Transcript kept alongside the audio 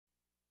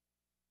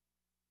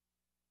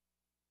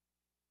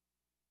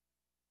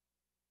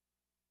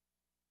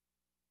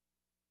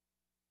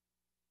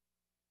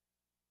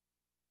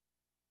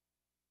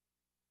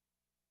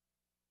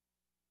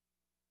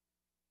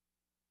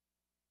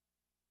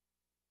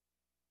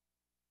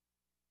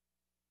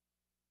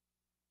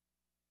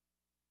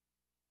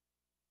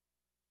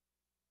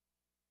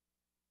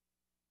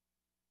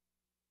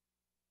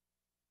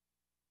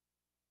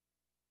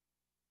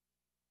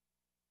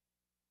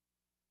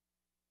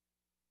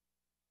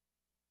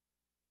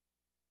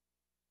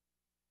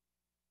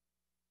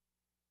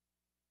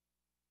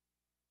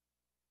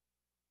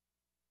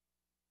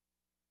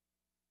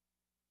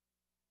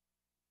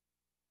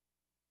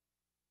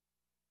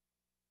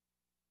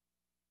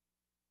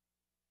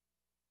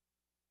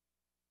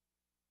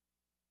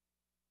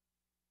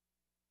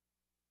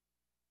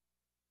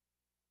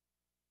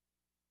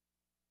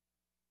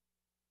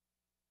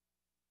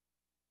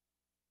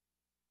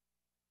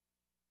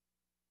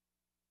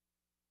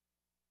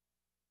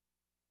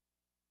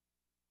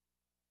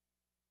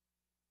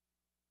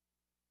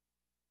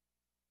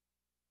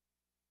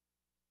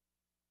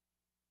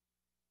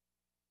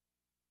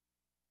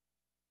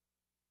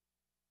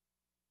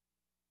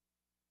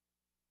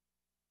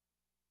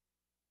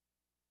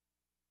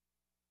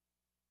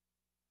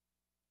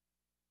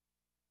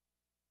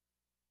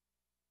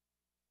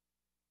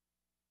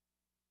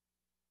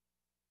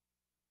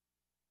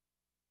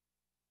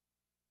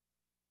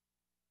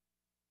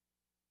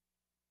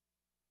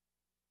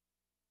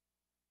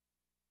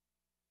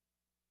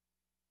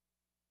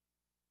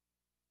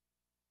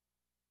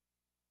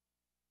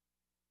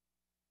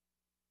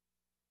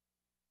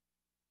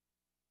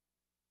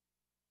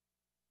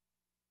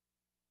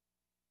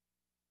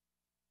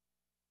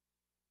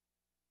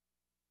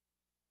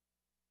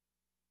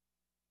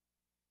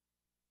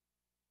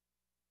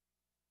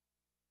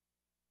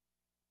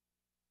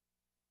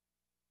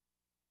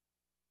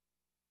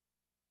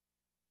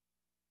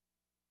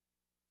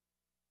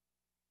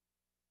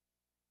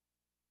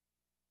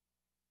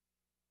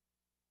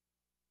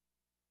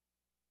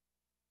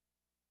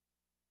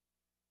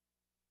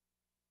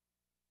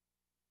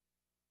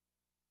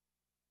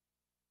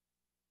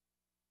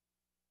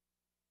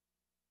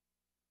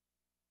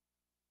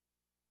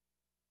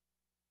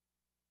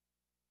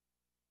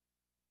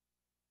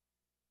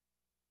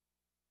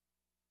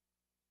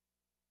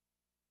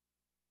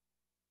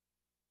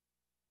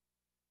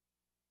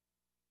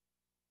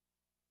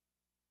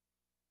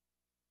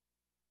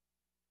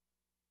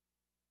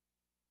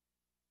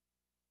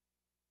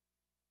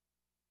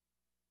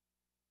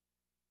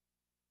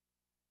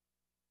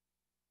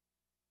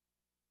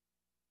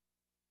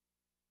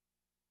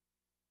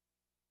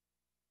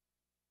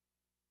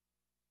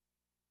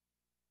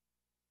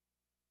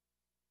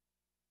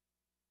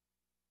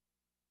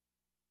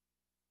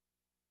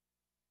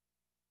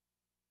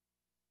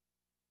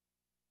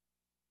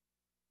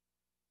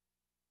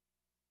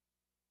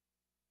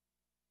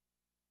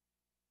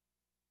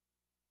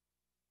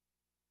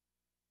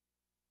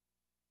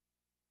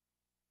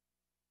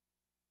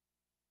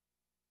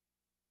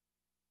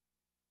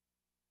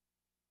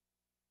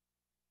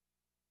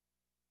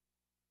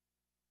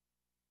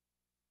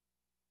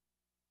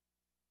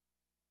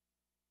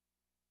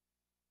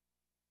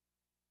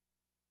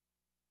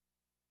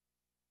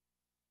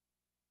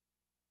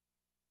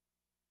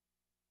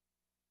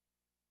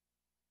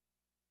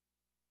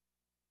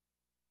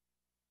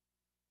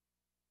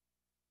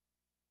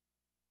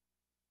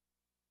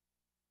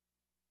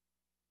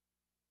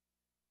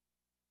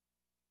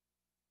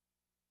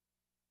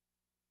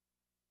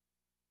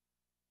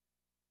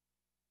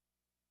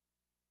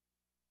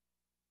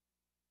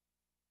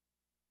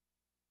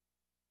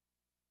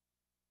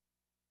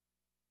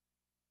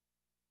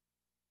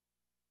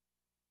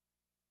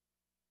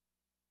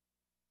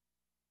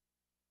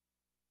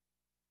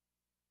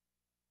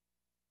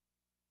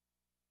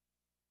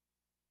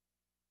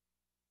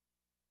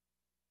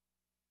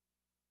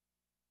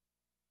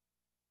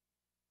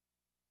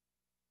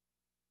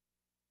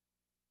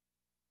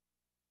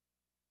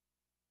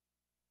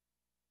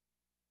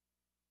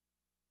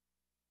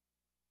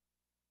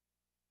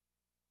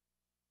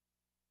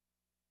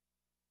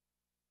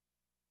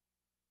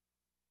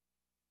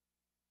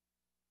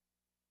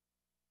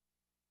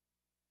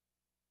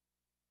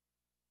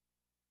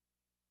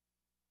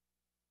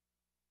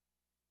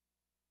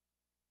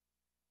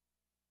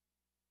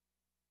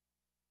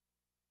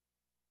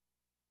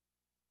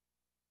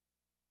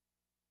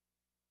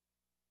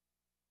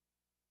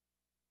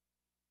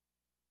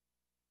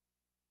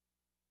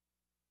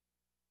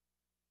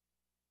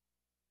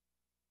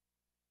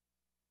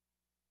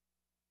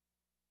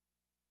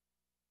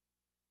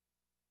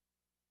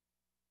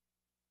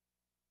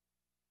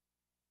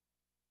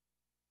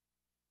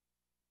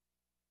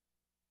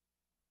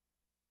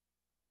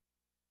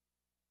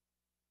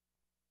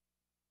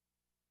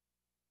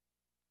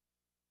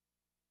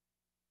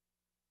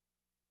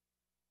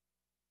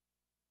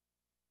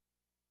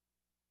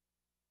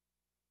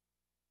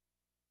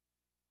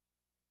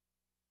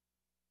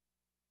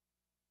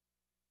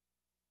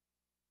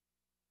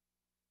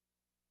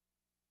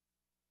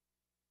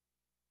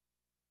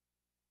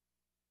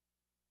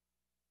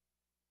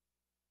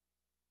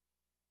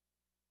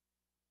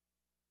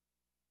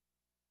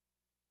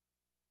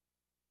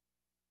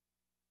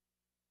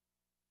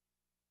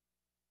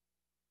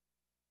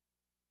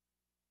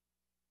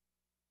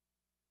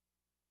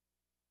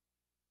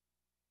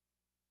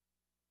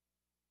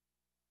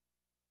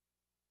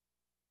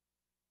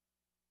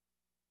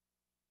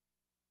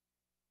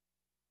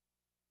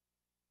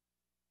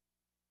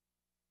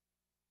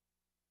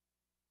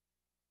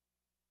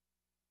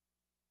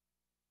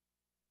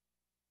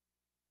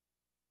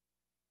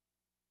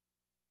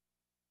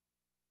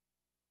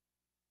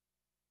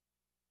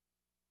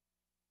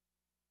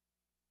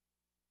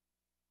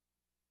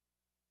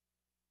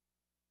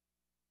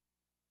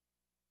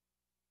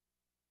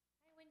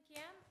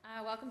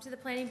Welcome to the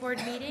planning board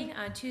meeting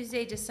on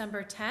Tuesday,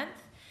 December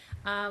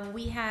 10th.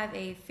 We have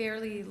a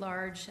fairly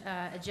large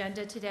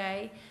agenda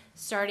today,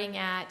 starting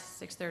at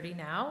 6:30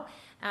 now.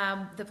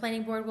 The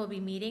planning board will be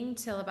meeting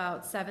till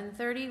about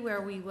 7:30,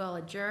 where we will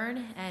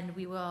adjourn, and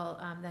we will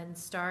then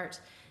start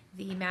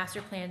the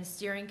master plan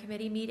steering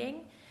committee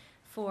meeting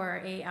for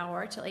an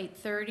hour till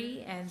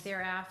 8:30, and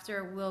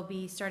thereafter we'll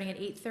be starting at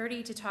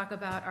 8:30 to talk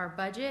about our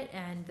budget,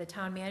 and the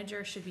town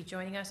manager should be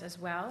joining us as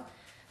well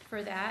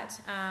for that,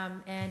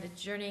 and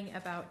adjourning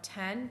about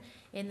 10.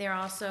 In there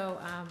also,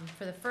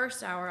 for the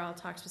first hour, I'll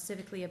talk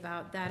specifically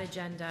about that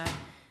agenda.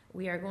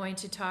 We are going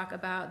to talk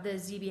about the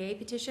ZBA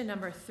petition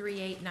number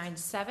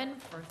 3897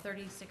 for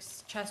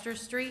 36 Chester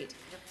Street.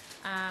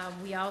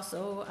 We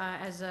also,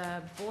 as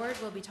a board,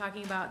 will be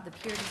talking about the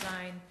peer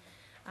design,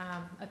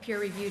 a peer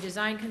review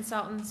design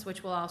consultants,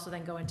 which will also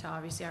then go into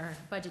obviously our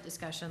budget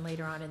discussion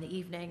later on in the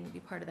evening,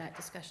 be part of that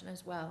discussion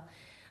as well.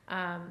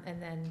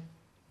 And then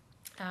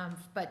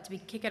but to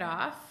kick it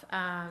off,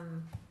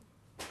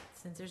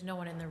 since there's no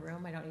one in the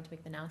room, I don't need to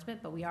make the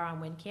announcement, but we are on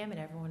WinCam and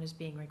everyone is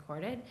being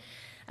recorded.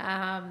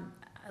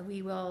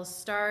 We will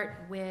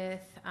start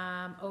with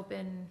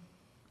open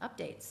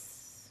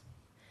updates.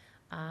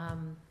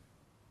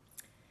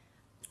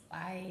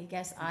 I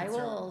guess I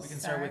will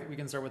start. We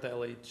can start with the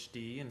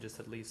LHD and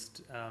just at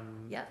least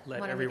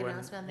let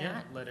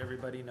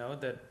everybody know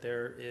that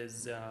there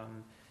is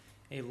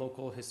a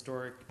local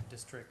historic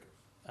district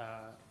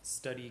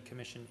study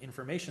commission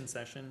information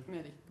session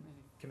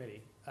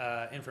committee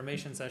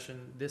information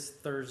session this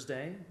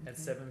Thursday at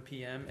 7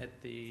 p.m. at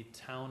the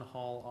Town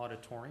Hall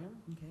Auditorium.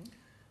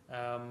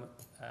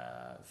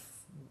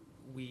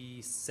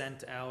 We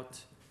sent out,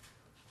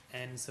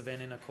 and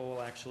Savannah and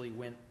Nicole actually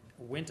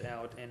went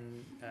out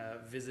and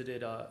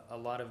visited a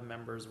lot of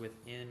members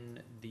within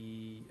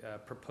the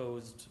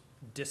proposed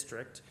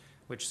district,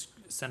 which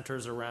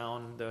centers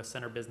around the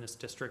Center Business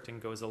District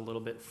and goes a little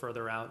bit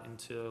further out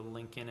into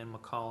Lincoln and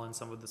McCall and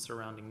some of the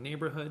surrounding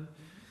neighborhood.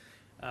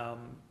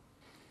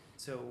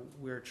 So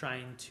we're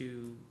trying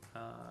to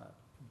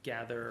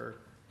gather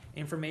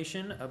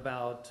information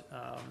about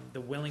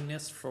the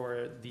willingness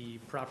for the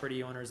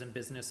property owners and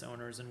business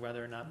owners and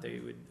whether or not they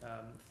would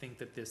think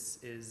that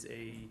this is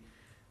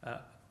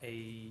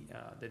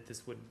that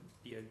this would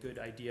be a good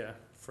idea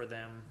for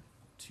them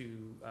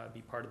to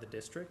be part of the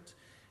district.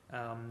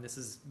 This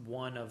is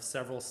one of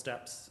several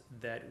steps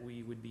that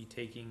we would be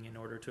taking in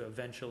order to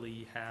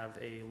eventually have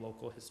a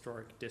local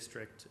historic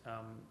district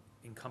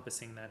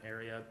encompassing that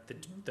area.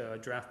 The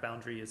draft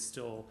boundary is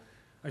still,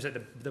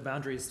 the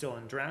boundary is still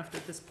in draft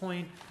at this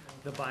point.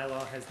 The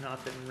bylaw has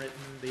not been written.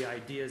 The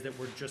idea is that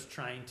we're just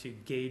trying to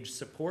gauge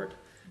support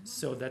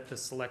so that the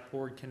select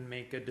board can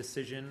make a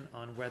decision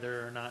on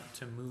whether or not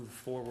to move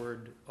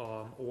forward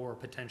or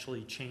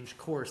potentially change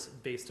course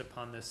based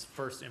upon this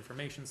first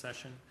information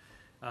session.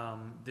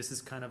 This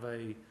is kind of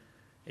a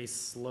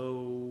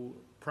slow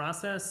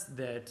process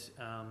that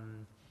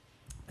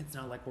it's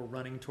not like we're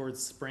running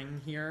towards spring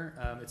here.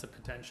 It's a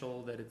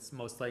potential that it's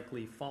most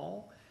likely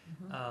fall.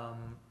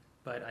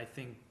 But I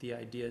think the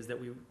idea is that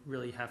we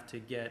really have to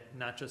get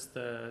not just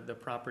the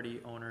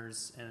property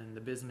owners and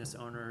the business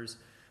owners,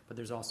 but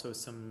there's also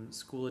some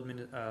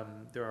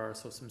there are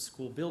also some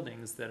school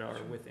buildings that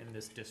are within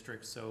this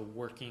district. So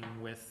working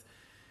with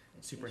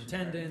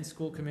superintendent,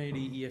 school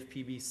committee,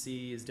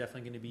 EFPBC is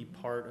definitely going to be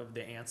part of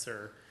the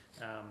answer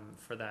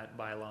for that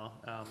bylaw.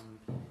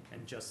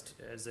 And just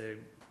as in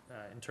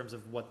terms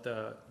of what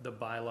the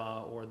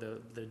bylaw or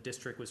the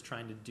district was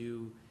trying to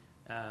do,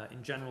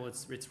 in general,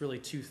 it's really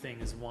two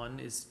things. One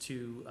is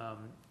to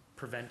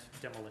prevent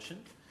demolition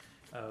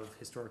of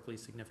historically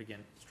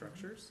significant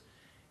structures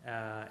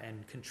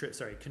and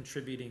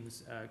contributing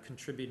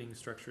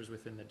structures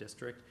within the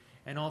district,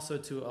 and also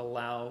to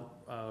allow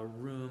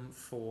room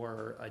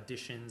for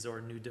additions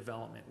or new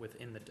development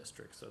within the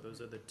district. So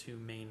those are the two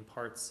main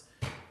parts.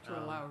 To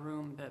allow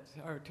room to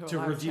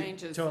allow review,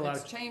 changes.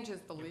 Change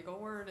is the legal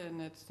word,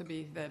 and it's to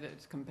be that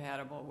it's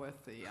compatible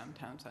with the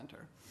town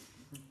center.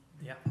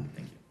 Yeah,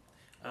 thank you.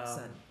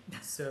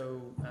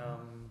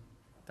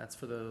 That's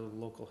for the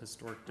local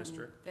historic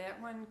district. That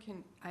one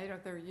can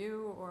either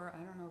you or I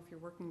don't know if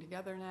you're working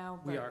together now,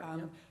 but we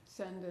are,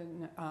 send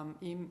an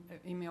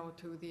email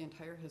to the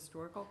entire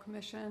historical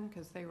commission,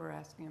 because they were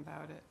asking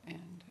about it,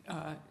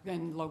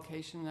 and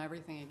location and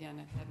everything. Again,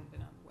 it hadn't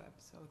been on the web,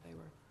 so they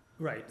were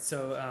right.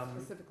 So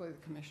specifically the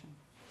commission.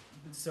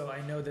 So I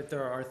know that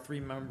there are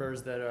 3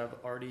 members that have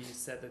already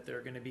said that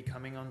they're going to be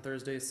coming on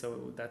Thursday,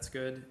 so that's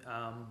good.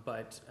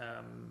 But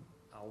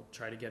I'll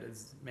try to get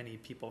as many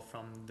people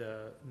from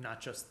not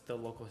just the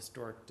local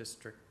historic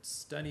district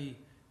study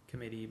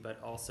committee,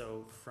 but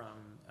also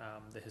from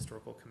the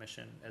historical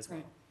commission as well.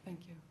 Right.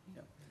 Thank you.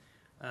 Yep.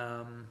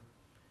 I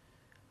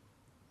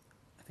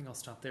think I'll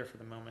stop there for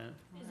the moment.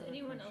 Is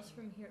anyone else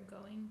from here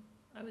going?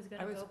 I was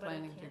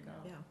planning to go.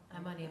 Yeah,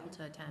 I'm unable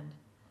to attend.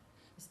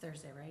 It's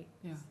Thursday, right?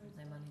 Yeah.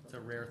 I'm unable It's a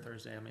to rare attend.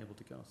 Thursday I'm able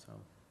to go, so.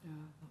 Yeah.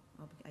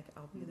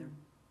 I'll be there.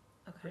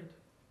 Okay. Great.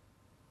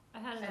 I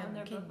had it on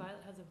there, Can- but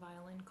Violet has a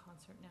violin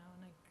concert now,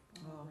 and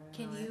Oh,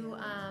 Can no, I you,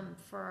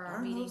 haven't. for our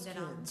Darn meeting those then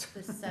on kids.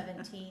 the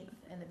 17th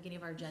and the beginning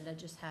of our agenda,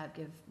 just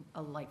give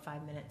like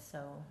 5 minutes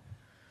so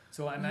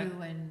So I'm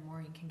you and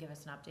Maureen can give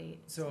us an update?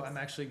 I'm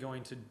actually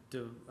going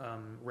to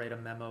write a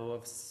memo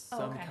of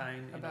some okay.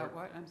 kind in About order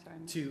what? I'm sorry. I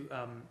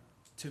missed-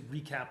 to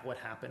recap what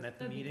happened at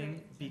the That'd be meeting,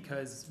 great.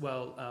 because, Wait,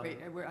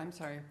 I'm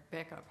sorry,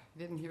 back up. I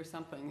didn't hear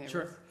something. There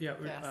sure, was yeah,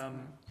 fast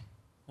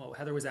well,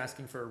 Heather was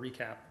asking for a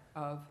recap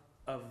Of,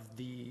 of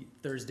the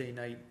Thursday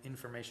night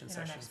information In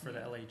our session next for the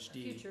meeting. LHD.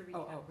 Future oh,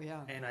 recap.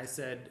 yeah. And I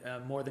said,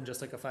 more than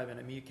just like a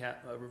 5-minute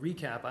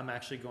recap, I'm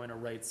actually going to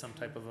write some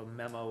type of a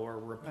memo or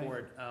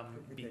report,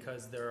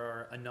 because there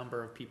are a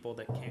number of people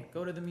that can't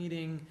go to the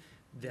meeting,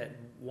 that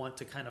want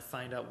to kind of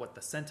find out what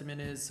the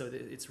sentiment is, so that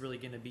it's really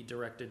gonna be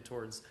directed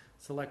towards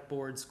select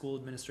board, school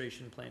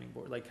administration, planning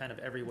board, like kind of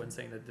everyone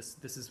saying that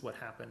this is what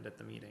happened at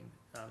the meeting.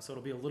 So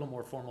it'll be a little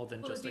more formal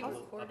than Will it just be like a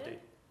little recorded? update.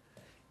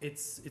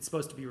 It's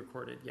supposed to be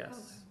recorded, yes, Okay.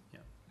 yeah.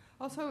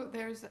 Also,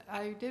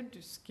 I did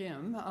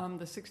skim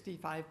the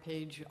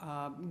 65-page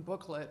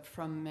booklet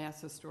from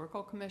Mass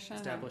Historical Commission. on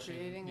Establishing,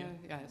 creating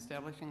yeah.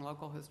 establishing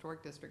local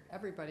historic district.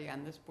 Everybody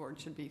on this board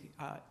should be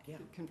Yeah.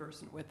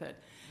 conversant with it.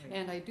 Right.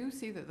 And I do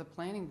see that the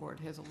planning board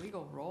has a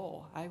legal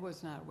role. I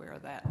was not aware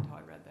of that until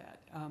I read that.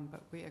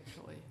 But we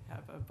actually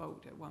have a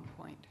vote at one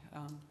point.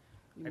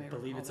 You I may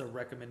believe recall it's a that.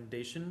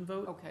 recommendation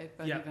vote. Okay,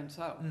 but Yeah. even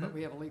so, Mhm. but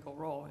we have a legal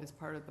role as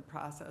part of the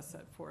process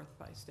set forth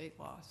by state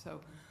law, so.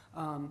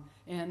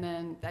 And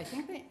then I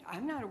think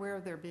I'm not aware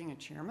of there being a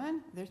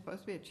chairman. There's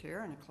supposed to be a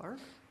chair and a clerk.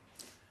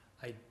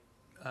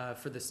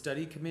 For the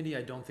study committee,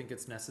 I don't think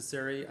it's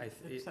necessary.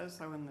 It says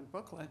so in the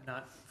booklet.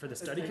 Not for the It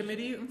study says-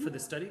 committee, for the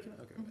Mhm. study,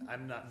 okay, Mhm.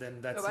 I'm not,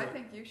 then that's. So I a-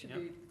 think you should yeah.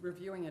 be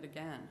reviewing it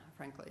again,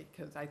 frankly,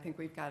 because I think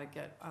we've got to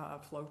get a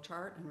flow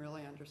chart and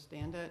really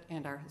understand it.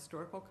 And our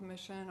historical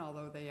commission,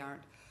 although they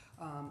aren't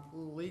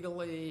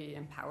legally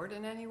empowered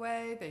in any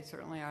way, they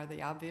certainly are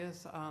the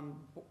obvious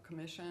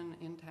commission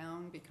in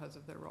town because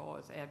of their role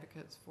as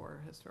advocates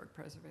for historic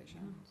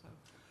preservation. So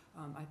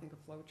I think a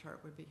flow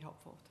chart would be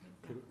helpful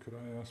too. Could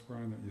I ask,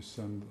 Brian, that you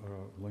send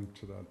a link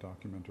to that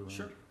document around?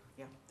 Sure.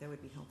 Yeah, that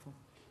would be helpful.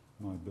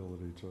 My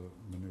ability to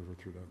maneuver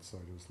through that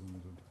site is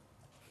limited.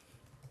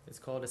 It's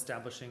called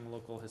Establishing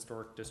Local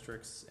Historic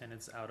Districts, and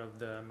it's out of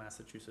the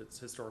Massachusetts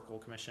Historical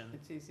Commission.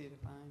 It's easy to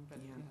find, but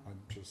Yeah. yeah.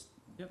 I just,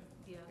 Yeah.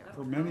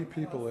 for many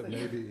people, it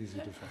may be easy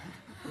to find.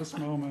 This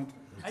moment,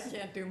 I it's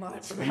can't do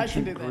much, but I can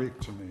ancient do that. Greek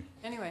to me.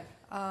 Anyway,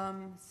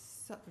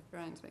 so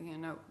Brian's making a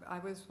note. I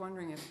was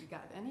wondering if you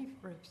got any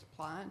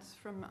response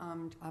from,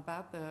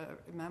 about the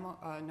memo,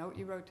 note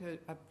you wrote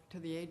to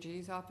the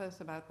AG's office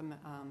about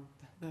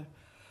the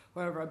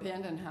whatever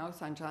abandoned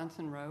house on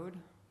Johnson Road?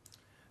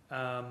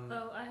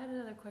 Oh, I had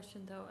another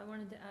question though. I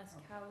wanted to ask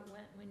how it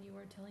went when you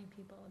were telling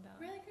people about.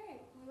 Really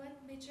great. We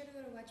made sure to go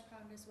to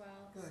WedgePond as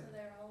well, so Good.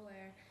 they're all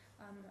aware.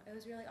 It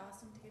was really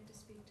awesome to get to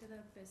speak to the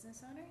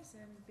business owners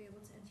and be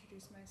able to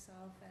introduce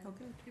myself. And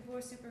Okay. people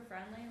were super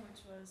friendly,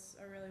 which was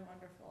a really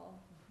wonderful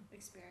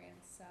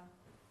experience. So,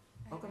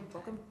 I had a Welcome,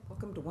 good time.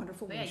 welcome to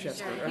wonderful Oh, yeah,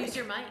 Winchester, use right?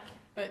 your mic.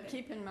 But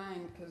keep in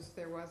mind, because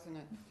there was an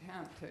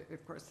attempt to,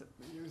 of course, it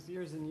was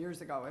years and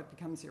years ago, it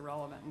becomes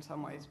irrelevant in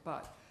some ways,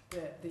 but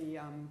the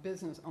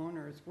business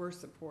owners were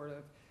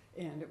supportive,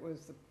 and it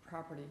was the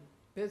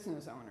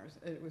business owners,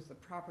 it was the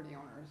property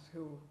owners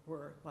who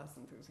were less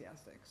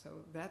enthusiastic.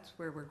 So that's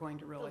where we're going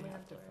to really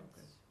have to landlords.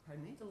 focus.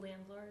 Pardon me? The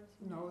landlords?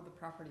 No, the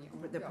property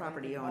owners. The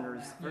property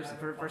owners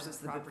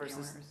versus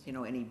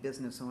any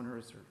business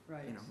owners or,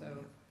 Right, you know. so,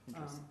 yeah,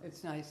 interest.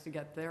 it's nice to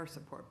get their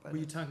support, but. Were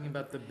you talking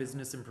about the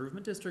Business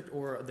Improvement District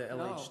or the No.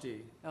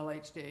 LHD?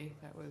 LHD,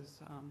 that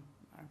was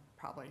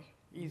probably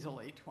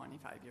easily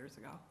 25 years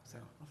ago, so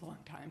a long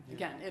time.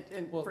 Yeah.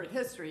 Again, Well- for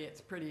history,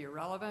 it's pretty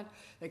irrelevant,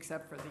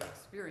 except for the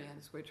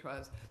experience, which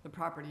was the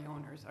property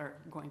owners are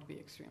going to be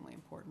extremely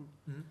important.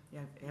 Mhm.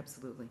 Yeah,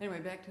 absolutely.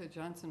 Anyway, back to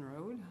Johnson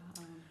Road.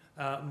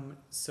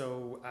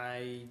 So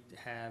I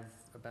have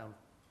about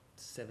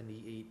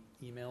 78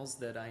 emails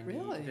that I need,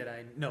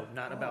 Really? no,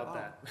 not about Oh,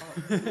 that.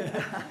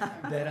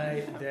 oh.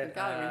 That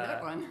God, we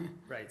hit one.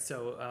 right,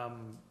 so,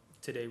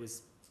 today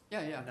was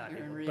Yeah, not you're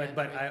in able,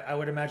 but re-entry. I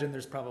would imagine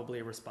there's probably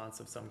a response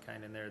of some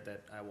kind in there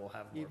that I will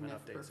have more of Even an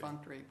if update soon.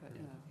 perfunctory, but,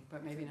 Yeah.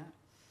 but maybe not.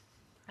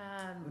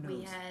 Who We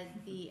knows?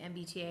 had the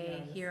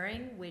MBTA Yes.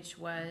 hearing, which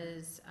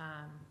was,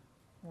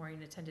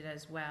 Maureen attended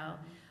as well,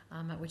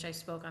 at which I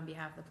spoke on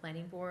behalf of the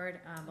planning board.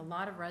 A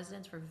lot of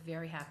residents were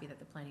very happy that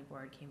the planning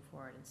board came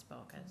forward and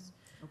spoke as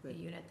a Okay.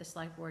 unit. The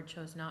select board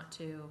chose not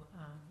to,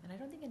 and I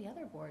don't think any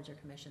other boards or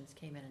commissions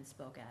came in and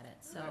spoke at it.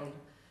 So Right.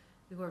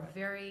 we were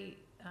very,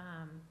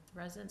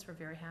 residents were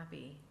very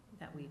happy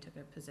that we took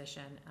a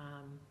position.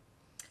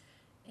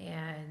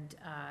 And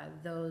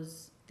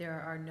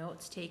there are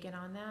notes taken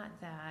on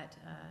that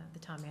the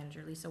town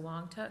manager, Lisa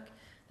Wong, took,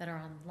 that are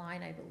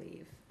online, I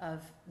believe,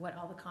 of what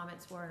all the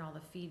comments were and all the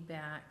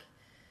feedback.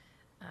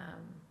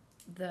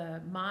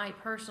 My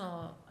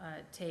personal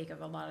take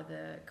of a lot of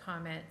the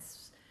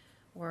comments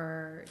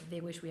were they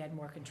wish we had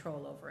more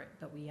control over it,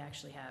 but we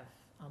actually have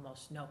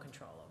almost no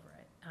control over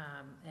it,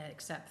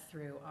 except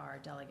through our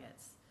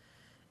delegates.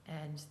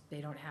 and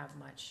they don't have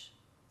much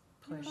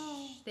push.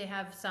 No. They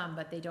have some,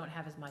 but they don't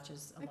have as much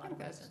as a I lot think of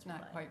that's residents would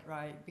not like. quite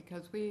right,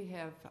 because we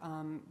have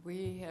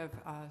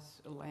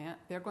land,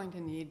 they're going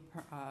to need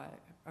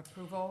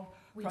approval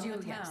We from do,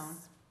 the town.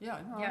 yes. Yeah,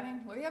 no, Yep. I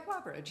mean, we have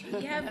leverage.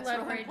 We have That's really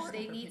leverage, important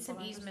they for need people some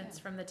to easements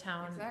understand. from the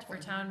town, for Exactly.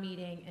 town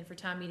meeting, and for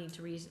town meeting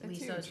to lease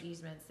those huge.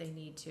 easements, they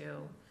need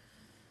to,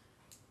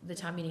 the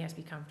town meeting has to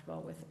be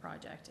comfortable with the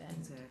project, and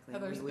Exactly.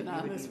 Heather's We would- been we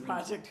on would this be-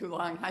 project too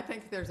long. I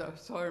think there's a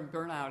sort of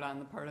burnout on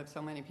the part of so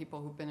many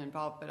people who've been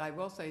involved, but I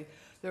will say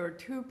there are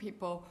two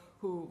people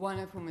who, one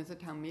of whom is a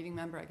town meeting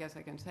member, I guess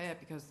I can say it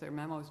because their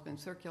memo's been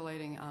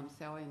circulating,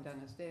 Sally and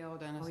Dennis Dale.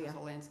 Dennis Oh, is yeah. a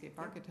landscape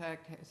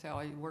architect,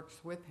 Sally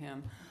works with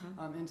him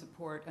Mhm. in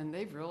support, and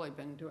they've really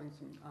been doing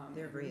some.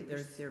 They're great,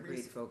 they're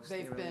great folks,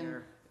 they They've really been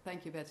are.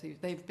 Thank you, Betsy.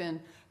 They've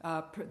been,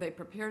 they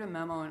prepared a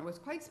memo, and it was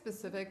quite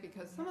specific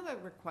because some of the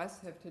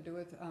requests have to do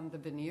with the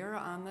veneer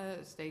on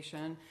the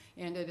station,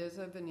 and it is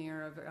a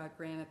veneer of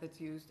granite that's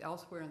used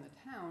elsewhere in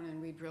the town, and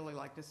we'd really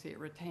like to see it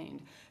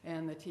retained.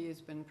 And the T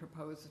has been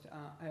proposed,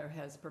 or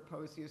has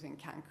proposed using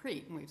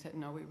concrete, and we've said,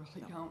 no, we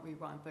really don't, we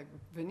want the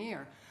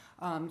veneer.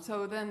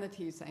 So then the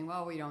T's saying,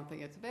 well, we don't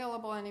think it's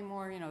available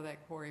anymore, you know,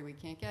 that quarry, we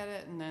can't get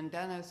it. And then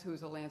Dennis,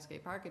 who's a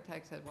landscape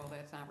architect, said, well,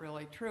 that's not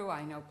really true.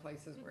 I know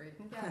places where you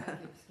can get it.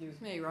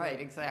 Excuse me, right,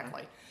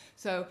 exactly.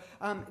 So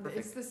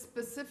it's the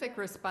specific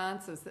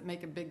responses that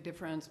make a big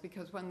difference,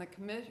 because when the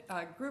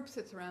group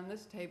sits around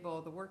this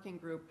table, the working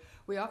group,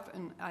 we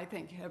often, I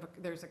think,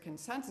 there's a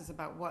consensus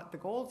about what the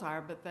goals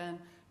are, but then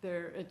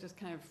it just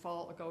kind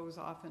of goes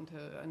off into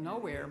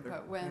nowhere.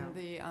 But when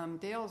the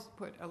Dales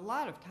put a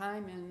lot of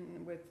time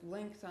in with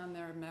links on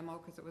their memo,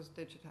 because it was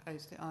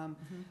digitized,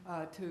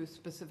 to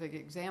specific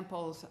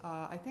examples,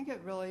 I think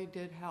it really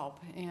did help.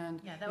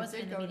 And yeah, that it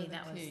wasn't did in the go to meeting,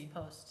 that was T.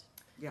 post.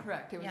 Yeah.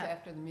 Correct, it was Yeah.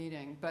 after the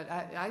meeting, but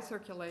I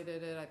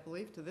circulated it, I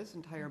believe, to this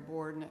entire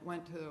board, and it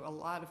went to a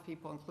lot of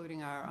people,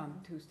 including our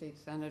two state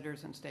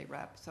senators and state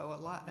reps, so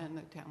a lot, and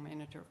the town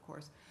manager, of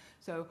course.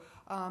 So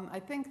I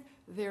think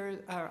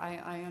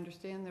I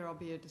understand there'll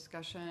be a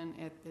discussion,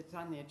 it's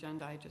on the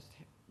agenda, I just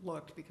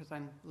looked because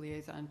I'm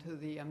liaison to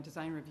the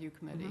Design Review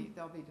Committee.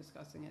 They'll be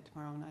discussing it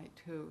tomorrow night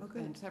too. Oh,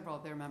 good. And several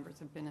of their members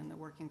have been in the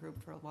working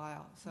group for a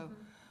while, so.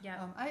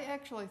 Yeah, I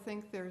actually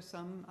think there's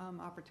some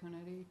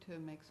opportunity to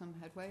make some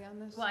headway on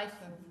this. Well, so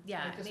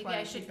yeah, I just maybe wanna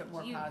I should- keep it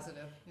more you-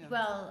 positive. Yeah.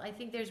 well, I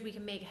think we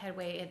can make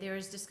headway, there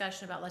is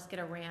discussion about let's get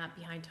a ramp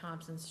behind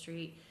Thompson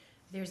Street.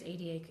 There's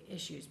ADA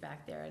issues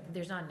back there,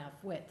 there's not enough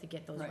width to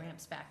get those Right.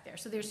 ramps back there.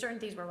 So there's certain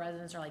things where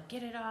residents are like,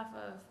 get it off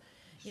of,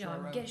 you Shore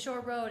know, Road. get Shore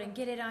Road and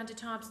get it onto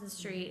Thompson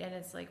Street, and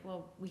it's like,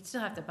 well, we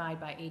still have to abide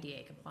by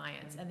ADA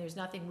compliance, and there's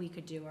nothing we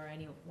could do, or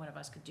any one of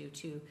us could do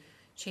to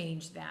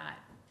change that.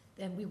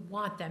 And we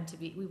want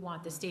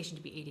the station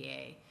to be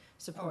ADA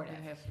supportive,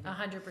 it has to be.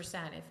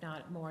 100%, if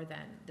not more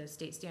than the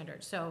state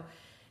standard. So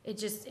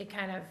it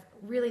kind of,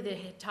 really the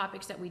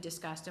topics that we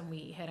discussed and we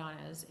hit on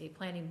as a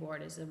planning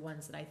board is the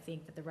ones that I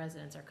think that the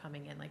residents are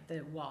coming in, like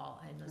the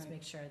wall, and let's Right.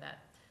 make sure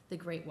that the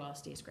Great Wall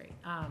stays great.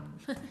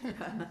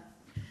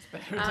 It's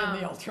better than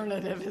the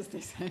alternative, as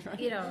they say, right?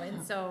 You know,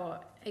 and so,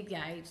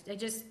 yeah, I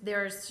just,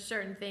 there are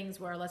certain things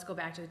where let's go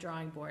back to the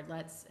drawing board,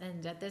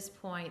 and at this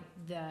point,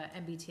 the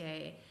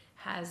MBTA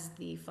has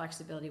the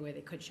flexibility where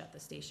they could shut the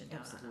station down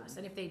on us, Absolutely.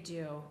 and if they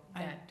do, I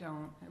that,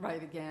 don't,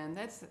 right, again,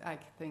 that's, I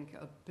think,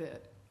 a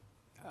bit.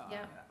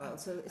 Yeah. Well,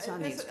 so it's on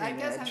the I extreme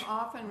guess edge. I'm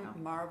often Yeah.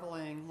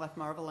 left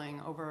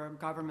marveling over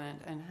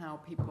government and how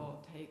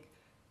people take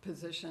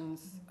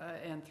positions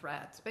and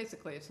threats.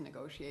 Basically, it's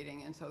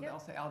negotiating, and so Yep. they'll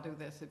say, I'll do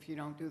this if you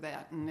don't do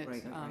that, and it's,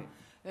 Right, right.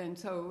 and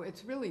so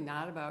it's really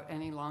not about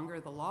any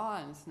longer the law,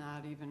 and it's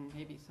not even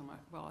maybe so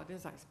much, well, it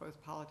is, I suppose,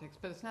 politics,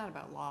 but it's not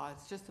about law,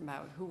 it's just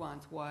about who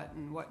wants what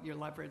and what your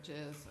leverage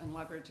is, and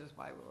leverage is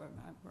why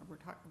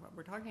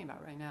we're talking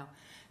about right now.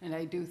 And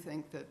I do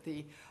think that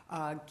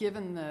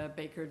given the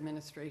Baker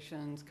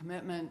administration's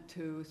commitment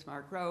to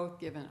smart growth,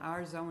 given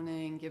our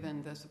zoning,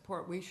 given the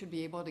support, we should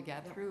be able to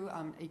get through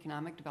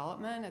economic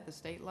development at the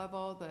state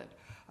level,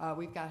 that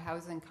we've got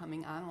housing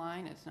coming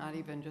online. It's not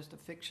even just a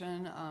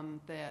fiction,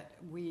 that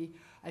we,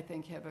 I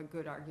think, have a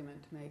good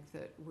argument to make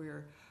that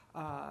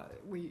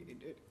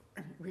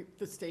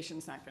the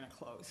station's not going to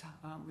close.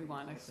 We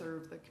want to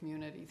serve the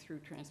community through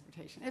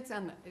transportation. It's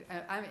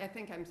I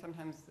think I'm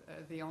sometimes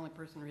the only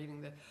person reading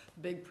the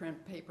big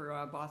print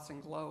paper, Boston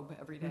Globe,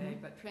 every day,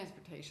 but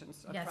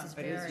transportation's a yes, front it's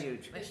page. It is very, huge.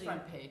 It's especially,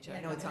 front page. I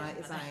know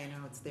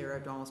it's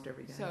there almost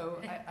every day. So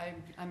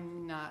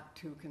I'm not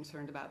too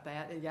concerned about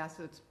that. Yes,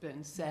 it's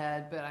been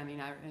said, but I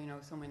mean,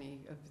 so many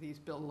of these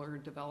builder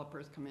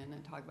developers come in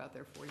and talk about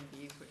their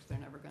 40Bs, which they're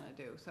never going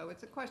to do. So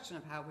it's a question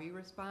of how we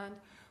respond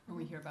when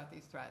we hear about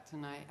these threats,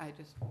 and I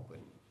just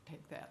wouldn't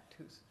take that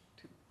too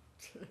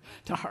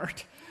to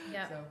heart.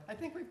 Yeah. So I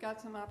think we've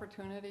got some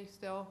opportunity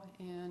still,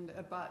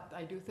 but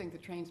I do think the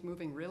train's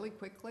moving really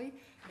quickly,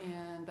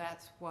 and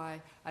that's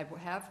why I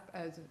have,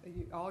 as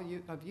all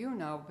of you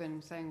know,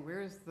 been saying,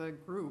 where's the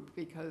group?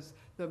 Because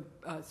the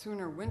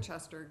sooner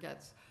Winchester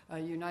gets a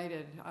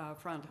united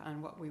front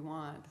on what we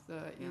want,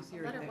 the Yeah.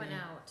 easier. A letter they- went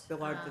out. The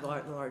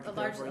large A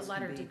voice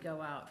letter can be- did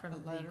go out from A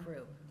the letter?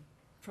 group,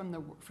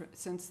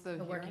 Since the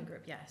the working hearing?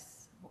 group,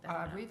 yes. that went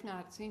out. We've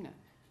not seen it.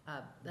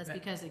 That's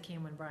because it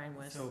came when Brian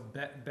was, So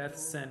Beth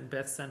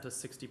sent a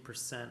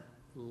 60%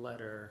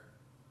 letter,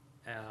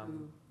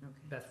 Who- Okay.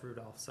 Beth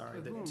Rudolph, sorry,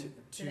 To that- whom?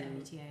 to the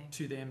MBTA.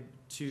 to them,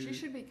 She to,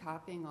 should be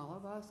copying all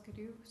of us. Could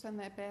you send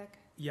that back?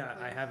 yeah,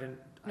 I haven't.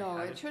 No,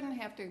 it shouldn't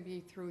have to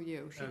be through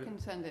you. She Okay. can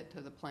send it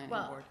to the planning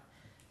Well- board.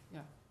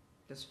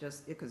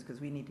 Just, because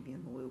we need to be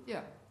in the loop.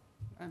 Yeah,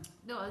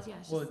 No, it's, yeah,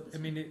 it's Well, just. I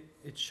mean,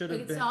 it should have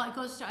It's been, all, it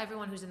goes to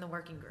everyone who's in the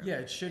working group. yeah,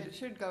 it should, it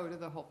should go to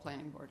the whole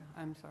planning board.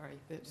 I'm sorry.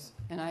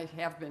 And I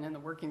have been in the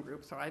working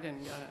group, so I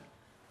didn't get it.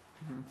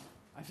 Mhm.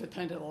 I've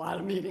attended a lot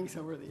of meetings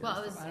over the years.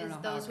 Well, it so I was, don't it's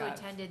know how those it who got-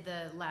 attended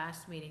the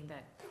last meeting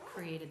that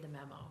created the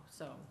memo,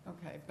 so.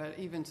 Okay, but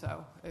even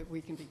so,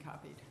 we can be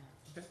copied.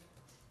 Okay.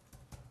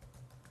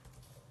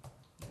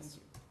 Thank you.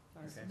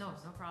 Sorry. Okay. No,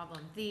 no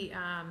problem. The,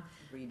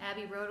 Agreed.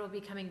 Abbey Road will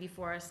be coming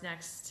before us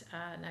next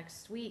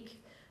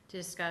week to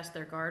discuss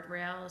their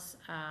guardrails.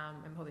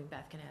 I'm hoping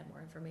Beth can add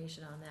more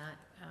information on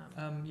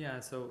that. yeah,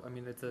 so, I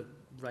mean,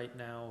 right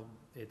now,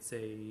 it's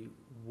a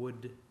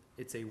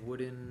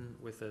wooden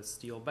with a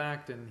steel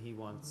backed, and he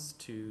wants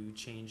to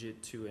change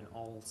it to an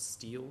all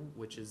steel,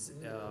 which is,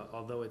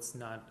 although it's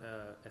not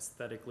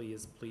aesthetically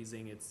as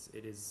pleasing,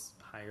 it is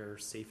higher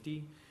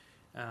safety.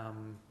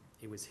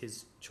 It was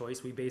his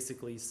choice. We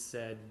basically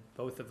said,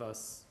 both of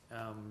us,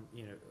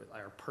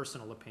 our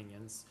personal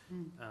opinions,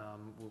 Mm.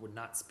 we were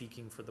not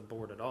speaking for the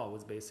board at all. It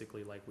was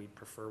basically like, we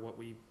prefer what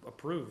we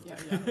approved. Yeah,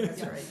 yeah, That's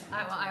yeah. right.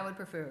 I would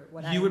prefer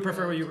what I. You would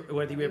prefer approved.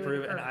 what you You would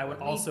approved, and prefer I would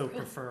what we also approved.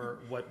 prefer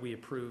what we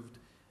approved.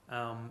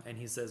 And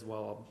he says,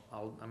 well,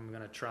 I'm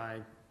gonna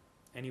try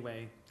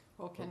anyway.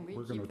 Well, can we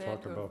We're gonna keep that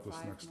talk to a about this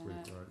next week,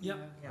 5-minute? right? Yep.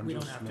 Yeah. I'm We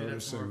don't just have to,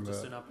 that's more of noticing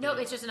just an that- update. No,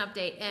 it's just an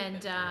update,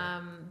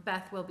 and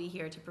Beth will be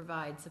here to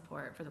provide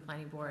support for the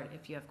planning board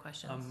if you have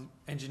questions.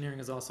 Engineering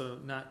is also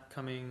not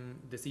coming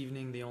this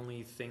evening. The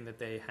only thing that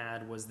they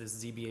had was this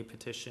ZBA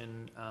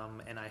petition,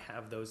 and I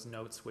have those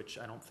notes, which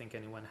I don't think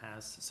anyone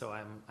has, so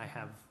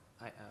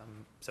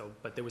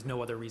but there was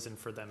no other reason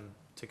for them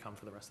to come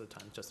for the rest of the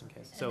time, just in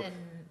case. And So, then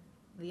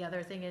the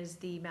other thing is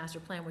the master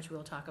plan, which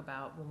we'll talk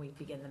about when we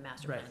begin the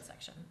master plan Right.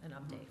 section, an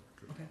update.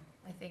 Okay.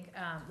 I think,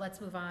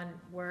 let's move on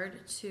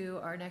word to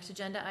our next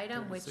agenda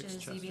item, which 36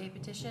 is Chester. ZBA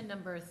petition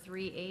number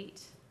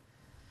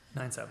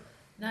 3897.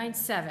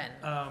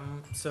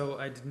 9/7. So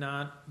I did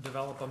not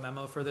develop a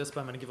memo for this, but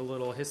I'm gonna give a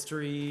little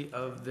history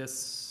of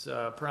this,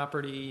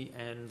 property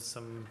and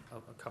a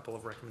couple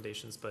of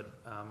recommendations, but,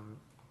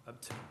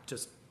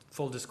 just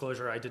full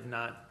disclosure, I did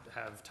not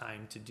have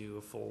time to do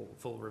a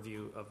full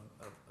review of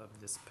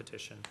this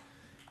petition.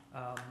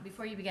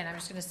 Before you begin, I'm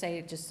just gonna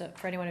say, just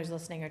for anyone who's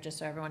listening, or just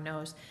so everyone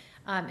knows,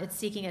 it's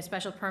seeking a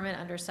special permit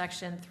under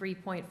section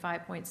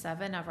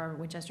 3.5.7 of our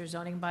Winchester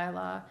zoning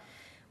bylaw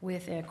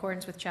with in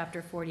accordance with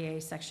chapter 40A,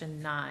 section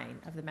 9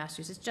 of the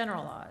Massachusetts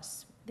general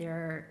laws.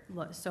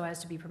 So as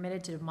to be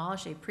permitted to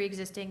demolish a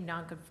pre-existing,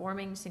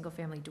 non-conforming,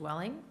 single-family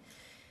dwelling,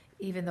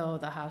 even though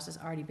the house has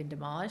already been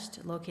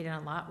demolished, located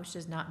on a lot which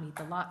does not meet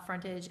the lot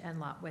frontage and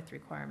lot width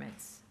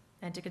requirements,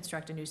 and to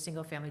construct a new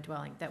single-family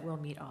dwelling that will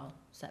meet all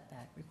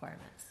setback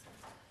requirements.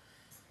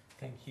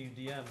 Thank you,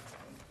 DM.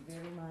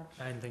 Very much.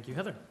 And thank you,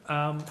 Heather.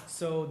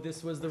 So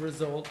this was the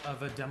result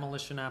of a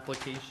demolition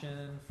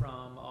application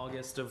from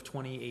August of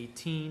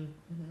 2018.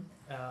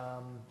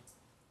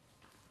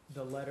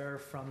 The letter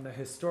from the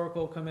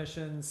Historical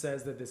Commission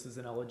says that this is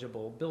an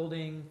eligible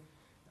building.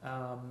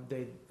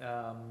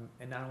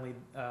 And not only,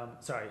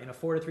 in a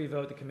 4-3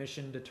 vote, the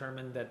commission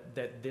determined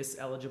that this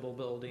eligible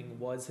building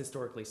was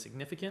historically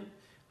significant.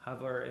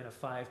 However, in a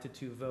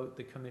 5-2 vote,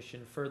 the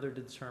commission further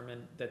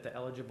determined that the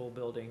eligible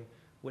building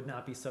would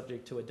not be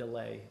subject to a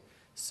delay.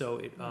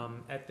 So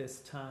at this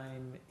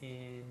time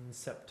in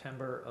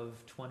September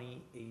of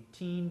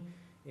 2018,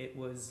 it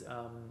was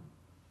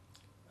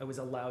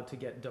allowed to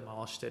get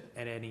demolished at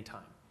any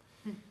time.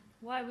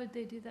 Why would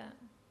they do that?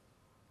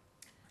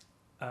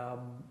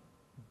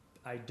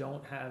 I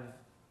don't have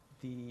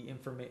the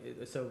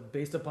information, so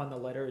based upon the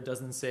letter, it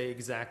doesn't say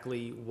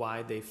exactly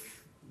why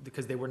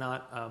because they were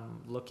not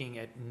looking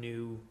at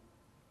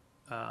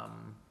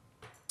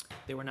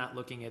they were not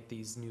looking at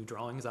these new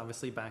drawings,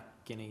 obviously, back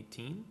in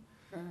 18.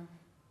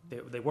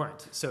 They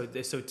weren't. So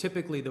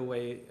typically the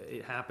way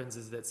it happens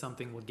is that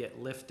something will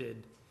get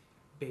lifted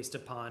based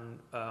upon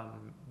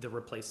the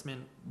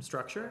replacement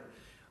structure.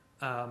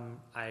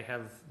 I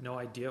have no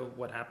idea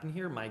what happened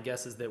here. My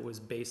guess is that it was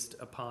based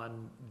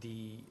upon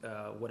the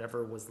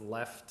whatever was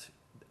left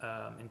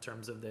in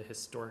terms of the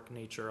historic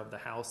nature of the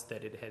house,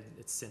 that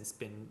it's since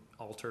been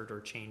altered or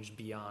changed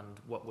beyond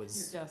what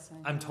was. You're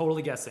guessing. I'm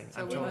totally guessing.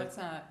 So I'm totally. let's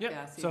not Yep.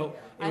 guess. So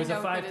either. it was I a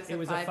note five. that it's It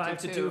was a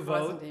 5-2 It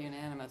vote. wasn't a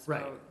unanimous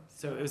Right. vote.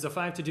 So it was a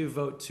 5-2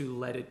 vote to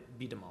let it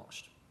be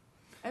demolished.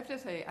 I have to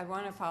say, I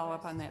want to follow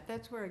up on that.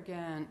 That's where,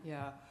 again,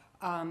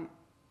 the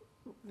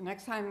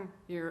next time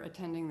you're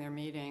attending their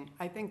meeting,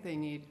 I think they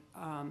need,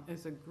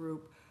 as a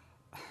group,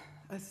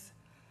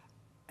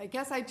 I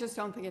guess I just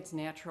don't think it's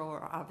natural,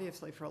 or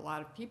obviously for a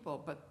lot of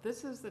people, but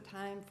this is the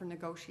time for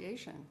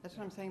negotiation. That's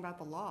what I'm saying about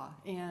the law.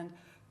 And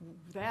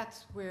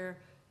that's where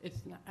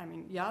it's not, I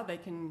mean, yeah, they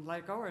can let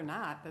it go or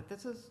not, but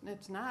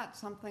it's not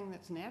something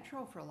that's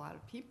natural for a lot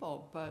of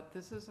people, but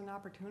this is an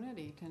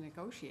opportunity to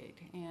negotiate.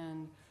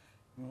 And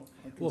Well,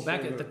 I can Well,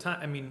 back say at the that time,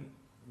 I mean,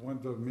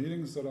 when the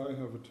meetings that I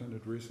have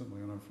attended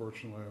recently, and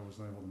unfortunately I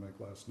wasn't able to make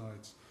last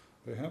night's,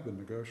 they have been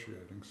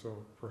negotiating,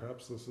 so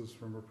perhaps this is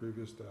from a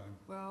previous time.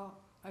 well,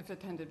 I've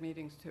attended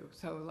meetings too,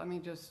 so let me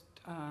just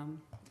Then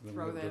we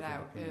throw have that different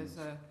out as opinions.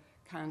 a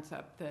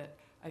concept that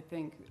I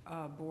think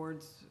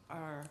boards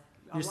are.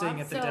 you're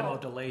saying at the So- demo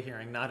delay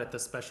hearing, not at the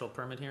special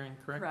permit hearing,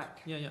 correct?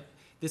 Correct. Yeah, yeah.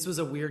 This was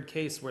a weird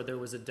case where there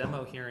was a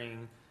demo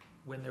hearing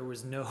when there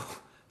was no,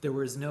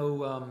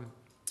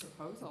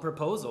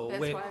 proposal, That's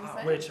which, what I'm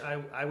saying. which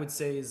I would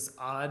say is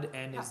odd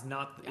and is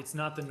not, it's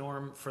not the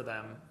norm for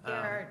them.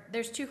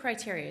 There's two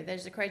criteria.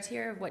 There's the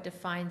criteria of what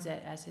defines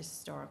it as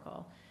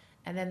historical,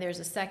 and then there's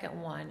a second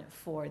one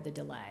for the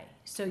delay.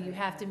 So you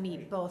have to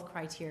meet both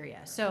criteria.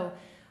 So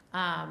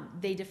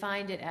they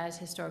defined it as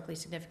historically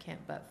significant,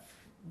 but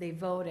they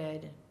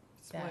voted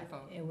Split that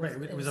vote. it was.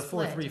 Right, it was a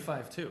split.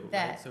 4-3-5-2, right?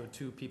 That- So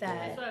two people.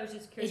 that- So I was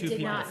just It curious. Two did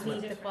people not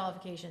split. meet the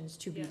qualifications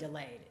to be Yeah.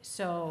 delayed.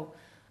 So,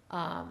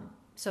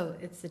 so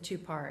it's the two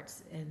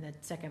parts, and the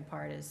second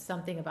part is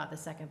something about the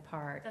second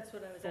part. That's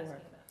what I was for- asking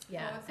about.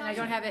 Yeah, Well, it's and I not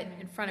don't have it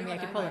even- in front of me. I You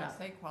could and pull it might up.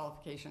 say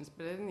qualifications,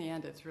 but in the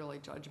end, it's really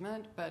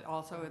judgment, but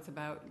also it's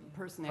about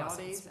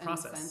personalities and a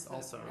Process sense of.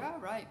 also. Yeah,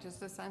 right,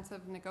 just a sense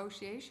of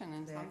negotiation,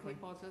 and some Exactly.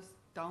 people just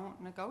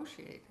don't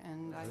negotiate,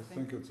 and I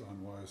think it's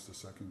unwise to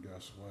second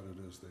guess what it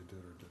is they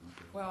did or didn't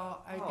do.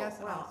 Well, I Oh, guess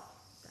I'll well,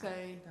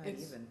 say Not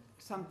it's even.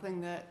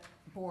 something that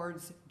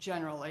boards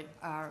generally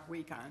are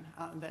weak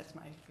on. That's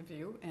my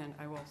view, and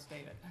I will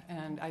state it.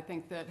 And I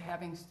think that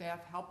having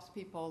staff helps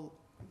people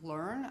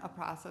learn a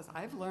process.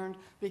 I've learned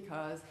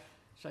because,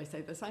 should I say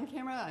this on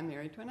camera? I'm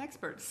married to an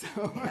expert, so.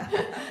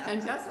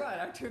 And guess what?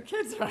 Our two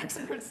kids are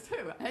experts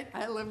too.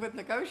 I live with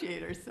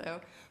negotiators,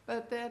 so.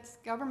 But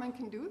government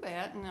can do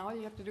that, and all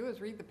you have to do is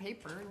read the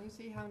paper, and you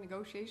see how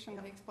negotiation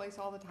takes place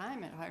all the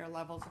time at higher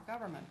levels of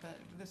government. But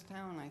this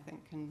town, I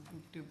think, can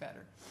do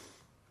better.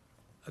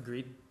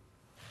 Agreed.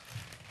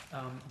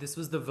 This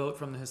was the vote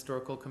from the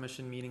Historical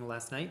Commission meeting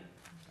last night,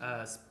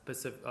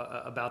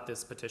 about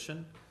this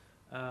petition.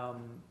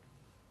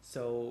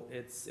 So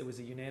it was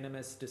a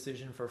unanimous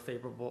decision for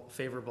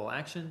favorable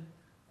action,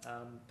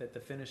 that the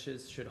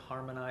finishes should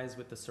harmonize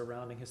with the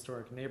surrounding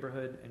historic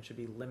neighborhood and should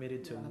be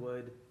limited to Yeah.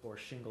 wood or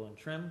shingle and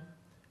trim,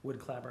 wood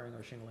clabbering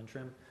or shingle and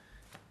trim.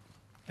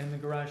 And the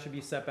garage should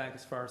be set back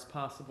as far as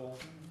possible,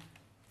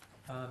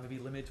 be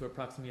limited to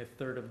approximately a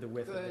third of the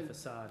width of the Good.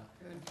 facade.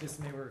 Good. This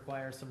may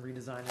require some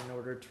redesign in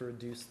order to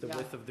reduce the Yeah.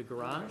 width of the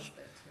garage.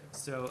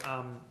 So,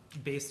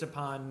 based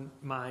upon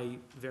my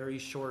very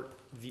short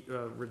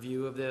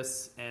review of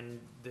this and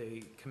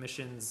the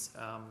commission's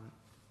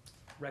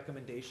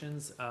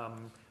recommendations,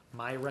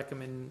 my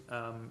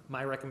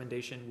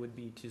recommendation would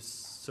be to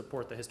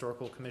support the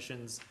historical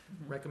commission's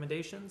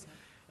recommendations.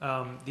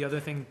 The other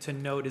thing to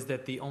note is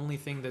that the only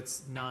thing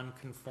that's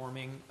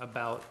non-conforming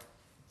about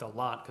the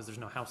lot, because there's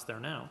no house there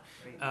now,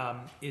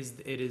 is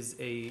it is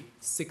a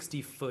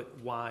 60-foot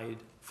wide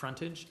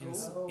frontage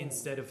Oh.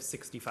 instead of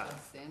 65.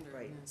 That's standard.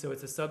 Right. yeah. So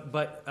it's a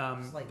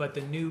but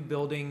the new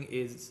building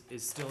is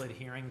still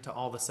adhering to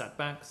all the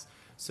setbacks.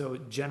 So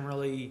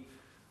generally,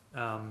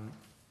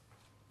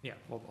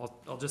 well,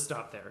 I'll just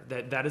stop there.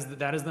 That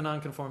is the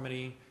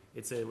nonconformity.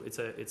 It's a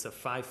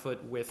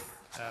 5-foot width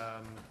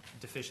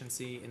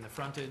deficiency in the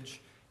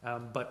frontage,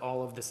 but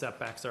all of the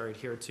setbacks are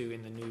adhered to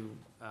in the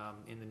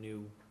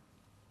new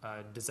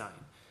design.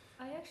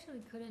 I actually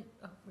couldn't,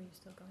 oh, were you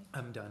still going?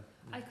 I'm done.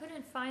 I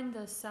couldn't find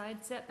the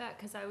side setback,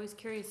 cause I was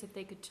curious if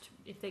they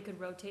could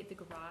rotate the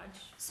garage.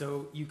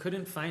 So you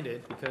couldn't find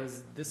it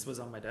because this was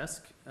on my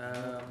desk. I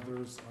had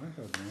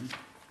one.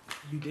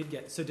 You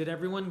did so did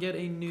everyone get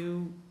a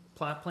new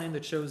plot plan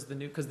that shows the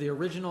new, because the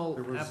original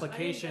There was-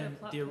 application,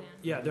 I didn't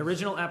get a plot the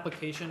original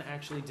application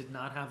actually did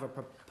not have a Oh,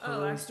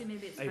 proposed, actually,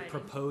 maybe it's a hiding.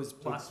 proposed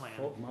plot It's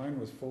plan. Mine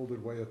was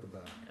folded way at the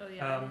back. Oh,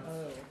 yeah. I Um, didn't-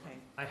 Oh, okay.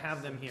 I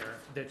have them here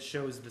that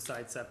shows the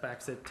side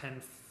setbacks at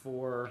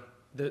 10-4,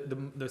 the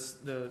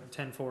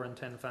 10-4 and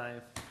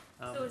 10-5.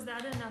 So is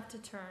that enough to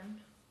turn?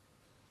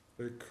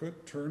 They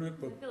could turn it,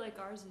 I but feel like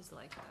ours is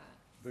like that.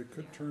 they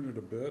could turn it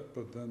a bit,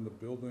 but then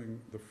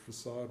the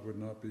facade would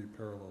not be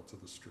parallel to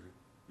the street.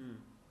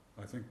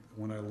 I think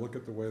when I look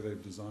at the way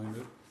they've designed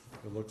it,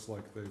 It looks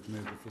like they've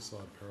made the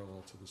facade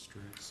parallel to the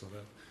street, so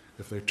that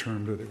if they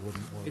turned it, it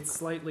wouldn't work. It's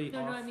slightly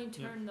No, off. no, I mean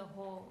yeah. turn the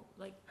whole,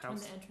 like, turn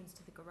House. the entrance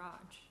to the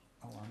garage.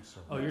 Oh, I'm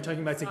sorry. Oh, you're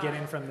talking about to get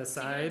in from the To get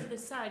side? into the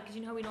side, cause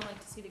you know how we don't like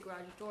to see the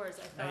garage doors,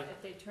 I thought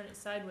if they turn it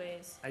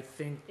sideways, I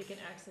think, they can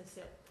access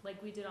it,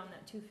 like we did on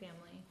that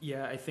two-family.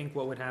 yeah, I think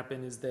what would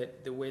happen is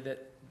that the way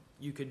that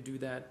you could do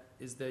that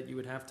is that you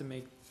would have to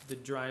make the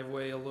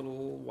driveway a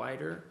little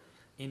wider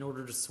in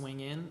order to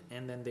swing in,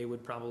 and then they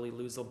would probably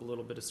lose a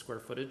little bit of square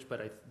footage,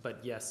 but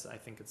yes, I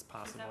think it's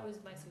possible. That was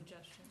my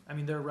suggestion. I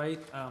mean, they're right,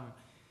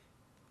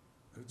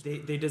 It's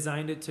they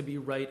designed it to be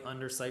right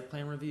under site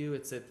plan review,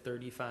 it's at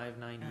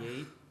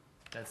 3598.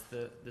 That's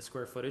the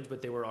square footage,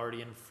 but they were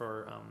already in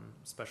for,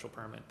 special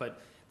permit.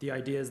 But the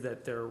idea is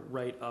that they're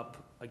right up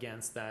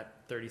against that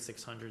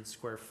 3,600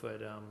 square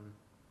foot,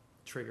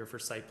 trigger for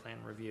site plan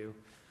review.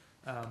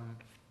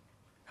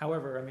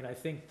 However, I mean, I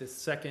think the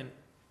second,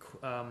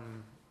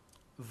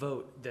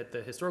 vote that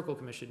the historical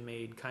commission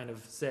made kind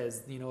of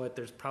says, you know what,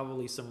 there's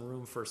probably some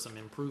room for some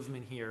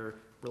improvement here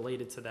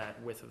related to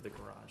that width of the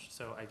garage.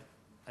 So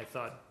I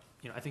thought,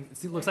 you know, I think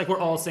it looks like we're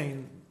all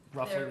saying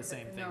roughly the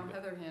same thing. No, but-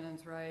 Heather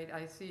Hannon's right.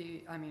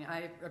 I mean,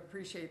 I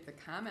appreciate the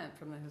comment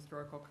from the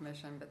historical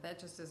commission, but that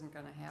just isn't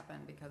gonna happen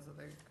because of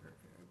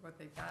what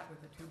they've got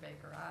with the two-bay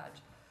garage.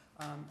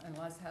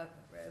 Unless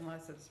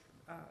it's,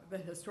 the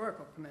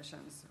historical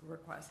commission's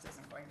request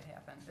isn't going to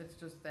happen. It's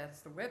just,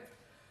 that's the width.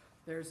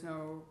 There's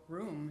no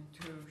room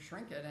to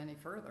shrink it any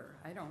further,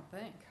 I don't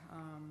think.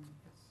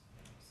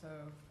 So,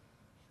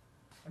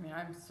 I mean,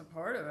 I'm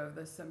supportive of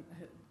this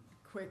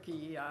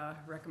quickie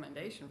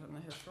recommendation from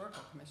the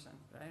historical commission.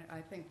 I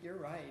think you're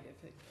right,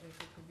 if it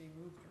could be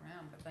moved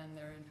around, but then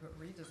they're into a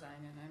redesign,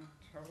 and I'm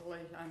totally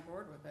on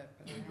board with it,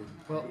 but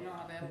I don't know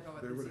how that'll go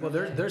They with would this.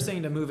 Well, they're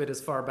saying to move it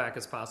as far back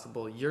as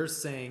possible. You're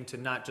saying to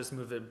not just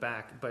move it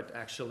back, but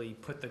actually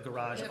put the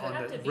garage It on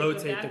Have the, to be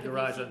rotate back the if you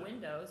garage. see on-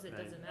 windows, it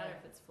Right. doesn't matter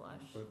if it's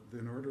flush. But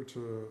in order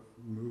to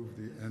move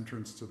the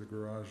entrance to the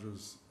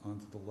garages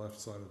onto the left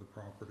side of the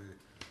property,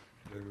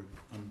 they would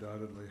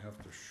undoubtedly have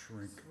to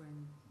shrink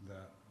Swing.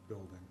 that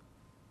building.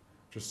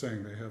 Just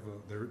saying,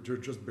 they're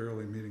just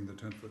barely meeting the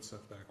 10-foot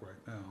setback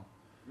right now.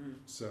 Mm.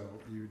 So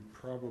you'd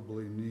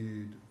probably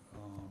need,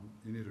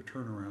 you need a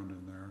turnaround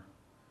in there.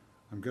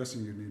 I'm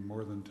guessing you'd need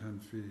more than 10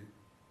 feet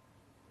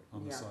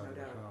on the Yeah, side no of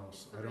the doubt.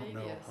 house. The I don't know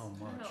radius. how I don't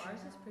know, much. ours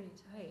is pretty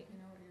tight. You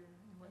know what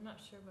you're. I'm not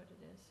sure what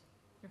it is.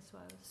 That's why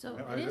I was. So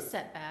I- it is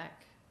set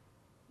back.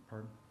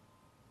 Pardon?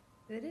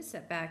 It is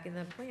set back in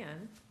the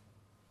plan,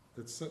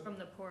 It's set, From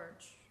the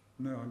porch.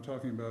 no, I'm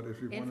talking about if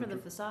you and from wanted the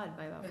to, facade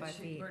by about 5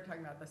 feet. We're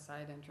talking about the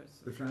side entrance.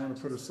 to the if you wanna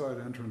garage, put a just side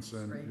entrance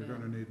in, straight you're in.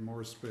 gonna need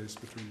more space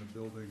between the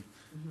building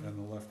Mhm. and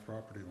the left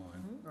property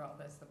line. Mhm. Well,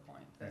 that's the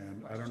point. That's the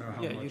And I don't know question.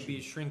 how Yeah, much you'd be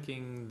you-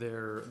 shrinking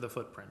the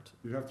footprint.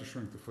 You'd have to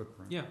shrink the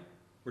footprint. Yeah,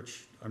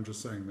 Which, I'm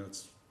just saying,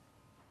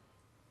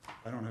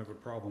 I don't have a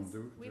problem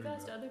doing We've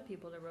asked that. other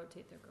people to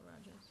rotate their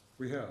garages.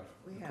 We have.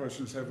 We The have.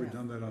 question is, have we Yeah.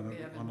 done that on We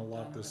a haven't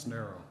lot done this it.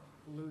 narrow?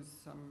 Lose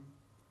some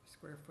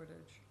square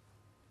footage.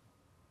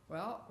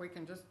 Well, we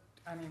can just,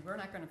 I mean, we're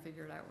not gonna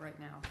figure it out right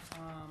now.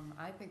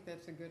 I think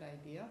that's a good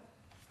idea,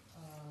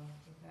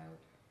 without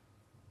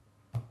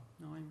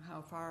knowing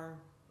how far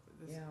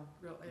this Yeah.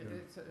 real,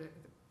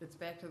 it's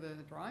back to the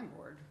drawing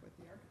board with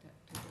the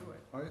architect to do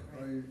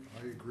it.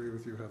 I agree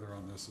with you, Heather,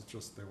 on this. It's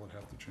just they would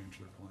have to change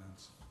their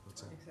plans.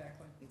 That's all.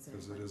 Exactly. Because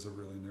Exactly. it is a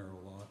really narrow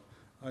lot.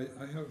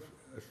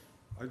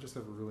 I just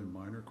have a really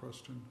minor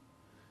question,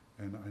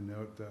 and I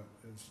note that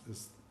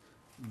is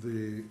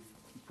the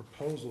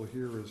proposal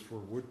here is for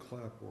wood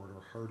clapboard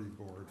or hardy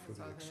board for I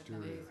saw the that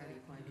exterior. today.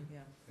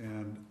 Yeah.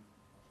 And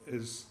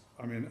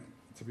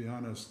to be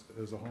honest,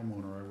 as a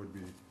homeowner, I would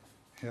be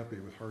happy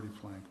with hardy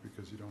plank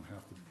because you don't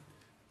have to,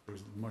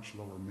 there's much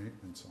lower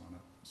maintenance on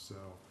it. So,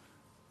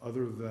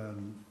 other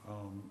than,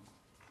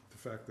 the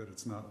fact that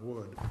it's not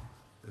wood,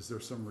 is there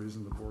some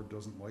reason the board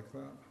doesn't like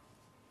that?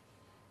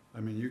 I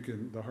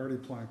mean, the hardy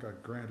plank,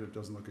 granted,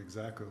 doesn't look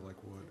exactly like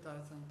wood, It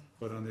doesn't.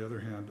 but on the other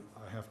hand,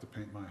 I have to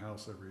paint my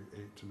house every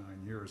 8 to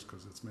 9 years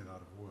because it's made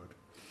out of wood.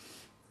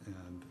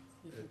 And,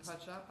 You can It's-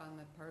 touch up on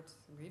the parts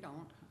we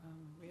don't,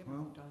 we haven't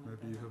well, done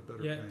it. maybe you have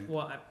better yeah, paint.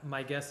 well,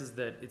 my guess is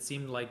that it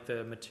seemed like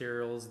the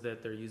materials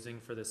that they're using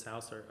for this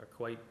house are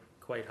quite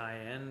high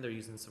end. They're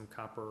using some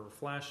copper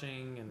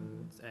flashing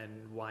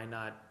and why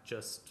not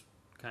just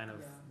kind of,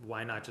 Yeah.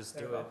 why not just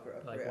do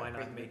it? Like, why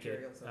not make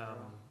it, Yeah.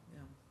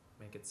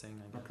 make it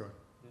sing, I guess. Okay.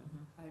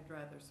 Mhm. I'd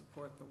rather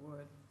support the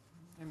wood.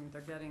 I mean,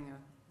 they're getting a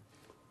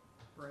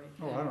break.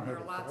 Oh, I don't There have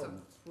are a lots of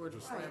problem. wood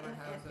Just- fiber Right,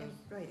 houses.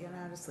 right, and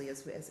honestly,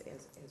 as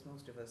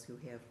most of us who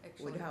have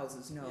Actually, wood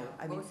houses know, Yeah,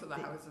 I mean. most of the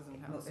they- houses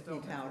in town most still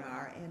in have town wood.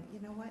 are, and you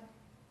know what?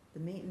 The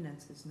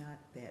maintenance is not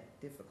that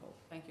difficult.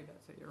 Thank you,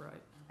 Betsy, you're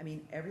right. I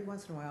mean, every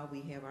once in a while,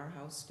 we have our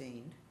house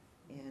stained,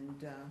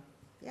 and,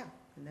 yeah,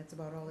 and that's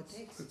about all it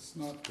takes. It's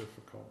not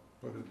difficult,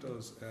 but it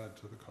does add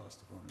to the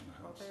cost of owning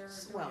a Well,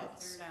 house. they're Well, gonna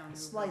tear down new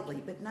Slightly,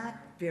 buildings. but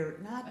not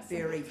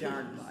very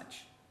darn Fees.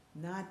 much.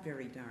 Not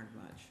very darn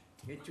much.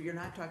 You're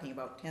not talking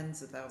about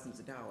tens of thousands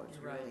of dollars,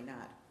 You're you're right. really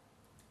not.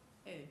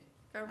 Hey,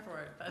 Go for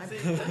it, I'm-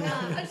 Bessie.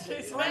 Yeah.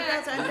 She's Well,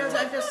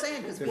 I'm just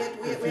saying, because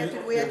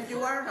we had to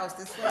do our house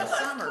this last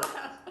summer.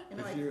 You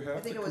know, If you I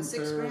have think to it was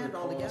compare the $6,000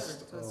 altogether,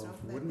 cost so it's not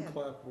of that wooden bad.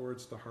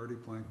 clapboards to hardy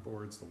plank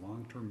boards, the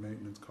long-term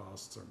maintenance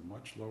costs are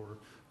much lower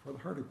for the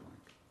hardy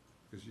plank,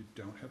 because you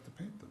don't have to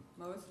paint them.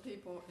 Most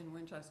people in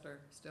Winchester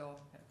still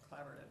have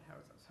clapboarded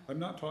houses. I'm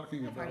not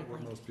talking I've already about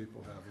what blanked. most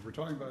people have. If we're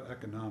talking about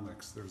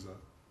economics, there's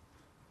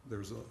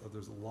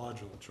a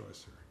logical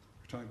choice here.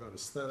 If you're talking about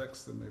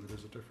aesthetics, then maybe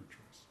there's a different choice.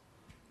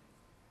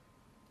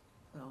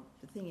 Well,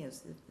 the thing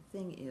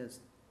is,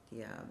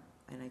 yeah,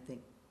 and I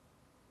think,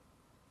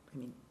 I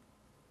mean,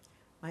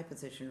 my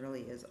position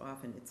really is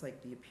often, it's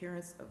like the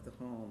appearance of the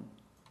home,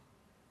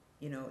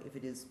 you know, if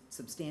it is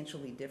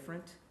substantially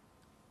different,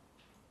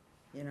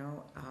 you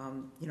know,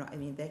 I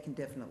mean, that can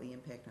definitely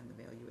impact on the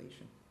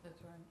valuation, That's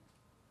right.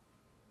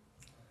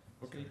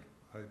 Okay.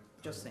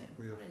 just saying.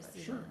 We have, I wanna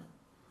see sure.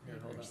 the Here,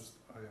 hold on. neighbors.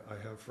 I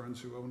have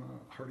friends who own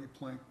a hardy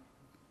plank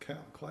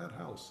clad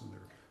house, and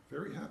they're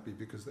very happy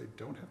because they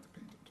don't have to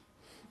paint it.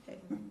 Okay.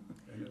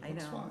 And it I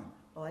looks know. fine.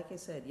 Well, like I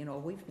said, you know,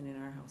 we've been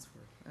in our house for,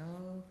 I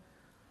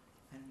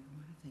don't even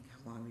want to think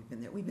how long we've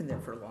been there. We've been there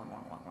for a long,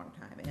 long, long, long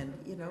time, and,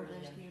 you know, Can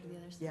I go to the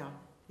other side? yeah,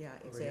 yeah,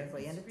 Over here?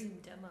 exactly, and It it's,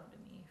 screamed demo to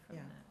me from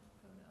Yeah. that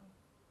photo.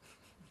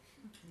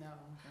 No.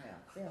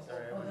 yeah, yeah.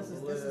 Sorry, I Oh, went this a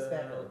is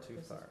better. little too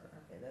This is- far.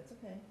 Okay, that's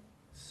okay.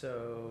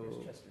 So,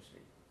 Here's Chester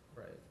Street.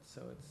 right,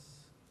 so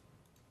it's,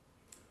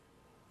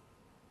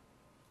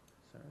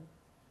 sorry,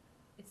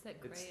 It's that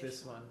it's grayish.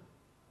 this one.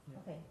 Yeah.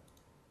 Okay.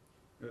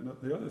 And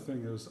the other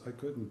thing is, I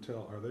couldn't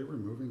tell, are they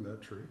removing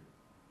that tree?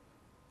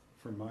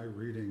 From my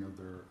reading of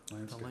their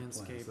landscape plans,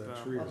 landscape,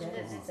 that tree Well, is that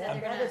gone. is, They're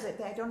that gonna-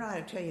 is, I don't know how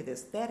to tell you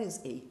this, that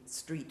is a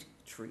street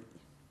tree.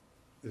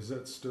 Is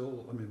that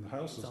still, I mean, the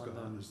house It's is on the-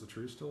 gone, is the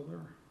tree still there?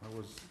 I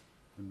was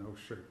in no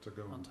shape to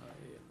go I'll and tell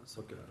you, let's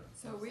look look at at it. it.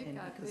 So we've And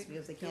got because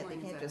big they can't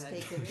doings just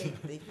ahead.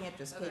 they can't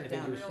just Heather, take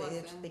can you down, reel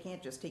us in? they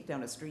can't just take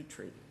down a street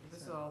tree.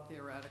 This is So, all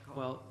theoretical.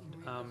 Well,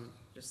 Can we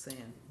just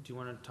saying. do you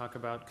wanna talk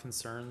about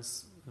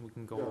concerns, and we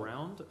can go Yeah.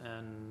 around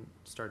and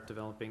start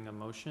developing a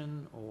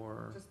motion,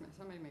 or?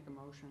 Somebody make a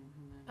motion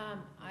and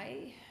then.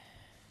 I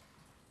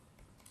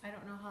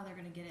don't know how they're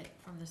gonna get it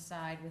from the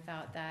side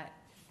without that,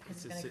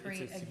 because it's a gonna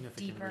create a significant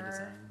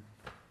deeper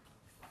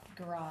redesign.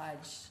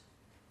 garage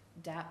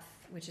depth,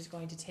 which is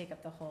going to take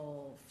up the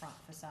whole front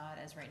facade,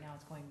 as right now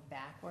it's going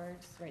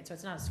backwards, right, so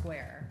it's not a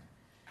square,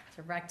 it's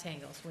a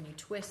rectangle, so when you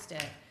twist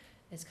it,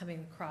 it's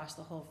coming across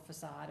the whole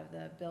facade of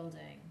the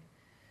building.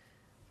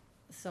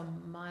 So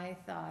my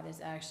thought is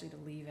actually to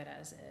leave it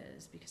as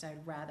is, because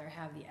I'd rather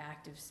have the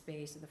active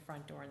space of the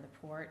front door and the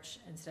porch,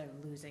 instead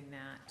of losing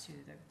that to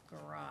the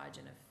garage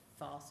and a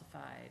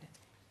falsified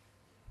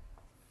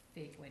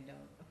fake window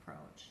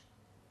approach.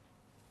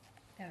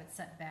 Have it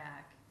set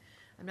back.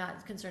 I'm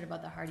not concerned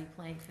about the hardy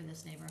plank for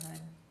this neighborhood,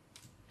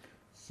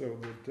 So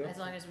the as depth,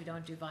 long as we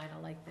don't do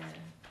vinyl like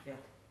Yeah.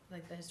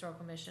 the historical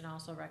commission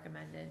also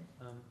recommended.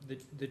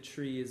 The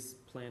tree is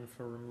planned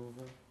for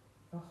removal.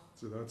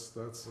 so that's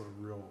a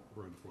real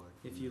red flag.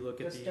 for If me. you look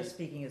at Just the,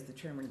 speaking as the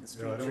chairman of the Yeah,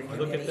 street I don't- tree I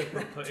look at committee.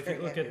 the, if you look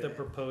Very at the happy with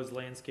proposed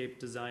landscape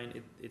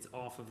design, it's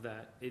off of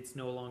that. It's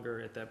no longer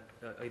at that,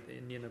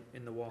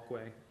 in the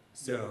walkway.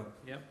 So,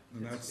 yep,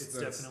 And it's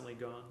that's definitely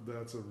gone.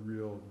 That's a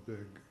real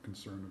big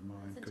concern of mine,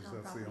 It's a because town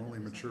that's the property only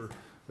that was mature,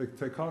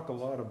 they talk a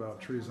lot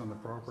about trees on the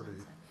property,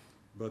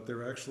 but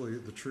they're actually,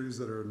 the trees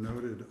that are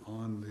noted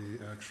on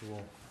the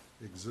actual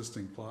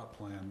existing plot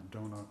plan do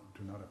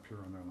not appear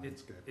on their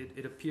landscape.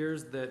 It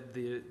appears that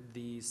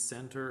the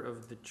center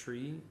of the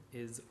tree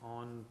is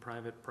on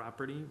private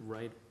property,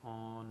 right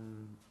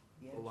on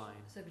Yeah. the line.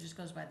 So it just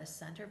goes by the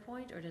center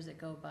point, or does it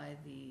go by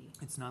the,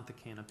 It's not the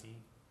canopy.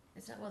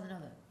 it's not, well,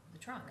 no, the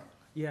trunk.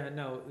 Yeah,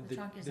 no, The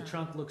trunk is the on-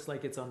 trunk looks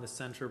like it's on the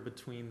center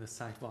between the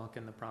sidewalk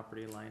and the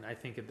property line. I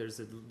think there's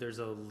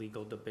a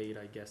legal debate,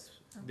 I guess.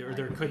 There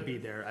Okay. could be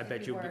there, I It'd bet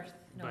be you, worth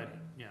but, noting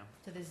yeah.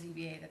 to the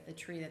ZBA that the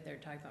tree that they're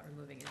talking about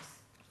removing is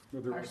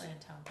But they're, partially on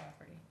town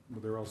property.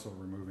 but they're also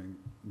removing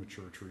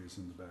mature trees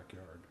in the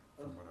backyard,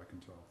 from what I can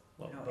tell.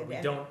 Well, No, but we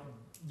and- don't,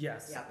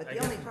 yes, Yeah, but I the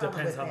guess only it problem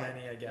depends with how that-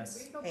 many, I guess.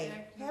 Can we go Hey,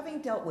 back to-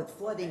 having dealt with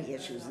flooding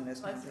issues in this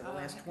town for the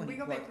Let's, last can we 20,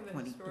 go back to the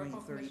 20, historical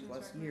 30 commission's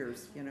plus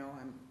years, you know,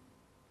 I'm,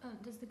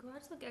 Does the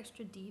garage look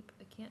extra deep?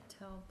 I can't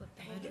tell, but.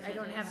 I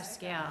don't have a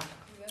scale.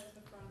 That's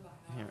the front of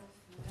the Here. house,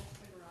 and that's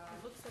the garage.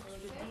 It looks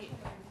extra deep.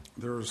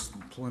 There's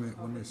plenty,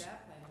 let me,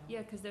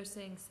 Yeah, cause they're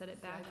saying set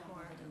it back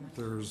more.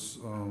 there's,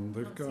 I they've don't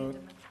see got,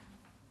 dimension.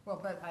 Well,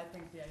 but I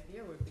think the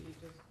idea would be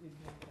just, you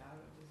take it out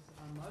of this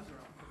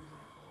mudroom, for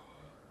example,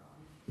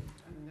 or,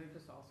 I mean, there's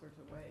just all sorts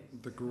of ways.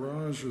 the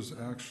garage is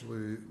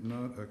actually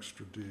not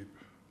extra deep.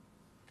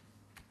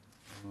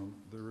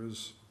 There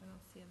is, I don't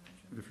see a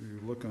measurement. if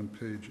you look on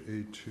page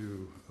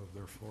A2 of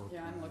their floor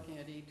plan. Yeah, I'm looking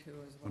at E2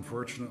 as well.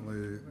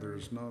 Unfortunately,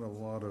 there's not a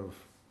lot of,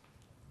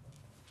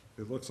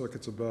 it looks like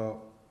it's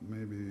about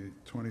maybe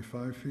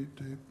 25 feet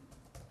deep.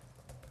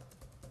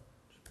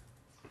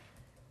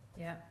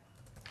 Yeah,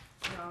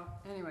 No,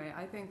 Anyway,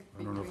 I think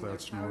I don't know if between their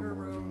that's powder normal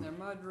or room, not.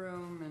 their mud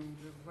room, and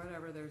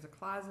whatever, there's a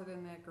closet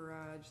in that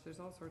garage, there's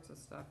all sorts of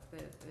stuff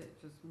that,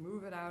 just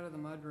move it out of the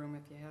mud room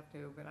if you have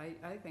to, but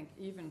I think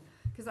even,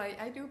 cause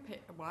I do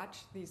watch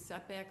these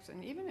setbacks,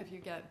 and even if you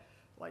get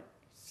like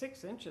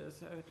 6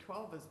 inches,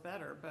 12 is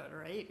better,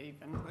 or 8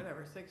 even,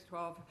 whatever, 6,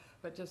 12,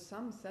 but just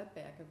some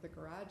setback of the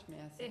garage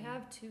mass. They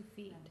have 2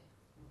 feet.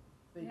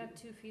 They They have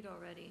do? 2 feet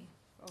already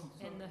Oh,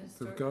 in the They've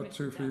historic got commission's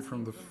 2 feet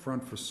from the asking for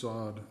front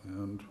facade,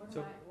 and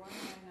So- why am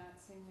I not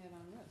seeing that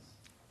on this?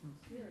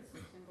 Here, it's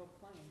a single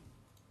plane.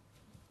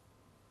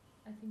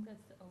 more. I think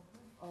that's the over.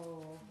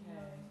 Oh,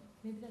 okay.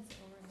 Maybe that's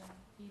over the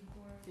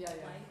beadboard Yeah,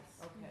 yeah, lights.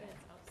 Maybe okay.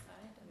 it's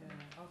outside. I don't know.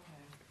 Yeah,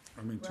 okay.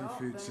 I mean, 2 Well,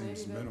 feet then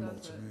seems maybe that minimal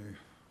does to it. me.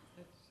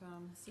 It's,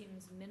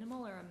 Seems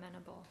minimal or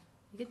amenable?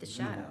 You get the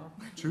Minimal.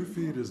 shadow. 2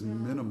 feet is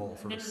minimal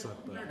for a Minimal.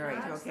 setback. All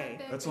right, garage okay.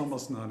 setback That's is-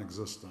 almost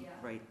non-existent.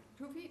 Right,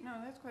 2 feet, no,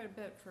 that's quite a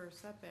bit for a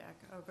setback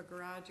of a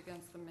garage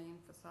against the main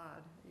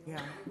facade. You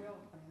Yeah. you will,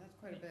 I mean, that's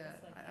quite a bit.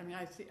 It's like- I mean,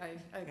 I'm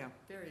Yeah.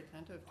 very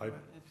attentive to I- it.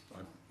 It's,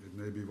 It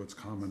may be what's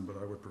common, but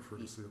I would prefer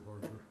to see it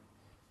larger.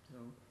 so,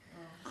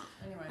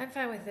 anyway, I'm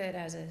fine with it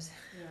as is.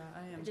 yeah,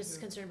 I am I'm just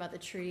too. concerned about the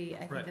tree.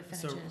 I think the Right,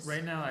 so finishes.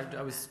 right now,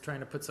 I was trying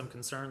to put some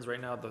concerns.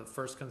 Right now, the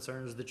first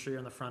concern is the tree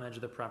on the front edge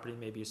of the property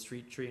may be a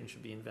street tree and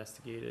should be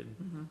investigated.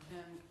 mhm.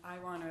 And I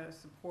want to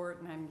support,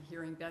 and I'm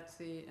hearing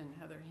Betsy and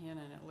Heather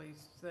Hannon at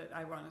least, that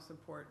I want to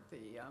support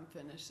the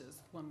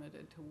finishes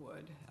limited to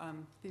wood.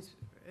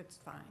 It's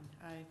fine.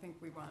 I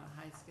think we want a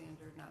high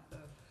standard, not the,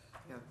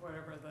 Yeah.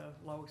 whatever the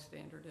low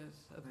standard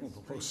is of Well, the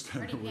the low street.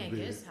 standard Hardy would plank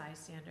be, is high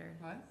standard.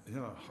 What?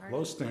 yeah, Hardy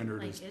low standard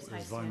plank is is high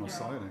vinyl standard.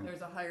 siding.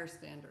 There's a higher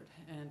standard,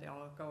 and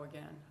I'll go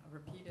again,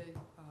 repeated,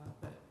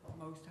 that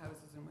most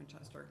houses in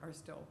Winchester are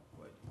still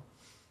wood.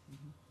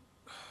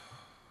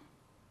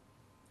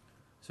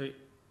 So,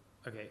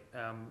 okay,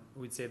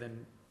 we'd say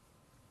then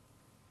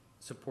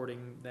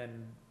supporting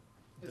then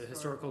the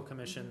historical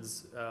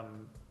commission's,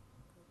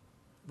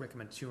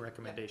 two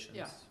recommendations.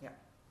 yeah.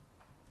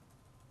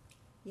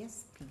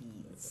 Yes,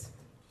 please.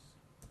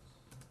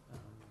 Um,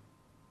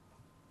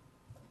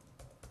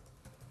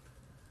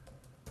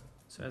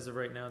 So as of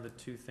right now, the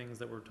 2 things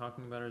that we're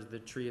talking about is the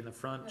tree in the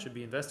front should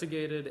be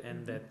investigated,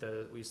 and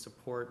that we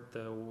support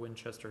the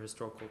Winchester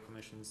Historical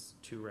Commission's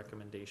 2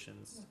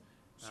 recommendations.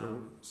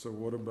 So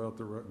what about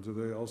do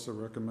they also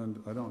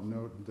recommend, I don't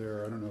note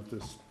there, I don't know if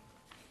this,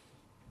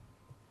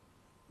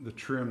 the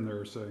trim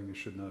they're saying it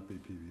should not be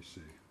PVC.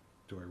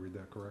 Do I read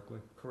that correctly?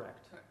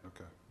 Correct.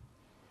 Okay.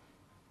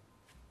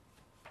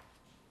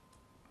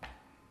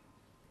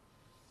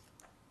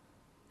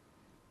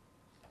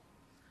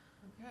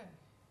 Okay.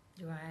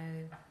 Do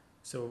I,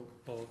 So,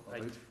 well,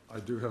 I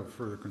do have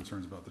further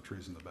concerns about the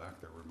trees in the back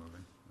that we're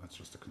moving. That's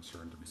just a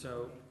concern to me.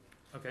 so,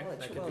 okay, Well, it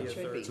that should- could well, be it a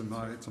should third. be.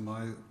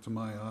 To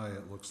my eye,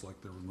 it looks like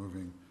they're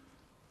removing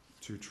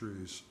 2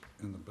 trees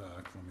in the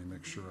back. Let me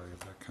make sure I get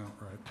that count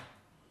right.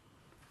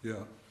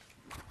 Yeah.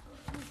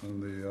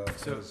 And the,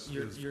 So as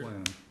you're-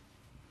 planned.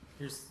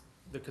 Here's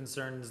the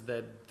concerns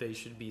that they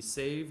should be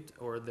saved,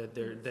 or that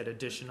that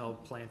additional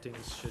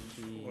plantings should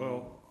be.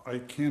 Well, I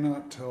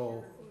cannot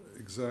tell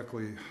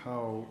exactly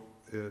how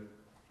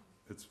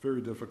it's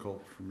very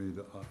difficult for me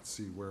to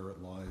see where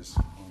it lies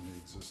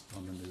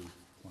on the new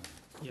plan.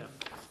 Yeah,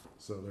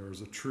 So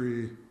there's a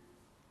tree,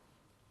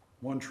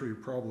 one tree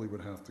probably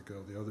would have to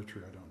go, the other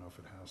tree, I don't know if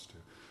it has to.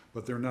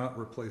 But they're not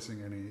replacing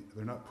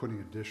they're not putting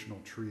additional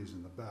trees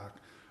in the back.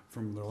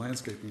 From their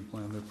landscaping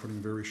plan, they're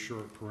putting very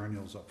short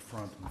perennials up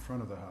front, in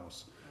front of the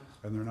house.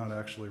 And they're not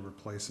actually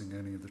replacing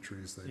any of the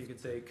trees so you they, could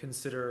say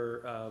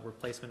consider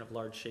replacement of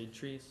large shade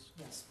trees.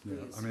 Yes, yeah,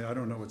 please. I mean, I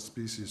don't know what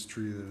species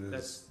tree that is.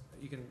 That's,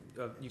 you can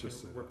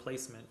Just say that.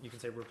 replacement, you can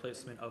say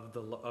replacement of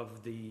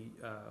the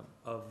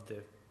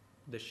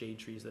shade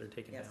trees that are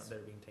taken down, Yes. that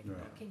are being taken Yeah.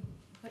 down. can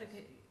put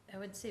I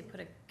would say put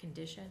a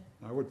condition.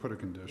 I would put a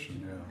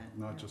condition, Yeah, yeah,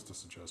 not yeah. just to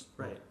suggest.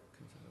 Right.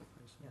 Consider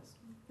replacement. Yes,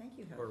 thank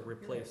you, Heather. Or You're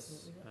replace,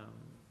 absolutely right.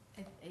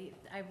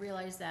 I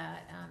realize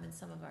that, in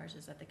some of ours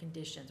is that the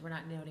conditions, we're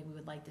not noting we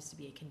would like this to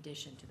be a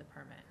condition to the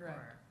permit. Correct.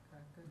 Or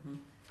Mhm.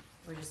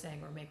 we're just saying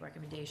we're make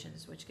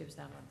recommendations, which gives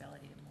them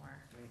ability to more.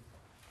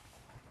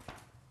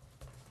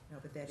 No,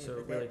 but that is, So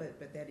but really-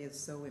 but that is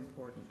so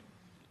important,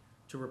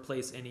 to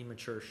replace any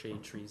mature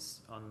shade trees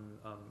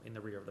in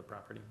the rear of the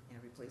property. yeah,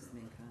 replace them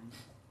in kind.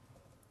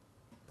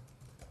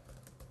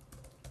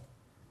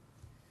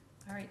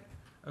 All right,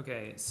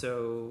 Okay,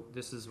 so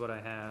this is what I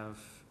have.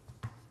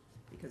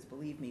 Because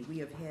believe me, we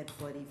have had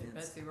flood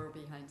events. Betsy, we're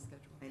behind schedule.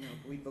 I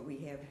know, but we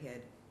have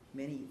had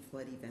many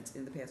flood events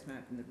in the past, not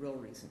in the real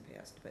recent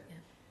past, but, Yeah.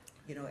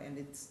 you know, and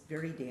it's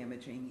very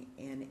damaging,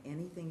 and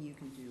anything you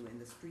can do, and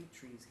the street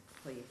trees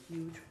play a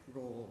huge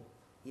role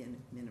in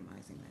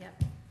minimizing that.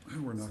 yep.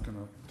 We're not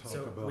gonna talk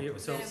So about we-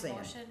 this. so- Is that a Same.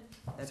 motion?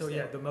 That's So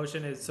yeah, it. the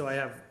motion is, so I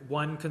have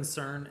 1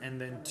 concern and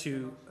then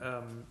 2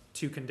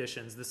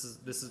 conditions. This is,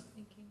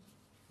 Thinking.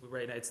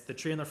 right, it's the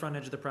tree on the front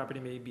edge of the property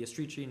may be a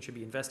street tree and should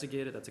be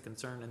investigated, that's a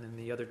concern. And then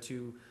the other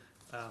 2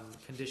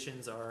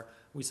 conditions are,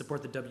 we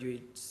support the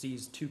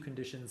WHC's 2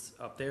 conditions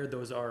up there,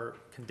 those are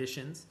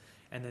conditions.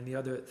 And then the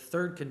other,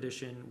 third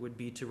condition would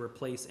be to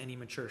replace any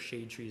mature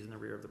shade trees in the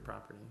rear of the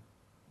property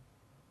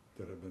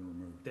That have been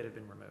removed. that have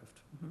been removed.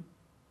 Mhm.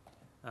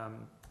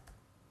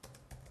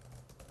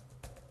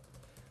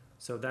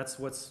 So that's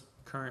what's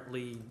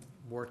currently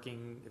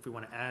working. If we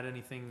want to add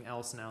anything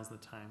else, now's the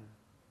time.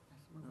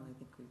 Well, I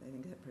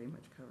think that pretty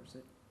much covers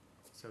it.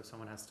 So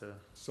someone has to,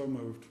 So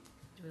moved.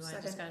 Do we want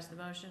to Second. discuss the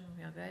motion?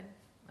 We all good?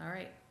 All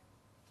right.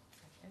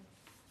 Okay.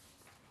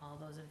 All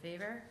those in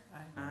favor?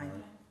 Aye.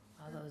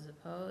 All those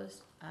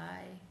opposed?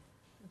 Aye.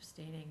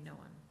 Abstaining, no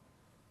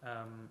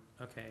one.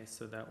 okay,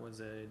 so that was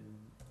a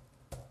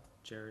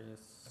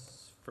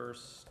Jarius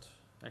first.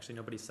 Actually,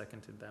 nobody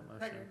seconded that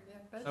motion.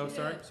 Oh,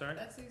 sorry.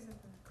 That's easy.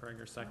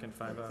 Kroger second,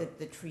 5-0.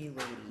 The tree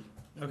lady.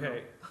 you know.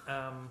 Okay,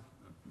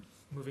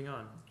 moving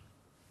on.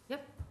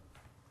 Yep.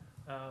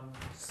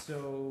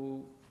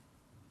 So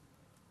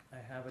I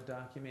have a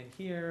document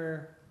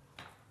here,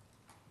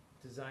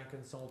 design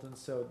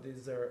consultants, so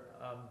these are,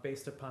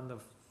 based upon the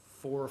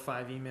 4 or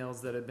 5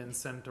 emails that have been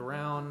sent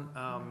around,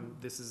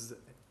 this is,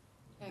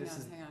 Hang This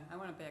is- on, I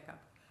wanna back up.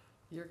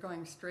 You're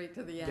going straight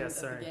to the end Yes,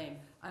 of the sorry. game.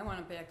 I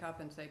wanna back up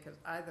and say, cause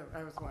I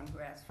was the one who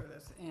asked for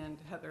this, and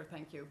Heather,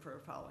 thank you for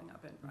following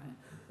up, and Brian.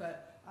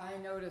 But I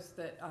noticed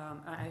that,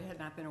 I had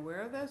not been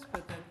aware of this,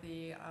 but that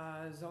the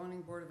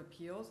zoning board of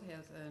appeals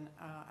has an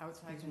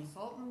outside Excuse me.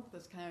 consultant.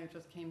 This kind of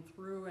just came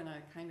through in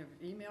a kind of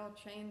email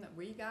chain that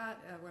we got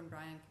when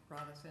Brian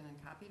brought us in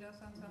and copied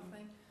us on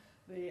something.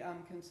 The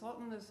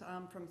consultant is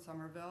from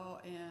Somerville,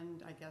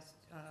 and I guess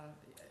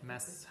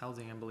mass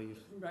housing, I believe.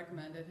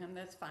 recommended him,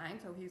 that's fine,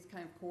 so he's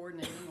kind of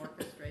coordinating,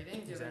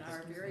 orchestrating, given Exactly.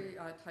 our very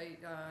tight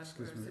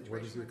Excuse me,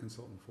 what is he a situation.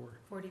 consultant for?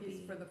 40B.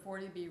 He's for the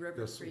 40B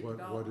River Yes, Street what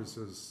development.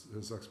 is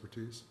his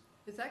expertise?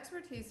 His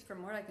expertise,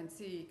 from what I can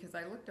see, because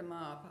I looked him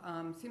up,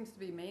 seems to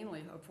be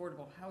mainly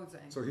affordable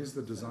housing. So he's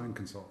the design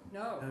consultant.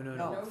 No, No,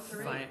 no,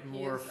 three.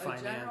 more He is a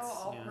finance,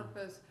 general, yeah.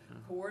 all-purpose Yeah.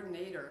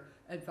 coordinator,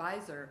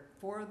 advisor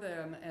for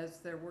them as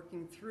they're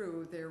working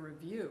through their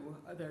review,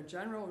 their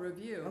general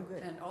review, Oh,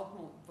 good. and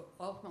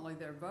ultimately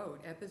their vote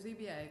at the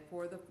ZBA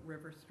for the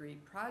River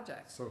Street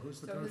project. So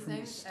who's the So guy his from the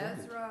name's state?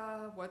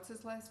 Ezra, what's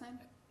his last name?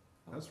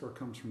 Ezra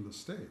comes from the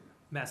state.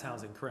 Mass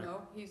housing, correct.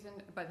 No, he's in,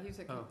 but he's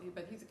a, Oh.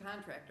 but he's a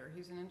contractor,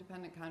 he's an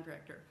independent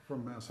contractor.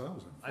 From Mass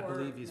Housing. I for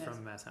believe he's Mass-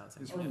 from mass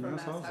housing. He's Oh, from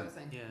Mass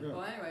Housing. Yeah. Yeah.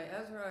 Well, anyway,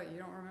 Ezra, you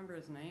don't remember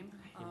his name?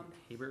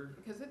 Haber?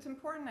 Because it's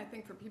important, I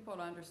think, for people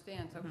to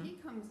understand. So he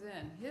comes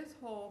in, his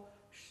whole,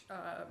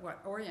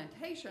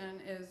 orientation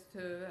is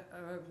to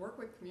work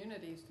with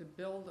communities to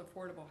build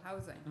affordable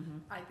housing.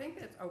 Mhm. I think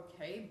that's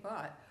okay,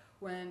 but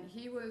when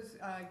he was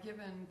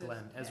given this.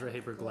 Glenn, Ezra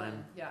Haber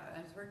Glenn. Yeah,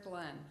 Ezra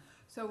Glenn.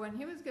 So when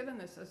he was given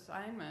this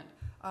assignment,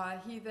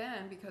 he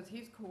then, because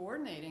he's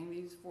coordinating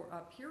these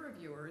peer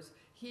reviewers,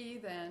 he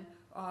then,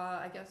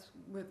 I guess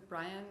with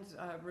Brian's,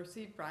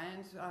 received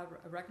Brian's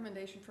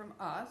recommendation from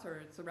us,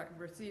 or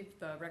received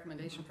the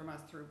recommendation from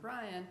us through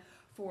Brian,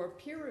 for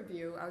peer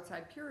review,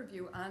 outside peer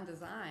review on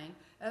design.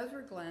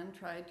 Ezra Glenn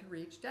tried to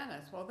reach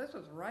Dennis. Well, this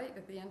was right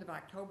at the end of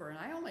October, and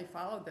I only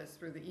followed this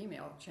through the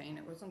email chain.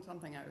 It wasn't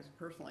something I was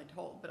personally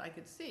told, but I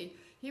could see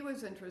he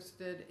was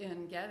interested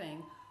in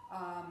getting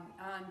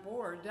on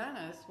board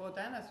Dennis. Well,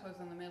 Dennis was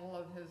in the middle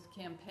of his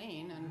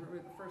campaign and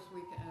the first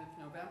week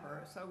of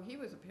November, so he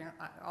was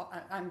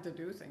I'm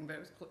deducing, but it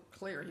was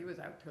clear he was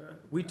out to.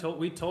 We told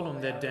him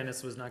Yeah. that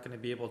Dennis was not gonna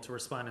be able to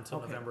respond until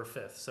Okay. November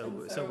 5th, so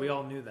And so so- we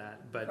all knew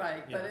that, but, Right,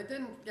 you but know. it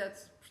didn't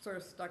get sort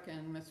of stuck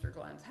in Mr.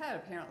 Glenn's head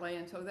apparently,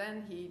 and so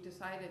then he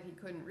decided he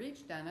couldn't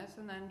reach Dennis,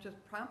 and then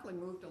just promptly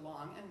moved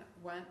along and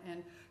went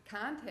and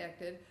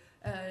contacted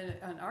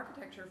an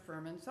architecture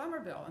firm in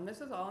Somerville, and this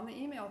is all in the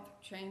email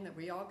chain that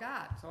we all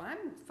got. So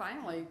I'm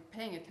finally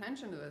paying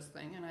attention to this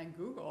thing, and I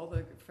Google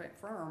the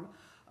firm,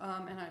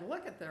 and I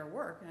look at their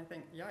work, and I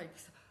think,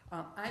 yikes.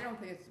 I don't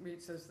think it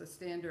reaches the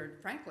standard,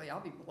 frankly, I'll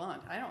be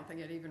blunt, I don't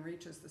think it even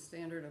reaches the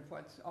standard of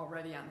what's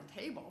already on the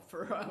table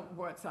for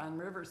what's on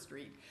River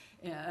Street.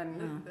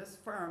 And this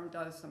firm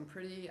does some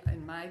pretty,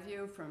 in my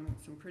view, from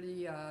some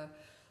pretty, I'll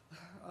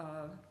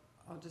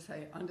just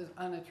say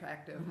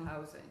unattractive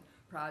housing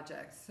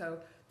projects. So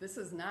this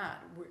is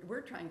not,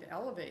 we're trying to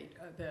elevate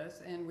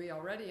this, and we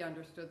already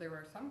understood there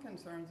were some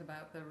concerns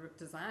about the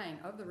design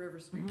of the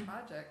River Street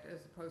project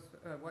as opposed to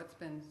what's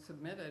been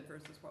submitted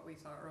versus what we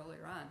saw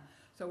earlier on.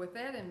 So with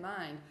that in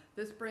mind,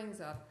 this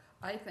brings up,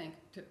 I think,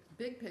 to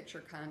big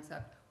picture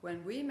concept.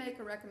 When we make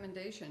a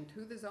recommendation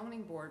to the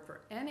zoning board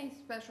for any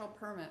special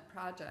permit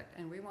project,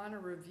 and we want to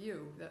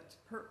review, that's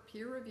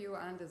peer review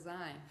on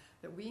design,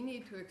 that we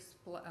need to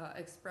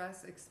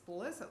express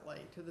explicitly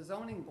to the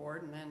zoning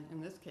board, and then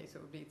in this case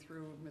it would be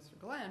through Mr.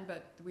 Glenn,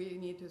 but we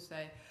need to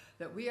say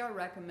that we are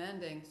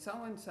recommending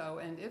so-and-so,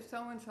 and if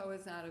so-and-so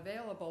is not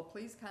available,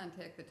 please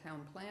contact the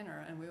town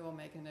planner and we will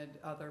make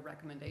other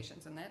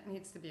recommendations. And that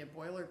needs to be a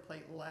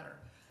boilerplate letter.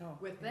 Oh,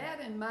 With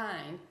that in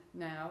mind,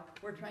 now,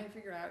 we're trying to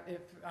figure out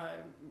if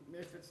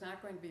it's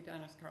not going to be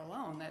Dennis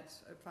Carlone,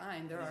 that's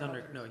fine, there are He's under,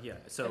 others. no, yeah,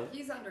 so But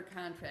he's under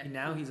contract.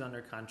 now he's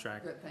under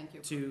contract Good, thank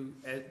you.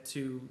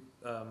 to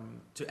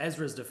to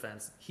Ezra's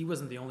defense, he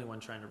wasn't the only one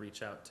trying to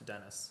reach out to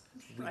Dennis.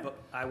 Right.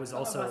 I was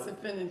Some of also. us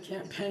have been in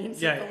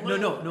campaigns. Yeah, at the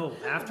no, little-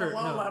 after, the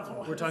low no,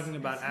 level. we're talking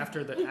about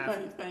after the,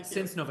 Right, thank you.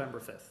 since November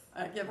 5th.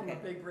 I give him a Okay.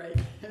 big break.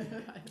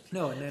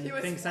 No, and then He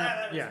was things flat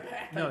happened, on his yeah,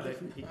 back.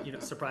 no, you know,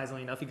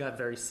 surprisingly enough, he got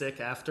very sick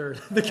after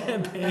the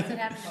campaign. That's what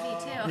happened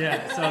to me too.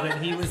 Yeah, so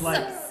then he was like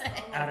Oh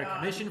my out of God.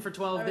 commission for I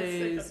 12 was sick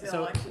days, of the so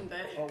election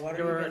day. Well, what are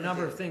there you were a gonna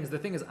number do? of things. The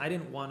thing is, I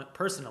didn't want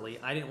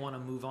to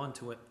move on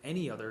to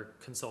any other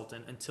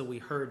consultant until we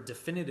heard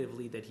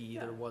definitively that he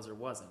either Yeah. was or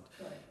wasn't.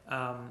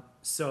 Right.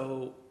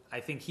 So I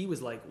think he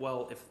was like,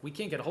 well, if we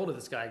can't get a hold of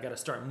this guy, I gotta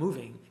start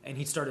moving, and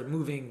he started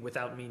moving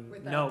without me,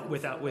 Without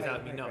without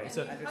consent. me Right, knowing. right, And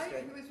So he hired,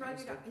 Understood, he was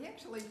ready to, understood. he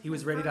actually. he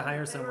was ready to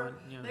hire confirmed that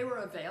someone, yeah. They were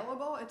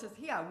available, it's just,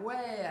 he got way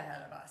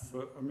ahead of us.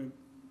 But, I mean,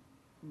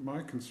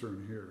 my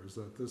concern here is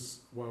that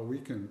this, while we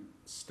can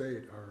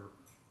state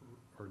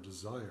our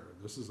desire,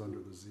 this is under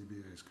the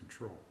ZBA's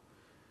control.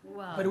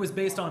 Well, But it was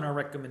based on our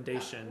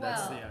recommendation,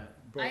 that's, Well, yeah.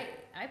 But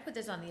I put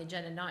this on the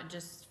agenda not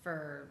just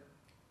for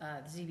the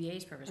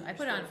ZBA's purpose. I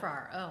put it on for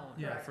our own.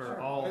 Yeah, Correct, for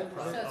sure. all. So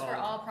So it's for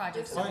all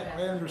projects. I, that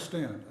we I have.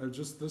 understand,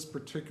 just this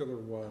particular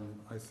one,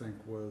 I think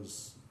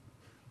was,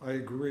 I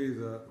agree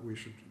that we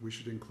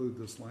should include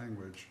this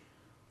language,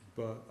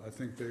 but I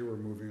think they were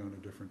moving on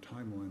a different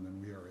timeline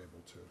than we are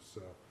able to,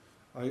 so.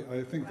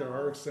 I think there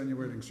are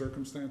extenuating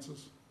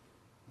circumstances,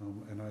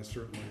 and I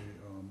certainly,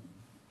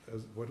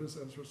 what is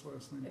Ezra's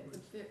last name,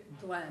 please?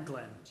 Glenn.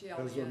 Glenn. Ezra,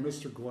 G-L-E-N.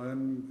 Mr.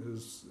 Glenn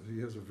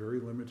he has a very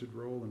limited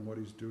role in what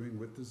he's doing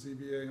with the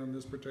ZBA on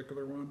this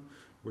particular one,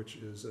 which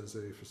is as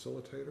a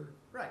facilitator.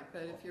 Right,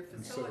 but if you're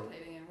And so-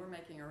 facilitating and we're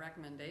making a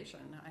recommendation,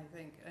 I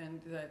think,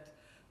 and that,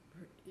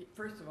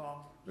 first of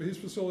all. He's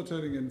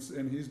facilitating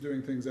and he's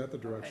doing things at the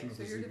direction Okay, of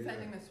the so you're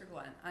defending ZBA. Mr.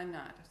 Glenn, I'm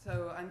not.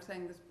 So I'm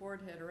saying this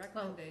board had a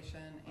recommendation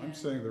and. I'm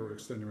saying there were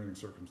extenuating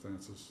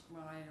circumstances.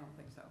 Well, I don't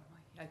think so.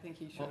 I think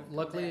he should Well,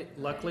 have.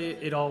 luckily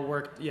it all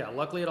worked, yeah,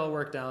 luckily it all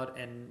worked out,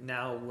 and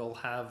now we'll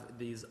have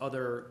these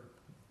other,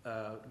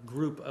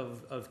 group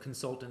of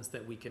consultants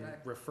that we can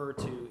Correct. refer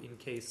to in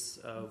case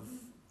of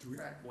Do we-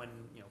 Correct. when,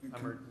 you know,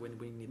 Can- when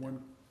we need them.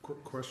 One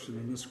quick question,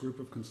 in this group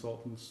of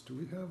consultants, do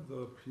we have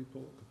the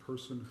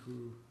person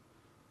who,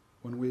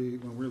 when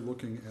we're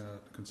looking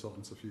at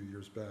consultants a few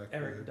years back? we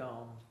Eric had-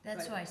 Dahl.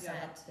 That's who I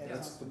sent.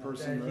 That's the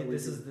person that we.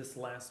 This is this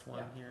last one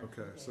Yeah. here.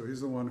 Okay, so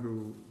he's the one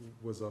who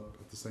was up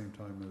at the same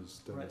time as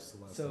Dennis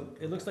the last time. So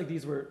it looks like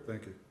these were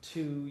Thank you.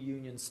 two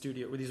union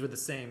studio, well, these were the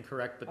same,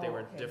 correct, but they Oh, were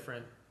okay.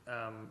 different,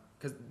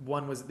 cause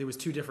there was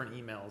two different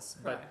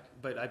emails, Correct.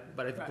 but I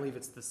Right. believe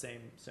it's the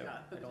same, so Yeah,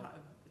 I the don't, top-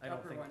 I the don't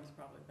upper think- one's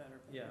probably better.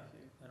 but Yeah. if you-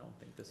 I don't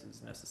think this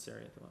is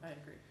necessary at the moment.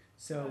 I agree.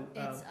 So,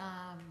 It's,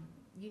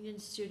 Union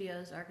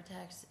Studios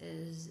Architects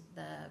is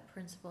the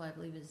principal, I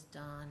believe, is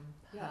Don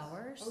Yes.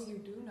 Powers. Oh, you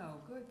do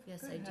know, good.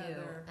 Yes, good, I do.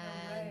 Heather.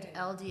 And Hooray.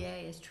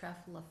 LDA is Treff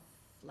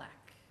LaFleck.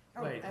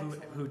 Oh, right,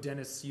 excellent. who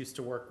Dennis used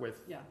to work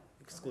with Yeah.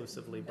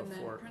 exclusively And then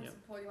before, yeah.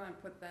 principal, you wanna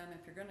put them,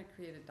 if you're gonna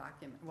create a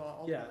document,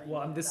 well, Yeah, ultimately.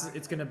 well, you need a it's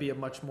document. gonna be a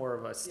much more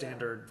of a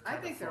standard I kind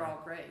of think they're form.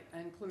 all great,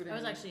 including. I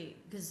was actually,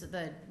 because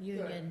the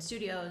Union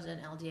Studios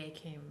and LDA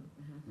came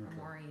Mhm. from Okay.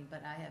 Maureen,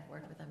 but I have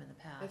worked with them in the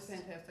It's past.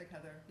 fantastic,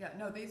 Heather. Yeah,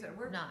 no, these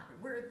are, Not.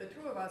 the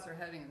two of us are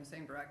heading in the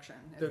same direction.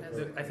 It The- has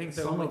the- to I be- think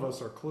the Some only- of us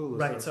are clueless.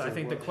 Right, as so I to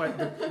think the what-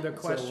 the So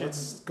question,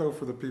 let's go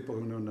for the people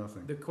who know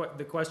nothing. the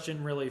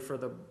question really for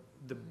the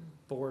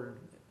board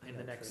in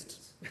the got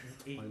next I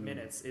 8 know.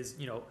 minutes is,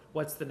 you know,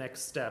 what's the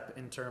next step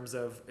in terms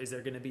of, is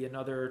there gonna be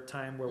another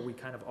time where we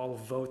kind of all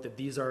vote that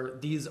these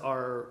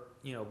are,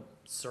 you know,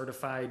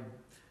 certified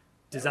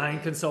design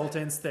Okay.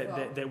 consultants that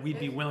Well, we'd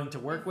be if- willing to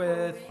work Before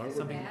with? we I do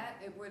something-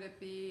 that, would it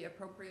be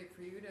appropriate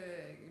for you to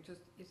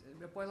just, is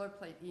it a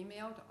boilerplate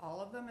email to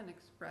all of them and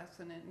express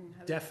and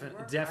how this would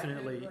work?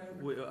 Definitely,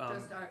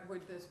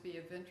 Would this be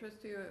of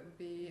interest to you? It would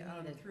be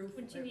We need it. through.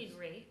 Wouldn't you need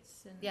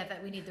rates and? Yeah,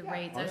 that we need the Yeah.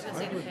 rates. I was gonna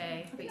say I the would-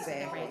 pay, but you said the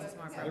Exactly. rates is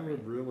more Yeah. I appropriate.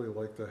 would really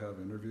like to have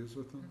interviews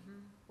with them. Mhm.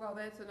 Well,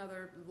 that's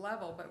another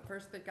level, but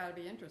first they've gotta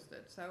be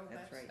interested, so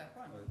That's that's right. step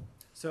one.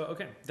 So,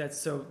 okay,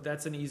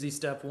 that's an easy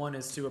step. One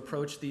is to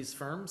approach these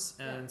firms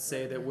and Yeah.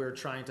 say that we're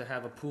trying to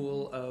have a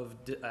pool of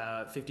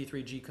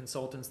 53G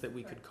consultants that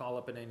we could call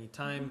up at any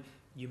time.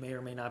 You may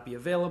or may not be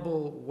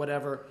available,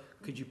 whatever.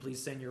 Could you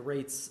please send your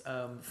rates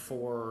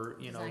for,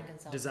 you know, Design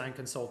consultant. design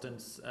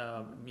consultants,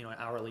 you know,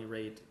 hourly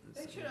rate?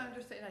 They should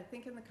understand, I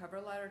think in the cover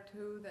letter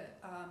too, that,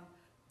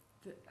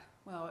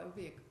 well, it would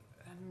be,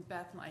 I mean,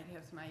 Beth might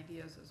have some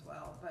ideas as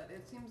well, but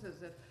it seems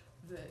as if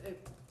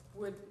it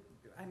would,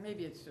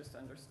 maybe it's just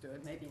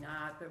understood, maybe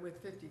not, but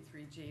with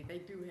 53G, they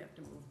do have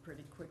to move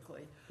pretty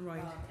quickly.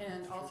 Right.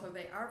 And also,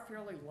 they are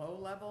fairly low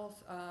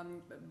levels,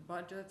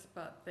 budgets,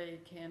 but they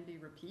can be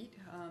repeat,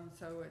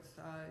 so it's,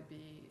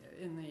 be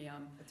in the,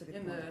 That's a good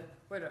in point. the,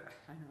 what,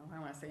 I don't know, I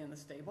wanna say in the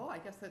stable, I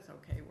guess that's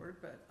okay word,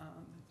 but,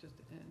 just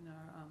in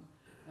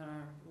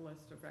our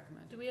list of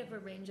recommendations. Do we have a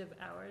range of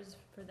hours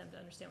for them to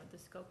understand what the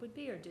scope would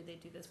be, or do they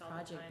do this all the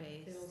time? Project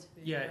based.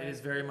 Yeah, it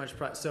is very much,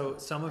 so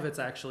some of it's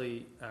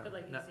actually, But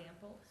like not-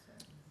 examples? or-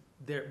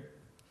 there,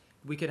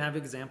 we could have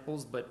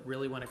examples, but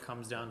really when it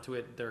comes down to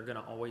it, they're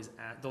gonna always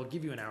they'll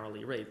give you an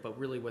hourly rate, but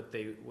really what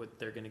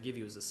they're gonna give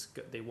you is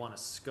they want a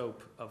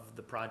scope of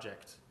the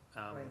project.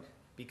 Right.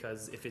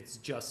 Because if it's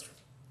just,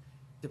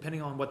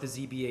 depending on what the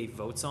ZBA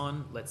votes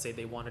on, let's say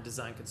they want a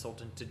design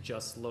consultant to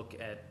just look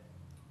at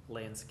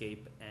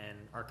landscape and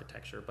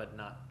architecture, but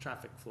not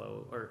traffic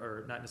flow,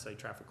 or not necessarily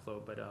traffic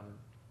flow, but,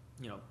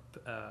 you know,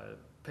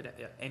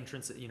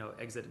 entrance, you know,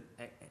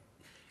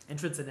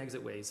 entrance and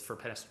exit ways for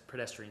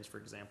pedestrians, for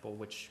example,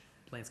 which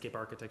landscape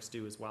architects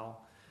do as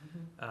well.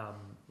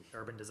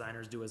 Urban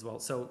designers do as well.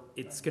 So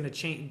it's gonna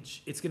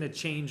change,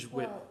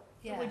 with, Well,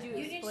 yeah, would you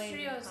Union explain the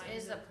Studios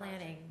kinds is a of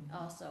planning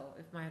projects? also,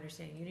 if my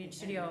understanding, Union And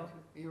Studio,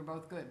 You were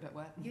both good, but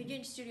what?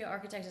 Union Studio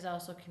Architect is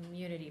also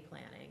community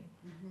planning,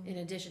 Mhm. in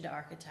addition to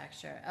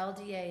architecture.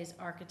 LDA is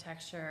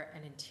architecture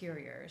and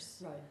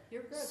interiors. Right,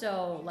 you're good.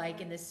 So like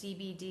in the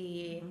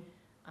CBD,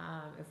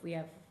 Mhm. if we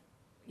have,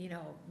 you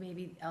know,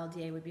 maybe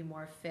LDA would be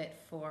more fit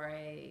for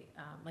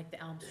like the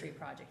Elm Street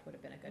project would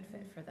have been a good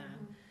fit for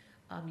them.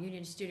 Mhm.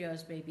 Union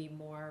Studios may be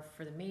more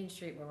for the Main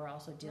Street where we're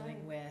also dealing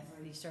Right, with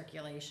right. the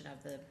circulation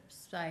of the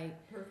site.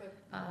 Perfect.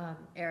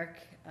 Eric,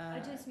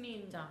 I just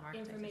mean Dom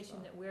Architect as information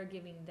well. that we're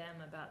giving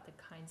them about the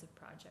kinds of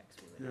projects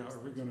we would Yeah, ask are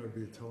we them gonna to be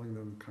review. telling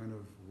them kind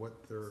of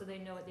what they're, So they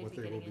know what they'd what be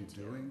they will getting be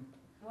into. doing?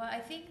 well,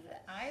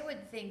 I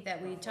would think that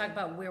we talk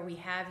about where we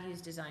have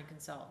used design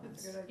That's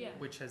consultants. a good idea. Yeah.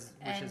 which has,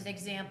 And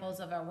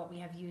examples of what we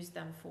have used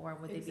them for,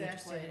 would they be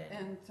Exactly, interested in?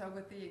 and so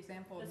with the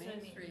example of That's what I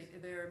Main mean.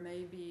 Street, there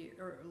may be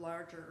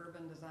larger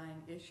urban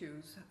design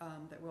issues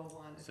that we'll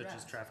want to such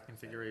address. as traffic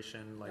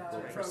configuration, like Uh,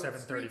 for road,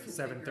 730, street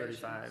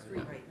 735,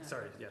 configuration, street, yeah.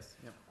 Sorry, yes,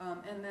 yep.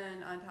 And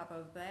then on top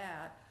of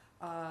that,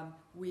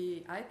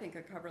 I think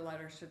a cover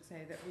letter should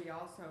say that we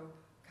also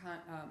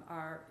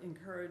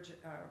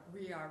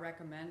we are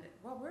recommending,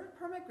 well, we're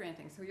permit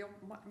granting, so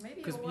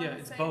maybe Cause, you'll want yeah, to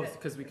it's say both,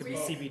 that cause we could be we-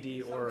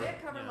 CBD So or,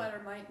 that cover yeah.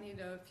 letter might need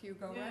a few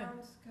Yeah.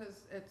 go-rounds,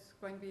 because it's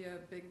going to be a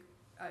big,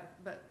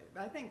 but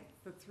I think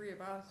the three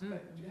of us,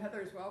 but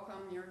Heather's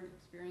welcome, you're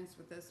experienced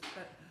with this,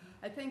 but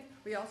I think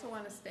we also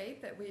want to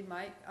state that we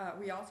might,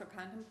 we also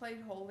contemplate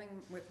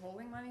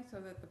withholding money so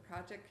that the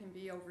project can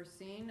be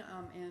overseen,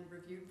 and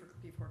reviewed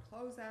before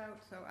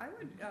closeout, so I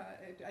would,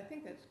 I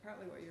think that's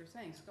partly what you're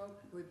saying, scope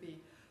would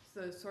be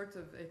the sorts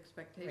of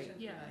expectations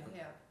Yeah. that I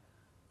have.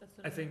 That's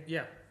what I mean. think,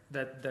 yeah,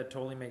 that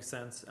totally makes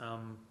sense.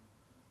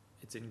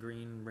 It's in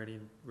green,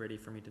 ready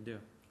for me to do.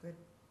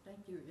 Thank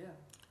you,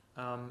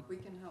 yeah, we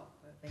can help,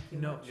 but. Thank you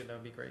No, much. yeah, that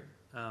would be great.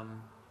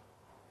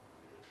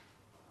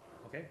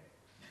 Okay.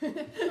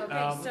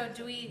 Okay, so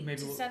do we, maybe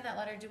to we'll- send that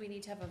letter, do we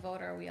need to have a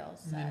vote, or are we all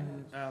set?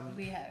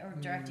 Or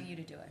directing you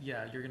to do it?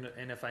 Yeah, you're gonna,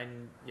 and if I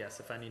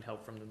need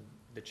help from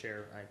the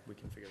chair, we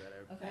can figure that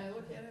out. Okay. Can I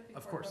look at it before?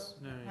 Of course,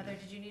 no, Heather,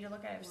 did you need to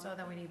look at it? If so,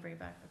 then we need to bring it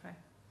back, okay.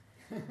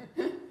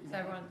 So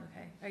everyone,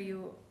 okay, are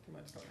you, Too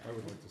much going I on.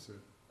 would like to see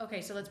it.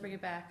 okay, so let's bring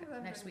it back Yeah,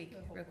 next bring week,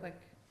 the whole real board.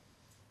 quick.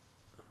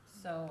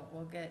 So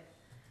we'll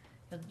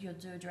you'll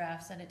do a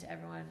draft, send it to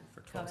everyone, For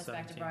comments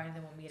back to 12/17. Brian, and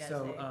then we'll meet as a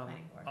So,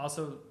 planning board.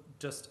 also,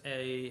 just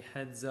a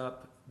heads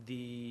up,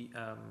 the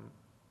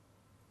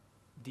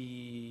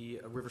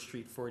River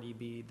Street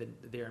 40B,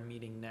 they are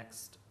meeting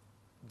next,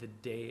 the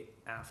day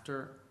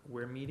after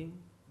we're meeting.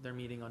 They're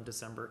meeting on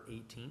December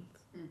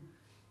 18th Mm,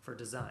 for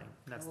design.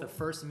 And that's the Cool.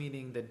 first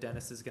meeting that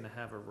Dennis is gonna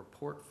have a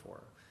report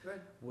for, Good,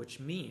 which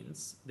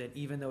means that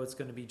even though it's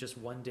gonna be just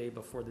one day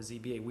before the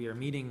ZBA, we are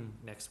meeting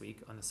next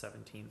week on the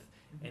 17th,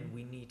 and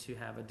we need to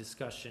have a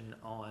discussion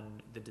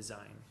on the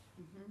design.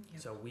 mhm.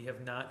 Yep. So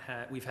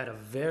we've had a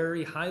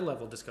very high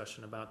level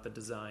discussion about the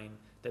design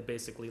that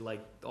basically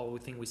the only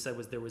thing we said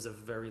was there was a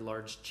very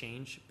large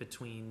change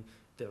between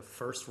the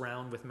first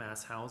round with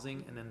mass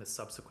housing and then the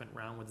subsequent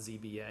round with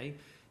ZBA.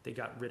 They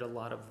got rid of a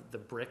lot of the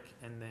brick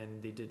and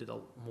then they did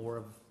more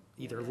of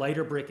either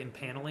lighter brick and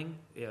paneling.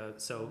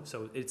 So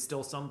it's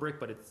still some brick,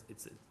 but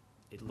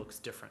it looks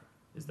different,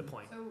 is the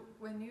point. So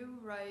when you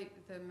write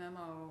the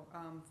memo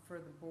for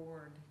the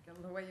board,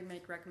 the way you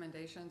make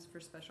recommendations for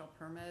special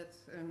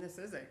permits, and this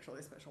is actually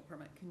a special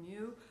permit, can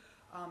you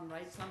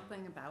write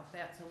something about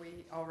that so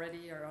we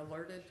already are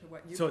alerted to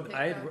what you So picked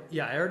I up?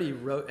 already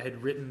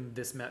had written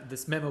this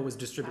memo was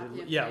distributed,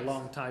 Copy and yeah, paste.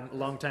 a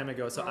long time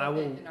ago. So Throw I it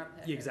will, in our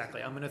packet. yeah,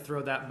 exactly. I'm gonna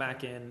throw that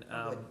back in.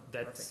 Oh, good.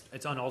 That's,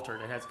 it's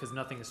unaltered. It has, cause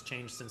nothing has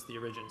changed since the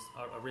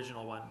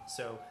original one.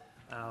 So,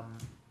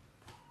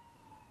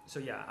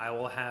 yeah, I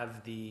will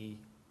have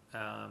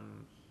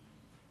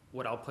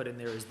what I'll put in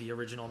there is the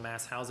original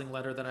mass housing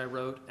letter that I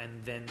wrote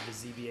and then the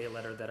ZBA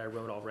letter that I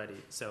wrote already.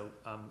 So,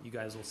 you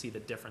guys will see the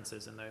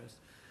differences in those.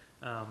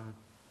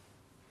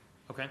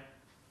 Okay.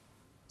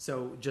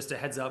 So just a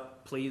heads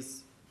up,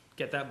 please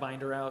get that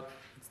binder out.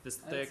 It's this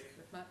thick.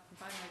 It's not-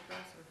 if I like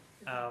this or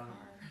if I Um, car.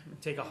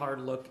 Take a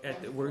hard look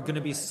at, we're gonna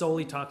be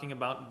solely talking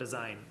about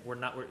design. We're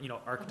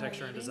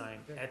architecture and meeting?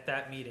 design at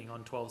that meeting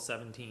on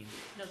 12/17.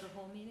 No, the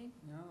whole meeting?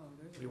 No,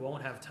 there's. We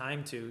won't have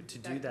time to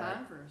do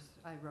that. Converse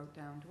I wrote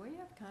down. Do we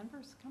have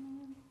Converse coming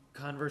in?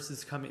 Converse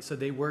is coming, so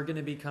they were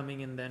gonna be coming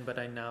in then, but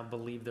I now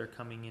believe they're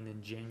coming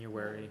in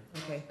January.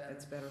 Okay,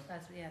 that's better.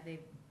 They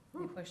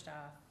pushed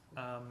off.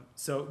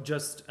 So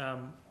just,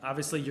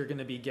 obviously, you're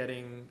gonna be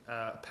getting,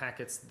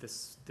 packets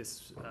this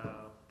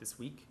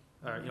week,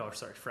 or,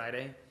 sorry,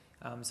 Friday.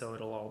 So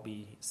it'll all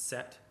be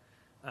set.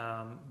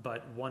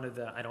 But one of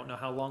the, I don't know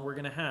how long we're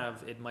gonna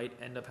have, it might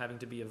end up having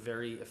to be a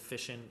very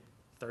efficient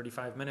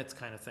 35 minutes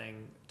kind of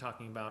thing,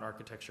 talking about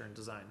architecture and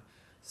design.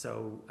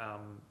 So,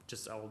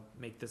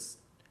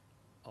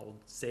 I'll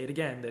say it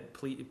again, that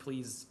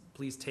please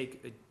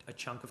take a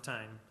chunk of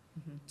time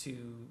Mhm.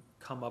 to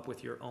come up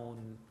with your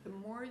own. The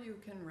more you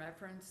can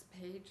reference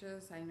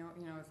pages, I know,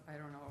 I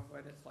don't know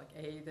what it's like,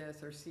 A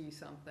this or C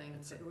something,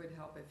 It's it would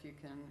help if you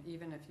can,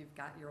 even if you've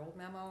got your old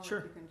memo, if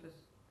Sure. you can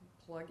just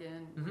plug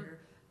in Mhm. where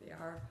they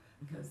are,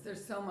 because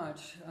there's so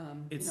much,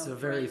 It's a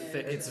very thick,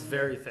 drainage it's and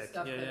very thick,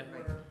 stuff yeah, that yeah.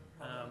 we're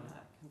probably Um,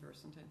 not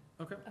conversant in.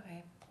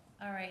 Okay,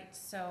 all right,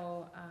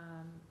 so,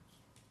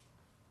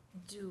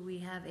 do we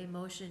have a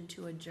motion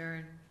to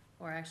adjourn,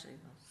 or actually,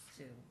 let's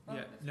do, Well,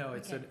 Yeah, it's- no,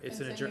 it's Okay. an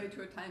adjourn, Continue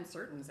to a time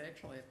certain is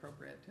actually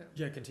appropriate too.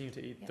 yeah, continue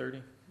to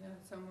 8:30. Yeah,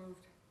 so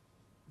moved.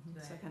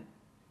 Right. Second.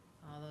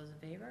 all those in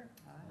favor?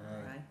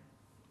 Aye.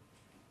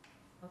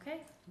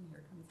 Okay, And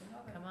here comes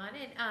another. come on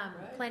in.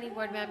 Right. Planning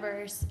board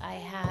members, I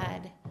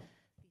had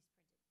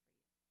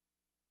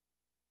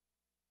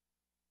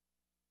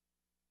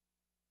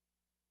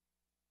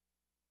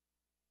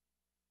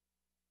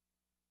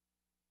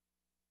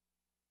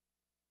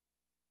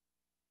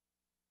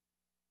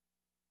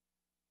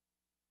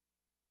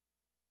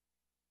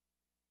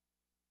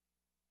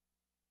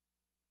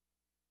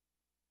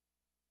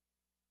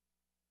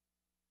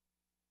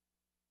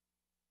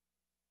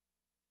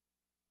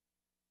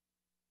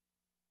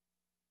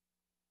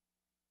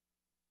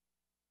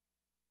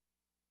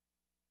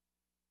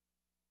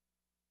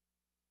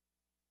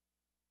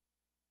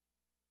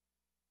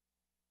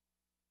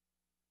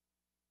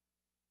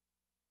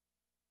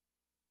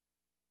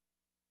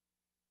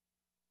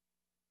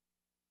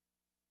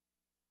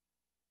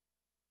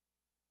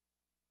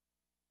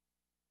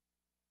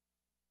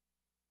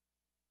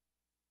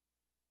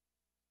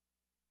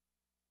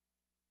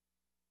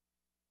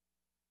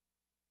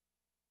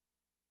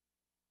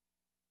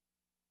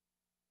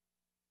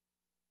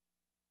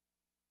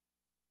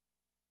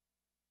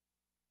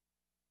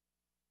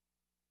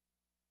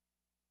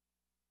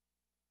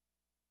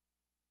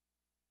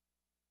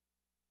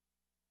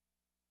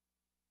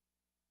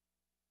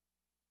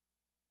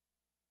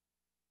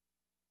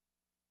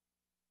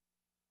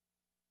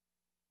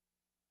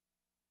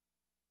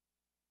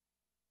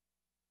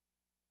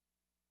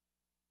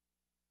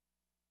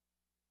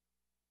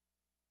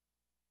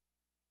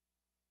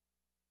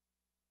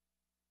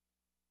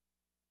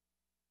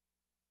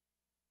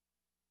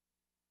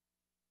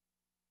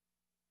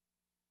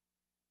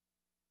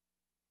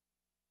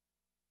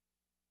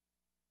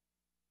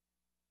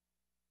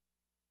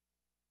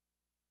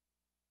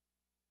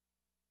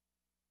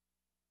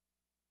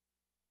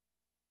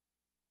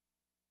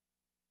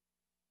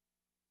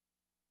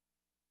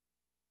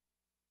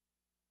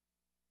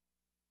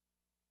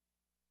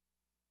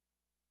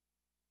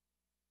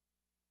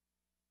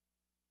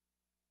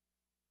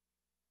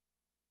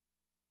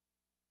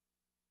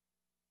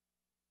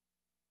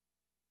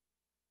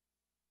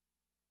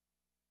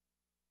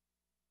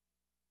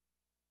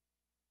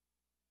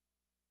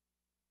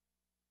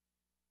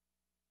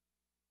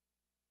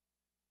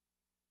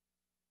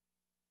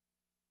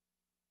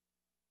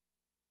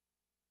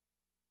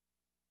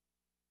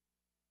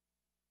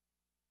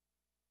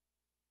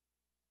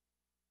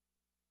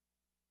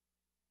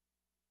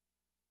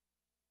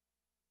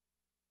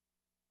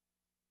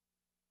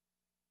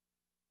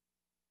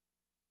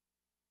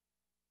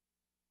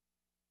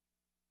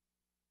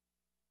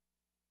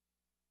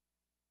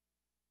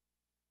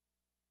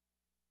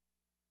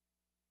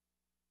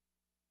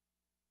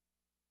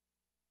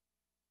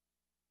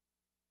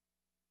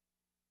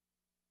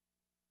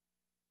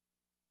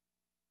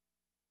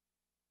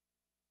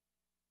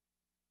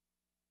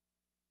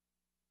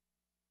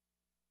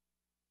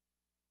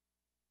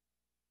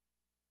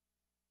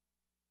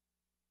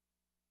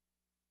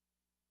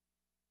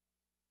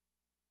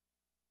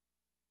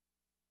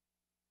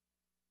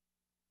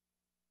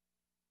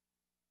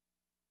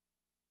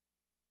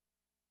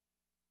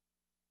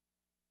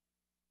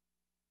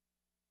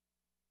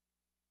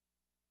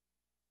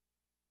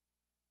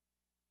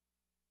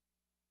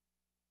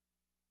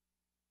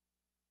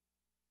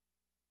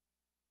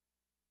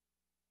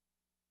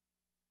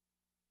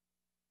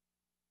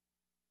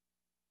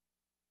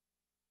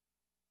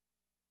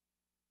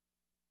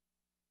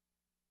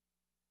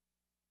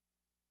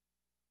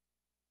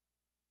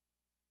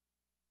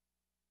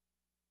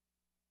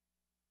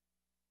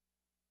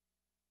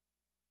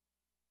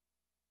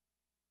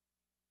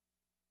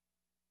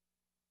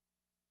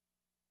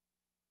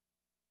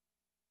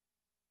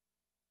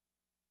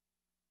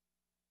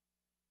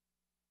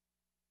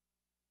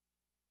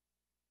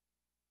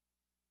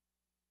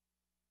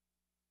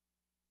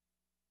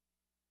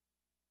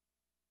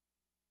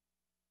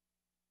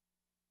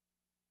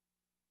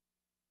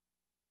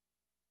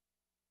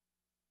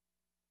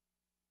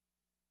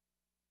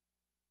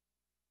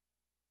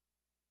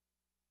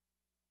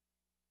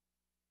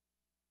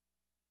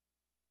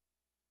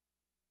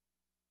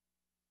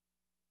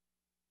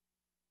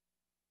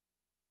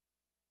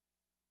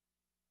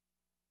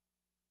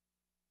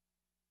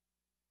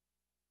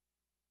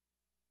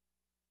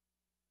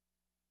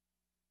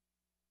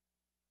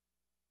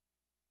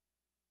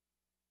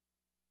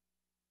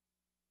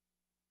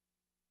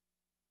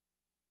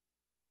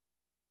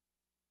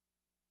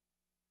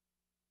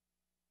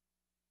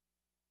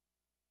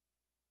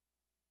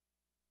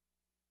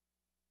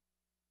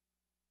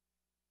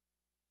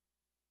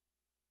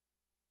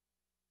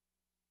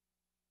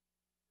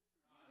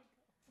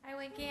Hi,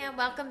 Winkham.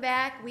 Welcome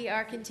back. We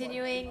are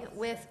continuing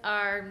with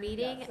our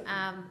meeting.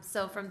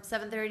 So from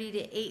 7:30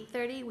 to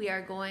 8:30, we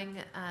are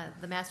going,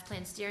 the Master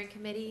Plan Steering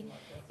Committee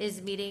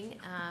is meeting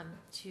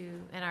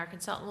and our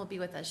consultant will be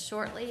with us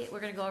shortly.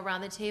 We're going to go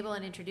around the table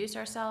and introduce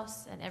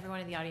ourselves, and everyone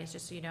in the audience,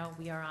 just so you know,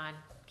 we are on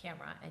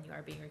camera and you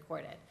are being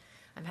recorded.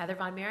 I'm Heather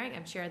Von Mering.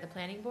 I'm Chair of the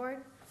Planning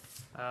Board.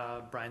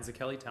 Brian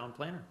Zakelli, Town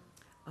Planner.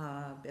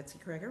 Betsy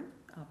Kreger,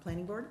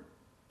 Planning Board.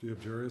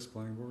 Jarius,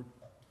 Planning Board.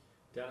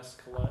 Dennis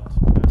Collette,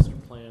 Master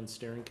Plan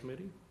Steering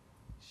Committee.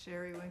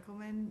 Sherry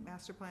Winkleman,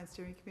 Master Plan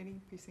Steering Committee,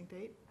 Precinct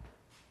 8.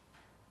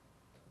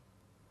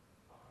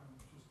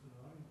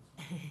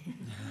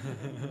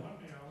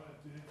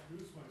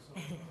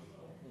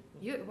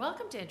 You're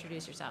welcome to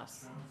introduce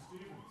yourselves.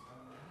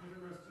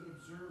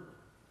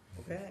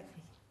 Okay.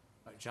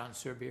 John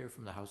Serbier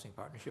from the Housing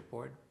Partnership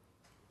Board.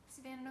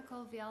 Savannah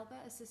Nicole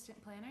Vialba,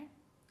 Assistant Planner.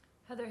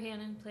 Heather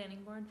Hannon,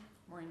 Planning Board.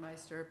 Maureen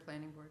Meister,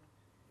 Planning Board.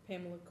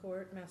 Pamela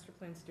Court, Master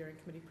Plan Steering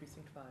Committee,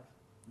 Precinct 5.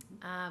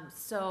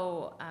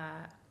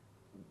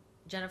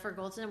 Jennifer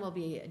Goldson will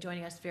be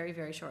joining us very,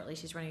 very shortly.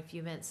 She's running a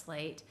few minutes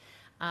late.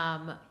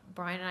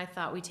 Brian and I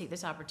thought we'd take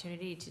this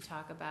opportunity to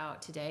talk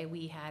about today.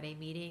 We had a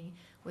meeting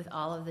with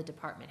all of the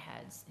department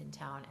heads in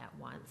town at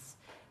once.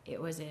 It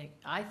was,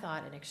 I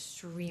thought, an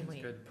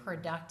extremely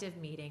productive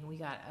meeting. We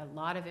got a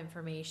lot of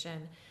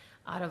information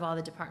out of all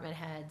the department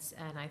heads,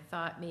 and I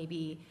thought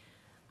maybe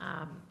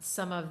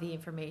some of the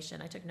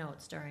information, I took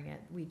notes during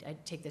it.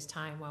 I'd take this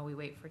time while we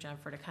wait for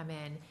Jennifer to come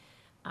in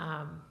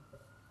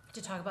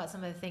to talk about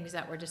some of the things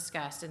that were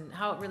discussed. And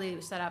how it really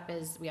was set up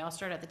is we all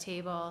started at the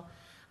table.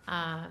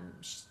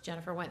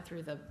 Jennifer went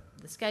through the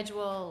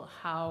schedule,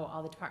 how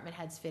all the department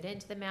heads fit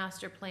into the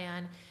master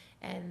plan,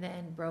 and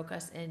then broke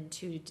us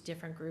into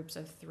different groups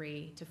of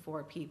 3 to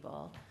 4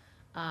 people.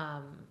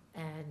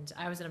 And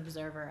I was an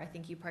observer. I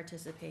think you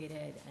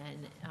participated,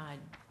 and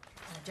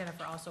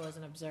Jennifer also was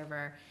an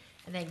observer.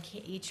 And then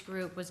each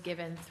group was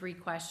given 3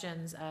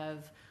 questions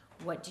of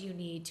what do you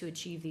need to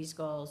achieve these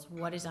goals,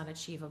 what is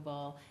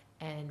unachievable,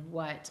 and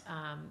what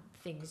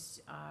things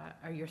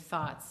are your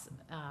thoughts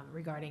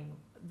regarding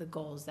the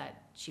goals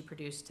that she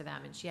produced to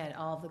them. And she had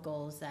all of the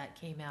goals that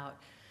came out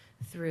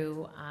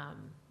through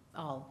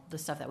all the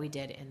stuff that we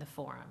did in the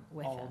forum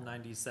with All them.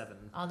 97.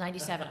 All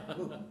 97.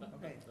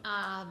 Okay.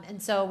 And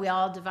so we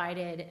all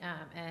divided,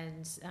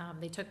 and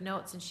they took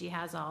notes, and she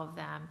has all of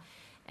them.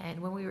 And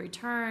when we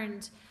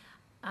returned,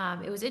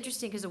 it was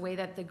interesting because the way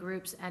that the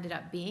groups ended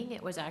up being,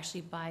 it was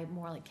actually by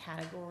more like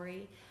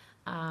category.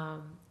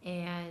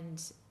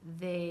 And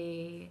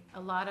there's a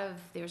lot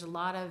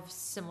of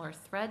similar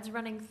threads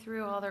running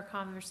through all their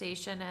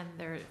conversation and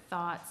their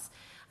thoughts.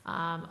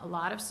 A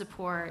lot of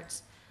support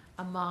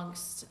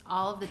amongst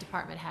all of the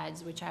department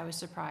heads, which I was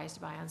surprised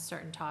by on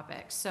certain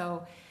topics.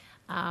 So,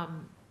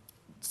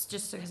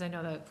 just because I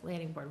know the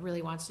planning board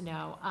really wants to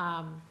know,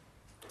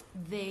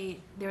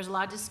 there's a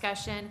lot of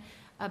discussion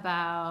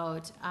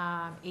about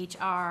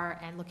HR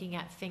and looking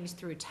at things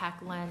through a tech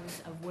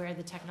lens of where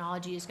the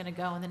technology is going to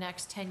go in the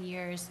next 10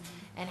 years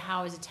and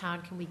how as a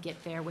town can we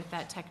get there with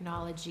that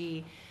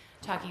technology.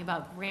 Talking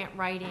about grant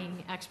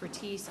writing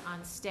expertise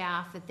on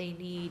staff that they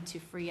need to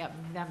free up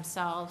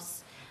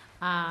themselves,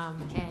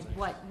 and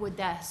what would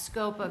the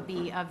scope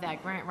be of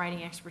that grant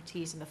writing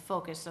expertise and the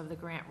focus of the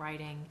grant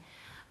writing.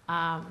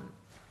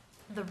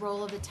 The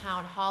role of the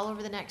town hall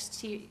over the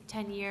next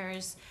 10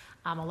 years,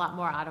 a lot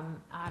more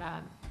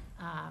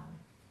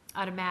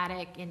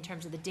automatic in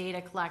terms of the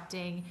data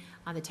collecting,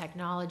 on the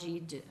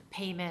technology,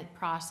 payment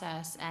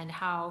process, and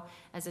how,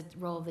 as a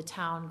role of the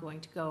town, going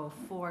to go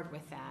forward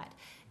with that.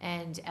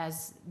 And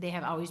as they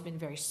have always been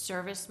very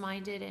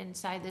service-minded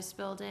inside this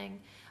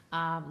building,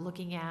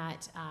 looking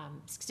at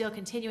still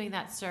continuing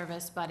that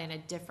service, but in a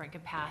different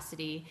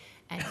capacity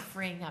and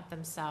freeing up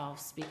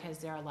themselves because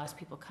there are less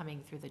people coming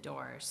through the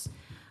doors.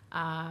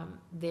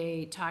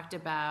 They talked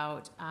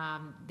about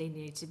they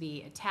needed to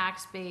be a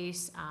tax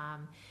base,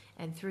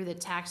 and through the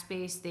tax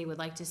base, they would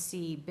like to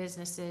see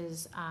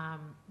businesses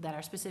that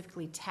are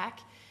specifically tech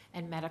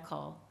and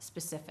medical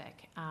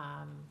specific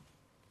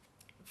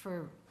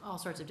for all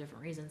sorts of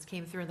different reasons,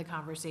 came through in the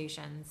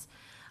conversations.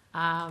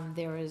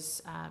 There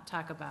was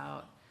talk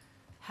about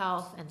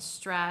health and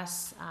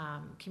stress,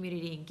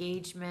 community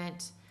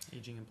engagement.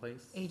 Aging in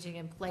place. Aging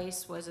in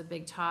place was a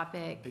big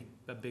topic.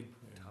 A big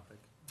topic.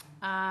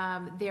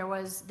 There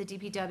was the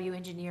DPW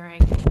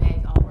engineering and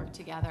MEG all worked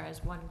together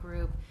as one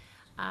group.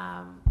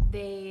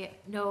 They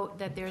note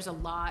that there's a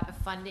lot of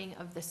funding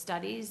of the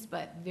studies,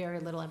 but very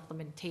little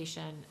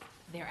implementation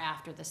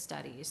thereafter the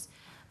studies.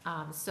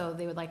 So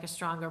they would like a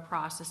stronger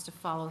process to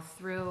follow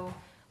through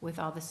with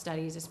all the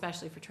studies,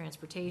 especially for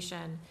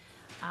transportation.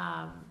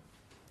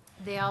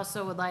 They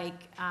also would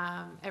like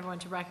everyone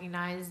to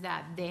recognize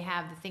that they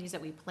have the things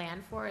that we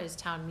plan for as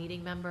town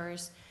meeting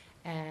members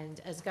and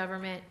as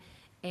government,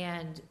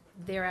 and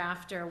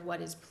thereafter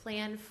what is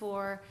planned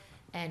for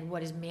and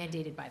what is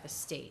mandated by the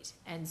state.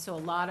 And so a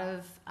lot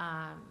of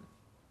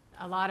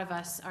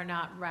us are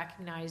not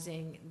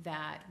recognizing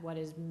that what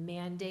is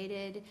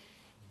mandated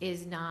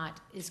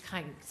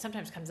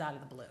sometimes comes out of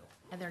the blue.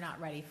 and they're not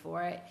ready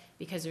for it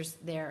because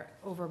they're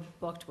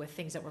overbooked with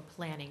things that we're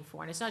planning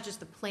for. And it's not just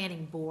the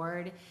planning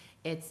board,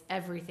 it's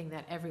everything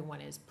that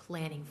everyone is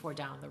planning for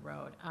down the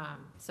road.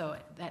 So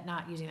that,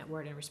 not using that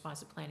word in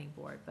response to planning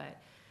board,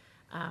 but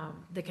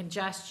the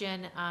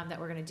congestion that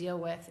we're gonna deal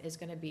with is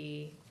gonna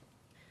be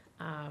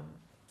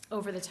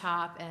over the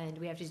top, and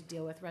we have to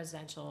deal with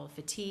residential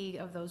fatigue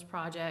of those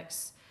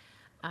projects.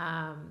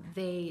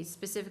 They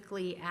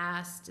specifically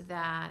asked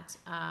that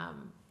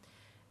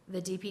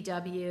the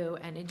DPW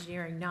and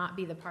engineering not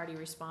be the party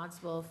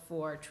responsible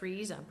for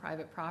trees on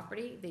private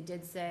property. They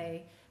did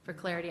say, for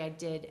clarity, I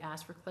did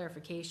ask for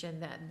clarification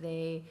that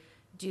they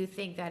do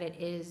think that it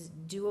is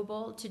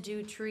doable to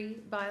do tree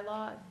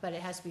bylaw, but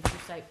it has to be through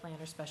site plan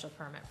or special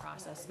permit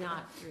process,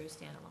 not through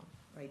standalone.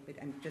 Right, but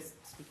I'm just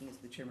speaking as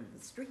the chairman of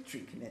the street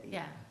tree committee.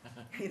 Yeah,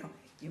 You know,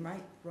 you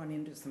might run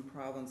into some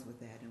problems with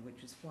that, and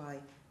which is why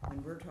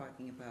when we're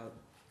talking about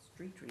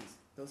street trees,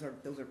 those are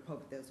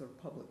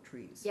public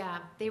trees. yeah,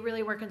 they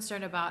really were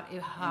concerned about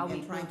how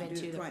And we trying move to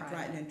do- into the try-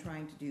 private. And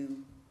trying to do,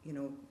 you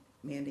know,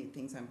 mandate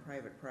things on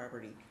private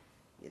property,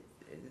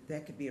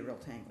 that could be a real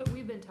tangle. But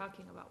we've been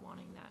talking about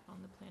wanting that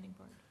on the planning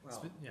board.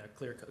 Well, Yeah,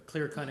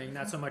 clear cutting,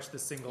 not so much the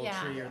single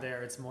Yeah. tree or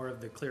there, it's more of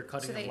the clear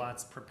cutting So of they-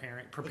 lots,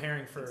 preparing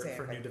for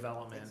Exactly. new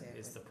development is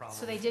Exactly. the problem.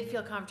 So they did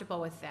feel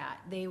comfortable with that.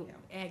 They,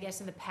 Yeah. I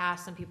guess in the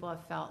past, some people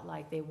have felt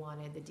like they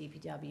wanted the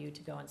DPW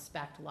to go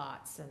inspect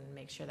lots and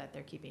make sure that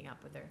they're keeping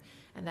up with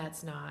and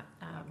that's not,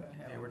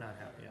 Yeah, we're not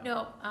happy, yeah.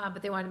 no,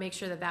 but they wanted to make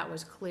sure that that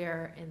was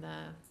clear in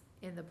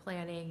the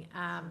planning.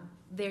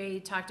 They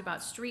talked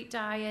about street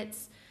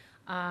diets,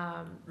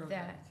 Road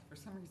that, diets. For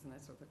some reason,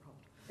 that's what they're called.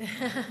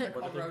 They're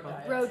called road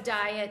diets. road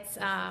diets,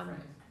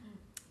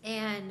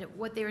 and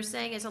what they were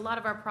saying is a lot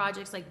of our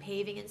projects, like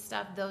paving and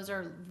stuff, those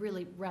are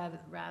really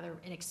rather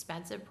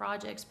inexpensive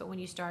projects, but when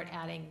you start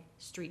adding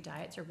street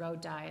diets or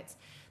road diets,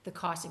 the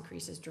cost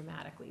increases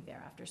dramatically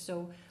thereafter.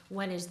 So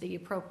when is the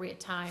appropriate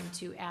time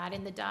to add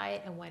in the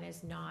diet and when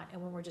is not?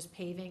 And when we're just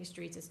paving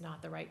streets, it's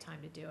not the right time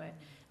to do it.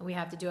 And we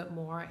have to do it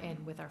more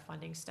and with our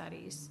funding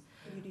studies.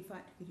 could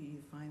you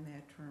define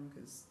that term,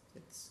 because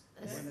it's.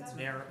 It's when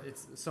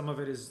it's- Some of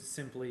it is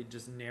simply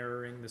just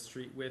narrowing the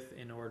street width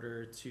in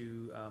order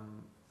to,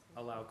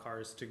 allow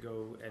cars to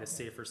go at a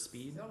safer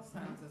speed. Still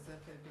sounds as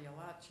if it'd be a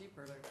lot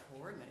cheaper to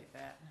coordinate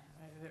that.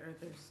 They're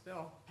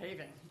still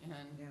paving and.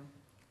 Yeah.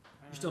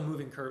 You're still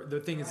moving the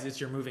thing is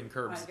you're moving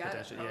curbs I got it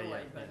potentially, totally,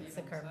 yeah. but It's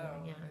the even curb so,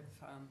 moving, yeah.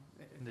 it's,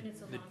 The- And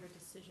it's a the- longer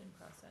decision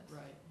process.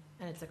 right.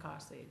 And it's a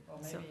costly,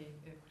 Well, so, maybe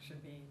it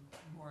should be,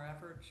 more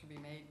effort should be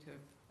made to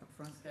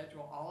Upfront.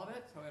 schedule all of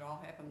it, so it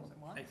all happens at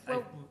once.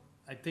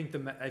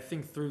 I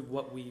think through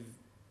what we've,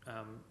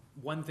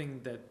 one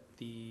thing that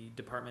the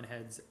department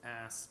heads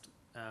asked,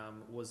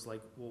 was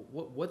like,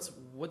 well,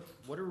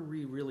 what are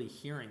we really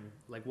hearing?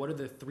 Like, what are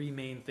the three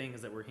main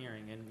things that we're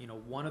hearing? And, you know,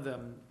 one of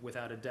them,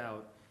 without a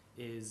doubt,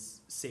 is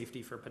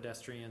safety for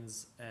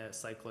pedestrians,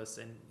 cyclists,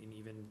 and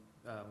even,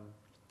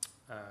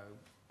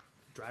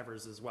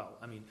 drivers as well.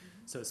 I mean,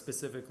 so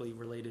specifically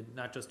related,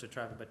 not just to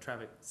traffic, but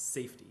traffic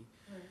safety.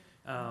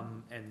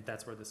 And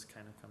that's where this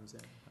kind of comes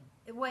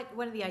in.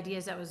 one of the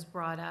ideas that was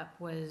brought up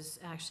was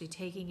actually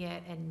taking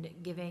it and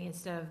giving,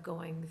 instead of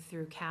going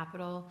through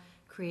capital,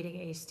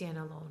 creating a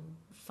standalone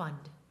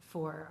fund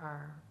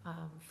for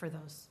for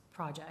those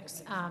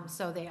projects.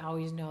 So they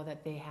always know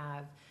that they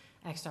have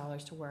X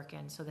dollars to work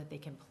in so that they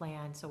can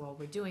plan. So while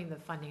we're doing the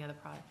funding of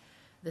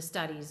the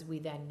studies, we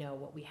then know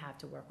what we have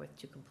to work with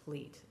to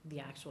complete the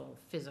actual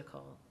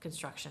physical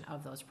construction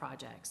of those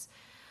projects.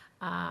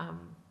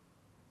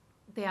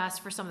 They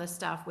asked for some of the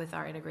stuff with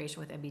our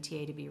integration with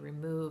MBTA to be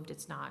removed.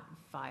 It's not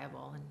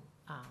viable. And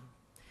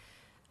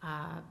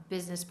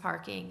business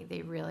parking,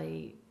 they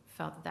really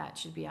felt that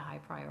should be a high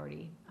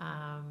priority.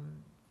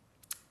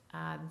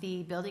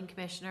 The building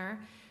commissioner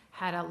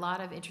had a lot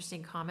of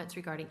interesting comments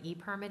regarding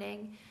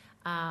e-permitting,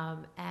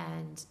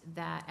 and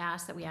that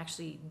asked that we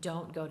actually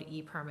don't go to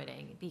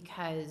e-permitting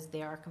because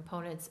there are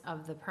components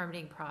of the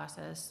permitting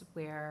process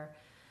where,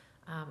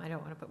 I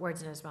don't want to put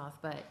words in his mouth,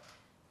 but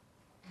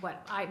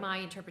my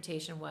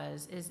interpretation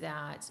is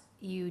that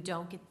you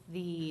don't get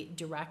the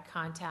direct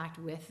contact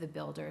with the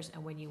builders,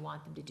 and when you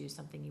want them to do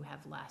something, you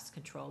have less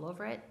control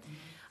over it.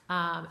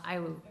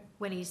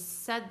 When he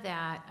said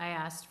that, I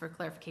asked for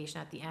clarification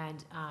at the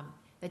end.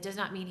 That does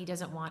not mean he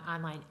doesn't want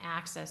online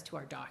access to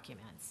our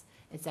documents.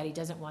 It's that he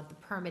doesn't want the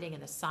permitting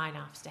and the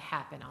sign-offs to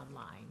happen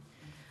online.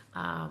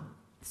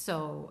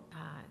 So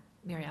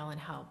Mary Ellen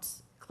helped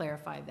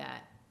clarify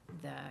that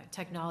the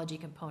technology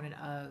component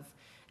of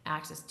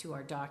access to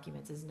our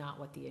documents is not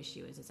what the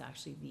issue is. It's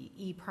actually the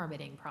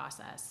e-permitting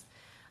process.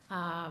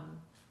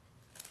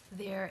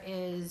 There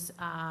is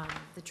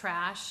the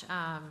trash,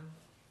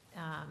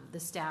 the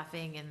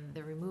staffing and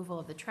the removal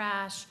of the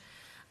trash.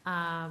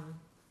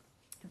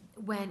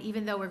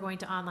 Even though we're going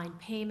to online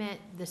payment,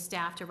 the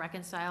staff to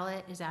reconcile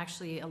it is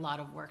actually a lot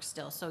of work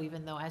still. So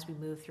even though as we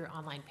move through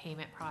online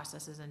payment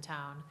processes in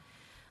town,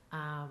 You're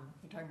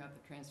talking about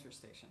the transfer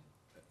station.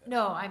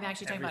 no, I'm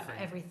actually talking about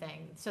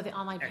everything. So the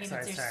online payments,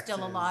 Excise there's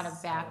still a lot of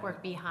taxes, back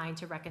work behind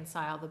to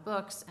reconcile the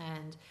books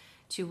and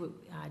to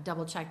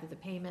double check that the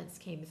payments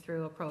came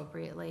through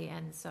appropriately.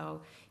 And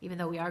so even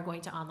though we are going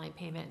to online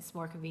payment, it's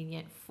more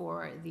convenient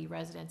for the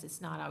residents.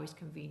 It's not always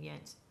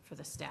convenient for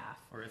the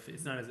staff. Or if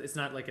it's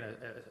not like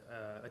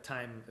a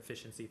time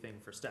efficiency thing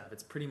for staff.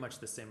 It's pretty much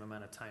the same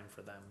amount of time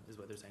for them, is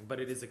what they're saying. But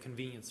it is a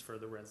convenience for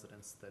the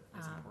residents that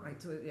is important.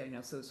 Right, so,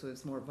 yeah, so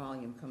as more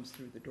volume comes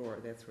through the door,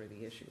 that's where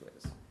the issue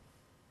is,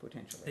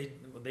 potentially.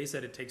 They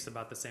said it takes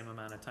about the same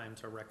amount of time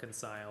to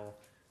reconcile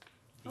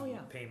Oh, the yeah.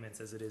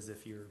 payments as it is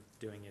if you're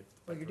doing it.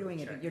 Well, you're through a doing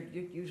it, check.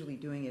 you're usually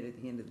doing it at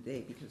the end of the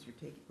day, because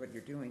what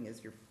you're doing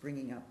is you're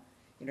bringing up,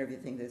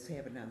 everything that's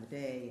happened on the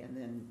day, and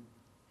then,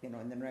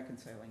 and then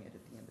reconciling it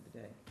at the end of the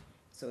day.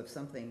 So if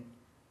something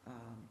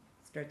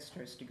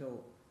starts to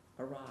go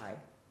awry,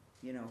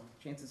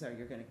 chances are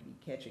you're gonna be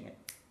catching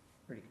it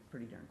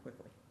pretty darn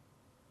quickly.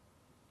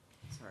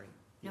 Sorry,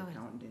 the No,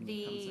 accountant comes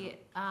The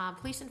out.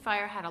 police and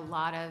fire had a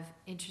lot of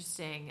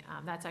interesting,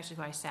 that's actually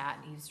who I sat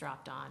and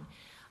eavesdropped on.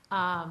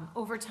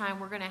 Over time,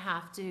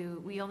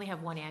 we only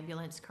have one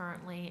ambulance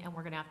currently, and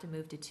we're gonna have to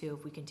move to 2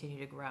 if we continue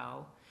to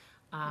grow.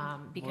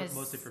 Because.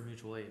 Mostly for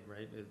mutual aid,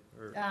 right? That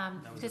was what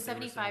they Because were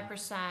saying.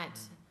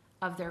 75%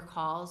 of their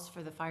calls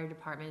for the fire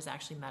department is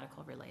actually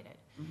medical related.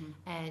 Mhm.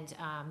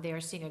 And they are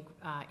seeing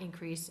a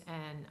increase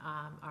in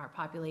our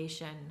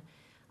population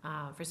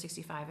for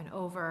 65 and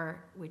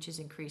over, which is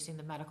increasing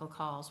the medical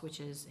calls, which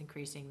is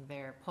increasing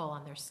their pull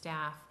on their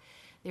staff.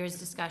 There's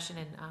discussion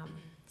in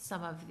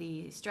some of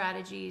the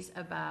strategies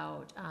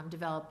about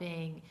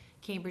developing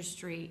Cambridge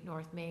Street,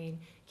 North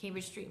Main.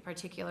 Cambridge Street in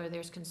particular,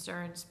 there's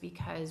concerns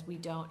because we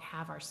don't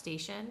have our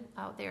station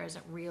out there,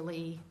 isn't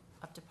really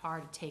up to par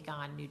to take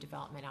on new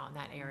development out in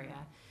that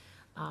area.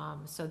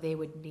 So they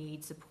would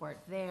need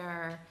support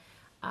there.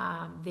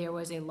 There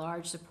was a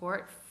large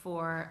support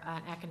for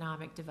an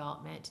economic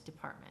development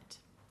department,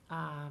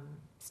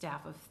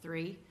 staff of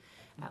 3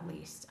 at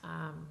least.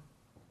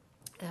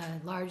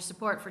 Large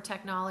support for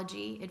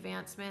technology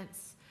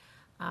advancements.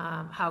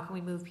 How can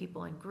we move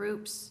people in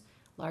groups?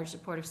 Large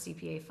support of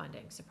CPA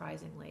funding,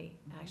 surprisingly,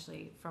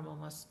 actually from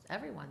almost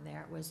everyone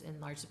there was in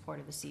large support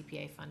of the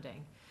CPA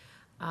funding.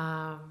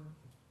 And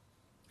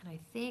I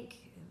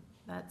think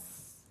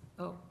that's,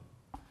 the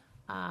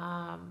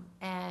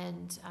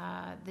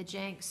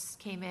Jenks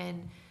came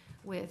in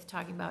with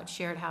talking about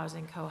shared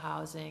housing,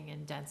 co-housing,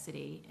 and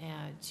density,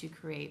 and to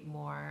create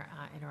more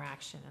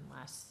interaction and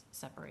less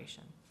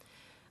separation.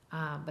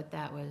 But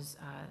that was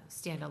a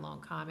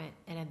standalone comment.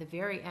 And at the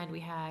very end, we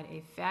had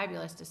a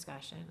fabulous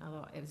discussion,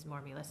 although it was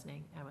more me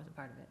listening, I wasn't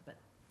part of it, but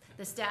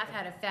the staff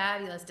had a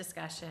fabulous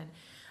discussion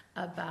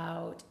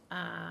about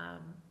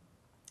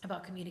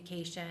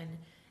communication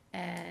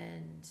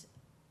and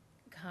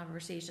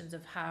conversations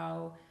of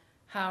how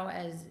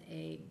as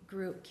a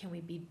group can we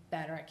be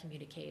better at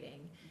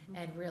communicating,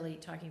 and really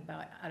talking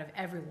about out of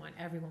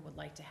everyone would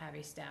like to have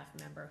a staff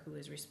member who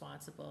is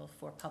responsible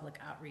for public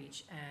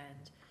outreach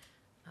and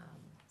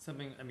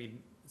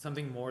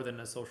something more than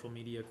a social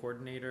media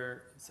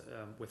coordinator,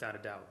 without a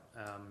doubt.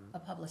 a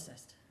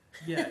publicist.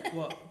 Yeah,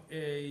 well,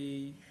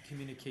 a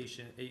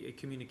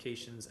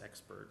communications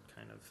expert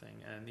kind of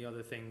thing. And the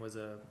other thing was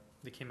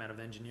that came out of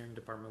the engineering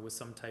department was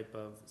some type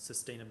of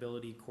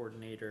sustainability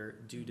coordinator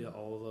due to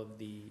all of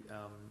the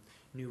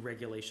new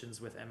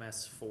regulations with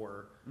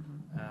MS4.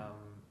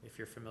 If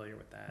you're familiar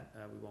with that,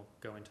 we won't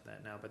go into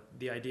that now. But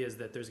the idea is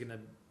that there's going to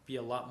be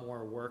a lot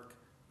more work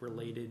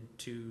related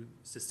to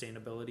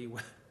sustainability,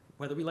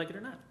 whether we like it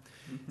or not.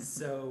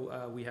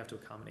 So we have to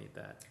accommodate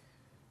that.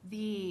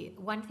 The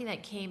one thing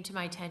that came to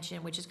my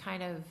attention, which is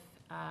kind of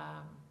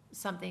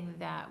something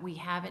that we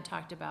haven't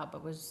talked about,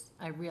 but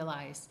I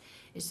realized,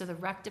 is so the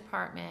rec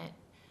department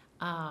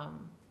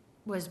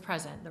was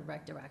present, the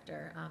rec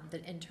director,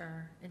 the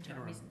interim.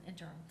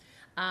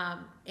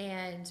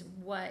 And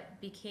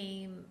what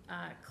became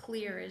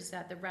clear is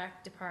that the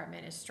rec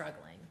department is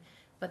struggling,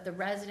 but the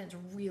residents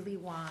really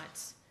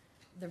want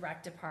the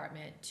rec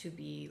department to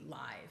be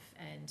live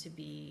and to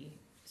be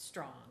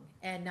strong,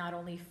 and not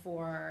only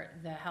for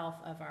the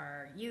health of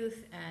our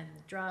youth and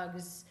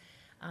drugs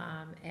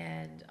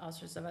and all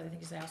sorts of other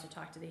things. I also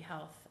talked to the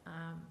health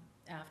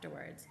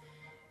afterwards,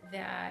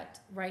 that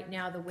right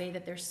now the way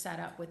that they're set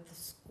up with the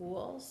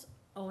schools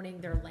owning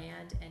their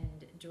land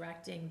and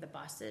directing the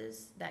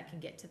buses that can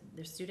get to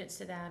their students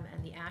to them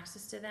and the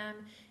access to them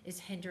is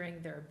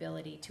hindering their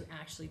ability to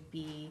actually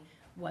be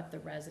what the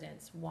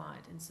residents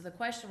want. And so the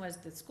question was,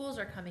 the schools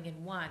are coming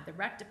in one, the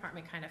rec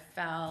department kind of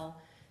fell.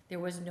 There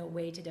was no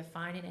way to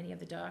define in any of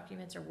the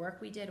documents or work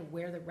we did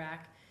where the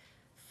rec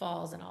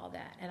falls and all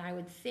that. And I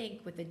would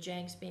think with the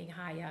Jenks being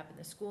high up and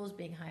the schools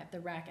being high up, the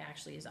rec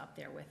actually is up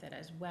there with it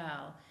as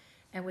well.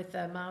 And with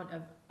the amount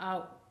of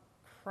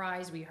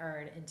outcries we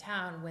heard in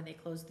town when they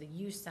closed the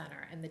youth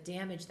center and the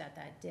damage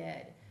that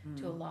did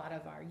to a lot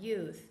of our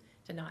youth,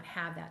 to not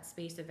have that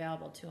space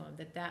available to them,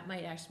 that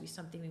might actually be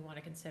something we want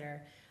to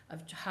consider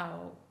of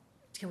how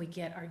can we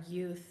get our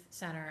youth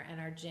center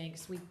and our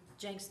Jenks.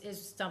 Jenks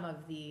is some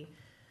of the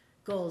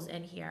goals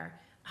in here.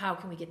 How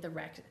can we get the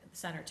rec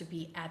center to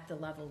be at the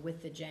level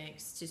with the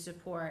Jenks to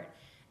support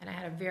And I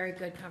had a very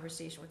good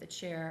conversation with the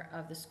chair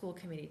of the school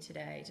committee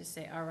today to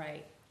say, all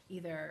right,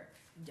 either,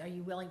 are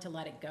you willing to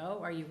let it go,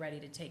 or are you ready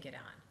to take it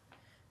on?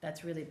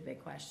 That's really the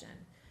big question.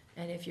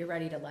 And if you're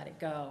ready to let it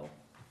go,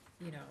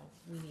 you know,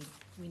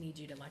 we need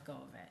you to let go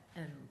of it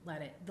and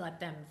let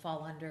them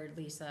fall under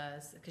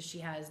Lisa's, because she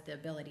has the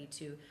ability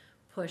to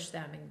push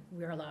them, and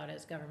we're allowed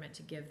as government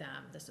to give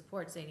them the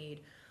supports they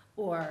need.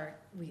 Or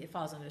it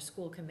falls under the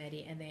school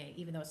committee, and they,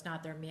 even though it's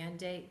not their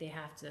mandate, they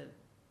have to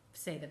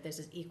say that this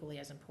is equally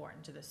as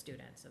important to the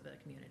students of the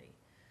community.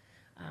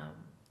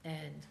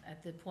 And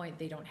at the point,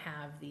 they don't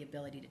have the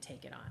ability to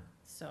take it on.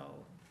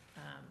 So,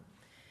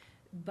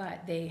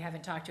 but they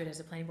haven't talked to it as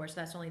a planning board, so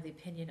that's only the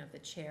opinion of the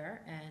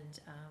chair. And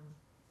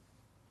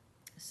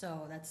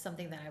so that's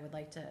something that I would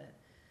like to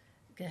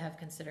have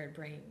considered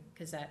bringing,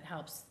 because that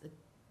helps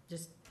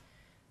just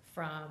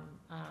from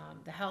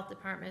the health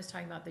department is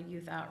talking about the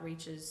youth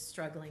outreach is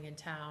struggling in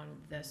town.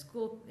 The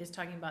school is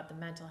talking about the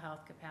mental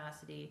health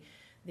capacity.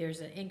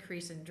 There's an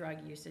increase in drug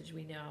usage,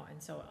 we know,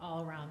 and so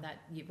all around that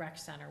rec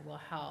center will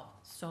help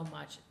so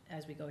much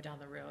as we go down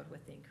the road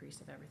with the increase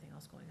of everything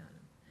else going on.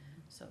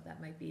 So that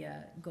might be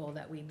a goal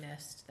that we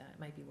missed that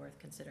might be worth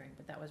considering,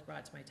 but that was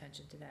brought to my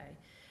attention today.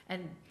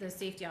 And the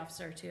safety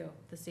officer too,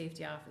 the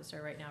safety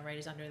officer right now, right,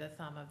 is under the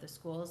thumb of the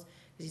schools,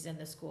 because he's in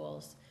the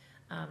schools.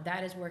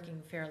 That is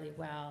working fairly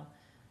well,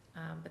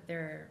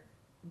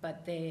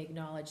 but they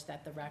acknowledge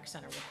that the rec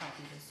center will help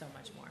even so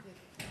much more.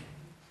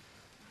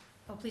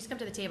 Oh, please come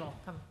to the table.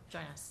 Come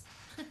join us.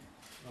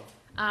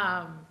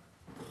 And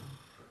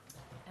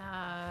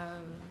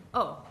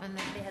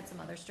then they had some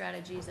other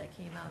strategies that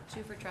came out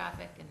too for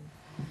traffic, and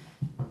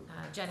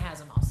Jen has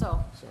them all.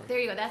 So there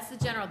you go. That's the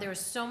general. There was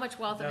so much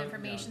wealth of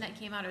information that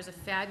came out. It was a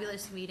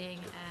fabulous meeting,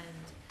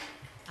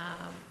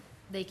 and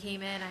they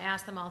came in. I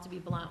asked them all to be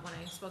blunt when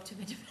I spoke to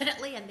them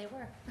independently, and they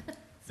were.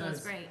 So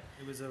it's great.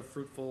 It was a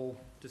fruitful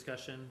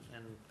discussion,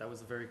 and that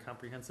was a very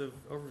comprehensive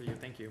overview.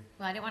 Thank you.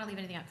 Well, I didn't want to leave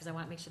anything out because I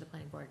want to make sure the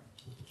planning board,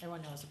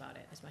 everyone knows about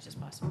it as much as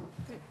possible.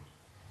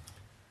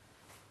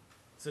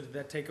 So did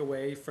that take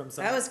away from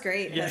some? That was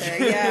great, Yeah.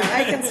 Heather. Yeah,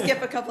 I can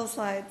skip a couple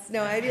slides.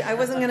 No, I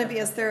wasn't going to be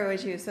as thorough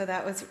as you, so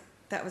that was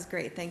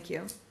great. Thank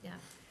you.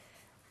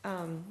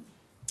 Yeah.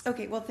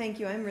 Okay, well, thank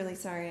you. I'm really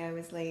sorry I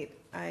was late.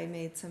 I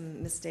made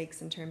some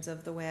mistakes in terms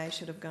of the way I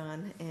should have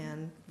gone,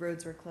 and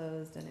roads were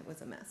closed, and it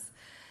was a mess.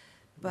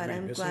 But Did I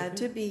I'm miss glad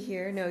anything? to be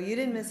here. No, you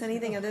didn't miss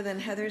anything other than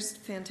Heather's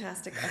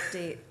fantastic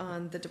update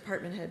on the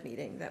department head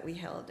meeting that we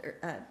held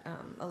at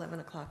 11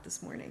 o'clock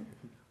this morning.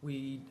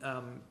 We,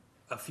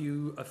 a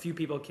few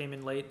people came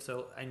in late,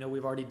 so I know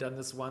we've already done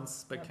this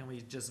once, but Yep. can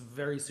we just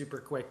very super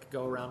quick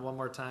go around one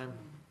more time?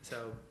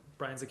 So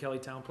Brian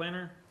Zakelli, Town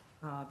Planner.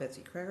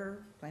 Betsy Kreger,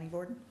 Planning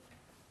Board.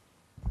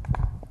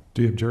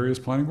 Do you have Jerry as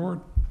planning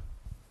board?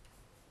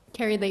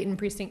 Carrie Layton,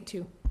 Precinct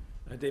 2.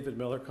 David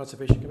Miller,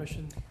 Conservation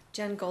Commission.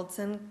 Jen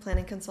Goldson,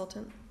 planning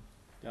consultant.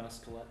 Dennis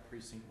Collette,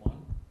 Precinct 1.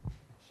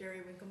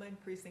 Sherry Winkleman,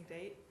 Precinct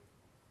 8.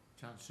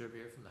 John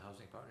Serbier from the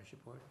Housing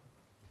Partnership Board.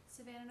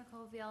 Savannah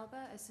Nicole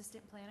Villalba,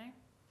 Assistant Planner.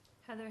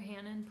 Heather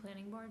Hannon,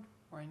 Planning Board.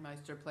 Maureen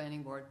Meister,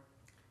 Planning Board.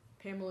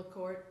 Pamela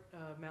Court,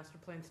 Master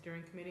Plan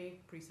Steering Committee,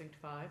 Precinct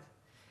 5.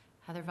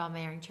 Heather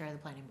Valmeyering, Chair of the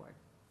Planning Board.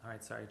 All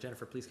right, sorry,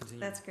 Jennifer, please continue.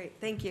 That's great,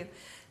 thank you.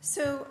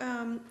 So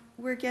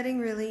we're getting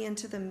really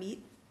into the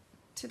meat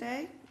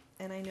today,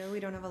 and I know we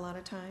don't have a lot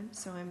of time,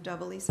 so I'm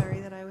doubly sorry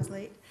that I was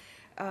late.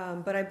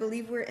 But I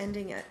believe we're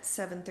ending at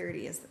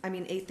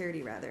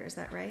 8:30 rather, is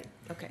that right?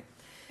 Okay.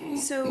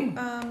 So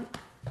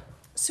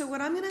what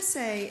I'm gonna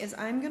say is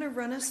I'm gonna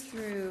run us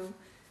through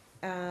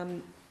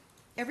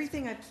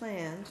everything I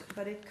planned,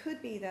 but it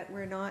could be that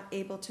we're not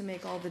able to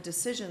make all the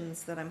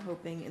decisions that I'm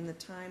hoping in the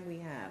time we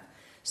have.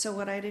 So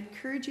what I'd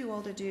encourage you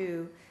all to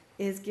do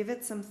is give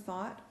it some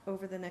thought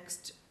over the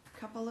next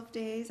couple of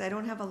days. I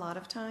don't have a lot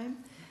of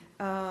time,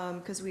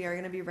 because we are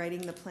gonna be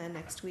writing the plan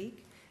next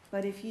week.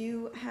 But if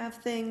you have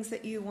things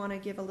that you wanna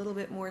give a little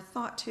bit more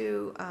thought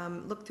to,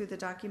 look through the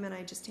document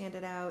I just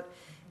handed out.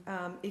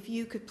 If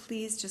you could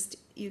please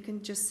you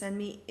can just send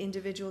me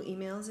individual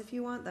emails if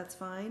you want, that's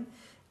fine.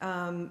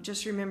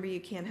 Just remember you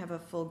can't have a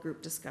full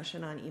group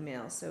discussion on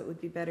email, so it would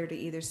be better to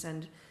either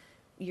send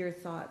your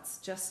thoughts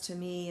just to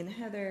me and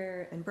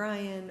Heather and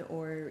Brian,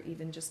 or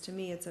even just to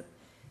me. It's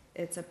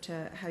up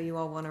to how you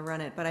all want to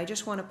run it. But I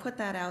just want to put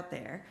that out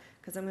there,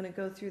 because I'm going to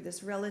go through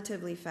this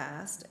relatively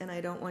fast, and I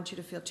don't want you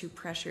to feel too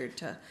pressured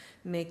to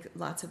make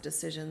lots of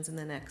decisions in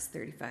the next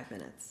 35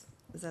 minutes.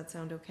 Does that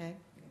sound okay?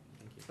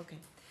 Thank you. Okay.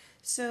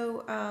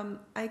 So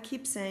I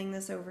keep saying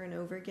this over and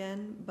over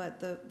again,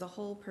 but the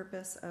whole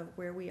purpose of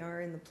where we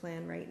are in the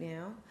plan right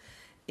now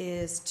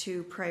is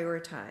to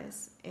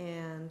prioritize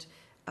and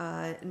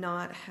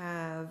not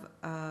have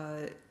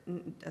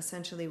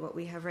essentially what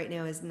we have right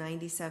now is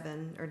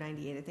 97 or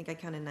 98. I think I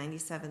counted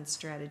 97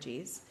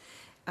 strategies,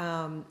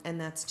 and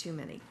that's too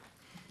many.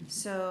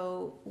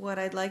 So what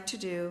I'd like to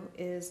do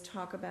is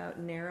talk about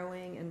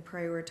narrowing and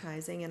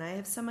prioritizing, and I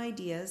have some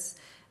ideas.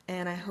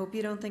 And I hope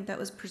you don't think that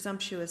was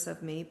presumptuous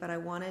of me, but I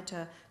wanted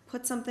to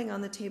put something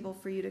on the table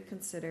for you to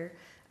consider.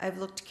 I've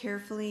looked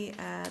carefully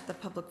at the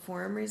public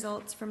forum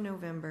results from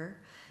November,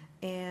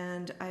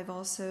 and I've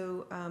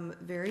also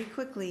very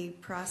quickly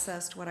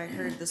processed what I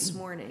heard this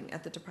morning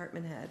at the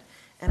department head.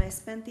 And I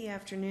spent the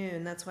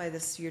afternoon, that's why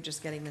you're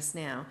just getting this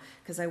now,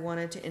 because I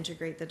wanted to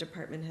integrate the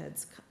department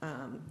head's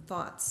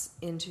thoughts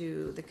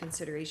into the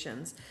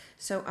considerations.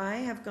 So I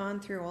have gone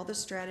through all the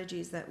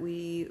strategies that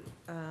we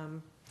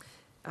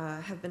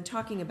have been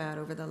talking about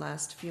over the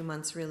last few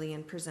months, really,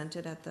 and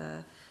presented at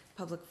the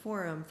public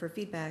forum for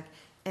feedback.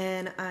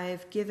 And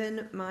I've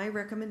given my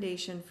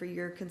recommendation for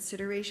your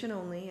consideration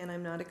only, and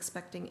I'm not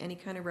expecting any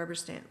kind of rubber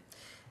stamp.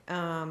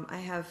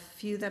 I have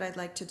few that I'd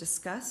like to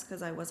discuss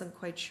because I wasn't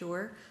quite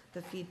sure.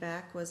 The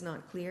feedback was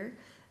not clear.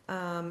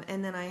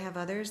 And then I have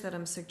others that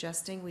I'm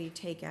suggesting we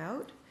take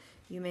out.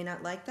 You may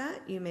not like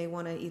that. You may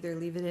want to either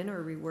leave it in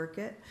or rework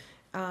it.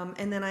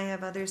 And then I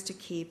have others to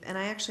keep. And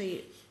I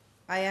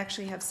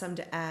actually have some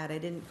to add. I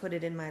didn't put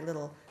it in my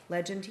little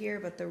legend here,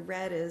 but the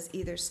red is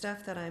either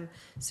stuff that I'm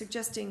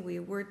suggesting we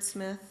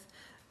wordsmith,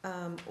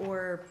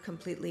 or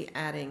completely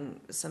adding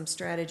some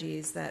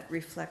strategies that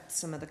reflect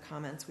some of the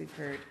comments we've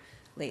heard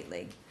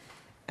lately.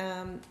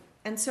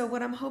 And so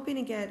what I'm hoping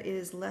to get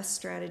is less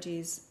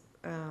strategies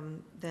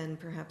than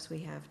perhaps we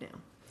have now.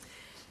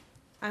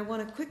 I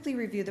want to quickly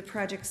review the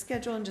project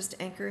schedule and just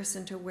anchor us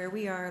into where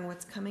we are and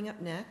what's coming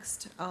up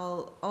next.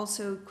 I'll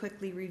also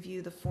quickly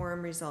review the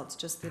forum results,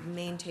 just the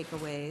main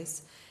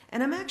takeaways.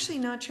 And I'm actually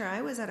not sure.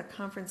 I was at a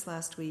conference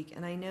last week,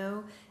 and I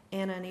know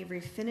Anna and Avery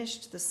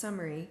finished the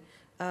summary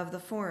of the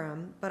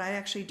forum, but I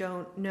actually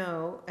don't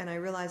know, and I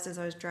realized as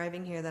I was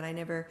driving here that I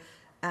never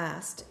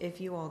asked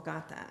if you all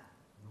got that.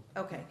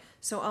 Okay,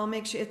 so I'll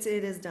make sure it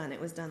is done. It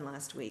was done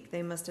last week.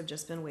 They must have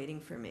just been waiting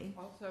for me.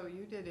 Also,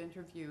 you did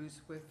interviews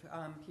with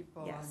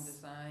people on Yes.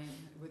 design,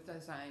 with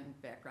design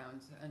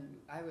backgrounds, and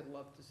I would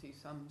love to see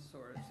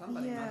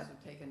somebody Yeah, must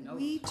have taken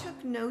notes. We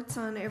took notes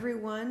on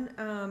everyone,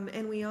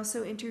 and we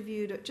also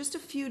interviewed just a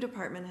few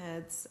department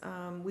heads.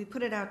 We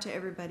put it out to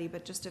everybody,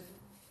 but just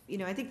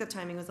I think the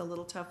timing was a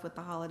little tough with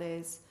the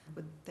holidays,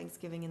 with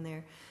Thanksgiving in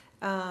there.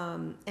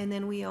 And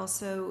then we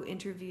also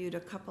interviewed a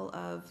couple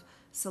of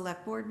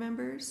select board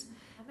members.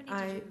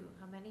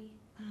 How many?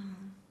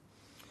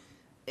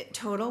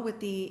 Total with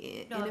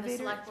the No, the innovator?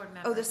 select board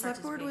members Oh, the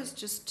select board was participated.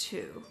 just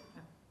two.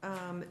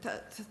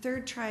 The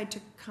third tried to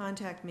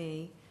contact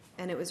me,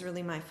 and it was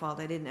really my fault.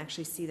 I didn't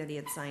actually see that he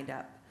had signed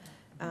up.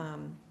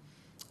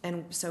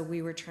 And so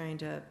we were trying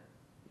to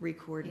He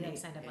coordinate like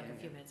signed up like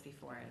a few minutes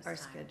before his our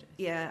time. schedule.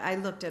 Yeah, I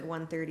looked at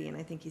 1:30, and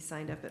I think he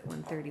signed up at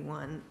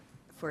 1:31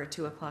 for a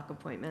 2:00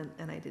 appointment,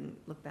 and I didn't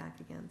look back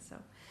again, so.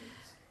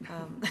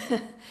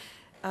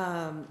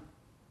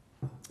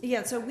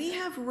 Yeah, so we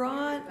have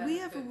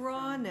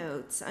raw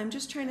notes. I'm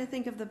just trying to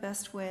think of the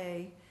best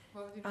way.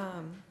 Well,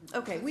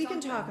 Okay, we can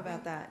talk something.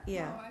 about that,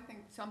 yeah. No, I think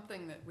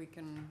something that we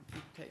can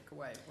take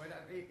away.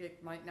 Whatever,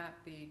 it might not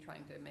be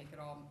trying to make it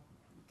all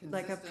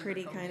Like a consistent or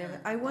pretty kind of,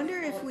 coherent. I wonder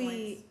if Bullet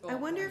we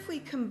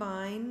points.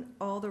 combine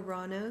all the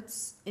raw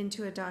notes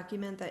into a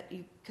document that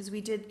because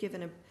we did give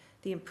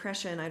the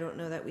impression, I don't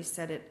know that we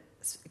said it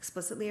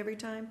explicitly every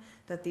time,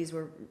 that these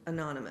were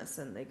anonymous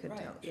and they could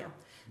Right, tell, yeah. sure.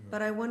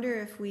 But I wonder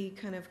if we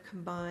kind of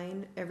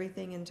combine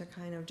everything into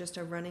kind of just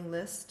a running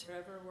list.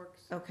 Whatever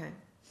works.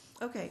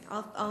 Okay,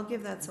 I'll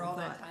give that For some all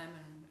thought. that time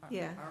and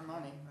Yeah. our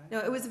money, right? No,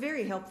 it was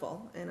very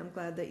helpful, and I'm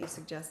glad that you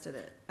suggested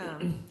it.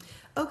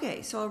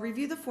 Okay, so I'll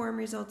review the forum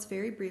results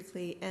very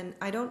briefly, and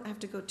I don't have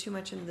to go too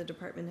much into the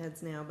department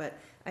heads now, but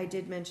I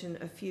did mention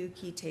a few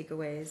key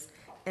takeaways,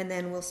 and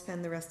then we'll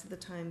spend the rest of the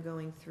time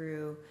going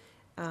through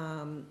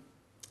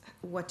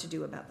what to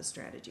do about the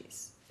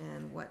strategies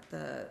and what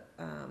the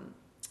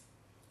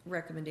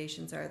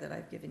recommendations are that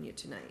I've given you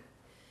tonight.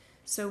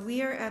 So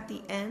we are at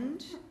the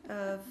end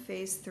of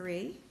phase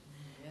 3.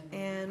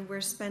 And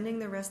we're spending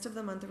the rest of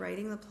the month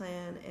writing the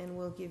plan, and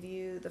we'll give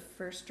you the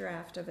first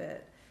draft of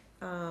it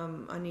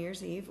on New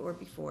Year's Eve or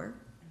before.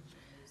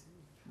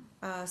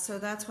 So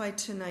that's why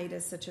tonight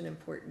is such an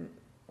important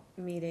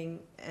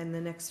meeting, and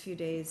the next few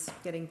days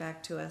getting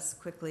back to us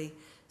quickly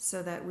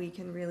so that we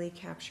can really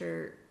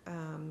capture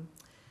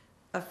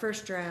a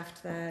first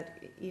draft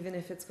that, even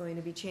if it's going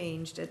to be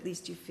changed, at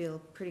least you feel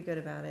pretty good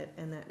about it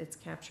and that it's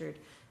captured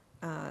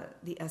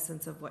the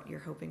essence of what you're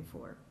hoping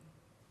for.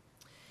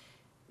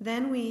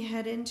 Then we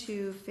head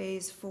into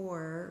phase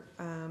 4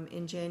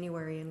 in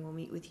January, and we'll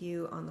meet with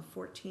you on the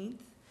 14th,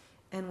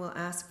 and we'll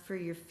ask for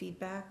your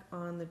feedback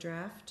on the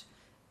draft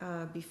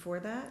before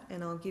that,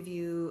 and I'll give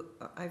you,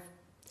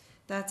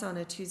 that's on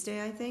a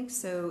Tuesday, I think,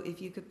 so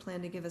if you could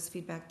plan to give us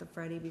feedback the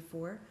Friday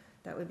before,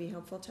 that would be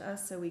helpful to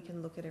us, so we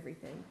can look at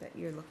everything that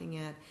you're looking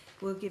at.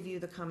 We'll give you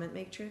the comment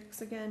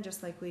matrix again,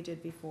 just like we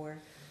did before.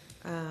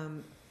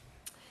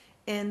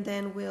 And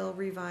then we'll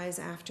revise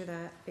after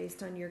that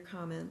based on your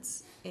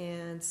comments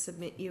and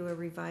submit you a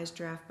revised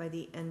draft by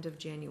the end of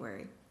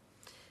January.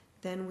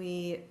 Then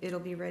it'll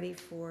be ready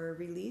for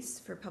release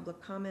for public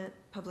comment,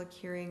 public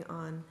hearing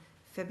on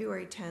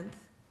February 10th,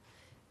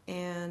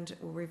 and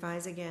we'll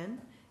revise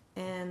again.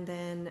 And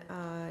then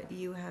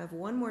you have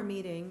one more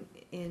meeting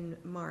in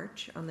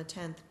March on the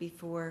 10th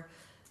before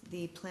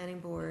the planning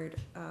board,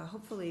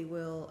 hopefully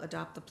will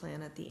adopt the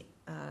plan at the,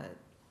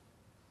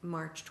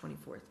 March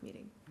 24th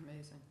meeting.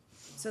 Amazing.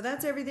 So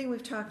that's everything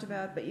we've talked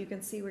about, but you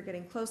can see we're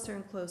getting closer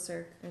and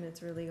closer, and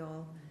it's really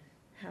all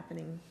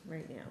happening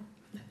right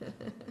now.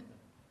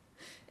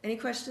 Any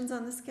questions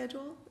on the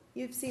schedule?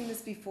 You've seen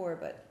this before,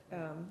 but,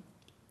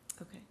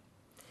 okay.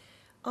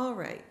 All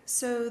right,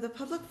 so the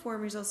public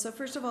forum results. So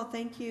first of all,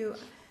 thank you.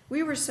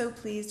 We were so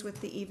pleased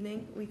with the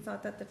evening. We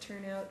thought that the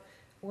turnout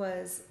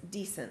was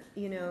decent.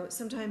 You know,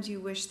 sometimes you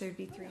wish there'd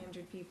be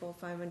 300 people,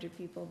 500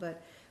 people,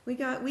 but we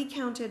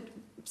counted,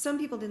 some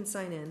people didn't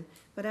sign in,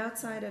 but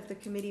outside of the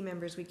committee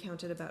members, we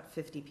counted about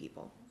 50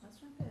 people.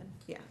 That's not bad.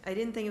 Yeah, I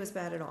didn't think it was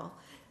bad at all.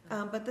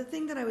 But the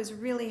thing that I was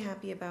really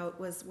happy about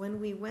was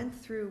when we went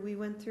through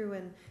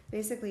and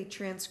basically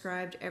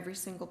transcribed every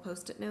single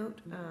Post-it note,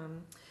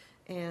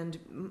 and,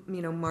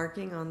 you know,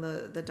 marking on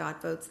the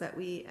dot votes that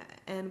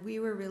and we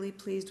were really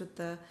pleased with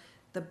the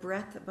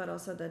breadth, but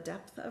also the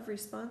depth of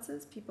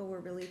responses. People were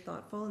really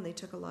thoughtful, and they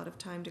took a lot of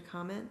time to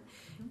comment.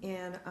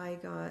 And I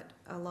got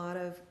a lot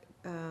of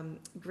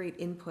great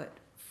input,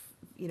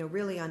 you know,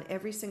 really on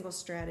every single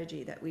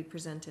strategy that we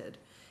presented.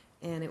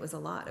 And it was a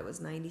lot. It was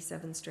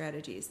 97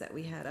 strategies that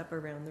we had up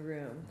around the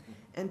room.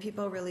 And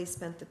people really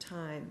spent the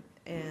time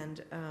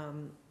and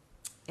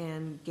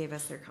gave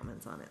us their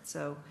comments on it.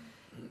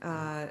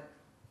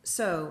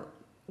 So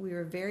we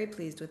were very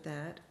pleased with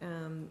that.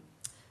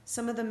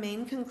 Some of the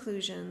main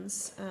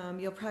conclusions,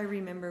 you'll probably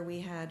remember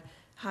we had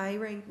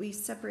we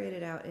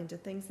separated out into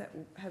things that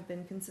have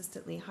been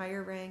consistently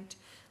higher ranked,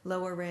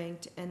 lower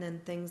ranked, and then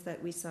things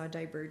that we saw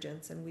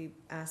divergence, and we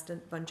asked a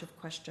bunch of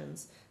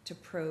questions to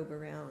probe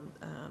around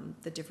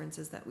the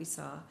differences that we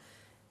saw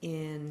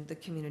in the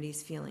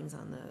community's feelings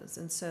on those.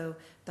 And so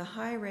the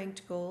high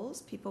ranked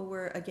goals, people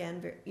were,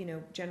 again, you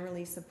know,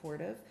 generally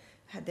supportive.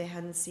 They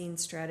hadn't seen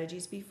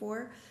strategies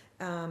before.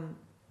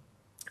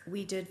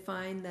 We did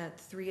find that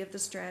 3 of the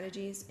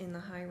strategies in the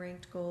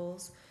high-ranked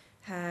goals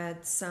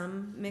had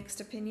some mixed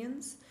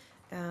opinions,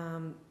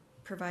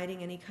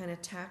 providing any kind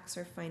of tax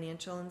or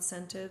financial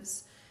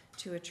incentives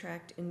to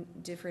attract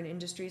different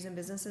industries and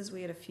businesses.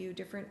 We had a few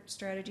different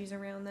strategies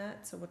around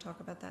that, so we'll talk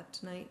about that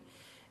tonight.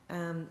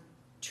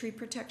 Tree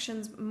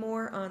protections,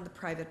 more on the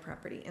private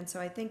property, and so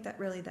I think that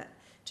really that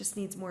just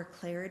needs more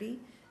clarity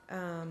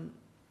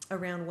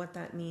around what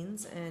that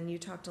means, and you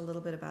talked a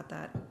little bit about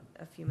that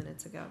a few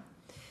minutes ago.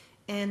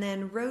 And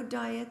then road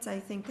diets, I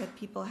think that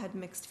people had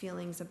mixed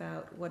feelings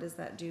about what does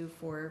that do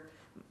for,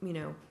 you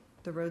know,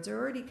 the roads are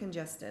already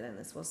congested and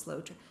this will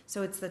slow.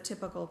 So it's the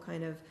typical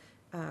kind of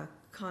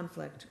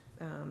conflict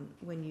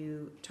when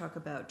you talk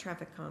about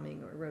traffic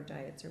calming or road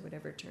diets or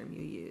whatever term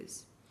you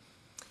use.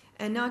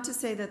 And not to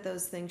say that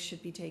those things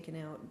should be taken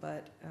out,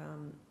 but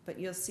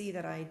you'll see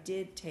that I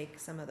did take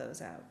some of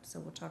those out. So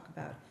we'll talk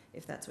about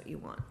if that's what you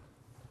want.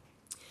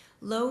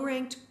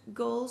 Low-ranked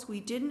goals,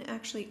 we didn't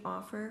actually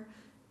offer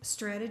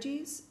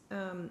strategies.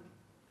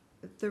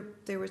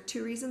 There were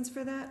 2 reasons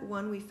for that.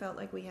 One, we felt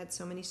like we had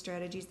so many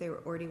strategies they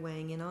were already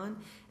weighing in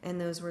on, and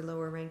those were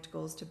lower ranked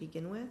goals to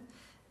begin with.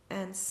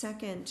 And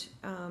second,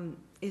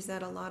 is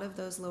that a lot of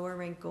those lower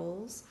ranked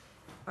goals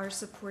are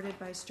supported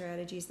by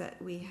strategies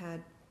that we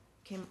had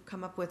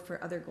come up with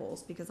for other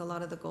goals, because a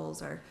lot of the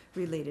goals are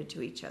related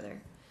to each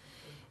other.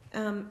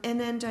 And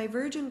then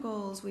divergent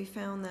goals, we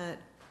found that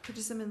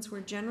participants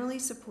were generally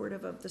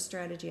supportive of the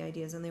strategy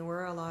ideas, and there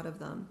were a lot of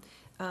them.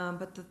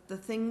 But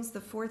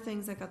the 4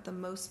 things that got the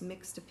most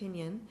mixed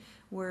opinion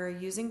were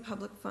using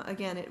public funds.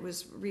 Again, it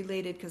was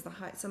related because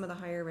some of the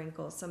higher ranked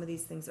goals, some of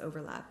these things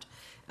overlapped.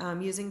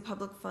 Using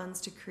public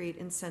funds to create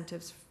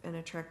incentives and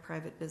attract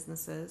private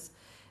businesses.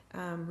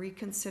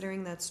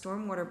 Reconsidering that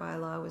stormwater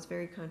bylaw was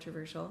very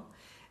controversial.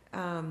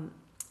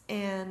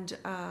 And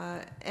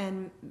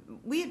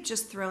we had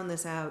just thrown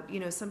this out. You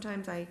know,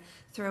 sometimes I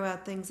throw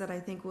out things that I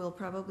think will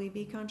probably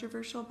be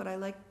controversial, but I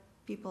like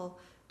people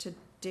to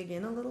dig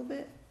in a little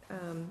bit.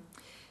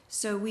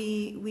 So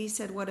we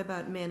said, what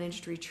about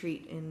managed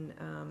retreat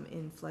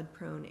in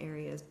flood-prone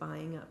areas,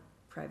 buying up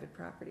private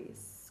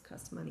properties?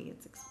 Costs money,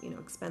 it's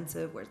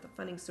expensive, where's the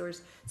funding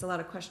source? It's a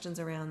lot of questions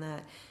around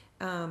that.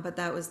 But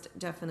that was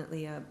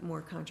definitely a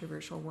more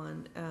controversial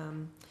one.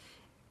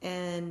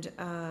 And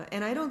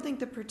I don't think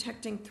the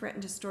protecting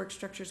threatened historic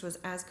structures was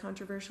as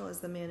controversial as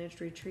the managed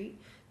retreat,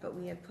 but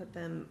we had put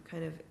them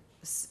kind of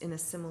in a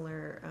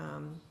similar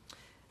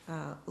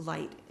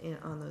light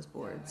on those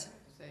boards.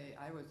 Yeah,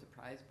 I was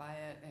surprised by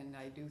it, and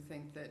I do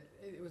think that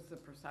it was the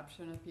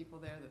perception of people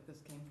there that this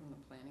came from the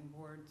planning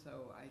board,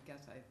 so I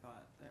guess I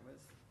thought it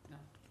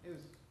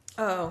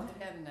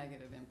had a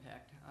negative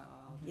impact.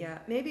 Yeah,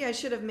 maybe I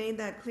should have made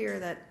that clear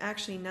that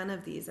actually none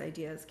of these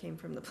ideas came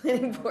from the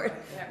planning board.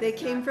 They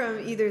came from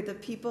either the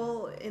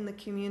people in the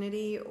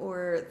community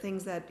or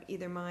things that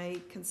either my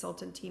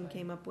consultant team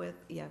came up with.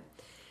 Yeah.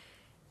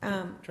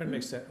 Trying to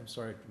make sense, I'm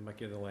sorry, I might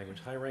get the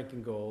language.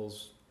 High-ranking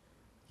goals,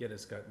 yet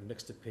it's got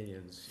mixed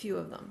opinions. Few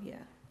of them, yeah.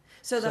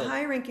 So the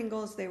high-ranking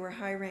goals, they were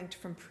high-ranked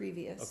from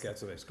previous. Okay,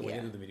 that's what it is. Going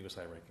into the meeting was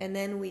high-ranking. And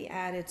then we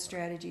added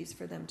strategies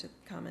for them to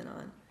comment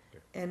on.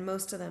 And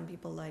most of them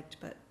people liked,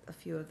 but a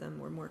few of them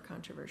were more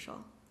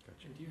controversial.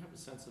 Gotcha. And do you have a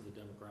sense of the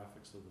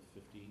demographics of the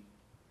 50?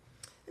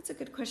 It's a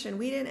good question.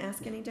 We didn't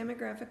ask any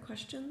demographic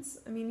questions.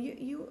 I mean,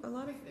 a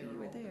lot of you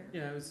were there.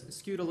 Yeah, it was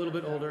skewed a little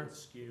bit older.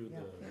 Skewed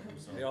the.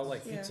 Yeah. They all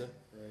like Yeah. pizza,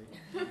 right?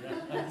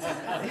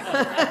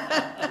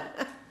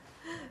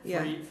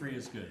 Yeah. Free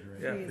is good,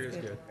 right? Yeah, Free is free is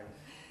good.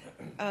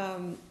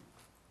 good.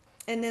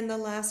 And then the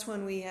last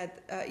one we had,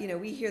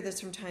 we hear this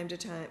from time to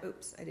time.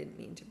 Oops, I didn't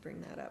mean to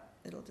bring that up.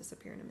 It'll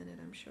disappear in a minute,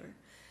 I'm sure.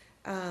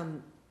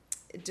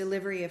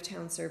 Delivery of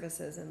town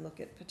services and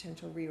look at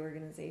potential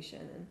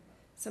reorganization. And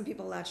some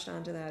people latched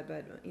onto that,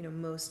 but,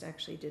 most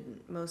actually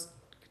didn't. Most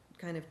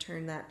kind of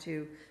turned that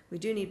to, we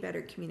do need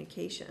better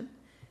communication.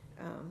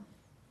 Don't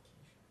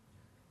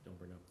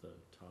bring up the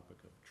topic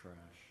of trash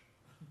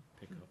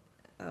pickup.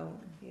 Oh,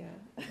 yeah.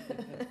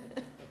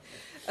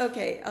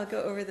 Okay, I'll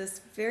go over this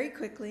very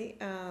quickly.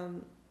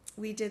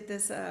 We did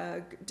this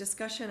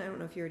discussion, I don't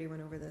know if you already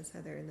went over this,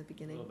 Heather, in the A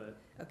beginning. little bit.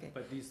 Okay.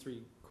 But these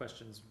 3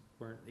 questions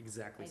weren't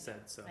exactly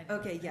said, so.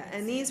 Okay, yeah,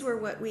 and these were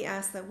what we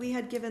asked them. We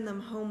had given them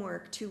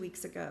homework 2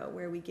 weeks ago,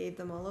 where we gave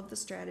them all of the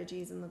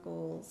strategies and the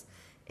goals,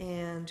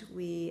 and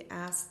we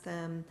asked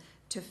them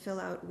to fill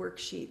out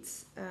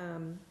worksheets.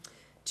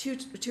 Two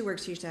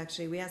worksheets,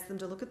 actually. We asked them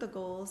to look at the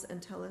goals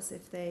and tell us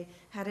if they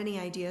had any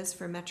ideas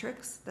for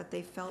metrics that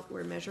they felt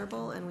were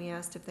measurable, and we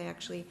asked if they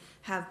actually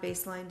have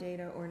baseline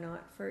data or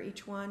not for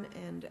each one,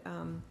 and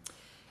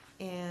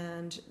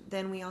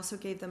then we also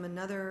gave them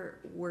another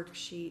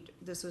worksheet,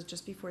 this was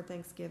just before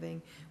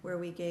Thanksgiving, where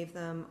we gave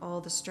them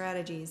all the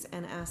strategies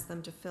and asked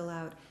them to fill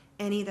out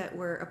any that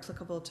were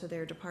applicable to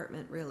their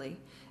department, really.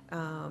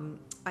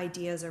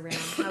 Ideas around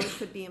how it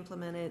could be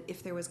implemented,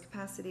 if there was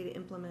capacity to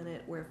implement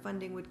it, where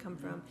funding would come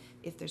from,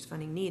 if there's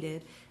funding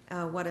needed,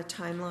 what a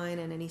timeline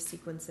and any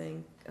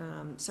sequencing.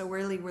 So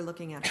really we're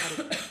looking at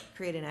how to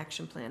create an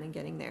action plan and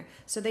getting there.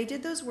 So they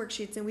did those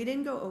worksheets, and we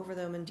didn't go over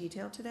them in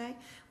detail today.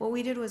 What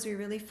we did was we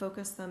really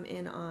focused them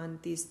in on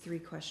these 3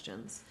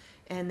 questions,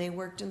 and they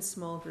worked in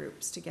small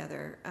groups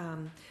together.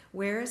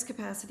 Where is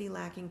capacity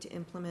lacking to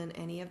implement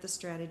any of the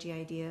strategy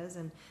ideas?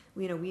 And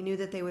we knew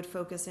that they would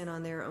focus in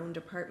on their own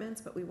departments,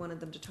 but we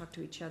wanted them to talk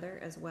to each other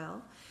as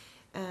well.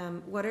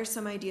 What are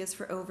some ideas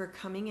for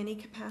overcoming any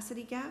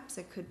capacity gaps?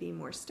 It could be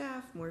more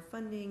staff, more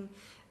funding.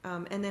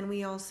 And then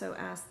we also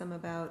asked them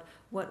about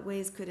what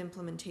ways could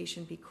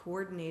implementation be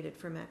coordinated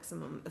for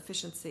maximum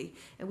efficiency.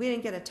 And we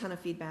didn't get a ton of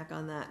feedback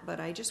on that,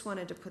 but I just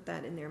wanted to put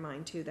that in their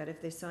mind too, that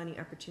if they saw any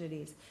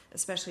opportunities,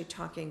 especially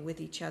talking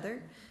with each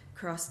other,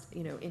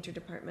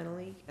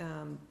 interdepartmentally,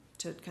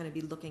 to kind of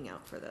be looking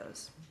out for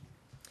those.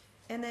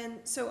 And then,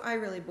 so I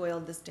really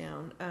boiled this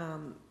down.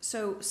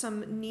 So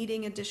some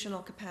needing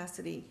additional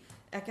capacity,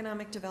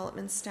 economic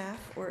development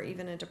staff or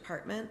even a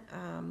department,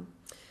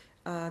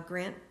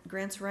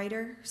 grants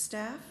writer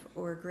staff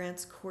or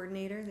grants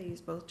coordinator, they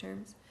use both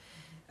terms,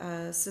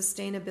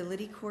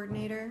 sustainability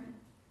coordinator,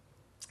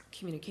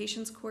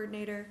 communications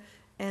coordinator,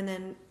 and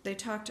then they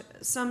talked,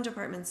 some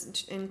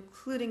departments,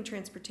 including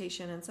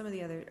transportation and some of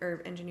the other,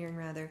 or engineering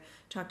rather,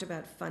 talked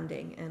about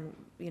funding, and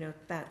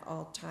that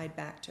all tied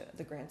back to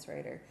the grants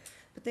writer.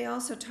 But they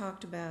also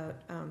talked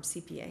about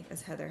CPA,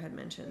 as Heather had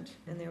mentioned,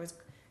 and there was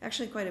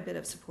actually quite a bit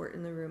of support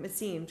in the room. It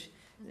seemed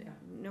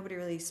nobody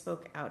really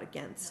spoke out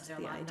against the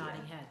idea.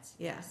 Nodding heads.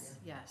 Yes.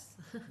 Yes.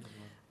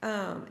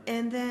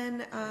 And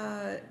then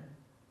I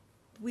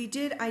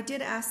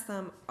did ask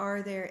them,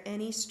 are there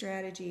any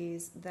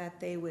strategies that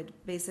they would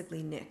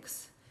basically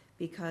nix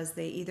because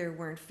they either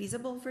weren't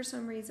feasible for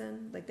some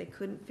reason, like they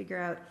couldn't figure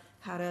out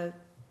how to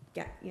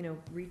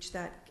reach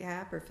that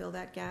gap or fill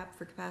that gap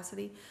for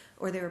capacity,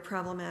 or they were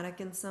problematic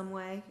in some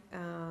way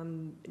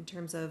in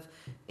terms of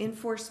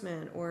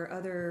enforcement or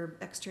other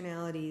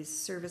externalities,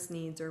 service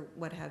needs or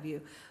what have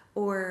you,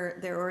 or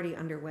they're already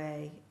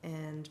underway.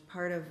 And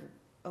part of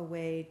a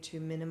way to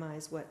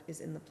minimize what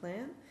is in the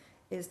plan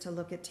is to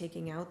look at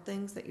taking out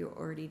things that you're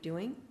already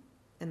doing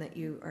and that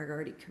you are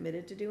already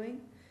committed to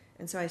doing.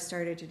 And so I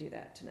started to do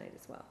that tonight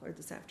as well, or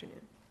this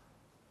afternoon.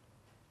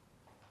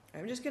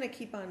 I'm just going to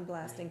keep on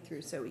blasting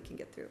through so we can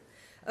get through.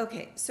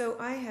 Okay, so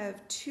I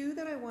have 2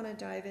 that I want to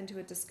dive into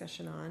a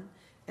discussion on,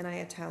 and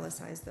I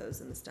italicized those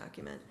in this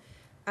document.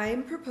 I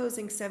am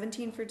proposing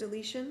 17 for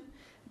deletion,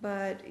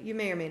 but you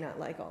may or may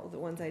not like all of the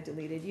ones I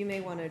deleted. You may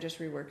want to just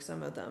rework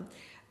some of them.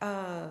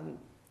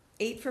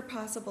 8 for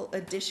possible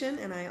addition,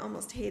 and I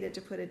almost hated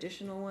to put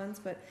additional ones,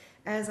 but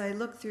as I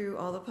looked through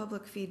all the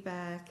public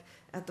feedback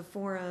at the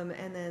forum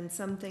and then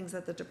some things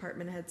that the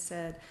department had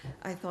said,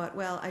 I thought,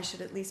 well, I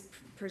should at least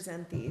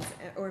present these,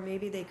 or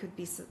maybe they could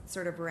be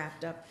sort of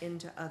wrapped up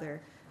into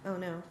other, oh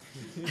no.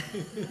 I'm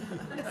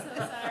so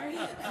sorry.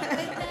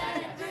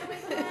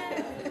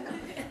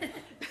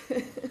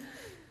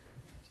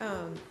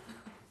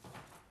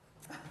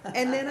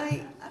 And then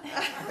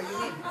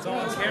It's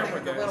on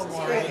camera, guys. It's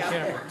on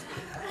camera.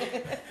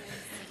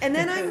 and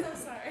then I'm So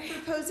sorry.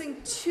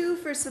 proposing 2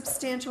 for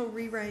substantial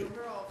rewrite.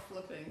 We're all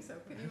flipping, so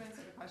could you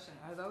answer the question?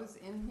 Are those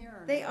in here?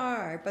 Or They not?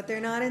 are, but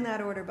they're not in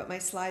that order, but my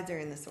slides are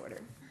in this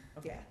order.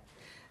 Okay.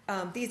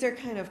 These are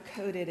kind of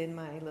coded in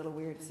my little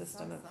weird I saw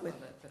system some with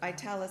of it, but not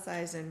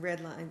italicized and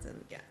red lines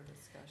and, yeah. for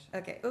discussion.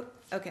 Okay,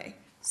 okay.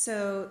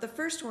 So the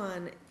first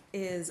one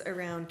is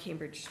around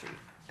Cambridge Street.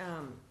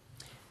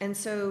 And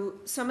so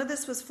some of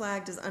this was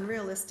flagged as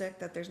unrealistic,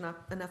 that there's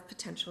not enough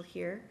potential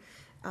here.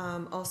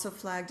 Also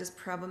flagged as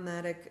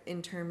problematic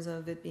in terms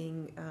of it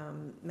being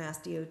Mass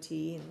DOT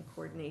and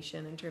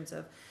coordination in terms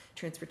of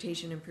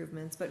transportation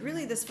improvements. But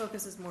really, this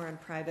focuses more on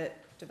private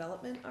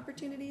development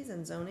opportunities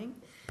and zoning.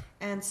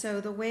 And so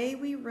the way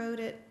we wrote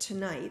it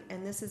tonight,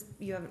 and this is,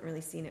 you haven't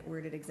really seen it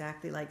worded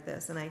exactly like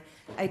this, and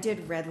I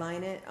did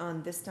redline it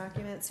on this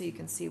document so you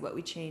can see what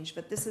we changed,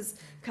 but this is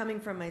coming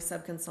from my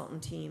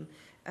sub-consultant team,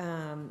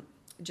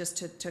 just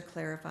to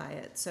clarify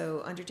it.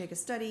 So undertake a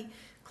study,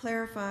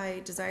 clarify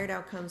desired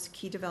outcomes,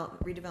 key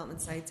redevelopment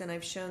sites, and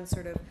I've shown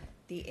sort of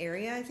the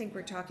area I think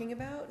we're talking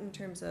about in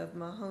terms of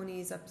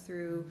Mahoney's up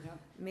through Yep.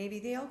 maybe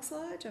the Elks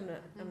Lodge, I'm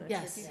not sure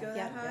Yes, if you go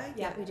yeah, that high.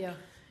 Yeah, we do.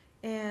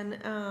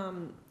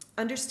 And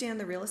understand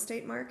the real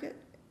estate market,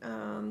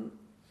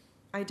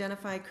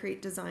 identify,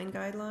 create design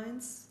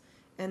guidelines,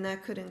 and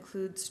that could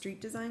include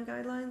street design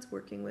guidelines,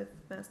 working with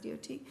Mass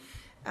DOT.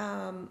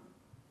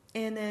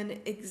 And then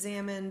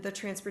examine the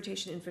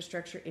transportation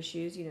infrastructure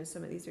issues,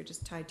 some of these are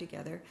just tied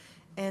together,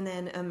 and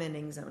then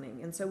amending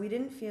zoning. And so we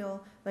didn't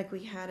feel like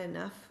we had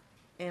enough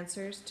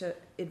answers to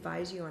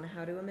advise you on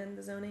how to amend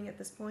the zoning at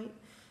this point.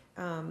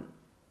 And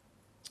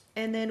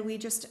then we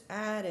just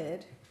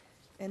added,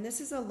 and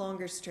this is a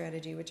longer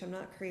strategy, which I'm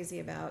not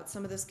crazy about.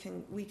 Some of this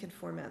we could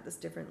format this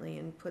differently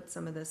and put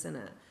some of this in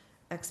a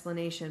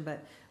explanation,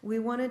 but we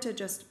wanted to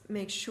just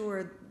make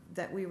sure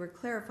that we were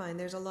clarifying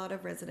there's a lot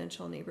of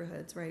residential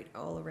neighborhoods right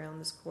all around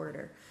this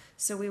corridor.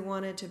 So we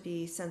wanted to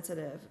be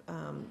sensitive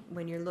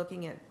when you're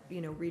looking at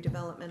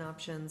redevelopment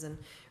options and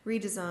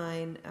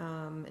redesign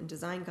and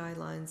design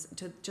guidelines,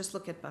 to just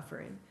look at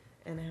buffering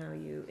and how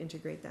you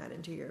integrate that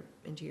into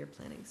your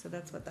planning. So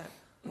that's what that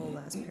whole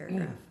last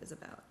paragraph is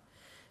about.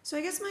 So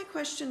I guess my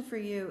question for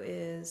you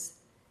is,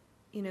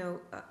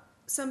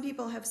 some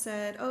people have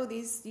said, oh,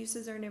 these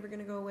uses are never going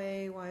to go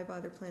away. Why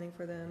bother planning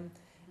for them?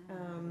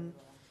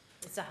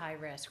 It's a high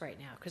risk right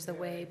now, because the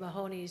way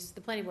Mahoney's,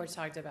 the planning board's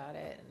talked about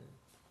it,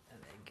 and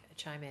they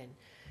chime in.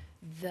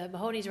 The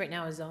Mahoney's right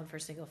now is zoned for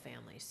single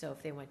family, so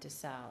if they went to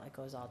sell, it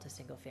goes all to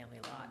single family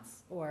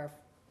lots, or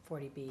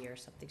 40B or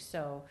something,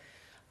 so.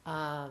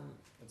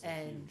 That's a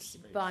And huge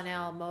space.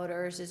 Bonnell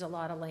Motors is a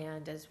lot of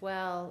land as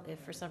well, if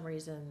for some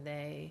reason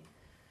they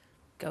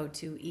go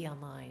to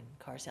e-online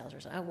car sales or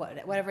something,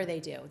 whatever they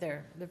do.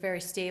 They're very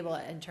stable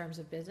in terms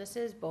of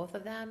businesses, both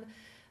of them,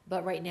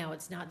 but right now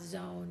it's not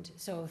zoned,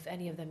 so if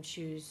any of them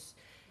choose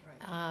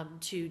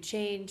to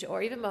change,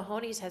 or even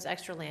Mahoney's has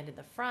extra land in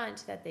the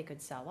front that they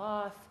could sell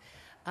off.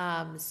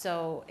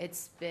 So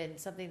it's been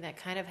something that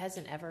kind of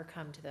hasn't ever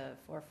come to the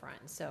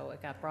forefront, so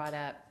it got brought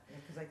up. Yeah,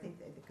 because I think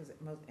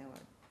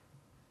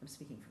I'm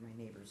speaking for my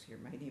neighbors here,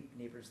 my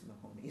neighbors in the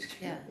Mahoney's,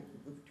 Yeah.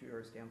 they live 2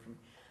 doors down from me.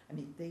 I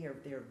mean, they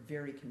are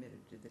very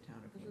committed to the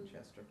town of Mhm.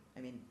 Winchester.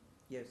 I mean,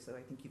 yeah, so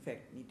I think you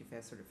need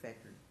to sort of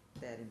factor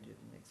that into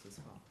the mix as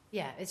well.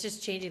 Yeah, it's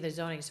just changing the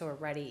zoning so we're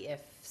ready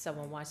if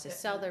someone wants to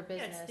sell their Yeah,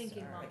 business. it's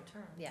thinking or-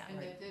 long-term. Yeah. And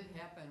it did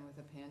happen with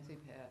the Pansy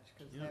Patch,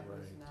 because Yeah. that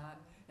was Right. not,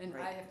 and I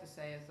Right. have to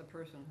say, as the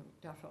person who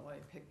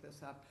definitely picked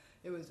this up,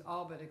 it was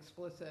all but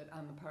explicit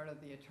on the part of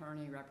the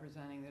attorney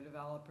representing the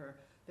developer,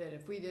 that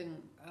if we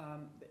didn't,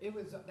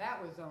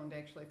 that was zoned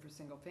actually for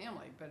single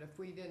family, but if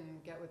we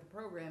didn't get with the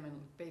program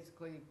and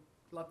basically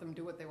let them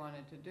do what they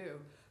wanted to do,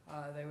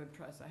 they would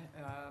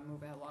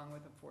move along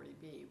with a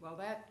 40B. Well,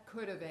 that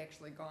could have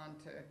actually gone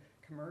to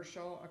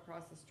commercial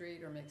across the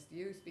street or mixed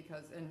use,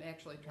 and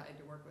actually tried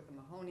to work with the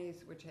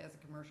Mahoney's, which has a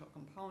commercial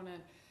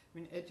component. I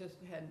mean,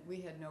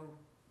 we had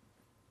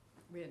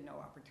no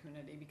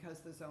opportunity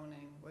because the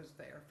zoning was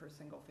there for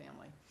single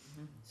family.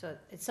 So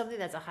it's something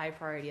that's a high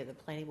priority of the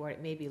planning board.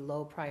 It may be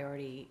low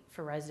priority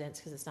for residents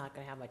because it's not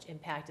gonna have much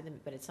impact in them,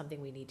 but it's something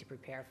we need to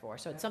prepare for.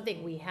 So it's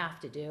something we have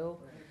to do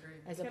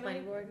as a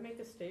planning board. Can I make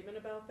a statement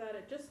about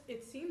that?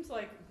 It seems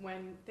like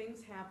when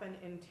things happen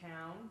in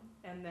town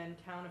and then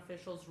town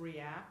officials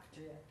react,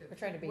 We're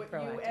trying to be what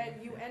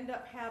proactive. you end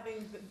up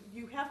having,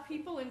 you have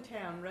people in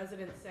town,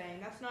 residents saying,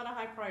 that's not a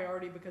high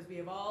priority because we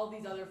have all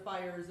these other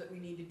fires that we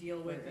need to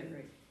deal with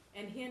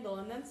and handle,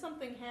 and then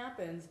something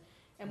happens,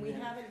 and we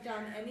haven't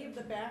done any of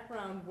the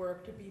background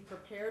work to be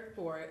prepared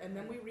for it, and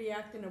then we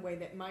react in a way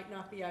that might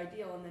not be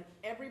ideal, and then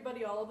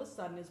everybody all of a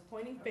sudden is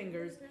pointing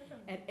fingers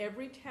at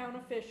every town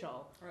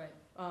official, Right.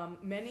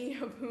 many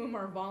of whom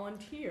are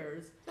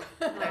volunteers.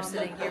 They're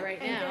sitting here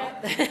right now.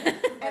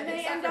 And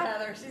they end up,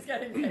 Heather, she's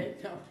getting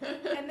paid, no.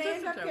 and they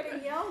end up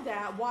getting yelled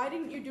at, why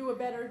didn't you do a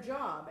better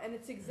job? And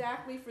it's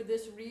exactly for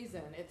this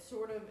reason. It's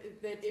sort of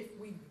that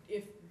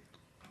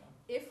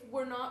if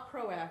we're not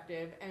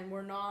proactive and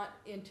we're not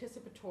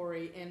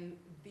anticipatory in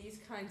these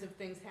kinds of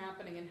things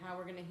happening and how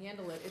we're gonna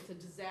handle it, it's a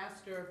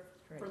disaster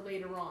for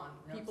later on.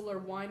 Yep. People are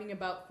whining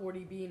about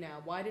 40B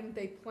now. Why didn't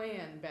they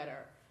plan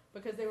better?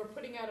 Because they were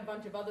putting out a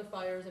bunch of other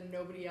fires and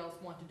nobody else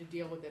wanted to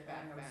deal with it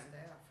back then.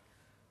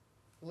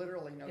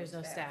 literally no staff. There's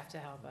no staff to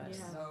help us.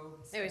 Yeah. No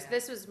Anyways, staff.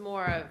 this was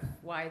more of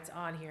why it's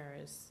on here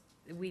is,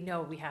 we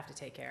know we have to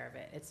take care of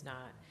it. It's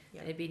not,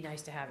 Yeah. it'd be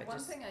nice to have it One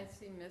just. thing I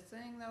see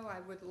missing, though, I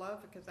would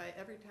love, because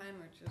every time,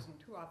 which isn't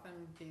too often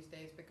these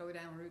days, but go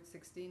down Route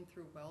 16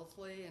 through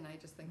Wellesley, and I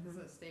just think this is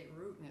a state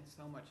route, and it's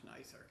so much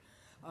nicer.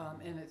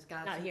 And it's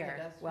got Not some here,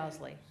 pedestrian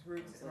Wellesley.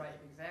 routes, right,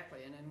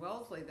 exactly. And in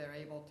Wellesley, they're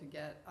able to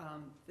get,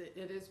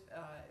 it is,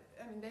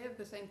 I mean, they have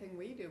the same thing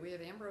we do. We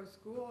have Ambrose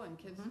School and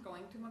kids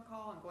going to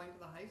McCall and going to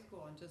the high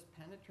school and just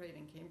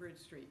penetrating Cambridge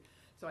Street.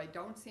 So I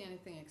don't see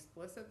anything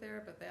explicit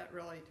there, but that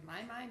really, to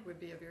my mind, would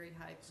be a very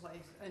high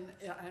place. And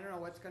I don't know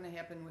what's gonna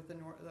happen with the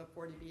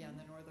 40B on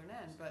the northern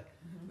end, but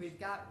we've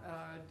got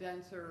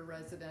denser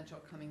residential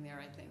coming there,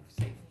 I think,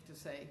 safe to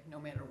say, no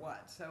matter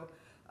what. So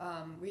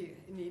we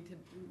need to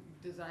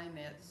design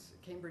that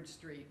Cambridge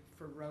Street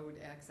for road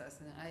access,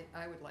 and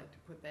I would like to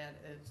put that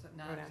as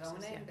Road access,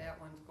 non-zoning. yeah. That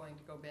one's going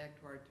to go back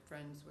to our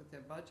friends with the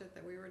budget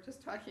that we were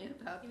just talking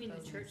about. You mean the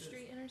Doesn't Church exist.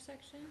 Street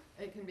intersection?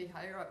 It can be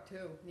higher up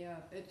too, yeah,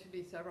 it should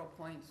be several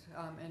points,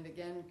 and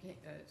again,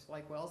 it's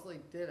like Wellesley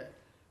did it,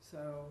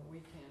 so we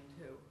can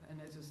too, and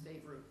it's a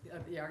state route.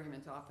 The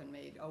argument's often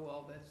made, oh,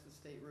 well, that's the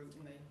state route,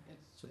 and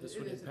So this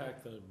it would is a-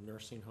 impact the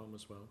nursing home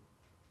as well?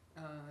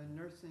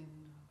 nursing,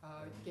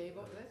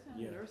 Gable, that's not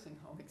Yeah. a nursing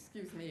home,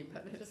 excuse me,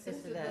 but it's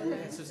Assisted assisted living.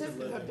 living. Assisted This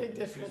is a living. big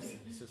difference.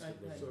 Assisted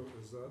Right, living. So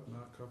is that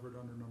not covered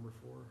under number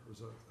 4, or is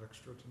that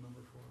extra to number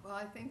 4? Well,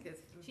 I think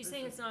it's. She's this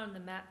saying is- it's not on the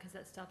map because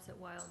that stops at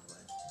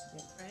Wildwood,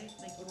 right?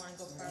 Like you wanna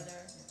go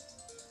farther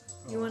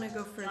You wanna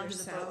go down further to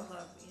the boat south?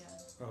 club, yeah.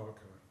 Oh,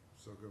 okay,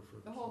 so go for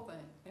The whole thing,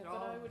 it But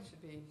all I would-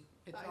 should be,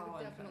 it's I all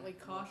would in definitely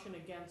kind of- caution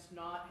against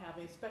not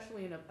having,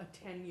 especially in a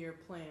 10-year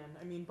plan.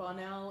 I mean,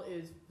 Bonnell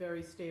is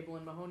very stable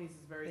and Mahoney's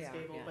is very They are,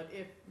 stable, yeah. but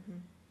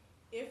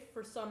if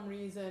for some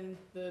reason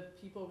the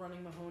people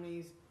running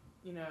Mahoney's,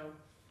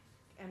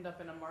 end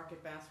up in a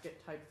market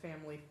basket type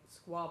family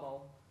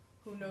squabble,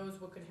 who knows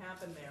what could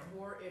happen there?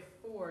 Or if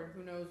Ford,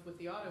 who knows with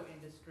the auto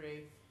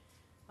industry,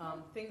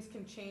 things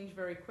can change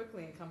very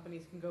quickly and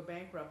companies can go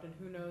bankrupt, and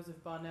who knows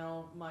if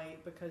Bonnell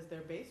might, because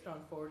they're based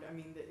on Ford, I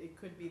mean, it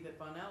could be that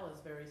Bonnell is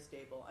very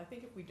stable. I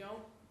think if we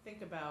don't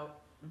think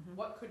about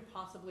what could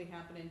possibly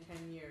happen in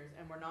 10 years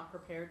and we're not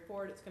prepared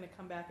for it, it's gonna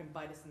come back and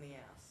bite us in the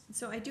ass.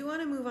 So I do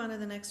wanna move on to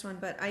the next one,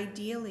 but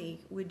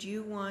ideally, would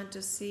you want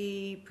to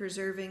see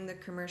preserving the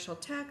commercial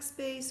tax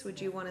base? Would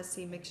you wanna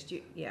see mixed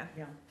use? Yeah.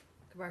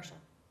 Commercial.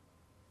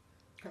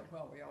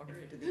 Well, we all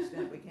agree. To the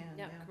extent we can,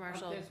 yeah. Yep,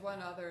 commercial. There's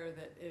one other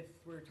that if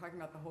we're talking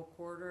about the whole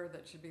corridor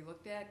that should be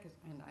looked at,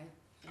 and I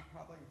should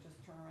probably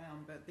just turn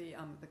around, but the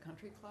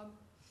country club,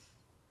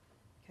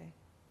 Okay.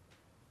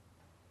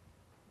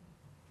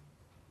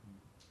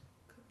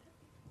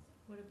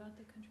 What about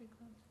the country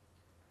club?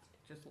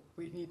 just,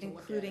 we need to look at.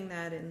 Including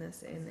that in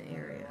this, in the It's a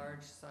area.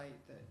 large site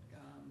that,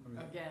 mean-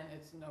 again,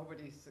 it's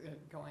nobody's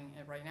going,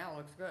 right now it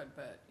looks good,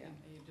 but Yeah.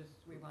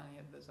 we wanna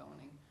have the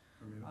zoning.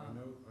 I mean,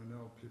 I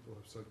know people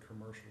have said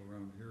commercial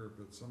around here,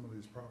 but some of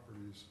these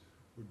properties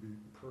would be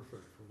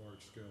perfect for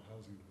large-scale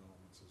housing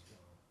developments as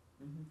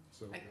well.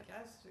 So, I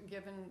guess,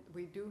 given,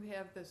 we do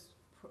have this,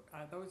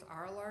 those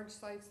are large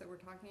sites that we're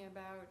talking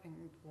about,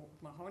 and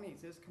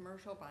Mahoney's is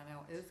commercial,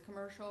 Bonnell is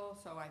commercial,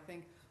 so I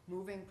think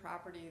moving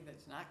property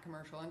that's not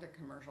commercial into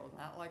commercial is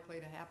not likely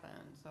to happen,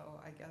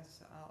 so I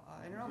guess,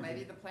 I don't know,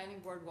 maybe the planning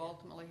board will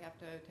ultimately have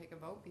to take a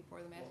vote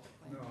before the master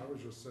plan. no, I was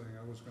just saying,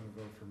 I was gonna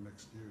vote for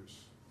mixed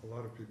use. A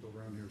lot of people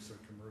around here said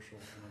commercial,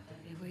 and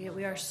I think.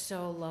 We are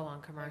so low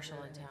on commercial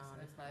in town.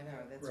 That's my No,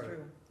 view. that's Right.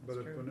 true. But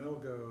That's if true. Bunnell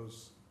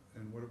goes,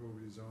 and what will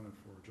we zone it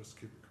for? Just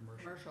keep it commercial?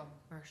 Commercial,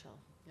 Commercial.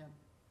 Yeah.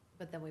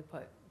 But then we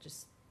put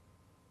just,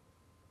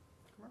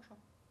 commercial.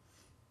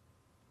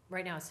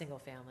 right now, single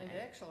family. And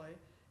actually,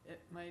 it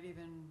might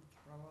even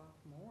throw off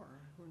more,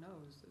 who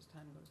knows, as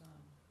time goes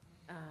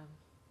on.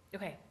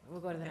 Okay, we'll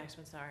go to the Okay. next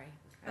one, sorry.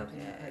 I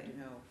do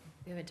know.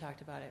 We haven't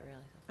talked about it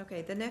really.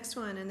 Okay, the next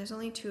one, and there's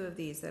only 2 of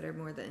these that are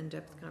more the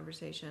in-depth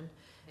conversation.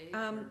 Page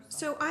or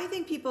So I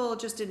think people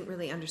just didn't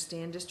really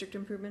understand district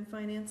improvement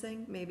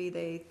financing. Maybe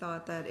they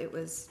thought that it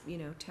was,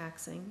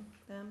 taxing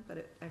them, but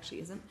it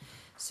actually isn't.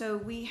 So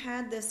we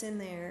had this in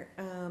there,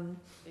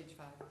 Page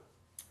 5.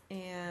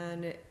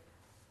 and,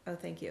 oh,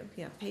 thank you,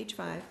 yeah, page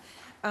 5.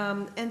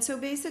 And so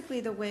basically,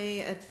 the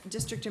way a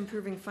district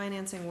improving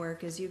financing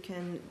work is you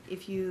can,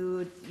 if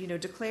you,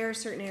 declare a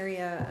certain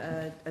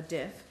area a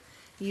diff,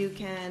 you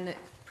can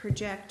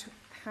project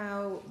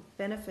how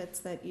benefits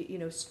that,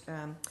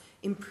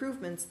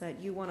 improvements that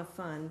you want to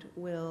fund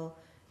will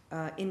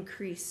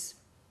increase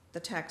the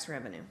tax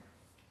revenue,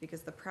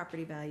 because the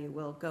property value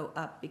will go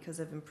up because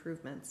of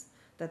improvements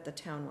that the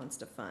town wants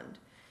to fund.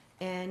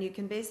 And you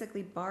can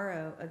basically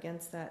borrow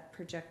against that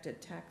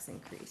projected tax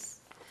increase,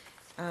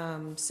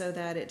 so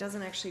that it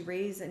doesn't actually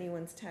raise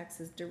anyone's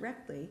taxes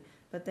directly,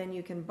 but then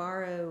you can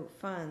borrow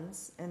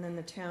funds, and then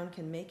the town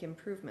can make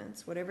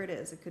improvements, whatever it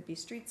is. It could be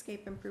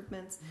streetscape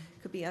improvements,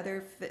 could be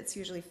other, it's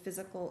usually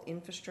physical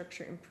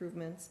infrastructure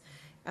improvements.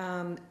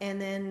 And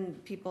then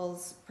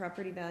people's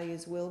property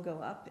values will go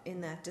up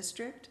in that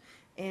district,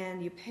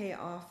 and you pay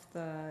off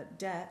the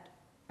debt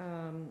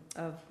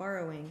of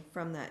borrowing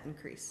from that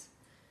increase.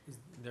 Is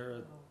there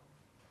a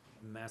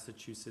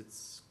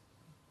Massachusetts,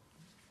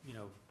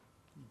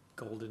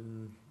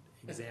 golden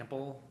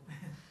example?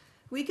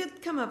 We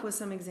could come up with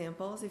some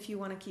examples if you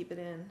want to keep it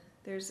in.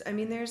 There's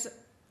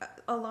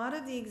a lot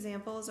of the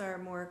examples are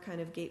more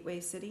kind of gateway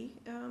city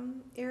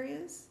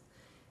areas,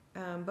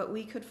 but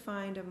we could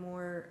find a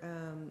more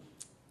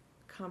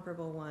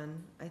comparable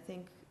one. I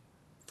think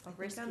on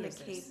the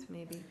Cape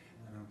maybe.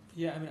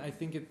 Yeah, I mean, I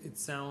think it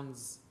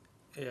sounds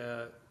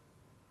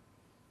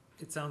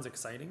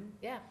exciting.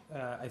 Yeah.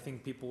 I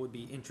think people would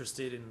be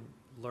interested in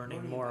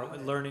learning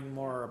Learning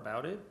more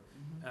about it.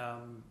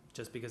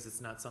 Just because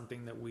it's not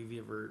something that we've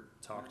ever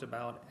talked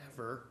about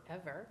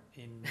ever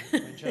in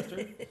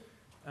Winchester.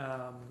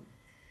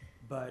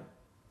 But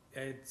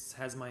it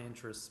has my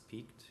interest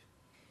piqued.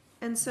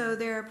 And so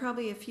there are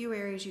probably a few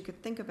areas you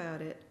could think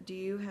about it. Do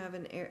you have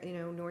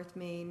North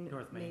Main?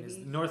 North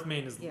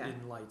Main is Yeah.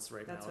 in lights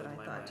right That's now what in I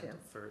my thought mind.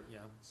 too.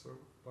 So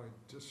by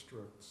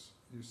districts,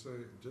 you say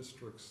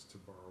districts to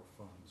borrow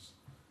funds.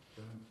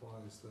 That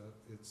implies that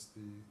it's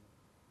the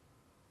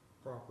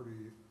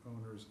property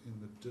owners in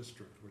the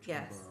district which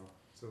can Yes. borrow.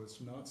 So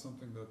it's not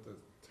something that the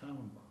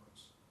town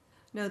borrows.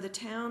 No, the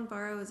town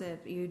borrows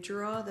it. You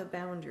draw the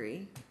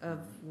boundary of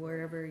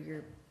wherever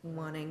you're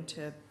wanting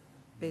to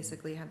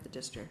basically have the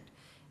district.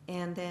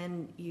 And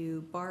then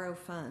you borrow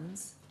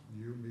funds,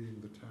 You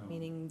mean the town.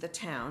 meaning the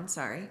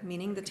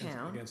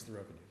town, Against the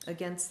revenues.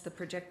 against the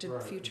projected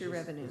Right, future it's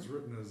just- revenue. It's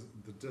written as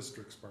the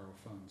districts borrow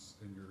funds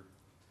in your.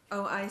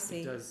 Oh, I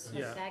see. It does, But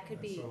yeah. that could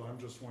and be, So I'm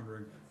just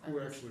wondering,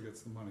 who actually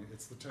gets the money?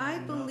 It's the town. I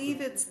not the-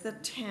 believe it's the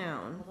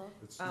town,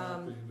 It's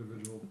not the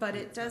individual. but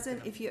it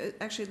doesn't, if you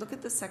actually look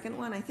at the second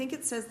one, I think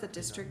it says the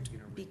district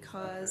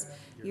because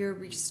you're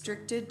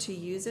restricted to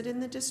use it in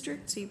the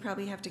district, so you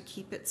probably have to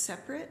keep it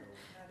separate.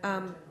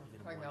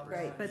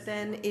 Right, but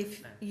then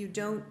if you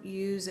don't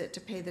use it to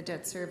pay the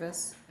debt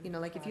service,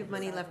 like if you have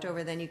money left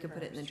over, then you could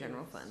put it in the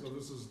general So fund.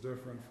 this is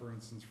different, for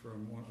instance,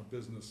 from a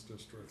business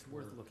district. It's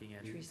worth where looking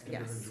at. the Yes.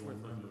 individual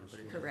members.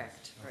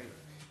 Correct.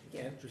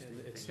 Yeah. And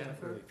it's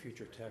not really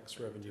future tax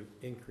revenue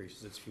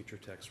increases, it's future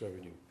tax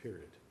revenue,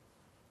 period.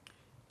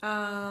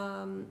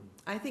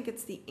 I think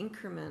it's the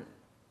increment,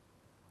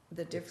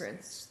 the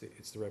difference.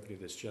 It's the revenue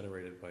that's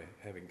generated by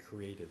having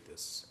created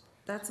this.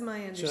 That's my So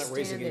you're not raising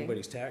understanding.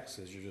 anybody's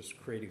taxes, you're just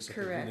creating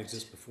something that Correct. didn't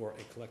exist before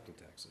and collecting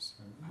taxes.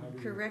 And how do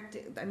you- Correct,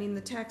 I mean, the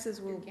taxes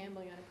You're will,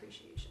 gambling on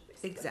appreciation,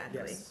 basically. exactly.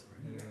 Yes.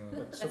 Yeah.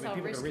 So many how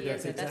people risky read that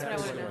is and it? say That's what I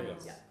tax wanna is know. going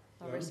up. Yeah.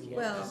 I would love to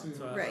Well, see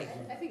that. right.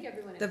 I think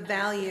everyone. The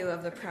value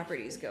of the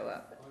properties go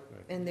up,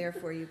 Right. and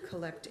therefore you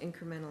collect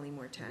incrementally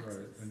more Right,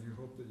 taxes. and you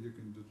hope that you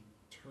can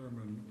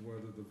determine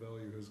whether the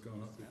value has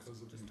gone up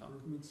because of the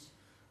improvements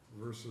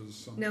versus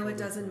some. No, it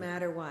other doesn't thing.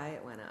 matter why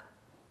it went up.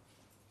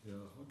 Yeah,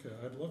 okay,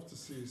 I'd love to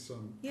see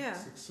some Yeah.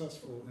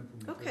 successful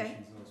implementations Okay.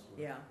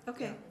 elsewhere.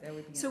 Okay,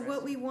 so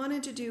what we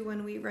wanted to do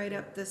when we write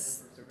up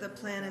the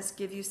plan is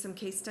give you some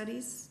case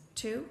studies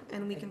too,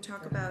 and we can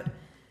talk about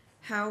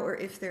how or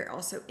if they're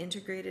also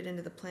integrated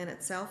into the plan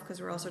itself,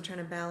 because we're also trying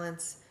to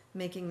balance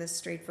making this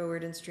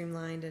straightforward and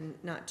streamlined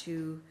and not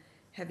too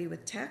heavy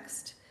with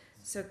text.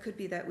 So it could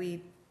be that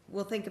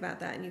we'll think about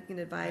that and you can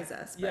advise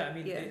us. Yeah, but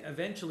I mean,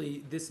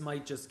 eventually, this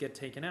might just get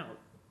taken out.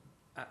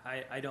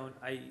 I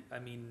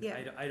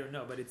don't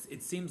know, but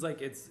it seems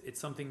like it's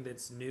something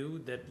that's new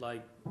that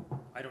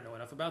I don't know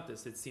enough about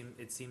this. It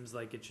seems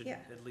like it should Yeah.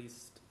 at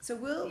least. So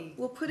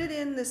we'll put it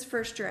in this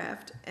first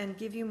draft and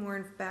give you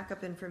more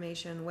backup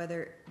information,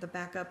 whether the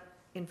backup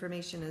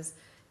information is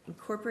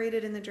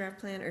incorporated in the draft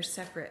plan or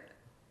separate.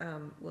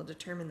 We'll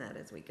determine that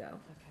as we go.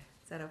 okay.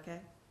 Is that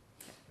okay?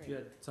 You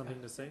had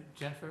something to say?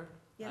 Jennifer,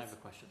 I have Yes. a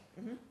question.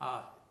 Mhm.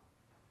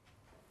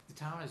 The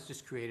town has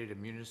just created a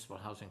municipal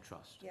housing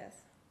trust. Yes.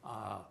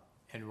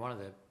 And one of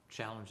the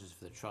challenges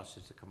for the trust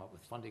is to come up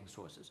with funding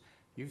sources.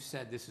 You've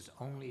said this is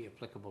only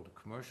applicable to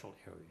commercial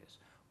areas.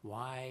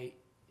 Why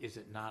is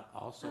it not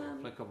also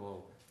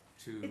applicable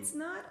to It's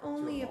not a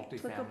only multifamily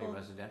applicable,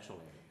 residential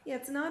area? yeah,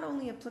 it's not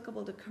only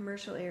applicable to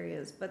commercial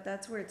areas, but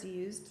that's where it's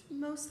used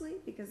mostly,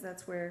 because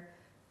that's where,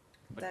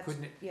 But that's,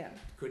 yeah.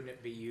 couldn't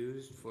it be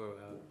used for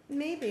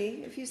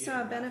Maybe, if you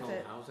saw a rental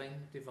benefit. housing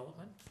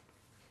development?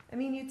 I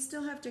mean, you'd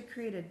still have to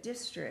create a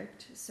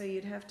district, so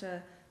you'd have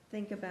to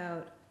think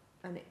about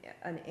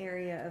an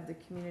area of the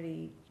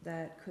community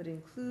that could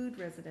include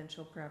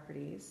residential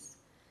properties,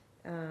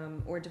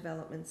 or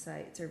development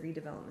sites or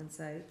redevelopment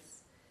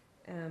sites.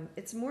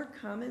 It's more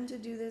common to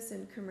do this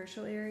in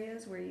commercial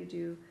areas where you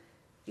do,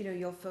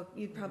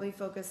 you'd probably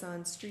focus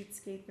on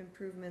streetscape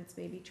improvements,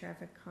 maybe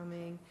traffic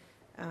calming,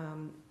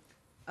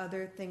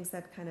 other things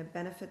that kind of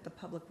benefit the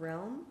public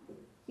realm,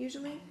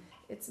 usually.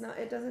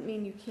 It doesn't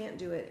mean you can't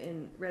do it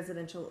in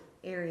residential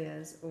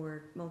areas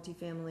or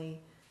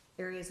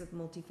areas with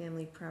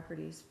multifamily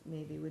properties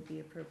maybe would be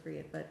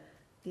appropriate, but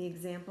the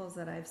examples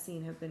that I've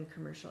seen have been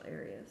commercial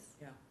areas.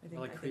 Yeah.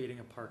 Like creating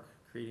a park,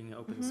 creating an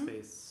open Mhm.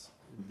 space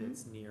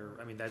that's near,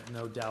 I mean, that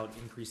no doubt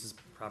increases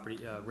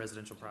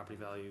residential property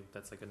value.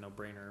 That's like a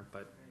no-brainer,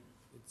 but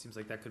it seems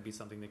like that could be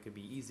something that could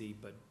be easy,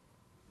 but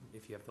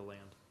if you have the land.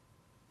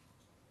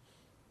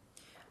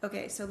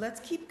 Okay, so let's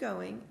keep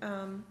going.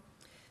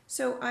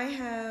 So I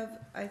have,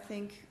 I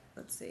think,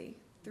 let's see,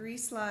 3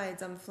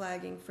 slides I'm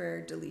flagging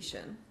for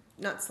deletion.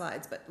 Not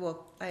slides, but,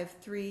 well, I have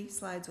 3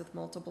 slides with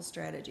multiple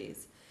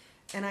strategies.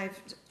 And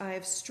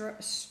I've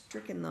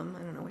stricken them,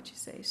 I don't know what you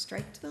say,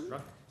 striked them?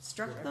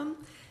 Struck them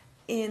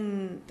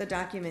in the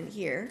document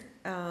here.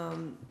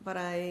 But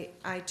I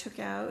took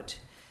out,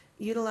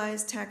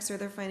 utilize tax or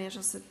other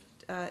financial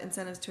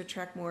incentives to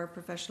attract more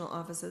professional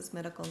offices,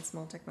 medical and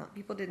small technology.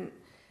 People didn't,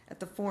 at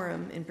the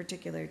forum in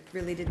particular,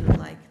 really didn't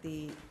like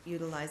the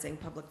utilizing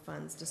public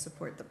funds to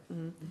support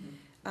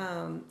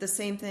the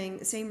same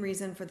thing, same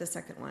reason for the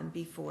second one,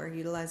 B4,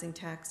 utilizing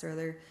tax or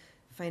other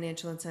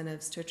financial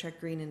incentives to attract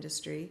green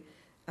industry.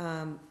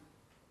 C9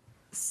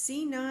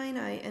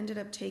 I ended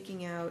up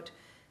taking out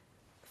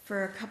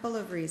for a couple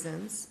of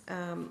reasons.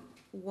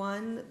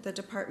 One, the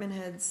department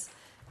heads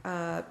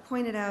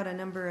pointed out a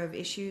number of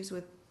issues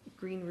with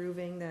green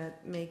roofing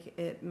that make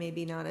it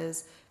maybe not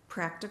as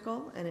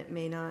practical, and it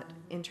may not,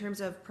 in terms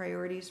of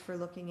priorities for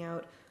looking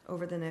out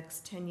over the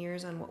next 10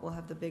 years on what will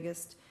have the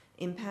biggest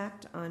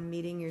impact on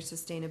meeting your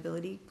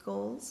sustainability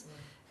goals.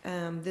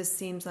 This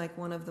seems like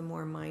one of the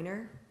more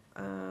minor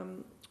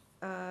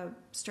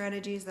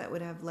strategies that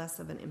would have less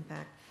of an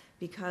impact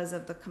because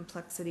of the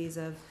complexities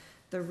of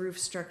the roof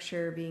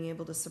structure being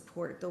able to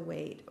support the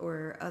weight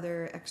or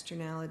other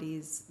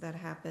externalities that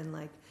happen,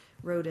 like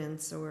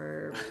rodents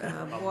or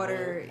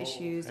water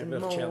issues I and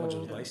have enough challenges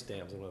mold. with ice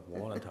dams, I don't have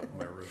one on top of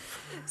my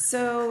roof.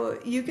 So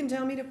you can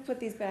tell me to put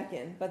these back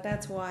in, but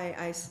that's why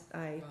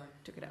I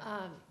took it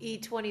out.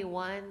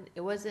 E21,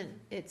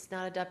 it's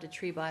not adopt a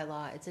tree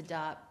bylaw, it's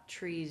adopt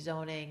tree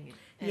zoning.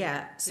 and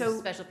Yeah, do so-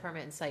 Special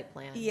permit and site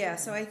plan. Yeah,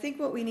 so I think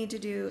what we need to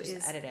do Just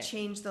is edit it.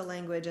 change the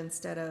language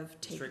instead of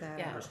take Strict that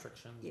Yeah. out.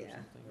 restrictions or Yeah.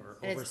 something, or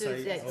And it's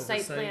oversight.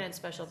 site plan and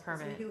special We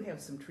permit. do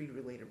have some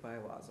tree-related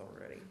bylaws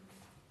already.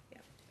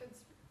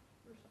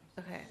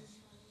 Okay.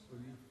 So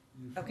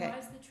you've- Okay. Why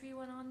is the tree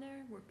one on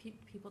there? Where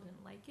people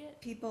didn't like it?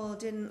 People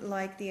didn't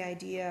like the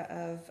idea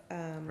of,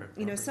 Private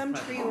property. some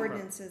Private tree property.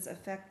 ordinances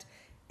affect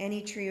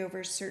any tree over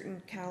a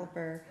certain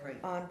caliber Right.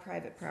 on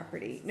private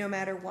property, no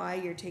matter why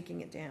you're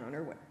taking it down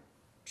or what,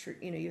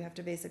 you have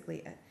to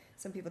basically,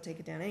 some people take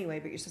it down anyway,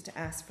 but you're supposed to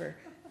ask for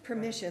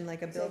permission,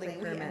 like a building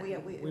Exactly.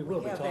 permit. We will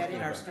be have that talking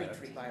in our about street that.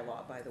 tree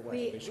bylaw, by the We-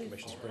 way. Conservation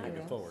Commission's bringing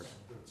it forward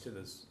to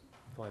this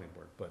planning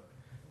board, but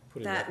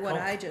putting That, that. what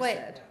I just Wait.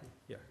 said.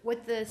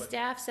 What the But-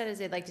 staff said is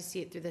they'd like to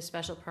see it through the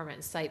special permit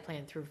and site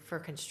plan for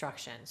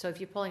construction. So if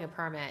you're pulling a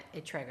permit,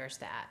 it triggers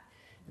that.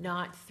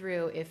 Not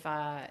through if,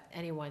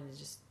 anyone's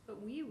just,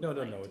 But we would No,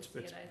 like it's to see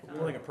it, I thought.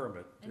 pulling a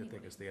permit, I think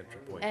Anyway. is the entry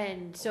point.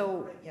 and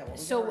so, Yeah, well, we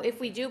so already- if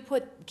we do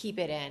keep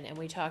it in and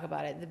we talk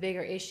about it, the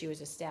bigger issue is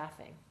the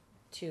staffing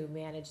to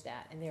manage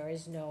that. And there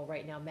is no,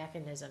 right now,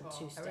 mechanism Well, to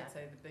I would staff.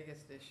 say the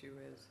biggest issue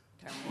is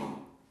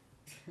town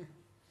meeting.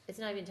 It's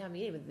not even town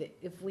meeting, but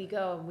if we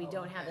go and we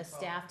don't have the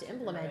staff to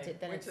implement it,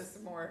 then Which it's,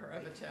 is more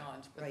of a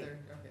challenge, but Right. they're,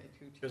 okay,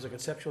 two. There's a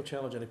conceptual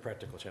challenge and a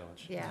practical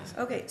challenge. yeah.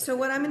 Okay, so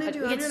what I'm gonna But do,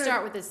 we I'm can gonna,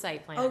 start with the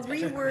site plan. I'll and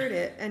special reword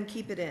it and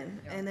keep it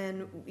in, Yeah. and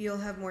then you'll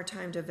have more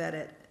time to vet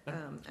it,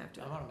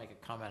 after I that. want to make a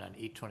comment on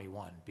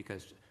E21,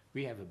 because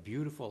we have a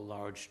beautiful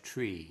large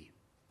tree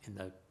in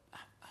the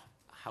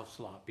house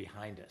lot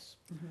behind us.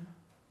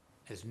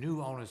 As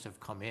new owners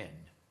have come in,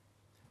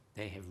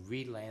 they have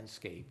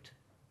re-landscaped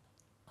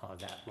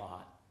that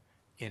lot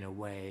in a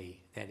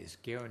way that is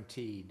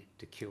guaranteed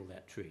to kill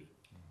that tree.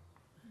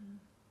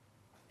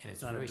 And it's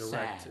It's not a very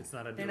direct, sad, it's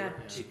not a They're direct,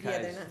 not- yeah. Yeah, they're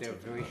because not they're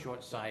taking very it.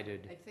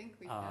 short-sighted. I think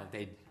we Uh, have.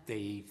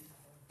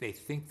 they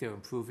think they're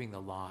improving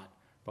the lot,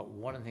 but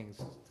one of the things,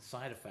 the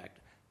side effect,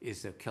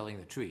 is they're killing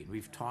the tree. And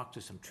we've talked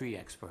to some tree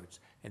experts,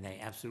 and they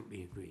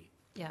absolutely agree.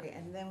 Yeah. Okay,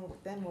 and then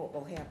what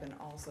will happen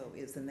also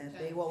is then that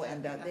they will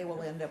end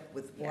up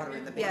with water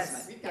in the Yes,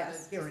 basement. We've got to yes.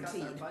 discuss our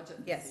Guaranteed. budget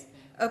this Yes. evening.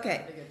 Okay,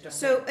 Gotta get done.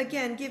 so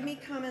again, give me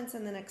comments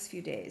in the next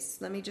few days.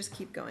 Let me just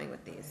keep going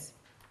with these.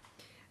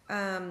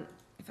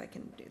 If I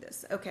can do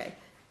this, okay.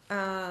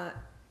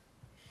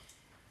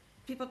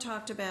 People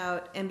talked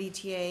about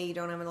MBTA, you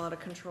don't have a lot of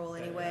control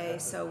anyway,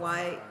 so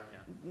why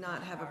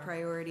not have a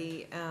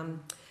priority?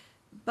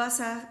 Bus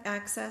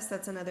access,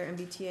 that's another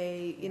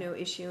MBTA,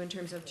 issue in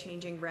terms of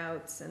changing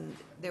routes, and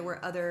there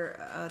were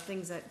other,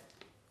 things that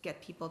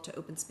get people to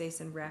open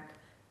space and rec,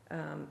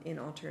 in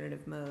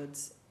alternative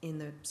modes in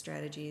the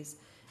strategies.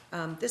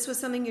 This was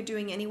something you're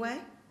doing anyway,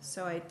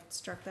 so I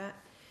struck that.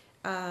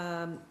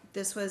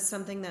 This was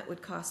something that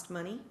would cost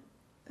money,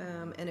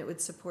 and it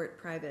would support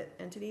private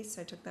entities,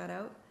 so I took that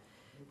out.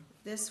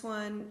 This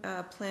one,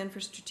 plan for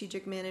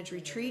strategic managed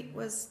retreat,